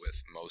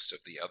with most of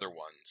the other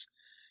ones,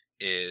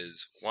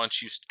 is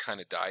once you kind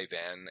of dive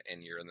in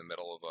and you're in the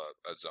middle of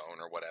a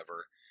zone or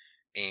whatever,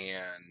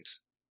 and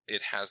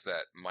it has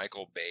that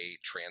Michael Bay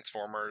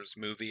Transformers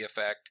movie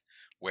effect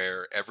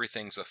where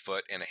everything's a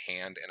foot and a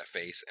hand and a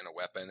face and a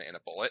weapon and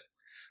a bullet.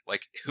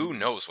 Like, who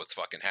knows what's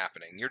fucking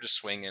happening? You're just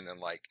swinging and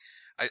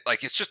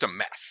it's just a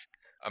mess.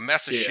 A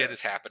mess of shit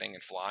is happening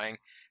and flying,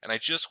 and I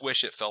just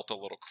wish it felt a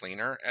little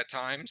cleaner at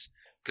times,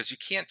 because you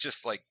can't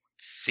just, like,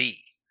 see.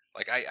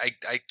 Like,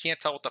 I can't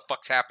tell what the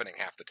fuck's happening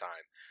half the time.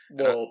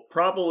 Well,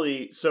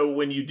 probably, so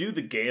when you do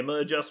the gamma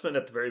adjustment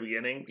at the very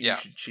beginning, you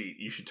should cheat.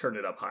 You should turn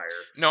it up higher.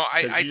 No,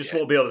 you just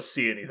won't be able to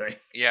see anything.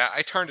 Yeah,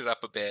 I turned it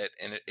up a bit,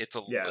 and it's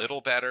a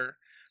little better,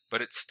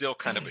 but it's still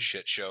kind of a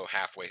shit show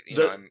halfway.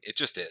 It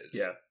just is.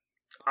 Yeah.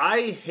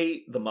 I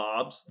hate the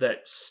mobs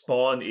that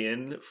spawn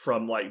in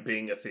from like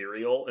being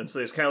ethereal, and so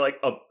it's kind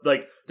of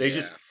like they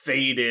just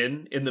fade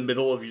in the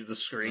middle of the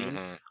screen.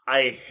 Mm-hmm.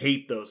 I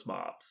hate those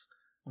mobs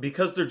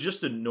because they're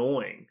just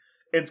annoying.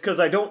 It's because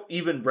I don't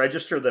even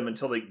register them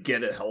until they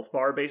get a health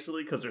bar,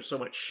 basically, because there's so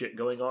much shit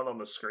going on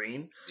the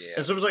screen. Yeah.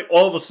 And so it's like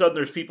all of a sudden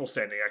there's people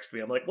standing next to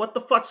me. I'm like, what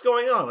the fuck's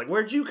going on? Like,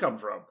 where'd you come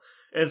from?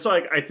 And so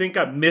I think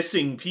I'm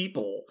missing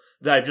people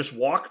that I just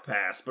walk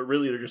past, but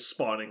really they're just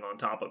spawning on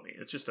top of me.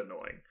 It's just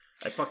annoying.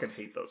 I fucking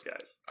hate those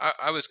guys.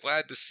 I was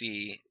glad to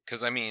see,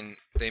 because, I mean,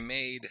 they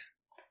made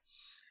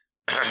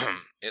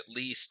at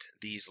least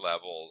these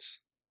levels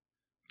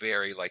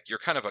very, like, you're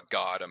kind of a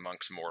god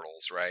amongst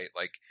mortals, right?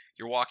 Like,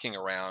 you're walking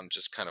around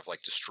just kind of,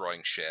 like,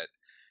 destroying shit.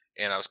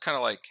 And I was kind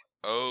of like,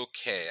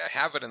 okay, I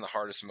have it in the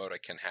hardest mode I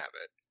can have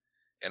it.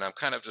 And I'm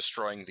kind of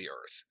destroying the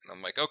earth. And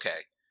I'm like,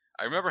 okay,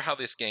 I remember how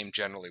this game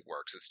generally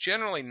works. It's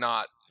generally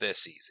not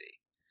this easy.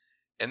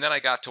 And then I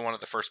got to one of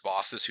the first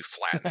bosses who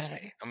flattens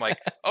me. I'm like,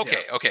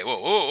 okay,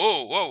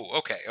 whoa,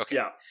 okay.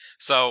 Yeah.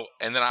 So,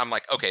 and then I'm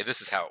like, okay, this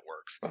is how it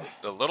works.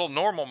 The little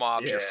normal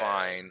mobs, you're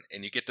fine,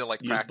 and you get to,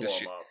 like,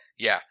 practice.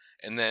 Yeah,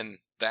 and then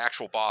the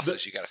actual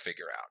bosses you got to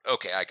figure out.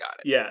 Okay, I got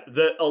it. Yeah,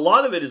 a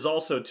lot of it is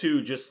also,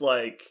 too, just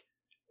like,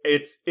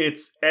 it's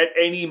at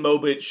any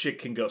moment shit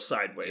can go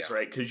sideways,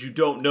 right? Because you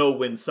don't know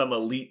when some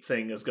elite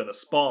thing is going to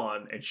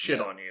spawn and shit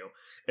on you.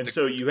 And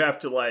so you have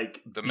to, like,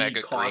 the be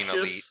mega cautious.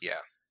 Green elite,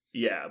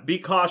 Yeah, be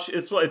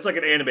cautious. It's like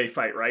an anime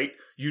fight, right?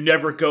 You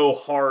never go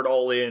hard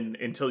all in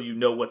until you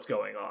know what's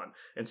going on.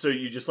 And so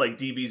you just, like,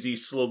 DBZ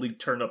slowly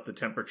turn up the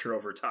temperature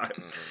over time.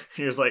 Mm-hmm. And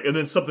you're just like, and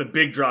then something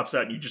big drops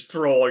out and you just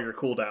throw all your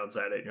cooldowns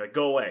at it. And you're like,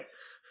 go away.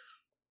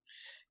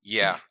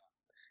 Yeah.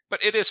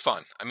 But it is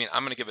fun. I mean,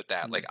 I'm going to give it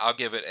that. Mm-hmm. Like, I'll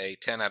give it a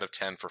 10 out of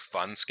 10 for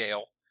fun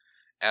scale.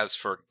 As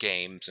for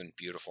games and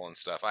beautiful and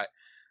stuff, I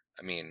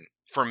mean,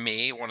 for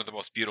me, one of the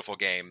most beautiful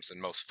games and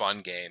most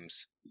fun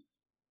games,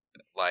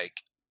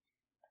 like,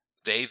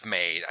 they've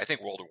made. I think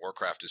World of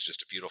Warcraft is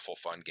just a beautiful,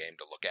 fun game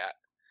to look at.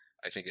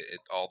 I think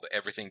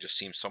everything just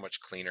seems so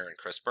much cleaner and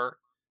crisper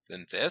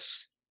than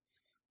this.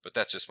 But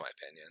that's just my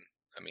opinion.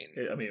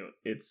 I mean,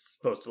 it's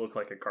supposed to look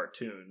like a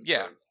cartoon.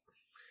 Yeah, so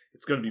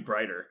it's going to be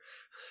brighter.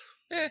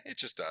 It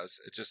just does.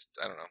 It just,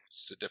 I don't know,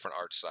 just a different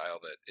art style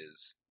that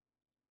is.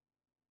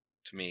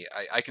 To me,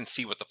 I can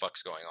see what the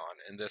fuck's going on.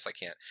 In this, I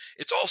can't.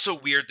 It's also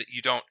weird that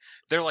you don't.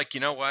 They're like,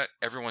 you know what?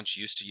 Everyone's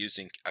used to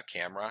using a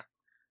camera.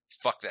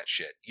 Fuck that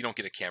shit. You don't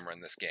get a camera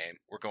in this game.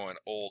 We're going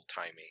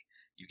old-timey.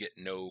 You get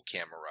no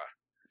camera.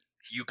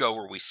 You go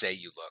where we say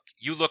you look.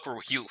 You look where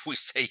we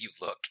say you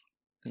look.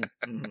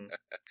 Mm-hmm.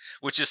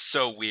 Which is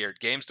so weird.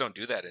 Games don't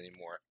do that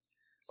anymore.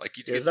 Like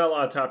there's not a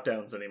lot of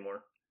top-downs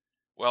anymore.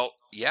 Well,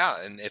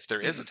 yeah, and if there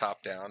is a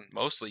top-down,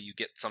 mostly you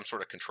get some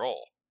sort of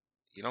control.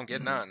 You don't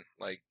get none.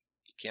 Like,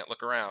 you can't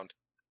look around.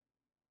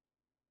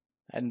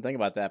 I didn't think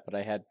about that, but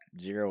I had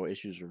 0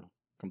 issues or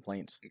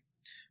complaints.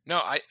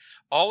 No,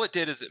 all it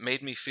did is it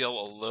made me feel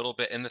a little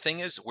bit, and the thing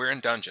is, we're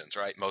in dungeons,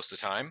 right, most of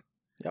the time.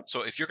 Yep.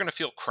 So if you're going to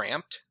feel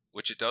cramped,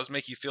 which it does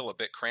make you feel a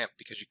bit cramped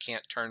because you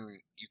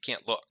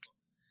can't look.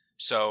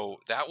 So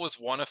that was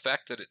one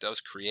effect that it does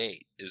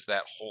create, is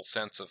that whole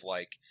sense of,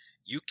 like,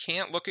 you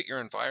can't look at your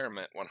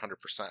environment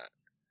 100%.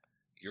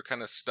 You're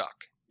kind of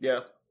stuck.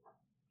 Yeah.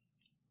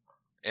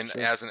 And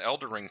Sure. as an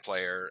Elden Ring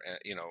player,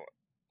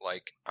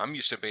 like I'm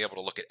used to be able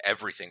to look at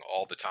everything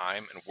all the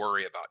time and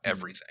worry about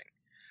everything.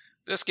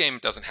 This game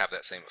doesn't have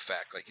that same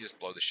effect. Like you just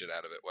blow the shit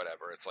out of it,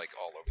 whatever. It's like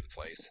all over the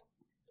place.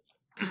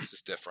 It's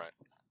just different.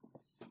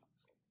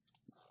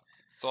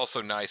 It's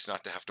also nice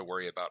not to have to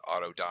worry about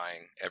auto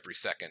dying every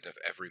second of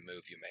every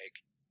move you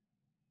make.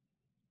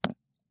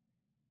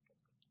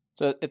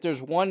 So if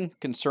there's one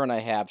concern I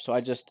have, so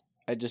I just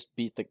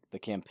beat the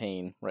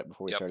campaign right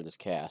before we Yep. started this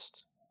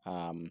cast.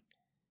 I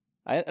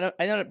ended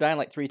up dying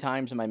like 3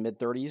 times in my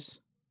mid-30s.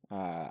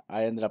 I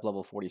ended up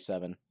level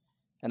 47,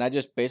 and I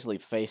just basically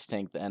face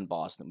tanked the end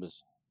boss. That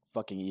was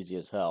fucking easy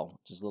as hell,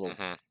 which is a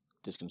little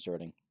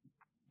disconcerting.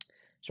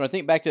 So when I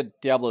think back to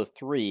Diablo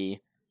 3,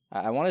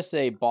 I want to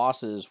say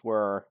bosses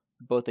were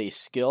both a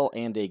skill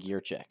and a gear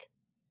check.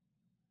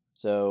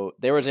 So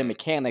there was a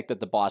mechanic that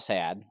the boss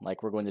had,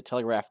 like we're going to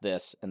telegraph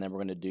this, and then we're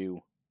going to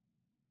do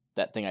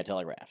that thing I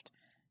telegraphed.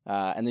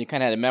 And then you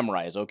kind of had to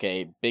memorize,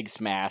 okay, big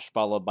smash,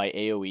 followed by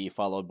AoE,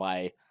 followed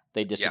by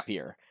they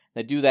disappear.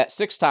 They do that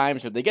 6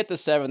 times. If they get to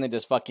 7, they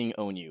just fucking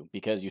own you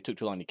because you took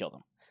too long to kill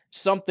them.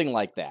 Something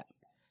like that,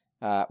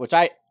 which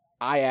I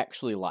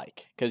actually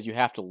like because you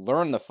have to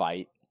learn the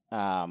fight.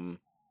 So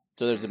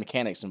there's the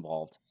mechanics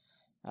involved.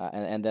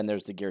 And then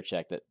there's the gear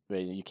check that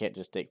you can't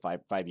just take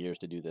five years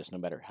to do this, no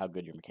matter how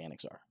good your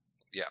mechanics are.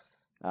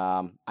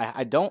 Yeah.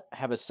 I don't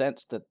have a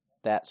sense that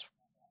that's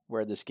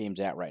where this game's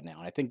at right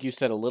now. I think you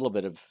said a little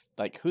bit of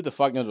like, who the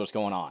fuck knows what's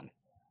going on?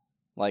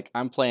 Like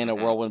I'm playing a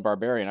Whirlwind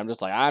Barbarian. I'm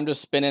just like, I'm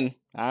just spinning.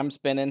 I'm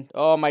spinning.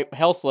 Oh, my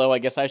health's low. I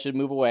guess I should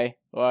move away.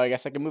 Well, I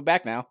guess I can move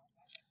back now.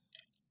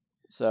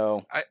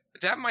 So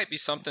that might be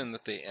something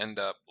that they end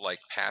up like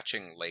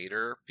patching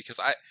later, because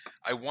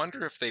I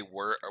wonder if they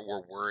were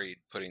worried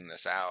putting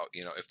this out.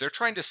 If they're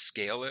trying to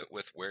scale it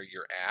with where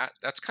you're at,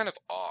 that's kind of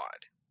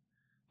odd.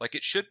 Like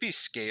it should be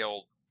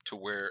scaled to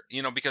where,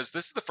 because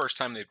this is the first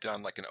time they've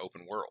done like an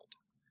open world.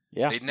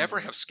 yeah, They'd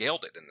never have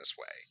scaled it in this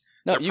way.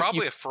 no, They're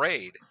probably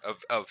afraid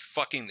of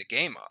fucking the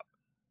game up.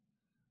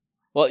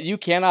 Well, you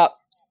cannot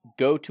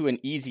go to an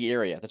easy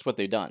area. That's what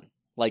they've done.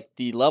 Like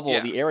the level,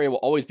 the area will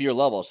always be your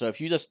level. So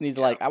if you just need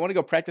to I want to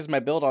go practice my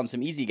build on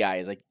some easy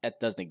guys, like that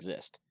doesn't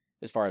exist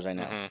as far as I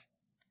know.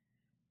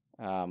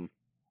 Go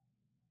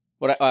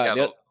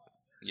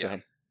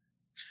ahead.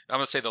 I'm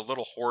gonna say the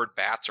little horde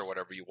bats or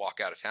whatever. You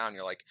walk out of town,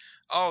 you're like,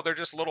 oh, they're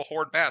just little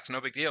horde bats, no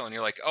big deal. And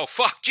you're like, oh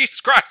fuck,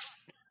 Jesus Christ.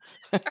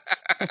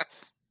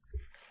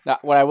 Now,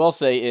 what I will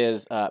say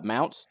is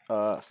mounts.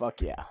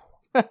 Fuck yeah.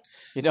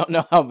 You don't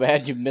know how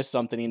bad you've missed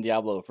something in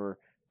Diablo for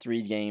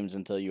 3 games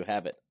until you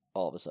have it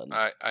all of a sudden.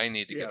 I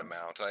need to get a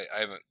mount. I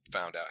haven't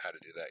found out how to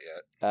do that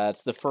yet.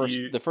 It's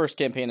the first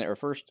campaign or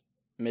first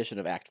mission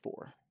of Act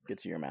 4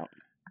 gets you your mount.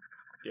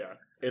 Yeah,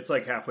 it's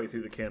like halfway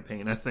through the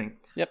campaign, I think.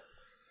 Yep.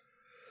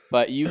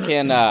 But you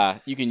can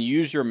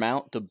use your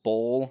mount to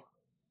bowl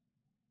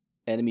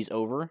enemies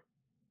over.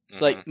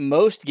 So like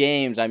most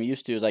games I'm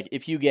used to is like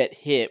if you get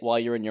hit while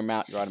you're in your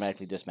mount, you're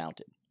automatically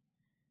dismounted.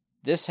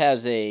 This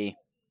has you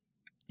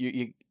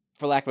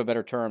for lack of a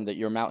better term, that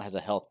your mount has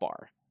a health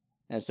bar.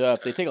 And so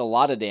if they take a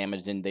lot of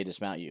damage, then they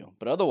dismount you.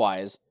 But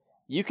otherwise,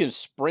 you can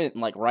sprint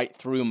like right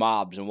through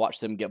mobs and watch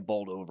them get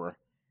bowled over.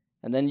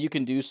 And then you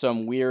can do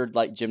some weird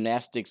like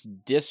gymnastics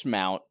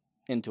dismount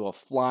into a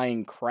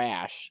flying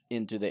crash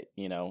into the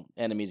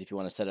enemies if you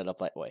want to set it up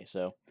that way.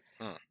 So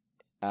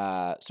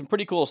some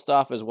pretty cool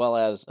stuff, as well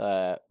as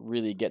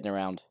really getting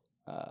around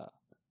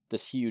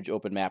this huge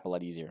open map a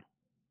lot easier.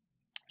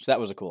 So that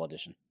was a cool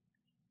addition.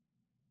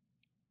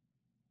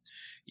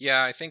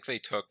 Yeah, I think they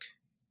took...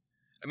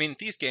 I mean,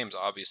 these games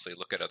obviously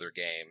look at other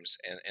games,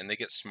 and they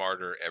get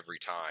smarter every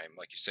time.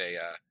 Like you say,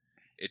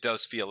 it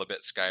does feel a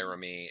bit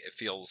Skyrim-y. It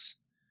feels...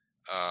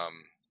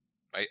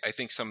 I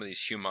think some of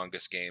these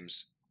humongous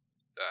games...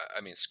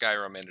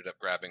 Skyrim ended up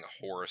grabbing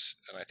a horse,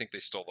 and I think they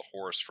stole the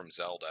horse from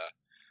Zelda.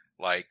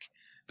 Like,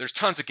 there's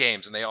tons of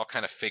games, and they all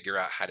kind of figure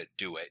out how to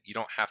do it. You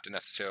don't have to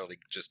necessarily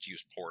just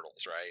use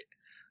portals, right?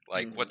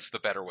 Like, what's the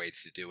better way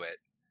to do it?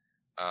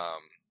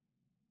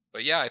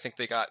 But yeah, I think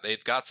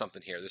they've got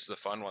something here. This is a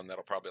fun one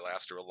that'll probably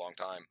last through a long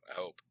time, I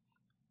hope.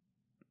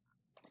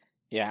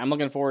 Yeah, I'm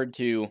looking forward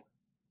to,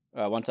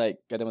 once I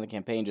get done with the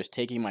campaign, just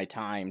taking my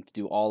time to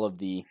do all of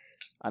the,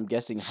 I'm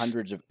guessing,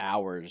 hundreds of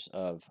hours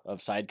of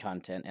side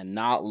content and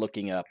not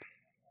looking up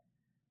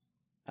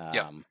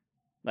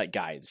like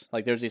guides.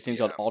 Like there's these things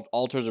called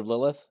Altars of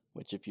Lilith,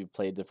 which if you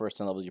played the first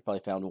 10 levels, you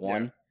probably found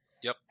one.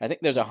 Yeah. Yep. I think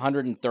there's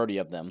 130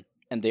 of them,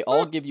 and they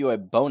all give you a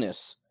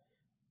bonus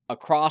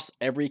across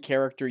every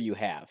character you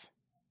have.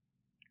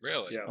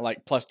 Really? Yeah.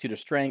 Like +2 to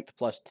strength,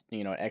 plus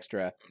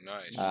extra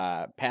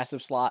nice.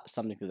 passive slot,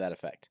 something to that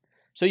effect.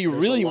 So there's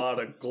a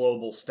lot of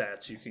global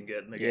stats you can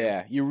get in the game.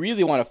 Yeah, you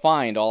really want to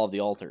find all of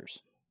the altars.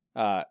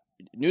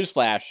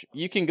 Newsflash,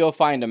 you can go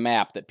find a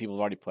map that people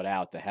have already put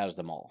out that has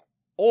them all.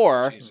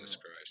 Or Jesus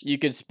Christ. you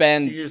could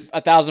spend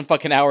 1,000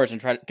 fucking hours and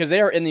try to, because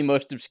they are in the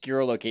most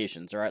obscure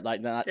locations, right?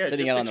 Like they're not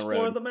sitting out on the road.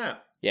 Explore the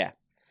map. Yeah.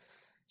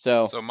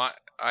 So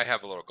I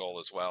have a little goal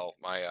as well.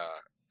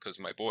 Because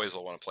my boys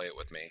will want to play it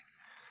with me.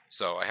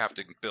 So I have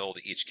to build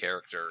each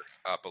character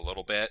up a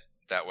little bit.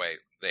 That way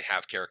they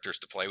have characters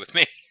to play with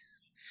me.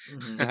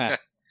 Mhm.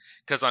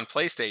 Because on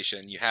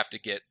PlayStation, you have to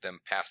get them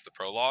past the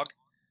prologue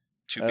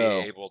to be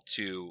Oh. able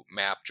to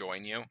map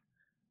join you.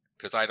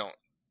 Because I don't,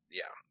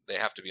 they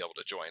have to be able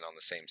to join on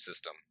the same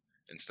system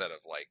instead of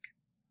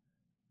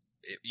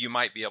you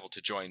might be able to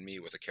join me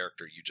with a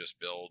character you just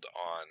build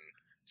on,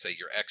 say,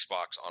 your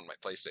Xbox on my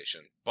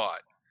PlayStation.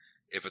 But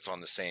if it's on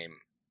the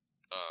same,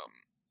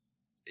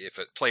 if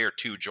a player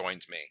 2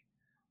 joins me,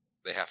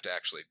 they have to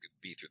actually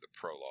be through the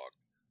prologue,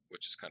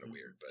 which is kind of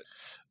weird.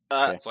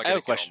 But so I have a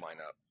gotta question. get all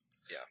mine up.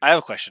 I have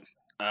a question.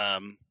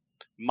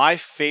 My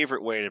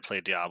favorite way to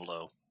play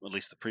Diablo, at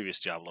least the previous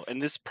Diablo,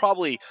 and it's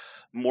probably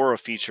more a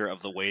feature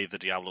of the way the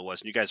Diablo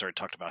was. And you guys already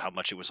talked about how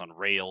much it was on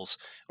rails,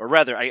 or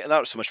rather,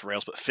 not so much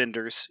rails, but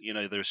fenders.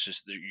 There's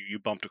just you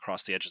bumped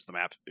across the edges of the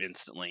map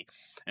instantly,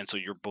 and so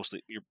you're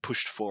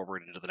pushed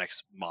forward into the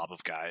next mob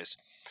of guys.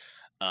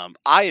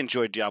 I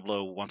enjoyed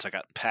Diablo once I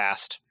got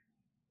past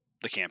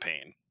the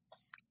campaign.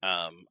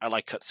 I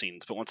like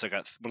cutscenes, but once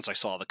I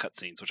saw the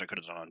cutscenes, which I could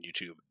have done on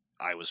YouTube,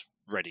 I was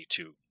ready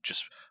to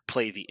just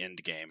play the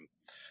end game.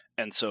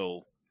 And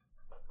so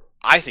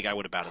I think I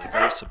would have battled a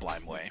very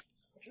sublime way,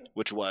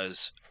 which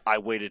was I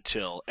waited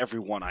till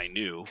everyone I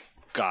knew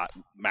got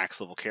max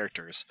level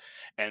characters,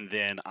 and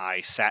then I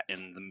sat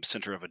in the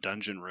center of a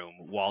dungeon room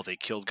while they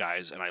killed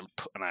guys, and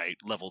I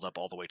leveled up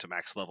all the way to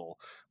max level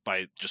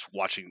by just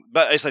watching.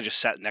 But I just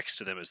sat next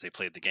to them as they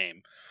played the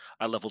game.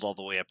 I leveled all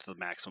the way up to the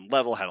maximum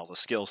level, had all the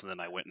skills, and then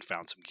I went and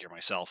found some gear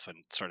myself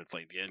and started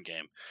playing the end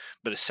game.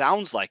 But it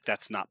sounds like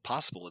that's not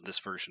possible in this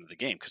version of the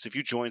game, because if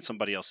you join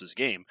somebody else's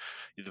game,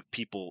 the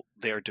people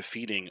they're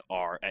defeating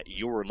are at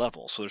your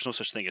level. So there's no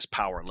such thing as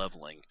power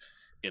leveling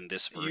in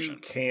this version.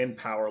 You can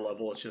power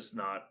level, it's just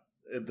not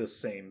the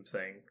same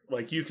thing.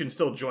 Like, you can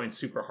still join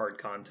super hard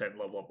content,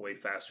 level up way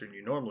faster than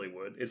you normally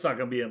would. It's not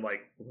going to be in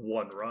like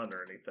one run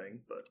or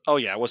anything, but Oh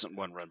yeah, it wasn't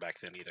one run back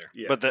then either.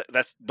 Yeah.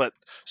 But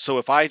so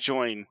if I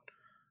join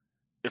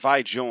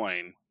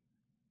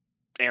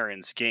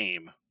Aaron's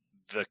game,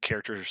 the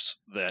characters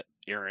that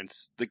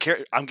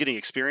I'm getting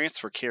experience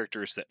for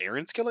characters that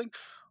Aaron's killing,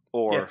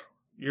 or yeah,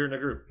 you're in a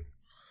group.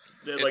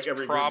 It's Like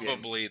every group game.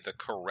 probably the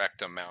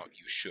correct amount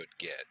you should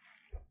get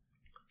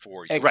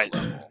for your Right.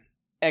 level.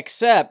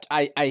 Except,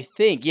 I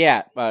think,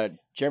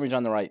 Jeremy's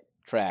on the right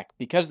track.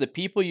 Because the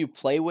people you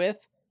play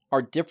with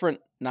are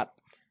different, not...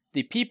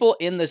 The people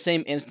in the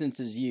same instance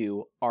as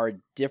you are a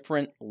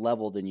different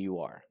level than you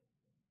are.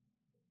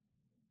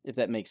 If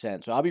that makes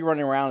sense. So I'll be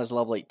running around as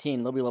level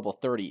 18, they'll be level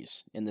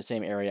 30s in the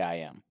same area I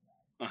am.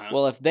 Uh-huh.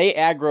 Well, if they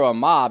aggro a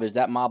mob, is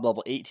that mob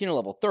level 18 or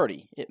level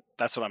 30?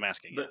 That's what I'm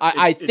asking. But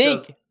I it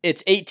think does-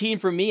 it's 18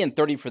 for me and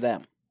 30 for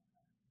them.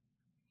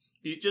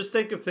 You just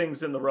think of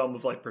things in the realm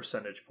of like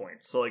percentage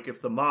points. So like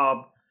if the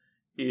mob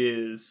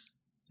is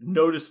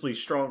noticeably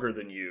stronger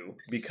than you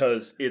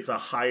because it's a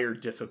higher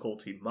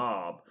difficulty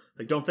mob,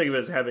 like don't think of it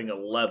as having a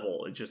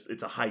level.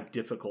 It's a high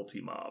difficulty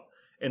mob.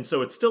 And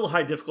so it's still a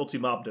high difficulty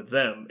mob to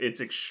them.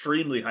 It's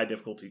extremely high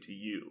difficulty to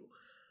you.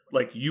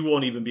 Like you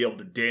won't even be able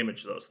to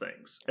damage those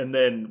things. And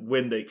then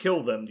when they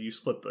kill them, you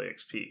split the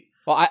XP.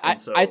 Well, I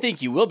so-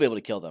 think you will be able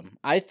to kill them.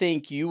 I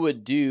think you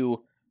would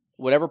do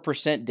whatever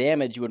percent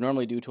damage you would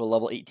normally do to a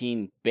level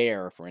 18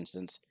 bear, for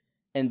instance,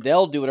 and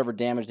they'll do whatever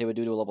damage they would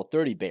do to a level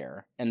 30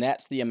 bear, and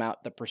that's the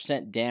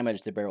percent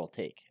damage the bear will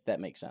take. If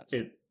that makes sense.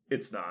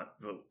 It's not.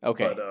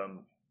 Okay. But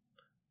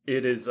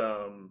it is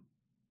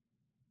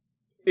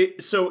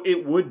so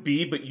it would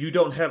be, but you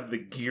don't have the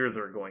gear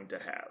they're going to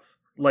have.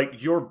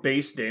 Like your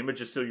base damage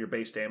is still your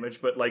base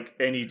damage, but like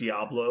any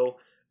Diablo,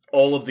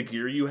 all of the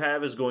gear you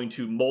have is going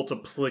to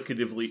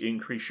multiplicatively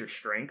increase your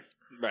strength.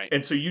 Right.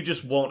 And so you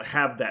just won't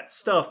have that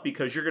stuff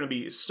because you're going to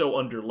be so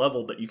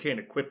under-leveled that you can't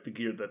equip the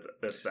gear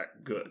that's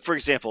that good. For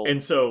example,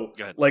 And so,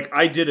 Go ahead. like,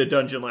 I did a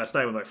dungeon last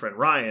night with my friend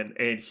Ryan,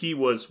 and he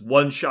was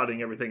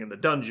one-shotting everything in the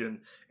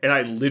dungeon, and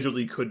I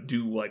literally could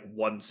do, like,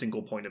 one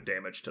single point of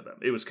damage to them.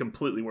 It was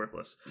completely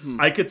worthless. Hmm.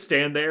 I could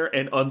stand there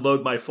and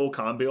unload my full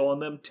combo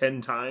on them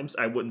 10 times.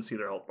 I wouldn't see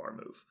their health bar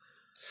move.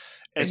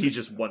 And he's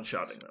just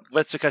one-shotting them.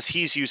 that's because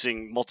he's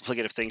using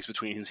multiplicative things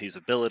between his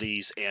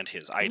abilities and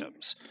his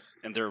items,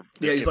 and they're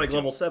Yeah, he's like capable-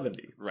 level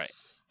 70. right.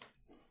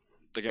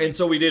 They're gonna- And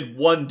so we did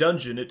one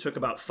dungeon. It took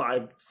about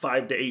 5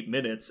 to 8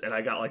 minutes, and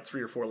I got like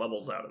 3 or 4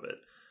 levels out of it.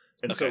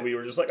 And so Okay. we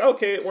were just like,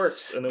 okay, it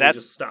works. And then That- we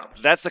just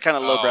stopped. That's the kind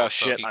of lowbrow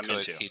so shit he I'm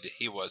could- into.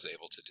 He was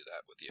able to do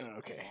that with you.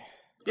 Okay.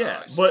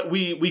 Yeah, I see. but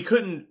we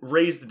couldn't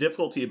raise the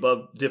difficulty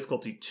above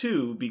difficulty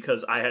 2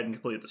 because I hadn't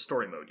completed the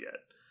story mode yet.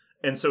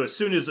 And so as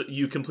soon as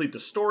you complete the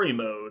story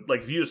mode,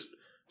 like if you just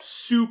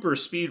super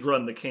speed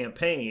run the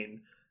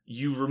campaign,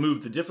 you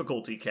remove the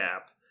difficulty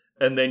cap,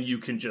 and then you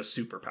can just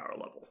super power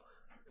level.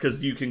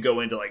 Because you can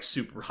go into like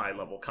super high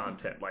level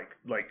content, like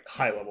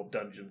high level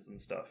dungeons and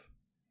stuff.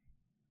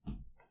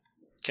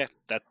 Okay,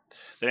 that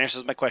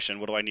answers my question.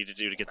 What do I need to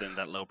do to get into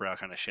that lowbrow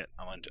kind of shit?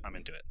 I'm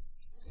into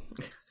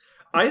it.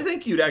 I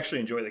think you'd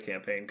actually enjoy the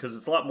campaign because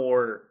it's a lot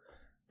more.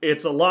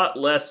 It's a lot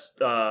less,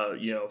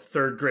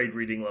 third grade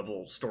reading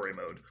level story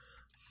mode.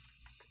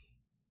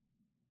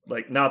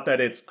 Like, not that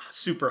it's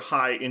super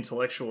high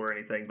intellectual or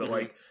anything, but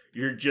like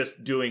you're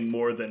just doing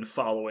more than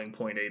following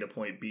point A to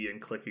point B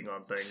and clicking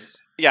on things.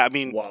 Yeah, I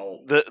mean, While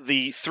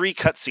the 3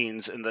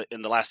 cutscenes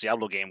in the last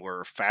Diablo game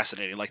were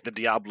fascinating. Like the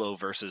Diablo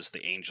versus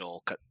the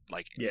Angel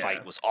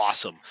fight was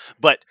awesome.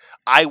 But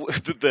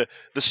the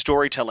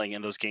storytelling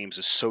in those games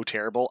is so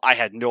terrible. I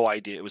had no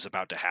idea it was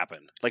about to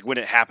happen. Like when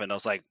it happened, I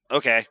was like,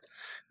 okay,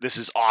 this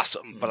is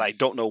awesome, but I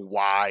don't know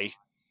why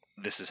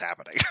this is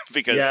happening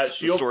because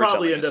the you'll storytelling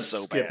probably end up is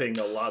so skipping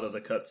bad. a lot of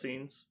the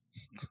cutscenes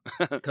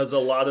because a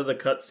lot of the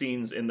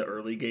cutscenes in the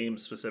early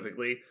games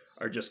specifically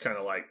are just kind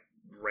of like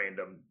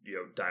random,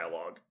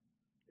 dialogue.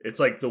 It's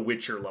like the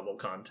Witcher level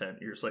content.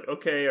 You're just like,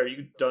 okay, are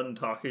you done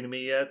talking to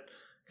me yet?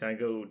 Can I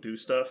go do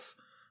stuff?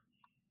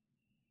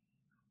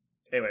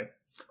 Anyway,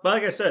 but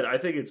like I said, I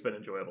think it's been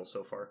enjoyable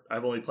so far.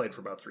 I've only played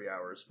for about 3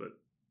 hours, but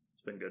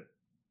it's been good.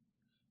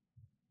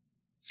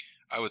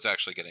 I was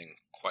actually getting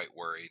quite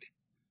worried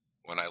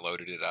when I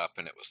loaded it up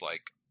and it was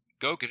like,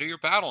 go get to your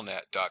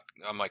BattleNet, Duck.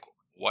 I'm like,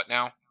 what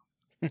now?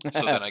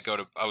 So then I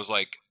was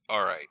like,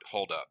 all right,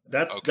 hold up.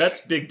 That's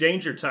big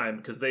danger time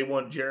because they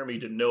want Jeremy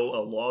to know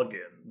a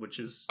login, which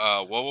is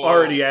whoa,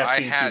 already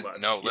asking too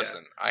much. No,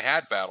 listen, I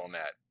had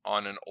BattleNet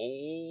on an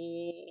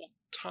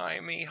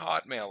old-timey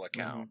Hotmail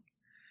account,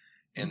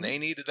 and they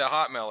needed the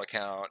Hotmail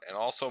account and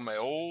also my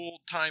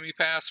old-timey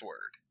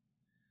password.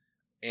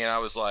 And I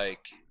was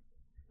like,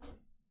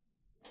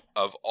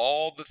 of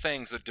all the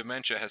things that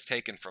dementia has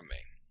taken from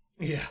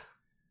me,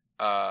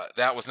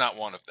 that was not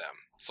one of them.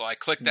 So I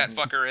clicked that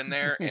fucker in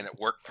there, and it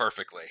worked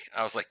perfectly.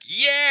 I was like,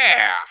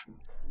 yeah!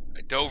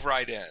 I dove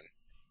right in.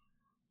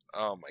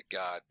 Oh, my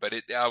God.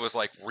 But I was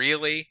like,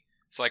 really?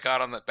 So I got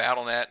on the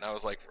BattleNet, and I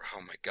was like, oh,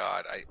 my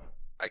God.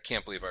 I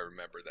can't believe I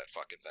remember that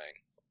fucking thing.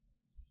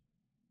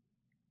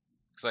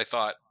 Because I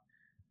thought,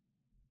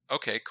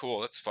 okay,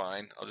 cool, that's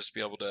fine. I'll just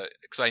be able to...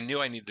 Because I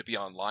knew I needed to be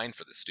online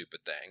for this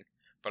stupid thing.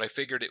 But I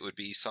figured it would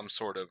be some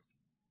sort of...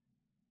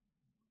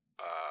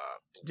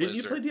 Didn't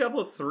you play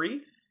Diablo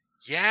 3?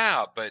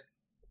 Yeah, but...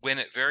 When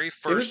it very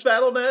first... It was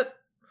BattleNet?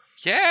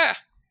 Yeah.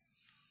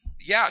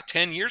 Yeah,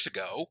 10 years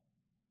ago.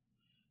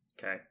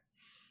 Okay.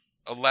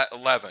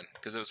 11,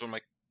 because it was when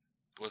my...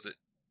 Was it?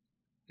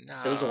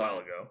 No. It was a while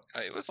ago.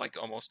 It was like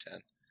almost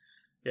 10.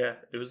 Yeah,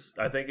 it was.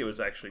 I think it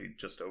was actually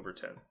just over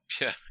 10.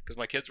 Yeah, because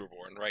my kids were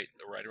born right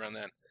around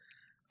then.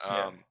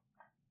 Yeah.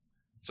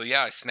 So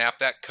yeah, I snapped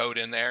that code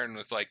in there and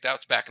was like, that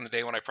was back in the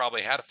day when I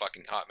probably had a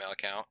fucking Hotmail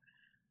account.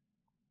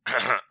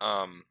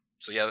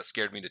 So yeah, that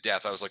scared me to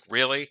death. I was like,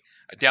 really?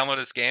 I downloaded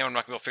this game, I'm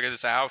not going to be able to figure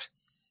this out?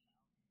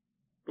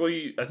 Well,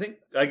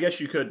 I guess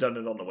you could have done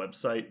it on the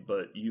website,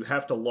 but you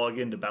have to log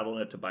into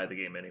BattleNet to buy the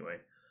game anyway.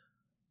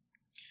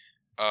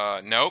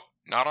 Nope,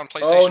 not on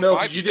PlayStation 5. Oh no,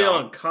 because you did it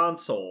on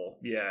console.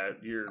 Yeah,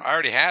 I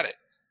already had it.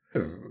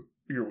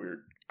 You're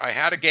weird. I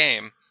had a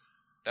game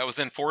that was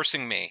then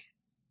forcing me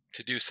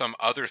to do some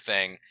other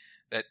thing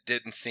that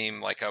didn't seem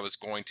like I was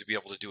going to be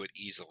able to do it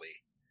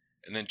easily.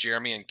 And then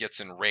Jeremy gets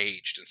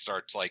enraged and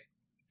starts like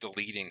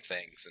deleting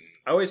things. And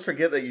I always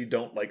forget that you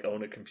don't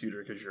own a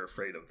computer because you're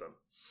afraid of them.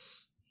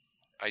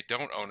 I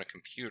don't own a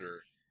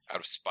computer out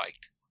of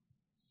spite.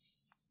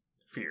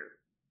 Fear.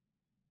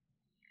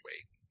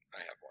 Wait, I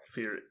have one.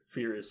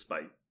 Fear is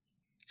spite.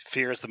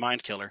 Fear is the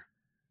mind killer.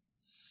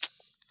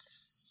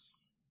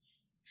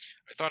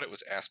 I thought it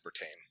was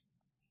aspartame.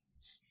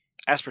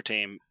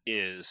 Aspartame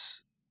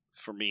is,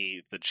 for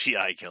me, the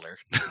GI killer.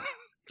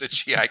 The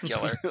GI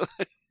killer.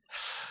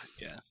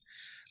 Yeah.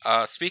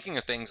 Speaking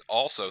of things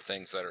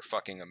that are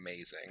fucking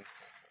amazing,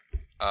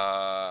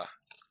 I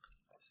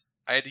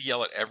had to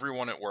yell at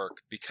everyone at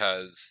work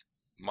because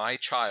my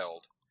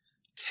child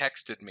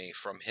texted me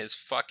from his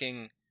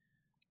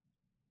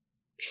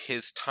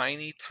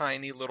tiny,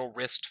 tiny little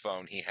wrist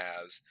phone he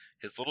has,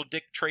 his little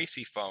Dick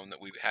Tracy phone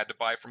that we had to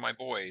buy for my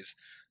boys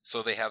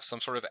so they have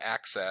some sort of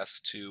access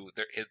to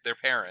their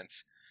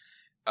parents.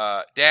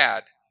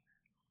 Dad,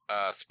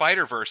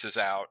 Spider-Verse is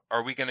out.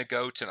 Are we going to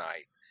go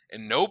tonight?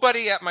 And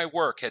nobody at my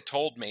work had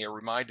told me or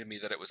reminded me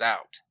that it was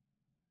out.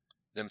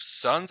 Them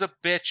sons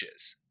of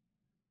bitches.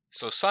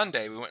 So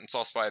Sunday, we went and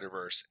saw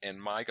Spider-Verse,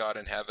 and my God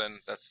in heaven,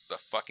 that's the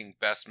fucking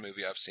best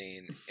movie I've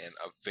seen in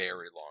a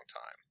very long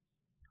time.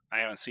 I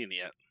haven't seen it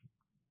yet.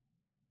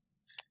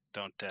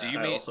 Don't. Do you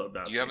mean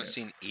you haven't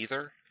seen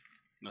either?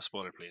 No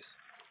spoiler, please.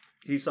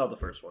 He saw the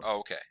first one. Oh,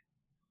 okay.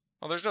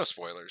 Well, there's no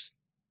spoilers.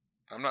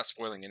 I'm not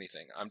spoiling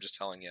anything. I'm just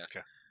telling you.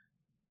 Okay.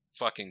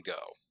 Fucking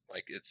go.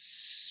 Like,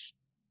 it's...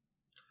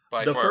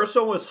 The first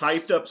one was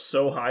hyped up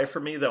so high for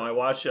me that when I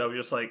watched it, I was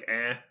just like,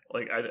 eh.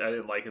 Like, I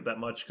didn't like it that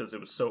much because it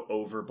was so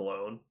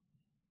overblown.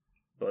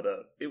 But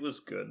it was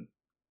good.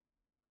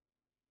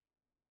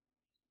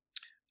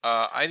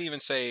 I'd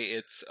even say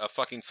it's a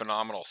fucking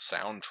phenomenal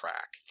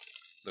soundtrack.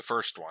 The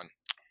first one.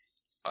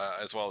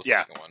 As well as the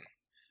second one.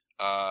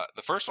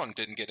 The first one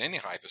didn't get any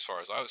hype as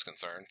far as I was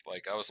concerned.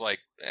 Like, I was like,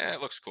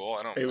 it looks cool.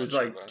 It was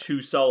like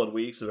 2 solid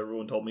weeks, and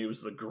everyone told me it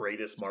was the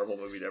greatest Marvel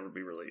movie to ever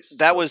be released.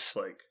 That's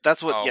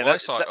what. I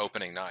saw it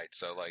opening night,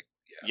 so like,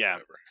 yeah,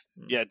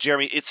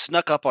 Jeremy, it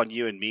snuck up on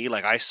you and me.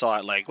 Like, I saw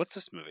it. Like, what's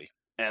this movie?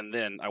 And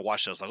then I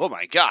watched it. I was like, oh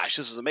my gosh,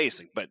 this is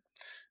amazing. But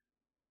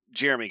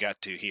Jeremy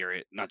got to hear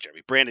it. Not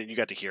Jeremy. Brandon, you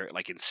got to hear it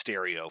like in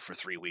stereo for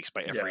 3 weeks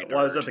by every nerd. Well,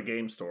 I was at the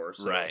game store.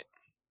 So. Right.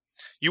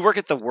 You work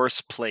at the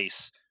worst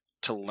place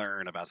to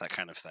learn about that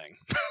kind of thing.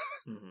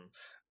 Mm-hmm.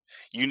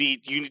 You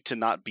need to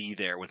not be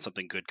there when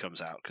something good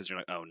comes out because you're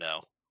like, oh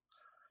no,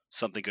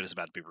 something good is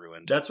about to be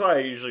ruined. That's why I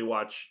usually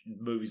watch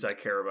movies I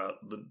care about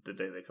the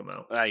day they come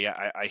out.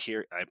 Yeah, I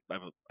hear.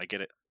 I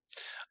get it.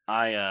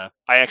 I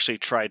actually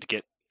tried to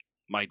get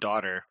my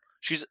daughter.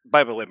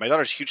 By the way, my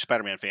daughter's a huge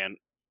Spider-Man fan.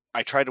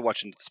 I tried to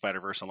watch Into the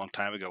Spider-Verse a long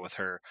time ago with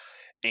her,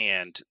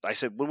 and I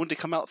said, when did it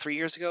come out? 3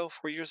 years ago?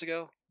 4 years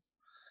ago?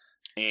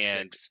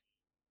 And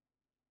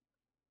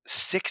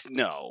 6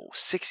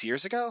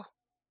 years ago?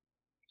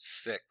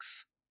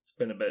 6. It's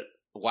been a bit.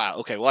 Wow.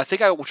 Okay. Well, I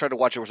think I tried to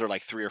watch it with her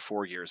like 3 or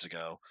 4 years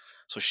ago.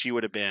 So she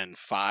would have been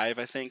 5,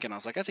 I think. And I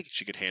was like, I think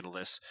she could handle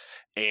this.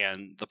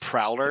 And the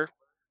Prowler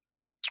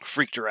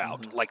freaked her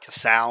out. Mm-hmm. Like the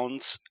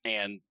sounds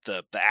and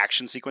the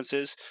action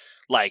sequences,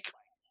 like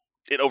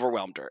it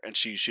overwhelmed her. And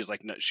she's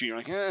like, no, she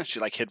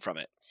like hid from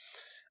it.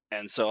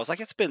 And so I was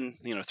like, it's been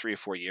 3 or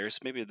 4 years.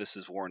 Maybe this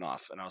is worn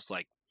off. And I was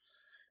like,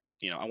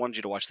 I wanted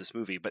you to watch this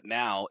movie, but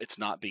now it's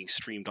not being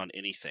streamed on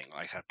anything.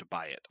 I have to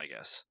buy it, I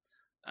guess.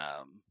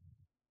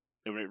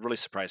 It really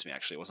surprised me,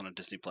 actually. It wasn't on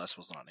Disney Plus,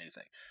 wasn't on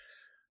anything.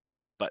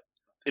 But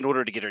in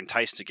order to get her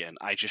enticed again,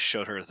 I just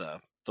showed her the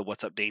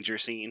What's Up Danger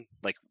scene,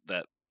 like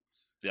the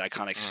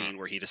iconic scene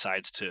where he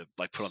decides to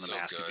like put on the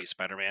mask and be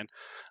Spider-Man.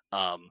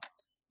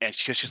 And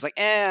she's like,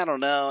 I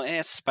don't know,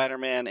 it's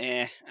Spider-Man,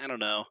 I don't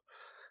know.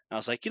 And I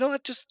was like, you know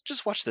what,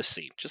 just watch this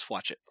scene, just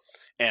watch it.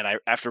 And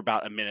after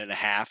about a minute and a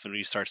half, and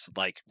he starts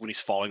when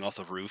he's falling off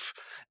the roof,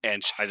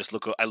 and I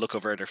look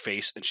over at her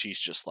face, and she's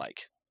just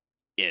like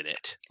in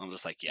it. I'm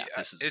just like,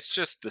 it's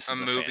just a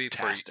movie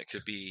fantastic. for you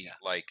to be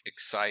like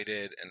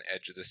excited and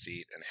edge of the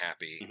seat and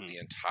happy the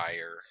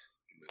entire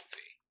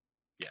movie.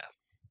 Yeah.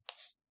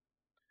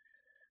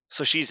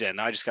 So she's in.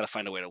 Now I just got to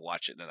find a way to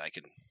watch it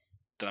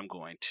that I'm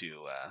going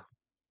to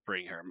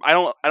bring her. I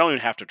don't even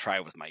have to try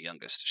with my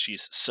youngest.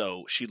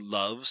 She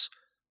loves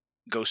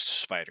Ghost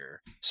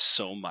Spider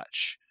so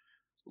much.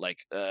 Like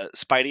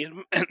Spidey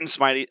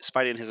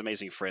and his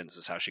amazing friends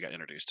is how she got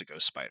introduced to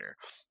Ghost Spider,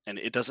 and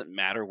it doesn't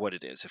matter what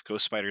it is. If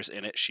Ghost Spider's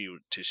in it, she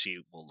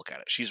will look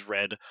at it. She's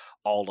read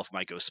all of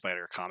my Ghost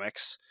Spider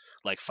comics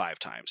like 5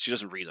 times. She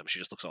doesn't read them; she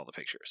just looks at all the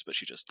pictures, but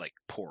she just like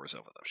pores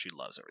over them. She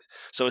loves everything.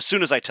 So as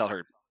soon as I tell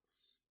her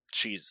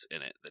she's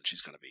in it, then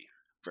she's going to be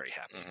very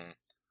happy. Mm-hmm.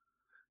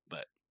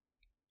 But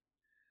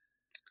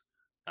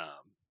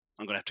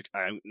I'm gonna have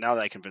to. Now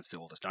that I convinced the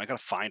oldest, now I gotta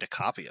find a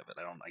copy of it.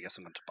 I guess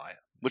I'm going to buy it.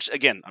 Which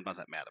again, I'm not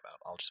that mad about.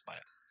 I'll just buy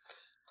it.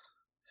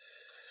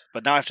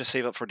 But now I have to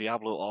save up for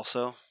Diablo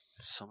also.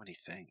 So many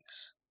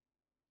things.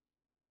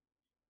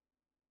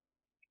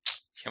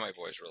 Yeah, my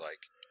boys were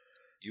like,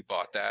 "You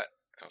bought that?"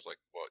 I was like,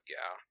 "Well,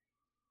 yeah."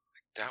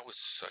 That was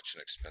such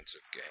an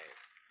expensive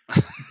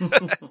game.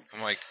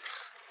 I'm like,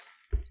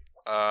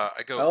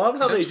 I go. I love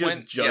how they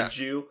just judge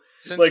you.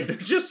 Like they're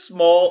just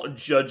small,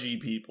 judgy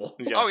people.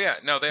 Yeah. Oh yeah,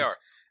 no, they are.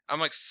 I'm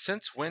like,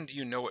 since when do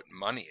you know what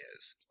money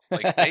is?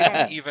 Like they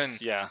don't even.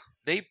 Yeah.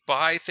 They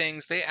buy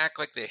things. They act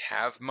like they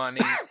have money.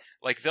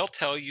 Like they'll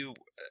tell you,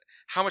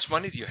 how much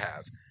money do you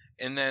have?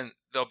 And then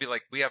they'll be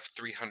like, we have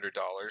 $300,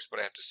 but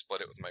I have to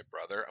split it with my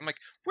brother. I'm like,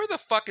 where the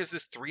fuck is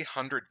this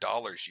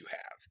 $300 you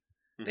have?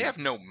 Mm-hmm. They have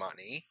no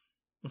money.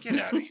 Get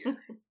out of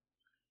here.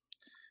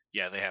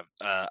 Yeah, they have.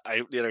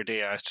 The other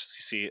day I asked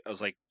CC, I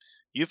was like,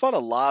 you've bought a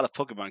lot of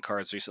Pokemon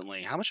cards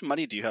recently. How much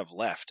money do you have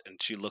left?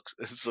 And she looks,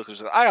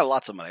 I got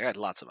lots of money.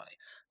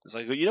 It's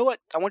like, you know what?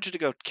 I want you to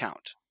go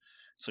count.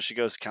 So she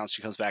goes, counts,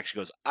 she comes back, she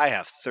goes, I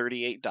have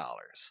 $38.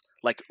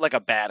 Like a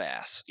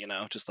badass,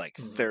 just like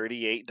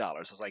 $38. I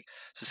was like,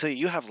 Cecilia,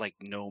 you have like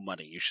no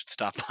money. You should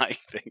stop buying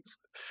things.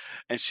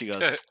 And she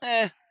goes, like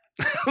yeah.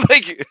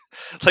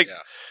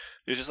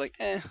 You're just like,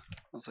 I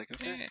was like,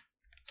 okay.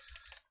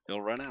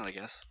 It'll run out, I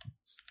guess.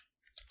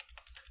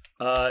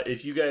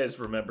 If you guys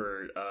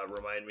remember,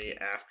 remind me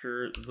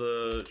after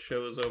the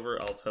show is over.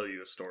 I'll tell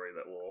you a story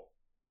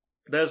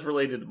that's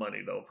related to money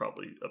that'll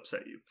probably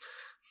upset you.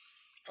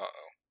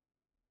 Uh-oh.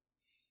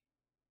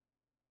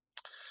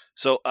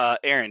 So,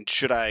 Aaron,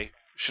 should I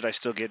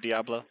still get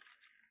Diablo?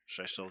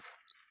 Should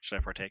I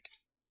partake?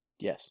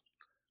 Yes.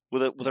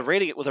 With a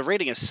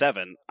rating of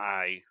 7,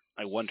 I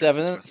wonder.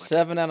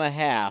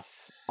 7.5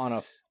 on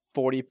a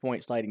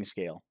 40-point sliding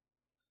scale.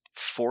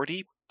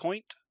 40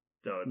 point?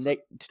 No,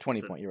 it's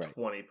 20 point. You're right.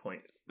 20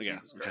 point. Yeah.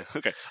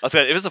 Okay. I'll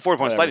say if it's a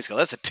 4-point sliding scale,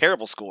 that's a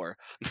terrible score.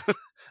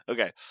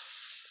 Okay.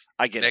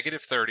 I get it.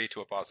 -30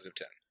 to a +10.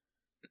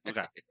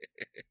 Okay.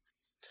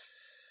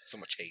 So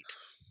much hate.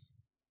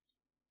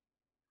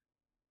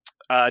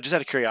 Just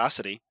out of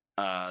curiosity,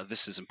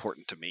 this is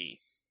important to me.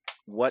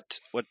 What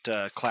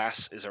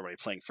class is everybody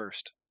playing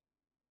first?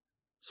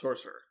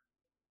 Sorcerer.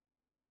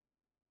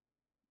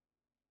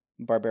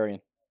 Barbarian.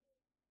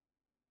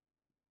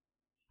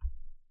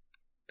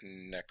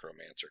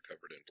 Necromancer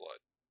covered in blood.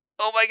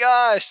 Oh my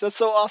gosh, that's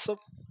so awesome!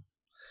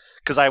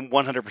 Because I'm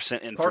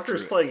 100% in Parker's for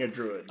Druid. playing a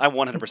Druid. I'm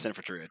 100%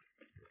 for Druid.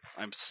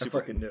 I'm I super.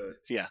 fucking knew it.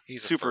 Yeah,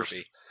 He's super. a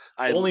Furby.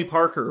 Only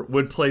Parker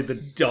would play the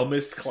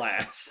dumbest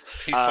class.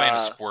 He's playing a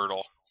Uh,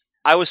 Squirtle.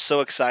 I was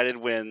so excited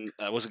when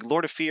was it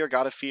Lord of Fear,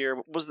 God of Fear?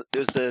 It was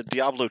the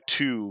Diablo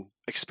 2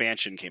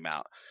 expansion came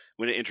out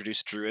when it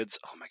introduced druids.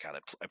 Oh my god,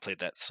 I played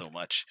that so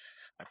much.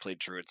 I played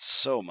druids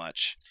so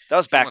much. That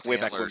was He back wants way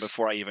back when, antlers.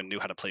 before I even knew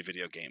how to play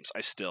video games.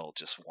 I still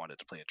just wanted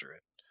to play a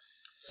druid.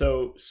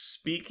 So,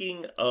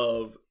 speaking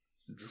of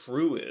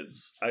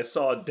druids, I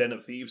saw Den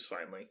of Thieves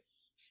finally.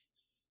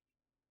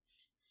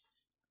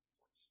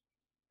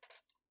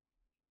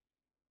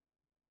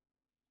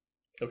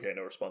 Okay,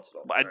 no response at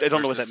all. I Alright.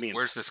 don't know what that means.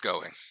 Where's this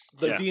going?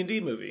 The Yeah. D&D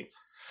movie.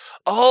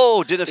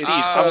 Oh, Den of It's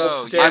Thieves.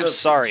 Oh, Den I'm of-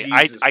 sorry.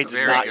 Jesus I did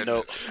Very not good.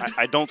 know.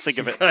 I don't think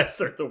of You it. guys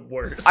are the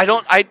worst. I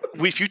don't.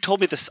 If you told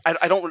me this,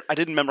 I don't. I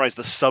didn't memorize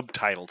the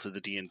subtitle to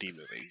the D&D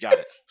movie. Got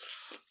it.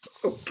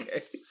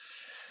 Okay.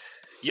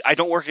 I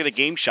don't work at a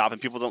game shop, and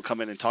people don't come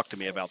in and talk to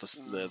me about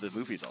the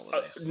movies all the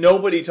day.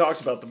 Nobody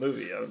talks about the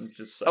movie. I'm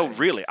just saying. Oh,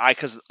 really?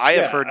 Because I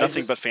have Yeah, heard I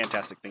nothing just- but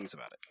fantastic things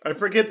about it. I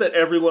forget that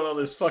everyone on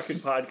this fucking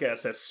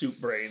podcast has soup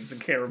brains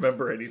and can't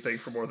remember anything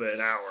for more than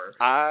an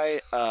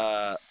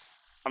hour.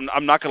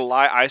 I'm not gonna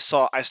lie. I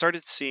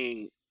started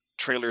seeing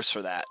trailers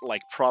for that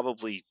like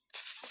probably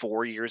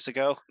 4 years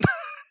ago.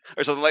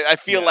 Or something like. I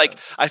feel Yeah. like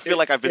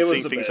I've been It was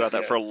seeing a things bit, about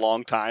that yeah. for a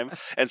long time,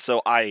 and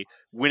so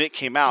when it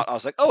came out, I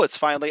was like, oh, it's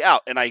finally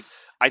out, and I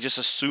just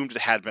assumed it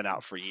had been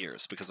out for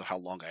years because of how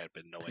long I had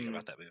been knowing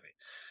about that movie.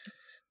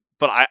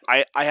 But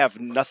I have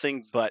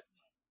nothing but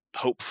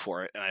hope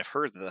for it, and I've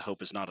heard that the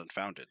hope is not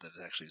unfounded. That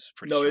it actually is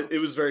pretty. No, strong. it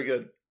was very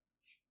good.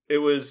 It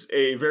was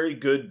a very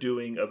good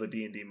doing of a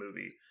D&D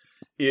movie.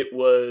 It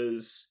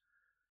was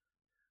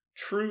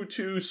true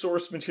to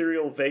source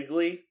material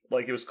vaguely.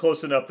 Like, it was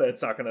close enough that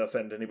it's not going to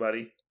offend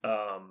anybody.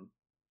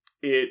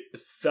 It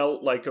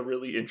felt like a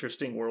really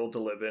interesting world to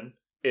live in.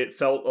 It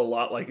felt a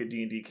lot like a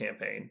D&D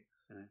campaign.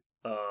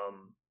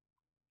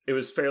 It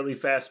was fairly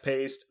fast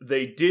paced.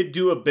 They did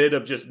do a bit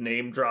of just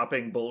name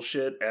dropping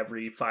bullshit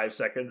every 5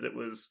 seconds.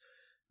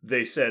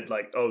 They said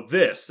like, oh,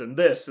 this, and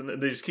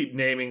they just keep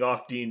naming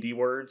off D&D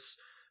words,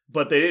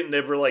 but they didn't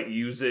ever like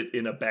use it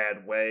in a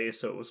bad way,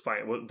 so it was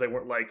fine. They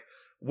weren't like,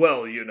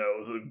 well,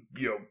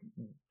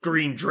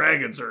 green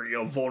dragons are,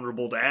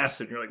 vulnerable to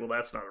acid. And you're like, well,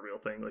 that's not a real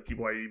thing. Like,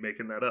 why are you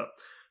making that up?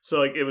 So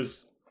like, it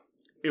was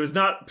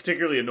not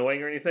particularly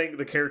annoying or anything.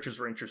 The characters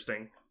were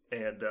interesting,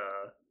 and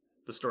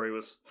the story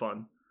was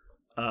fun.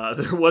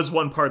 There was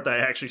one part that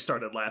I actually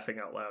started laughing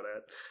out loud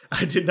at.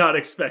 I did not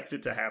expect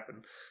it to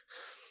happen.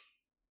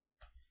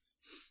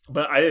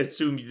 But I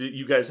assume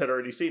you guys had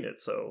already seen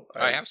it, so...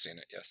 I have seen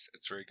it, yes.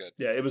 It's very good.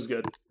 Yeah, it was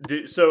good.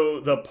 So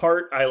the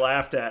part I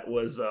laughed at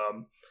was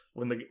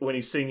when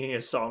he's singing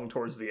his song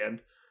towards the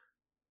end.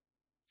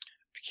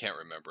 I can't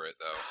remember it,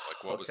 though.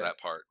 Like, what was Okay. that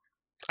part?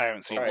 I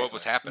haven't seen All it. right. What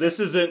was happening? This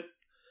isn't...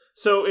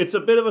 So it's a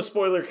bit of a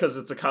spoiler because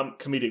it's a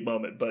comedic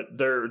moment, but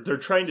they're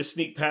trying to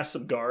sneak past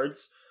some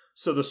guards,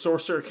 so the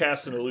sorcerer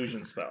casts an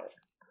illusion spell.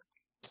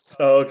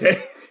 Oh,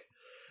 okay.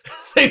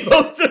 They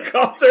both took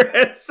off their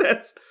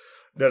headsets.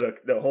 No,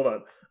 hold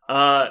on.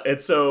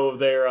 And so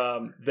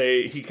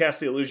he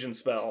casts the illusion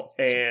spell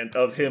and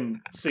of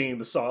him singing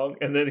the song,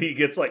 and then he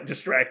gets like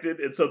distracted,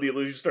 and so the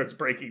illusion starts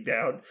breaking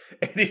down,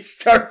 and he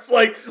starts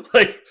like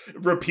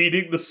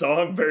repeating the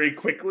song very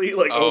quickly,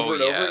 like over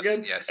and over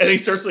again. And he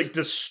starts like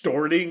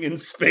distorting in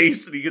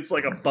space, and he gets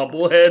like a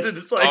bubble head, and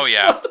it's like, Oh,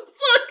 yeah. what the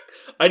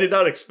fuck? I did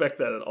not expect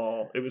that at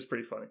all. It was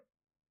pretty funny.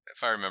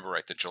 If I remember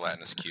right, the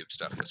gelatinous cube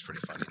stuff was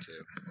pretty funny,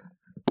 too.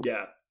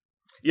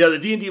 Yeah, the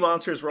D&D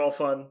monsters were all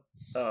fun.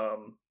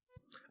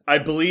 I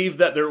believe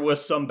that there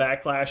was some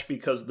backlash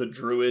because the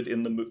druid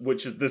in the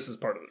this is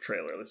part of the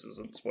trailer. This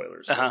isn't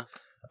spoilers. Uh-huh.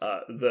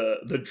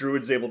 The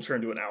druid's able to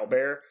turn to an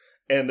owlbear,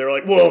 and they're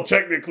like, "Well,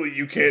 technically,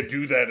 you can't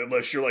do that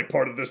unless you're like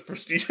part of this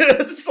prestige."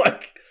 It's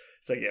like,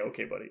 yeah,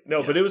 okay, buddy.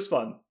 No, but it was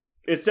fun.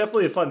 It's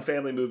definitely a fun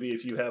family movie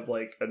if you have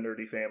like a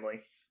nerdy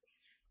family.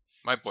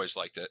 My boys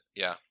liked it,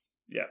 yeah.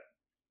 Yeah.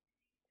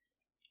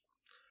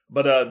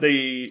 But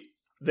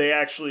they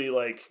actually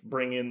like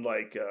bring in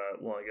like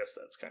well, I guess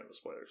that's kind of a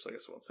spoiler, so I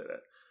guess I won't say that.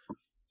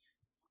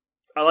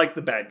 I like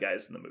the bad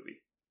guys in the movie.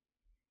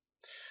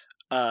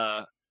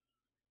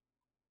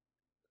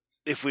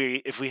 If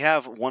we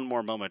have one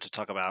more moment to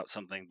talk about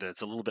something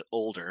that's a little bit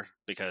older,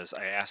 because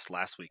I asked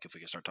last week if we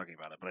could start talking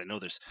about it, but I know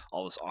there's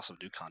all this awesome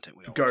new content.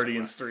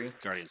 Guardians 3.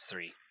 Guardians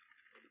 3.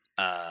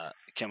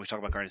 Can we talk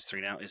about Guardians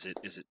 3 now? Is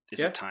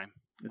Yeah. it time?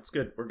 It's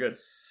good. We're good.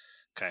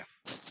 Okay.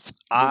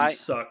 Movie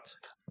sucked.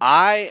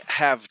 I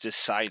have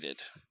decided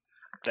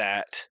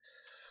that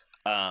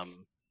I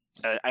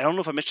don't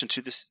know if I mentioned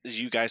to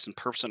you guys in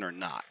person or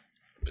not,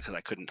 because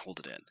I couldn't hold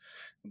it in.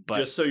 But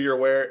Just so you're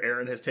aware,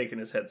 Aaron has taken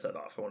his headset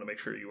off. I want to make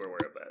sure you were aware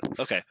of that.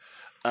 okay,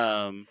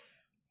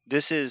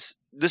 this is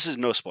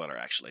no spoiler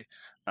actually,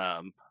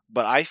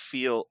 but I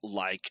feel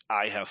like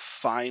I have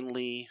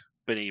finally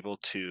been able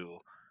to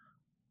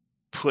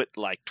put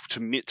like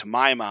to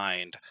my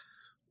mind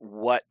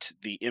what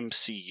the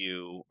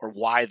MCU or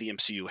why the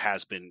MCU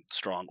has been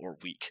strong or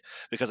weak,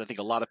 because I think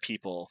a lot of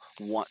people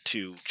want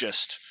to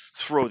just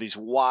throw these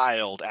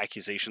wild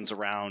accusations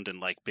around and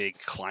like big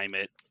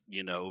climate,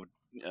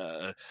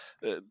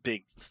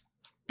 big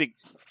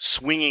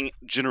swinging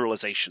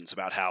generalizations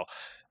about how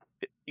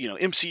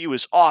MCU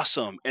is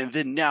awesome and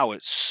then now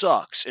it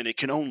sucks and it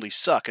can only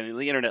suck, and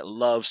the internet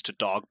loves to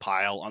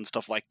dogpile on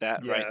stuff like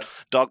that, Yeah. right?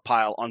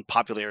 Dogpile on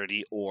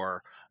popularity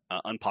or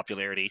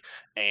unpopularity,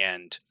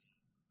 and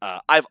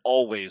I've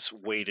always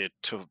waited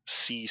to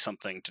see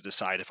something to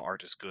decide if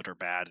art is good or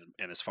bad,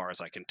 and as far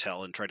as I can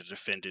tell, and try to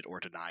defend it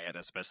or deny it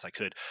as best I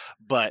could.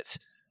 But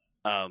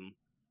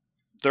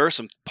there are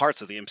some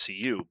parts of the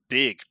MCU,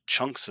 big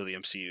chunks of the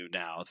MCU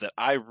now, that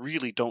I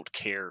really don't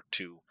care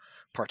to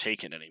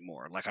partake in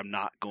anymore. Like, I'm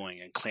not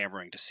going and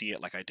clamoring to see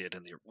it like I did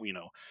in the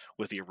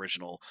with the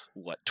original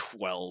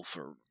 12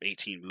 or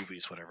 18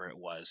 movies, whatever it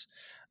was.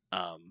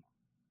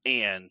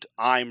 And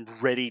I'm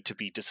ready to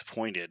be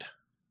disappointed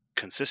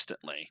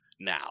consistently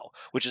now,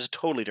 which is a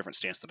totally different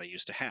stance than I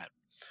used to have.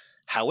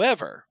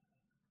 However,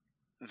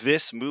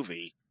 this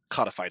movie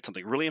codified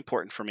something really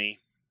important for me,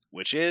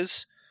 which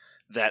is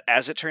that,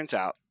 as it turns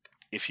out,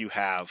 if you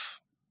have,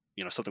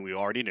 something we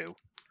already knew,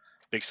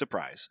 big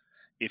surprise,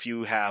 if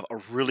you have a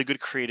really good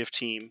creative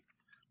team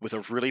with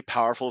a really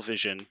powerful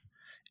vision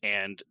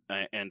and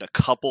a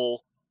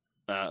couple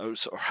or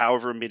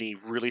however many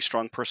really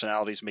strong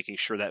personalities making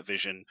sure that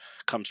vision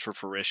comes to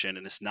fruition,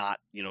 and it's not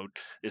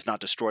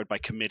destroyed by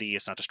committee,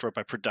 it's not destroyed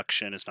by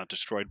production, it's not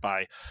destroyed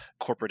by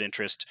corporate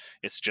interest,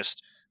 it's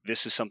just,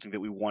 this is something that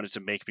we wanted to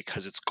make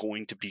because it's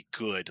going to be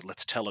good.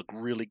 Let's tell a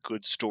really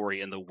good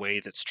story in the way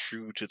that's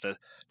true to the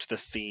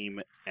theme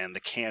and the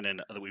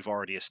canon that we've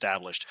already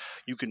established.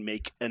 You can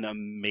make an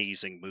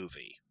amazing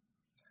movie.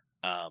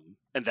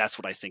 And that's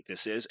what I think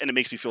this is. And it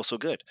makes me feel so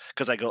good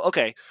because I go,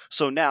 okay,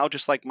 so now,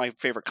 just like my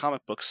favorite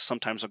comic books,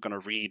 sometimes I'm going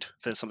to read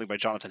something by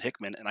Jonathan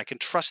Hickman and I can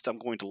trust I'm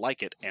going to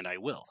like it, and I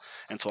will.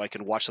 And so I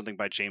can watch something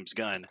by James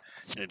Gunn,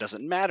 and it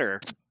doesn't matter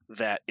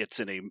that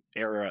it's in an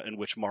era in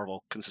which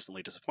Marvel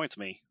consistently disappoints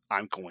me.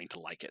 I'm going to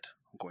like it.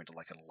 I'm going to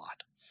like it a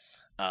lot.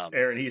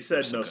 Aaron, he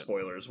said so no good.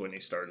 spoilers when he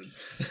started.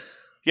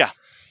 Yeah,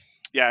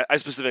 I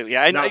specifically.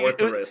 Not worth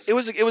the risk. It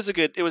was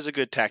a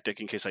good tactic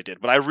in case I did,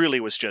 but I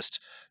really was just,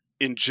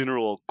 in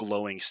general,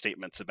 glowing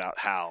statements about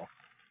how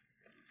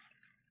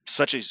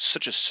such a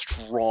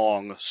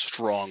strong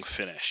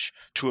finish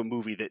to a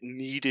movie that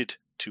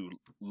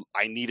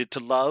I needed to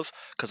love,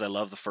 because I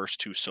love the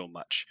first two so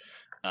much,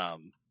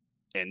 and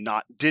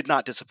did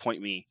not disappoint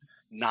me,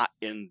 not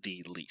in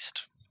the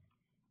least.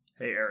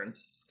 Hey, Aaron,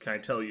 can I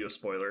tell you a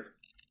spoiler?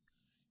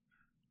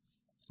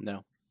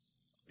 No.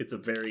 It's a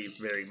very,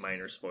 very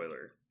minor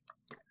spoiler.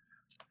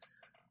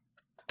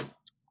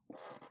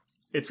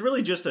 It's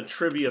really just a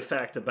trivia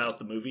fact about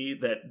the movie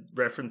that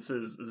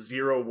references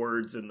 0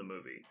 words in the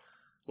movie.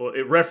 Well,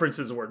 it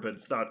references a word, but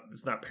it's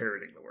not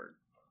parroting the word.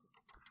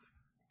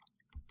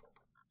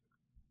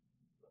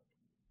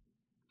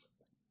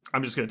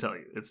 I'm just going to tell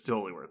you, it's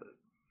totally worth it.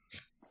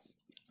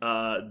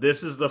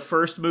 This is the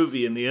first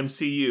movie in the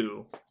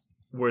MCU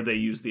where they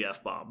use the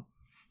F-bomb.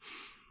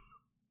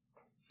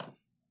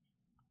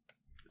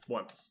 It's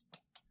once.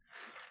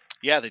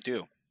 Yeah, they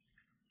do.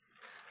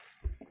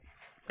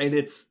 And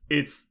it's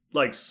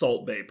like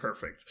Salt Bae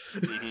perfect.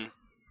 Mm-hmm.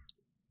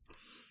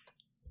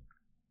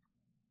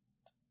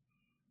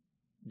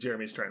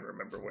 Jeremy's trying to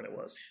remember when it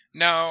was.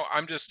 No,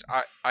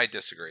 I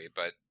disagree,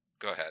 but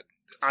go ahead.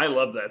 I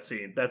love that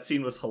scene. That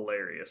scene was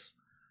hilarious.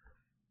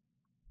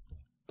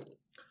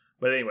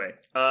 But anyway,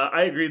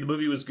 I agree the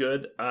movie was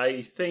good.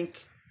 I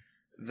think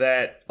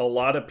that a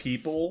lot of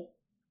people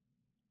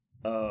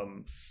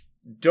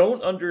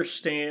don't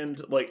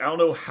understand, like, I don't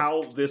know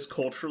how this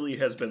culturally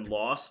has been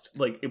lost.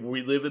 Like, if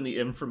we live in the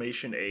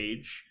information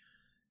age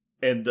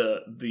and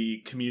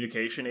the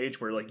communication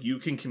age where, like, you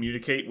can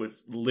communicate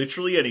with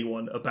literally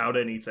anyone about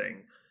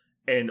anything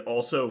and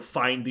also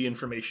find the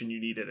information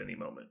you need at any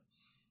moment.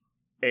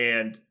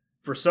 And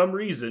for some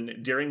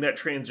reason, during that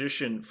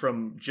transition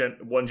from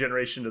one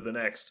generation to the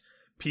next,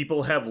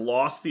 people have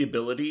lost the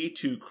ability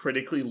to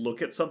critically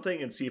look at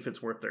something and see if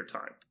it's worth their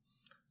time.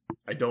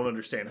 I don't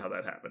understand how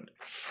that happened.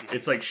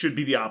 It's like, should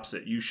be the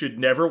opposite. You should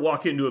never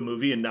walk into a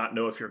movie and not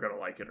know if you're going to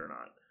like it or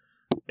not.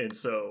 And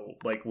so,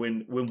 like,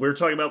 when we're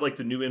talking about, like,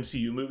 the new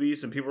MCU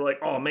movies and people are like,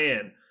 oh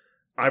man,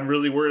 I'm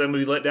really worried I'm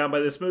going to be let down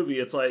by this movie.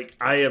 It's like,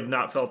 I have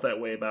not felt that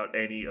way about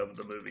any of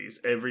the movies.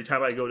 Every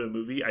time I go to a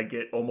movie, I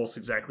get almost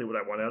exactly what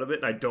I want out of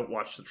it, and I don't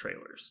watch the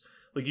trailers.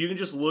 Like, you can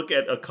just look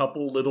at a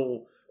couple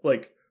little,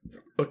 like,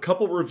 a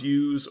couple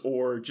reviews,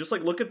 or just,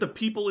 like, look at the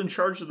people in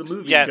charge of the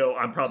movie and go,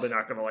 I'm probably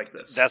not going to like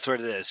this. That's what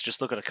it is.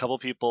 Just look at a couple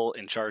people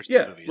in charge of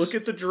the movies. Look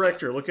at the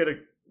director.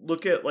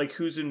 Look at like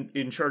who's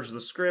in charge of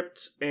the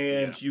script,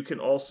 and you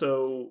can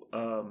also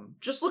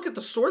just look at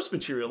the source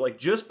material. Like,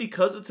 just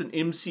because it's an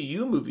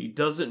MCU movie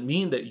doesn't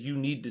mean that you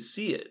need to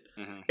see it.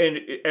 Mm-hmm. And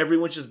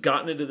everyone's just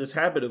gotten into this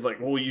habit of like,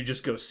 well, you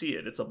just go see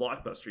it. It's a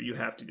blockbuster. You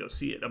have to go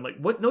see it. I'm like,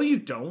 what? No, you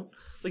don't.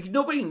 Like,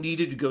 nobody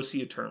needed to go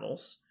see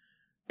Eternals.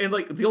 And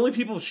like the only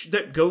people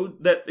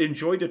that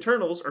enjoyed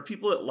Eternals are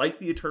people that like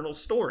the Eternals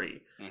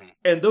story. Mhm.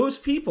 And those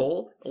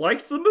people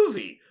liked the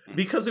movie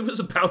because it was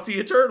about the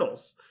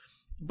Eternals.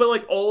 But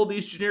like all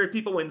these generic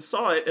people went and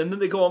saw it, and then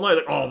they go online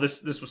like, "Oh,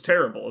 this was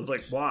terrible." It's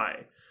like,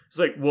 why? It's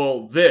like,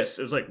 well, this.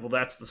 It was like, well,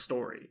 that's the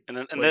story. And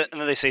then Like-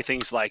 and then they say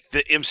things like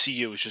the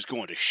MCU is just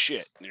going to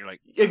shit, and you're like,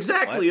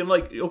 Exactly. what? I'm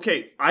like,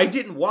 okay, I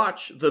didn't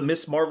watch the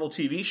Miss Marvel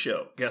TV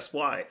show. Guess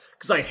why?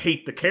 Because I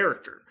hate the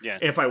character. Yeah.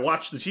 And if I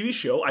watched the TV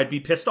show, I'd be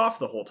pissed off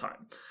the whole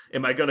time.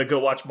 Am I going to go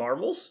watch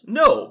Marvels?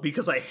 No,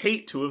 because I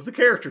hate two of the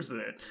characters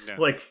in it. Yeah.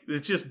 Like,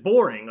 it's just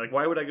boring. Like,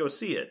 why would I go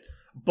see it?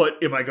 But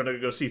am I going to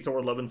go see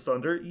Thor: Love and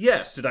Thunder?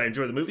 Yes. Did I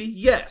enjoy the movie?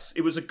 Yes.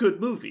 It was a good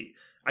movie.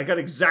 I got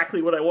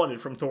exactly what I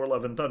wanted from Thor: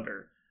 Love and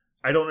Thunder.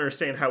 I don't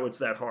understand how it's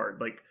that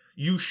hard. Like,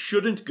 you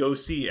shouldn't go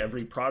see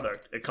every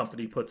product a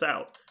company puts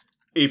out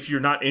if you're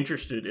not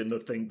interested in the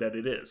thing that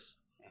it is.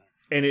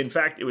 And in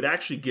fact, it would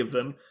actually give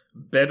them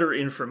better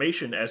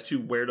information as to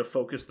where to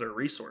focus their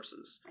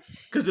resources.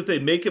 Because if they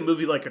make a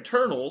movie like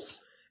Eternals,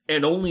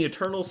 and only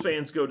Eternals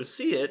fans go to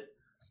see it,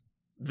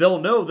 they'll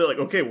know, they're like,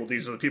 okay, well,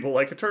 these are the people who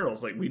like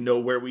Eternals. Like, we know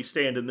where we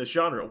stand in this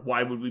genre.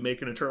 Why would we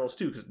make an Eternals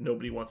 2? Because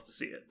nobody wants to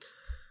see it.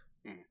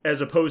 As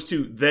opposed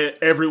to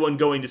everyone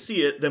going to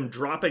see it, them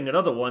dropping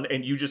another one,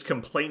 and you just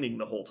complaining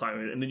the whole time.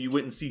 And then you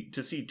went and see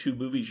two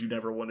movies you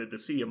never wanted to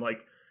see. I'm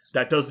like,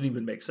 that doesn't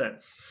even make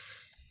sense.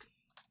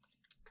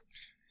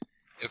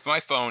 If my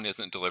phone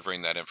isn't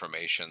delivering that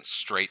information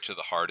straight to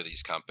the heart of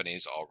these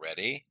companies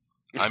already,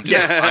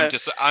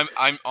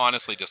 I'm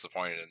honestly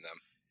disappointed in them.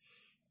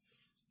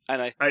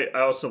 And I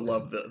also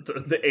love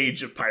the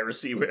age of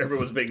piracy where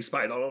everyone's being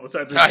spied on all the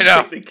time. I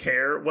know. They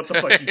care what the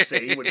fuck you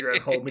say when you're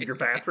at home in your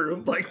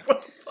bathroom. Like,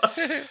 what the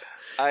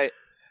fuck?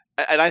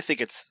 I don't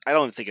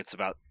think it's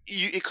about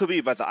it could be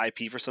about the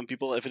IP for some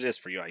people. If it is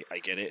for you, I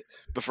get it.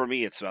 But for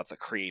me, it's about the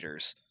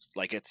creators.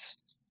 Like, it's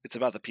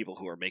about the people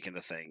who are making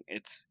the thing.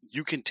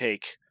 You can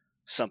take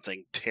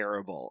something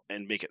terrible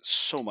and make it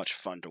so much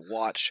fun to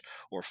watch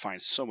or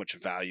find so much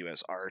value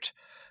as art.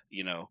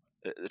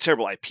 A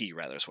terrible IP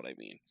rather is what I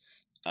mean.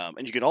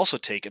 And you can also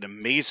take an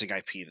amazing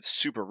IP that's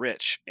super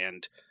rich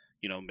and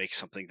make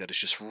something that is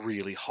just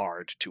really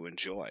hard to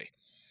enjoy.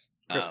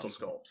 Crystal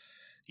Skull.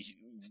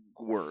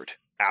 Word.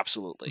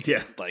 Absolutely.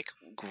 Yeah. Like,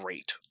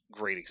 great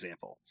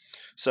example.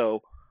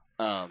 So,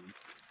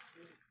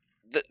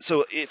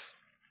 so if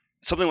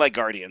something like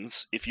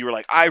Guardians, if you were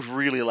like, I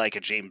really like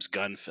a James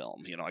Gunn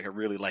film, I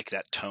really like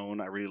that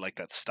tone, I really like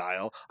that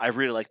style, I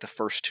really like the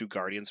first two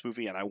Guardians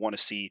movie, and I want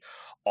to see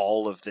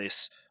all of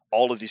these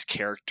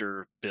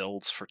character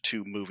builds for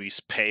two movies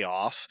pay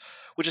off,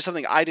 which is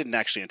something I didn't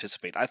actually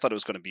anticipate. I thought it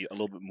was going to be a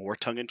little bit more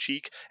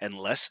tongue-in-cheek and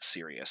less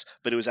serious,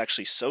 but it was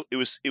actually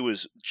it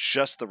was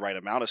just the right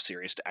amount of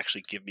serious to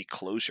actually give me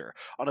closure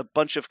on a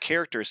bunch of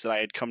characters that I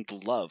had come to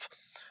love.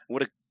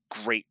 What a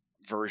great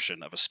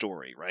version of a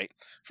story, right?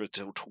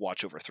 To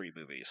watch over 3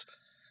 movies.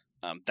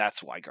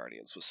 That's why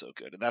Guardians was so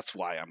good, and that's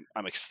why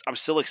I'm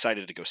still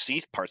excited to go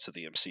see parts of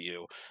the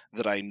MCU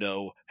that I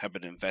know have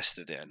been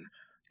invested in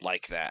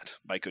like that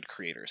by good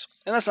creators.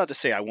 And that's not to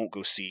say I won't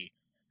go see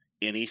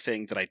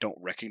anything that I don't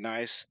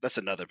recognize. That's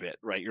another bit,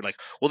 right? You're like,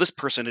 well, this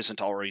person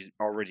isn't already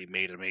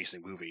made an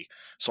amazing movie,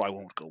 so I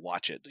won't go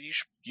watch it.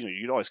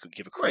 You'd always go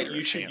give a creator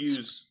a chance.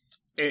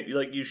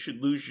 You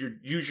should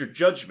use your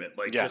judgment,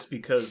 just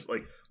because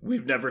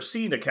we've never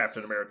seen a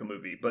Captain America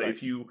movie, but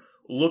if you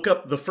look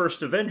up the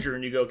first Avenger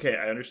and you go, okay,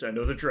 I understand,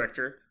 I know the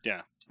director,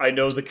 I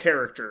know the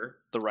character,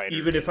 the writer,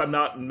 even if I'm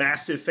not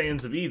massive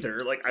fans of either,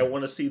 I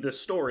want to see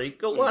this story,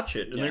 go watch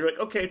it, and they're like,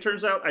 okay, it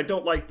turns out I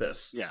don't like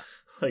this,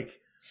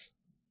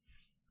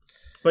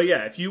 but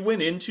yeah, if you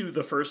went into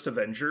the first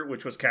Avenger,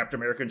 which was Captain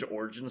America's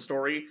origin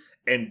story,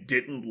 and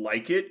didn't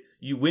like it,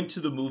 you went to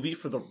the movie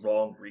for the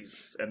wrong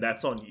reasons, and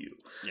that's on you.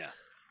 Yeah.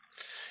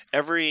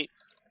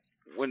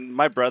 When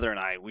my brother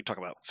and we talk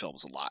about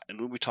films a lot, and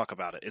when we talk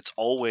about it, it's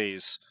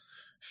always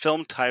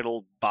film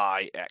titled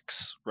by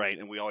X, right?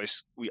 And we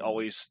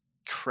always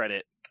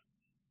credit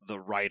the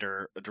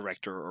writer, a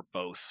director, or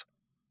both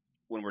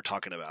when we're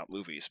talking about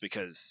movies,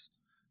 because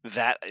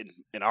that,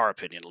 in our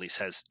opinion at least,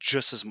 has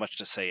just as much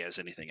to say as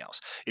anything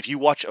else. If you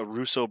watch a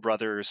Russo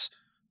brothers,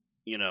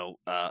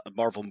 a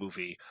Marvel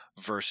movie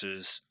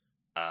versus,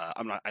 I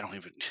can't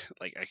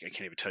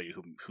even tell you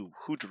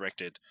who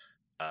directed.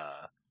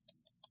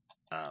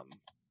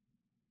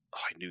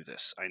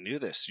 I knew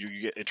this.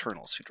 You get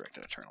Eternals. Who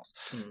directed Eternals?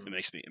 It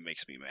makes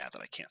me mad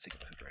that I can't think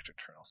of who directed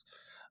Eternals.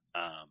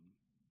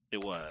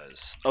 It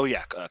was Chloe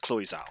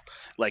Zhao.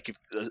 Like, if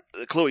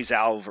Chloe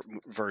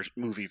Zhao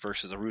movie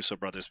versus a Russo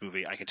brothers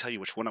movie, I can tell you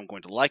which one I'm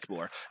going to like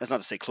more. That's not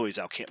to say Chloe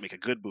Zhao can't make a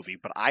good movie,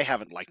 but I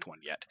haven't liked one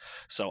yet,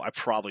 so I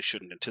probably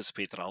shouldn't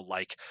anticipate that I'll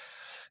like.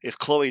 If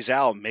Chloe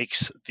Zhao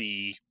makes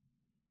the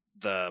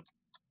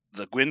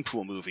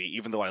Gwenpool movie,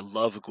 even though I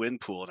love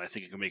Gwenpool and I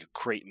think it can make a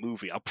great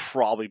movie, I'll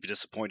probably be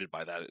disappointed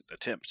by that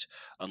attempt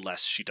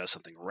unless she does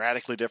something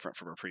radically different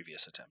from her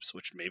previous attempts,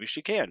 which maybe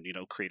she can.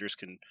 Creators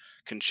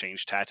can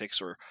change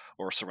tactics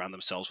or surround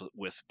themselves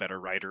with better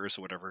writers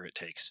or whatever it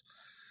takes.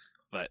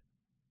 But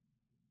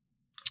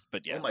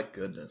But yeah, Oh my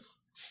goodness.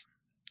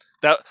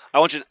 that I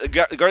want you.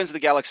 Guardians of the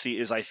Galaxy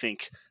is, I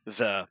think,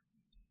 the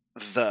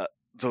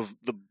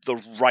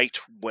right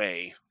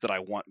way that I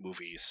want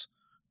movies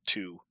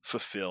to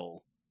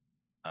fulfill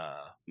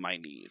my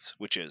needs,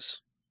 which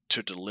is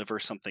to deliver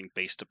something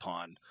based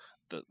upon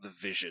the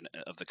vision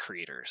of the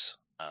creators.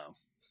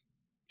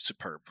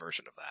 Superb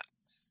version of that.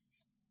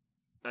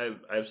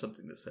 I have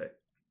something to say.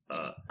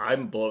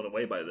 I'm blown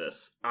away by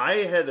this. I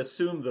had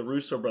assumed the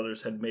Russo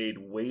brothers had made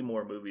way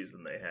more movies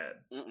than they had.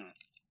 Mm-mm.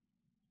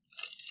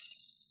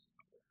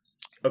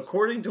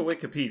 According to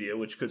Wikipedia,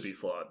 which could be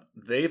flawed,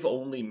 they've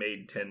only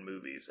made 10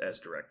 movies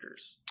as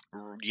directors.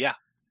 Yeah,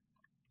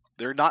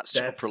 they're not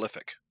super That's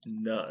prolific.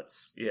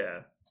 Nuts.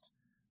 Yeah.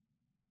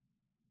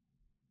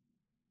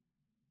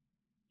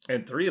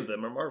 And 3 of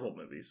them are Marvel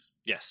movies.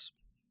 Yes.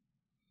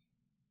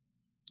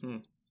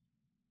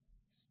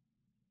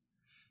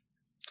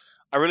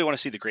 I really want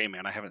to see The Gray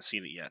Man. I haven't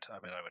seen it yet. I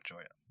bet I would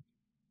enjoy it.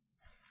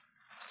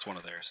 It's one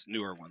of their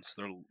newer ones.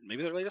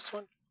 Maybe their latest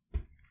one?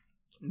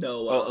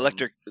 No.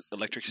 Electric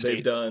State.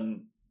 They've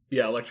done...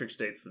 Yeah, Electric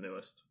State's the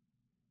newest.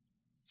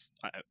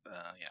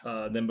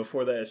 Yeah. Then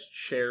before that is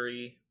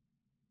Cherry,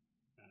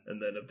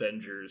 and then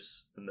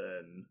Avengers, and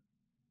then...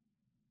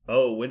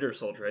 Oh, Winter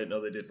Soldier. I didn't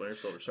know they did Winter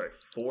Soldier. Sorry,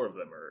 4 of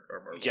them are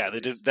Marvel Yeah,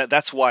 movies. they did that.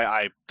 That's why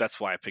I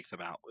picked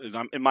them out.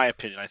 In my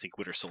opinion, I think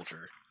Winter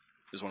Soldier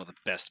is one of the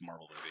best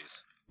Marvel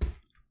movies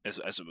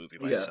as a movie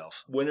by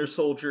itself. Winter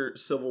Soldier,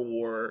 Civil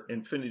War,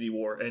 Infinity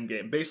War,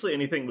 Endgame. Basically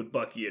anything with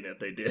Bucky in it,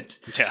 they did.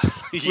 Yeah,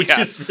 Which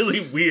is really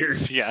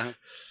weird. Yeah,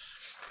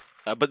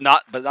 but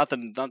not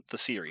the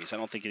series. I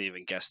don't think it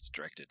even guest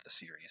directed the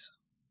series.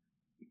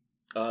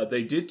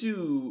 They did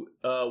do.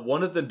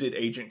 One of them did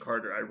Agent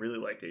Carter. I really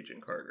liked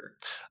Agent Carter.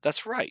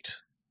 That's right.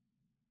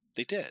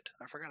 They did.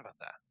 I forgot about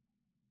that.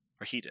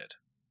 Or he did.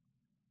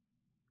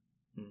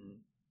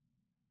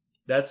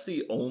 That's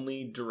the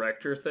only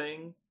director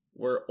thing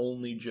where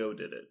only Joe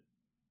did it.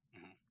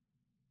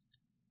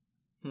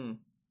 And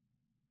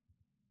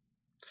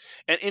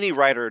any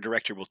writer or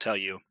director will tell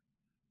you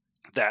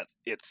that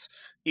it's,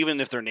 even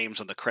if their name's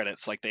on the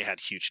credits, like they had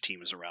huge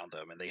teams around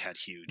them and they had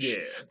huge,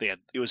 it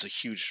was a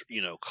huge,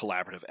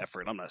 collaborative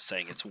effort. I'm not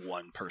saying it's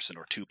one person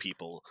or 2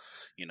 people,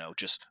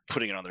 just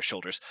putting it on their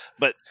shoulders,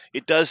 but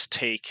it does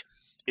take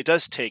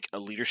a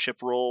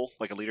leadership role,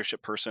 like a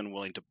leadership person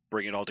willing to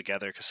bring it all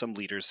together, because some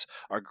leaders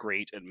are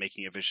great at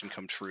making a vision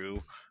come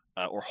true,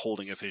 or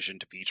holding a vision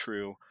to be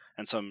true,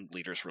 and some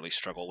leaders really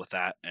struggle with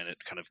that, and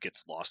it kind of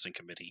gets lost in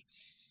committee.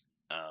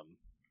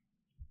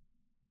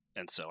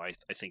 And so I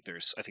think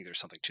there's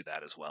something to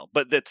that as well.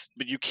 But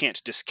you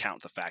can't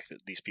discount the fact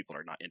that these people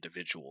are not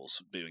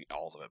individuals doing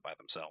all of it by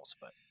themselves.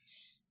 But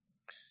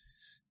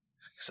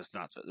because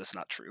that's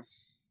not true.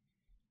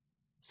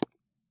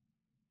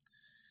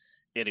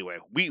 Anyway,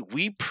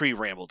 we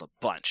pre-rambled a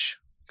bunch.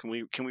 Can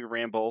we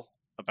ramble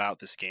about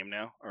this game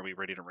now? Are we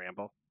ready to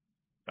ramble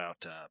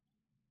about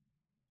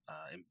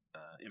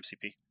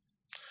MCP?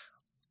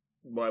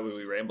 Why would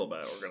we ramble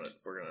about it?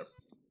 We're gonna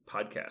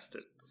podcast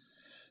it.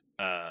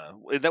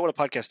 Is that what a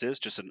podcast is?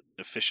 Just an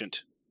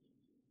efficient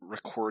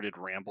recorded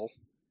ramble?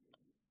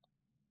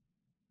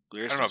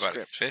 I don't know about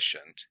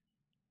efficient,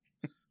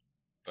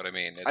 but I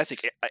mean, I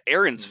think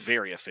Aaron's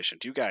very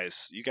efficient. You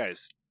guys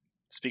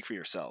speak for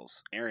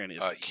yourselves. Aaron is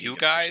the king you of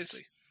guys.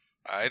 efficiency.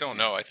 I don't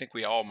know. I think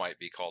we all might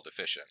be called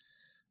efficient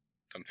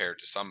compared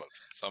to some of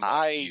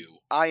you.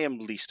 I am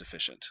least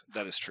efficient.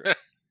 That is true.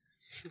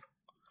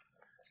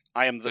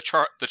 I am the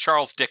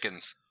Charles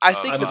Dickens. I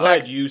think I'm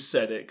glad you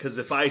said it, because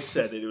if I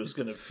said it, it was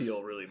going to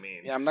feel really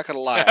mean. Yeah, I'm not going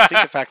to lie. I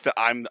think the fact that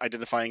I'm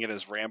identifying it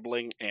as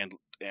rambling and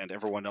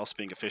everyone else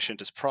being efficient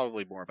is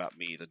probably more about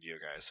me than you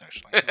guys.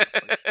 Actually,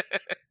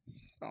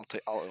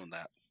 I'll own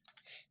that.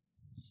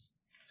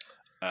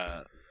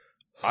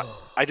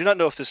 I do not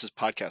know if this is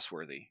podcast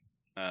worthy,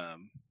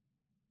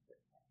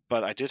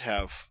 but I did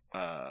have.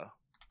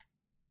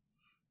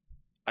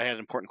 I had an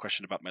important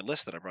question about my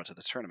list that I brought to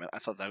the tournament. I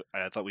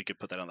thought we could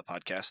put that on the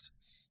podcast.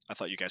 I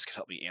thought you guys could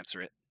help me answer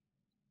it.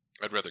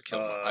 I'd rather kill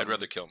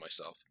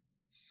myself.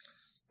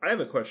 I have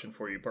a question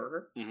for you,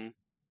 Parker. Mm-hmm.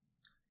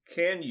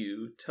 Can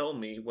you tell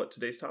me what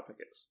today's topic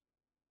is?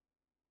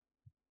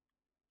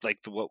 Like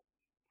what?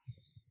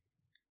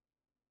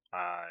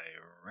 I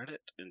read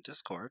it in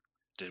Discord.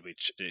 Did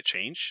it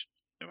change?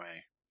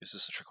 Is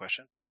this a trick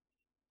question?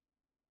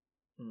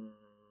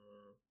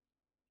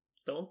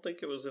 Don't think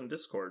it was in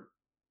Discord.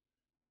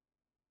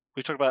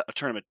 We talked about a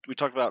tournament. We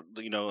talked about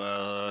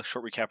a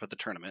short recap of the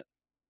tournament.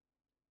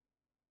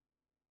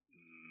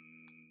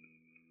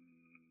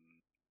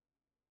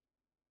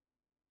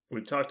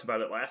 We talked about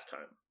it last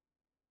time.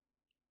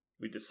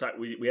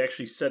 We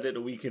actually said it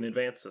a week in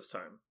advance this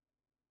time.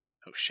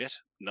 Oh shit!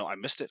 No, I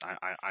missed it.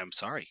 I'm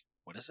sorry.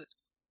 What is it?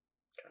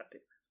 God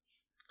damn.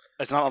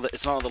 It's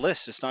not on the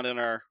list. It's not in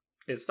our.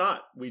 It's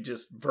not. We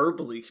just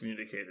verbally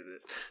communicated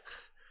it,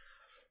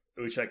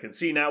 which I can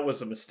see now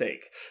was a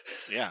mistake.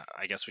 Yeah,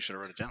 I guess we should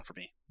have wrote it down for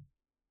me.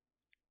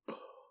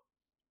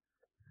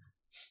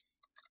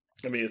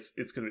 I mean,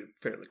 it's going to be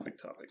a fairly quick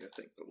topic, I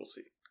think, but we'll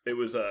see. It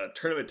was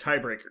tournament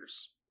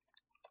tiebreakers.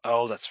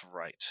 Oh, that's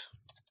right.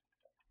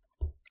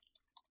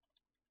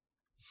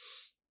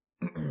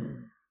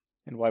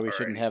 And why we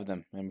shouldn't Alrighty. have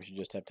them, and we should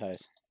just have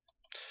ties.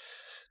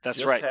 That's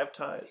Just right. have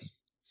ties.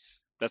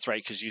 That's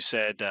right, because you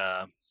said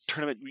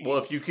tournament. Well,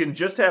 if you can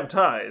just have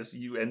ties,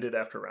 you end it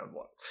after round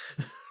 1.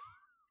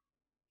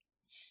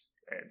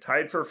 And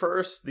tied for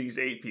first, these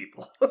 8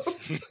 people.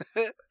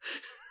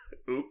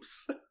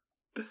 Oops.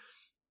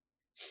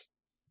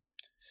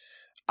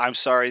 I'm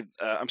sorry.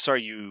 I'm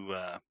sorry you.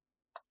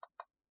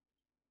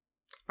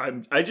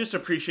 I just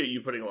appreciate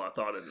you putting a lot of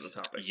thought into the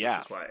topic. Yeah,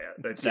 Which is why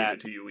I gave that- it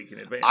to you a week in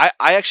advance.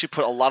 I actually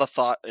put a lot of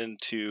thought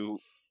into.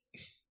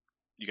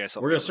 You guys.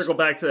 We're going to circle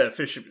back to that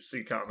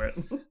efficiency comment.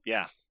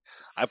 Yeah,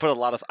 I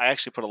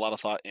actually put a lot of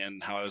thought in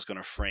how I was going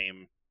to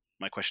frame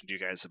my question to you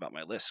guys about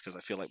my list, because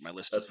I feel like my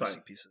list That's is missing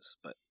fine. pieces.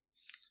 But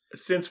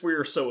Since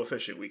we're so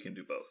efficient, we can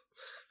do both.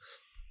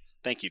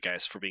 thank you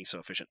guys for being so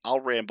efficient. I'll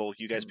ramble.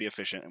 You guys be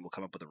efficient, and we'll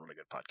come up with a really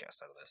good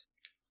podcast out of this.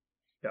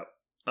 Yep.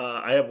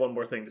 I have one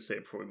more thing to say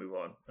before we move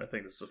on. I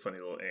think this is a funny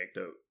little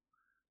anecdote.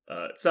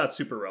 It's not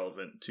super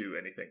relevant to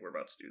anything we're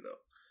about to do,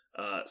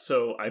 though.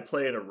 So I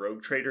play in a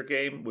Rogue Trader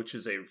game, which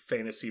is a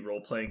fantasy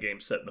role-playing game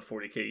set in the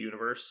 40k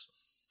universe.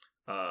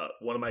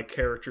 One of my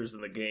characters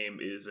in the game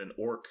is an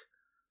orc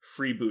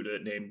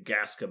freebooter named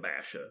Gaska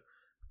Basha,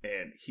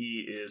 and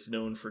he is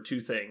known for 2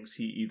 things.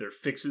 He either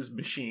fixes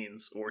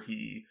machines or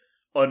he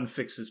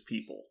unfixes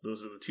people.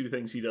 Those are the 2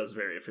 things he does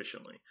very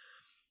efficiently.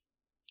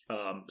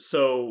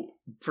 So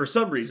for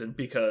some reason,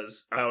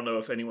 because I don't know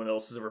if anyone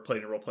else has ever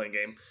played a role-playing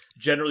game,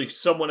 generally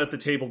someone at the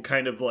table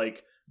kind of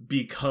like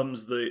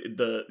becomes the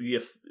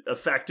de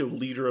facto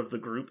leader of the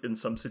group in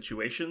some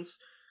situations,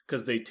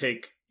 because they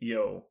take,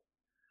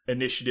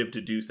 initiative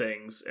to do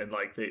things, and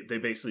like they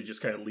basically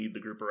just kind of lead the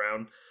group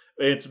around.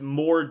 It's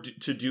more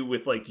to do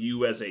with like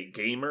you as a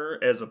gamer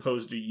as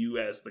opposed to you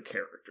as the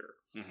character.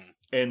 Mm-hmm.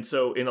 And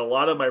so in a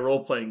lot of my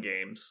role-playing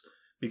games,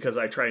 because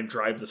I try and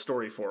drive the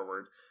story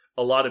forward,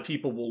 a lot of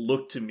people will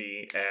look to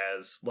me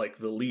as like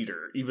the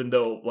leader, even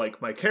though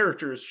like my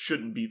characters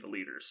shouldn't be the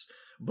leaders.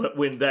 But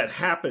when that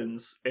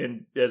happens,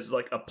 and as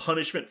like a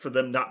punishment for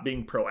them not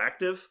being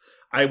proactive,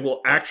 I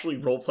will actually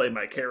roleplay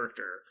my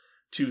character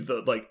to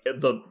the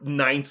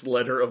 9th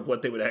letter of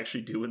what they would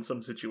actually do in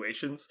some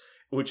situations,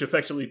 which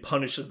effectively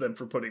punishes them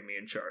for putting me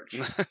in charge.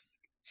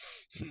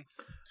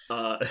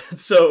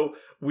 So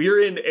we're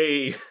in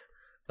a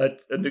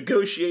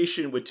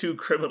negotiation with 2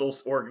 criminal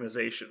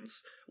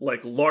organizations,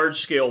 like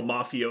large-scale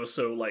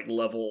mafioso like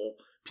level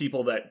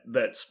people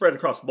that spread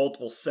across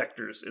multiple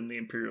sectors in the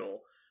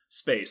Imperial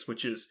space,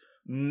 which is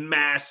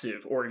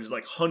massive, or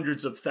like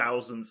hundreds of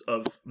thousands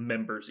of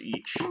members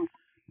each.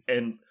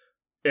 And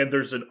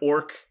there's an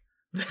orc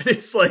that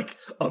is like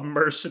a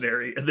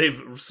mercenary, and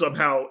they've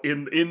somehow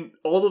in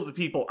all of the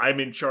people I'm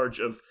in charge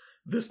of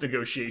this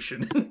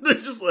negotiation. They're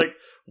just like,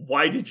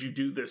 why did you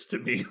do this to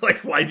me?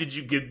 Like, why did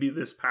you give me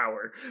this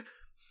power?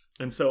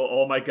 And so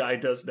all my guy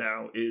does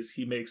now is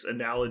he makes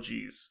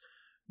analogies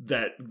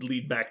that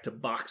lead back to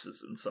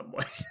boxes in some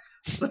way.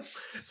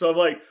 So I'm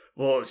like,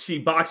 well,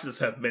 boxes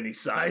have many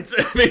sides.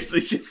 And basically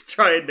just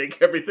try and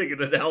make everything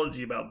an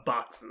analogy about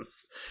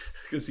boxes,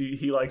 because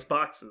he likes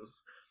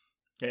boxes.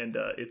 And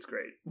it's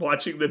great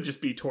watching them just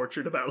be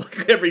tortured about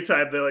like every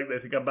time they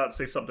think I'm about to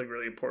say something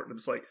really important.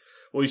 It's like,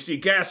 well, you see,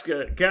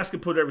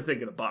 Gaska put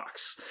everything in a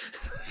box.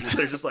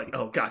 They're just like,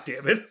 oh, god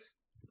damn it.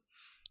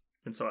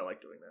 And so I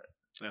like doing that.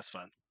 That's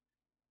fun.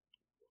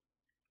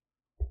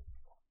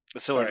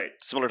 It's similar, All right.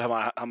 similar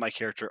to how my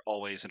character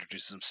always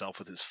introduces himself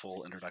with his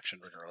full introduction,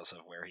 regardless of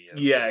where he is.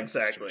 Yeah, what the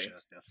exactly. situation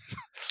is.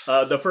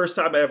 Yeah. The first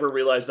time I ever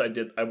realized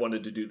I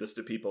wanted to do this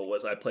to people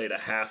was I played a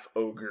half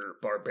ogre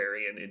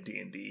barbarian in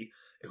D&D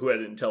who had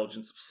an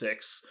intelligence of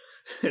 6,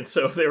 and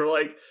so they were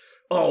like,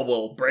 oh,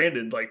 well,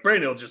 Brandon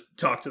will just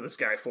talk to this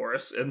guy for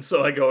us. And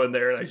so I go in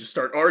there and I just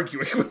start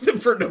arguing with him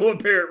for no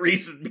apparent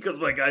reason, because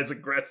my guy's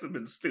aggressive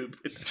and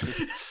stupid.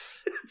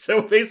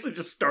 So basically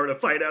just start a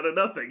fight out of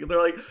nothing. And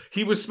they're like,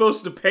 he was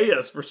supposed to pay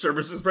us for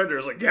services rendered.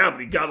 I was like, yeah,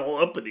 but he got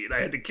all uppity and I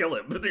had to kill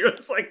him. But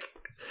it's like,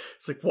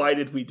 why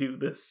did we do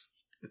this?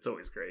 It's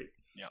always great.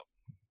 Yep.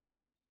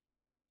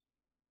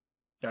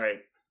 All right.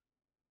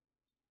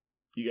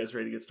 You guys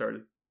ready to get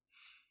started?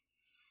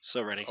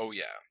 So ready. Oh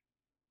yeah.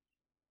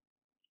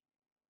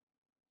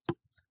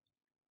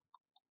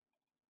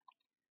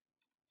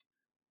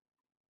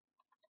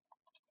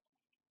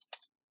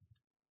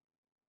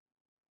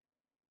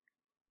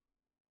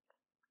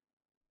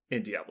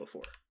 In Diablo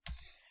 4.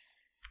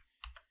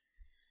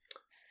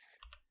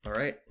 All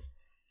right.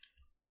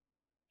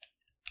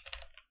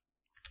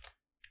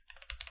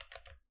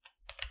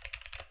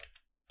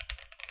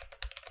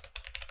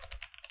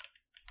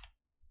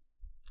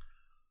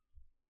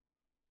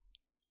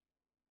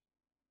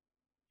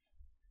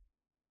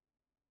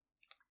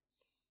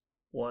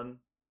 One,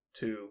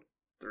 2,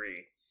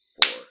 3,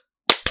 4,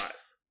 5.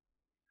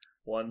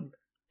 1,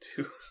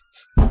 2.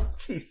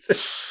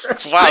 Jesus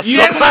Christ. Wow, You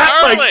somebody-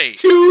 clapped like early.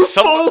 2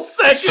 Some- full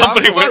seconds.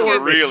 somebody I'm went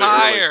fucking really early.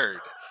 tired.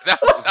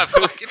 I'm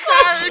fucking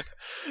tired.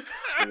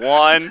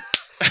 1.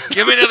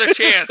 Give me another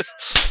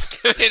chance.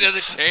 Give me another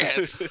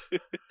chance.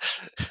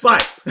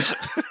 Five.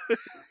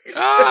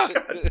 Ah,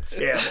 God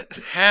damn it.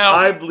 hell.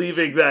 I'm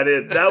leaving that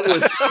in. That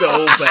was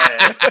so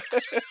bad.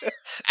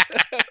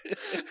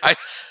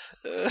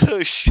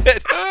 Oh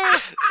shit! All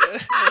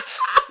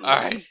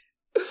right.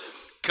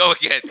 Go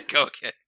again.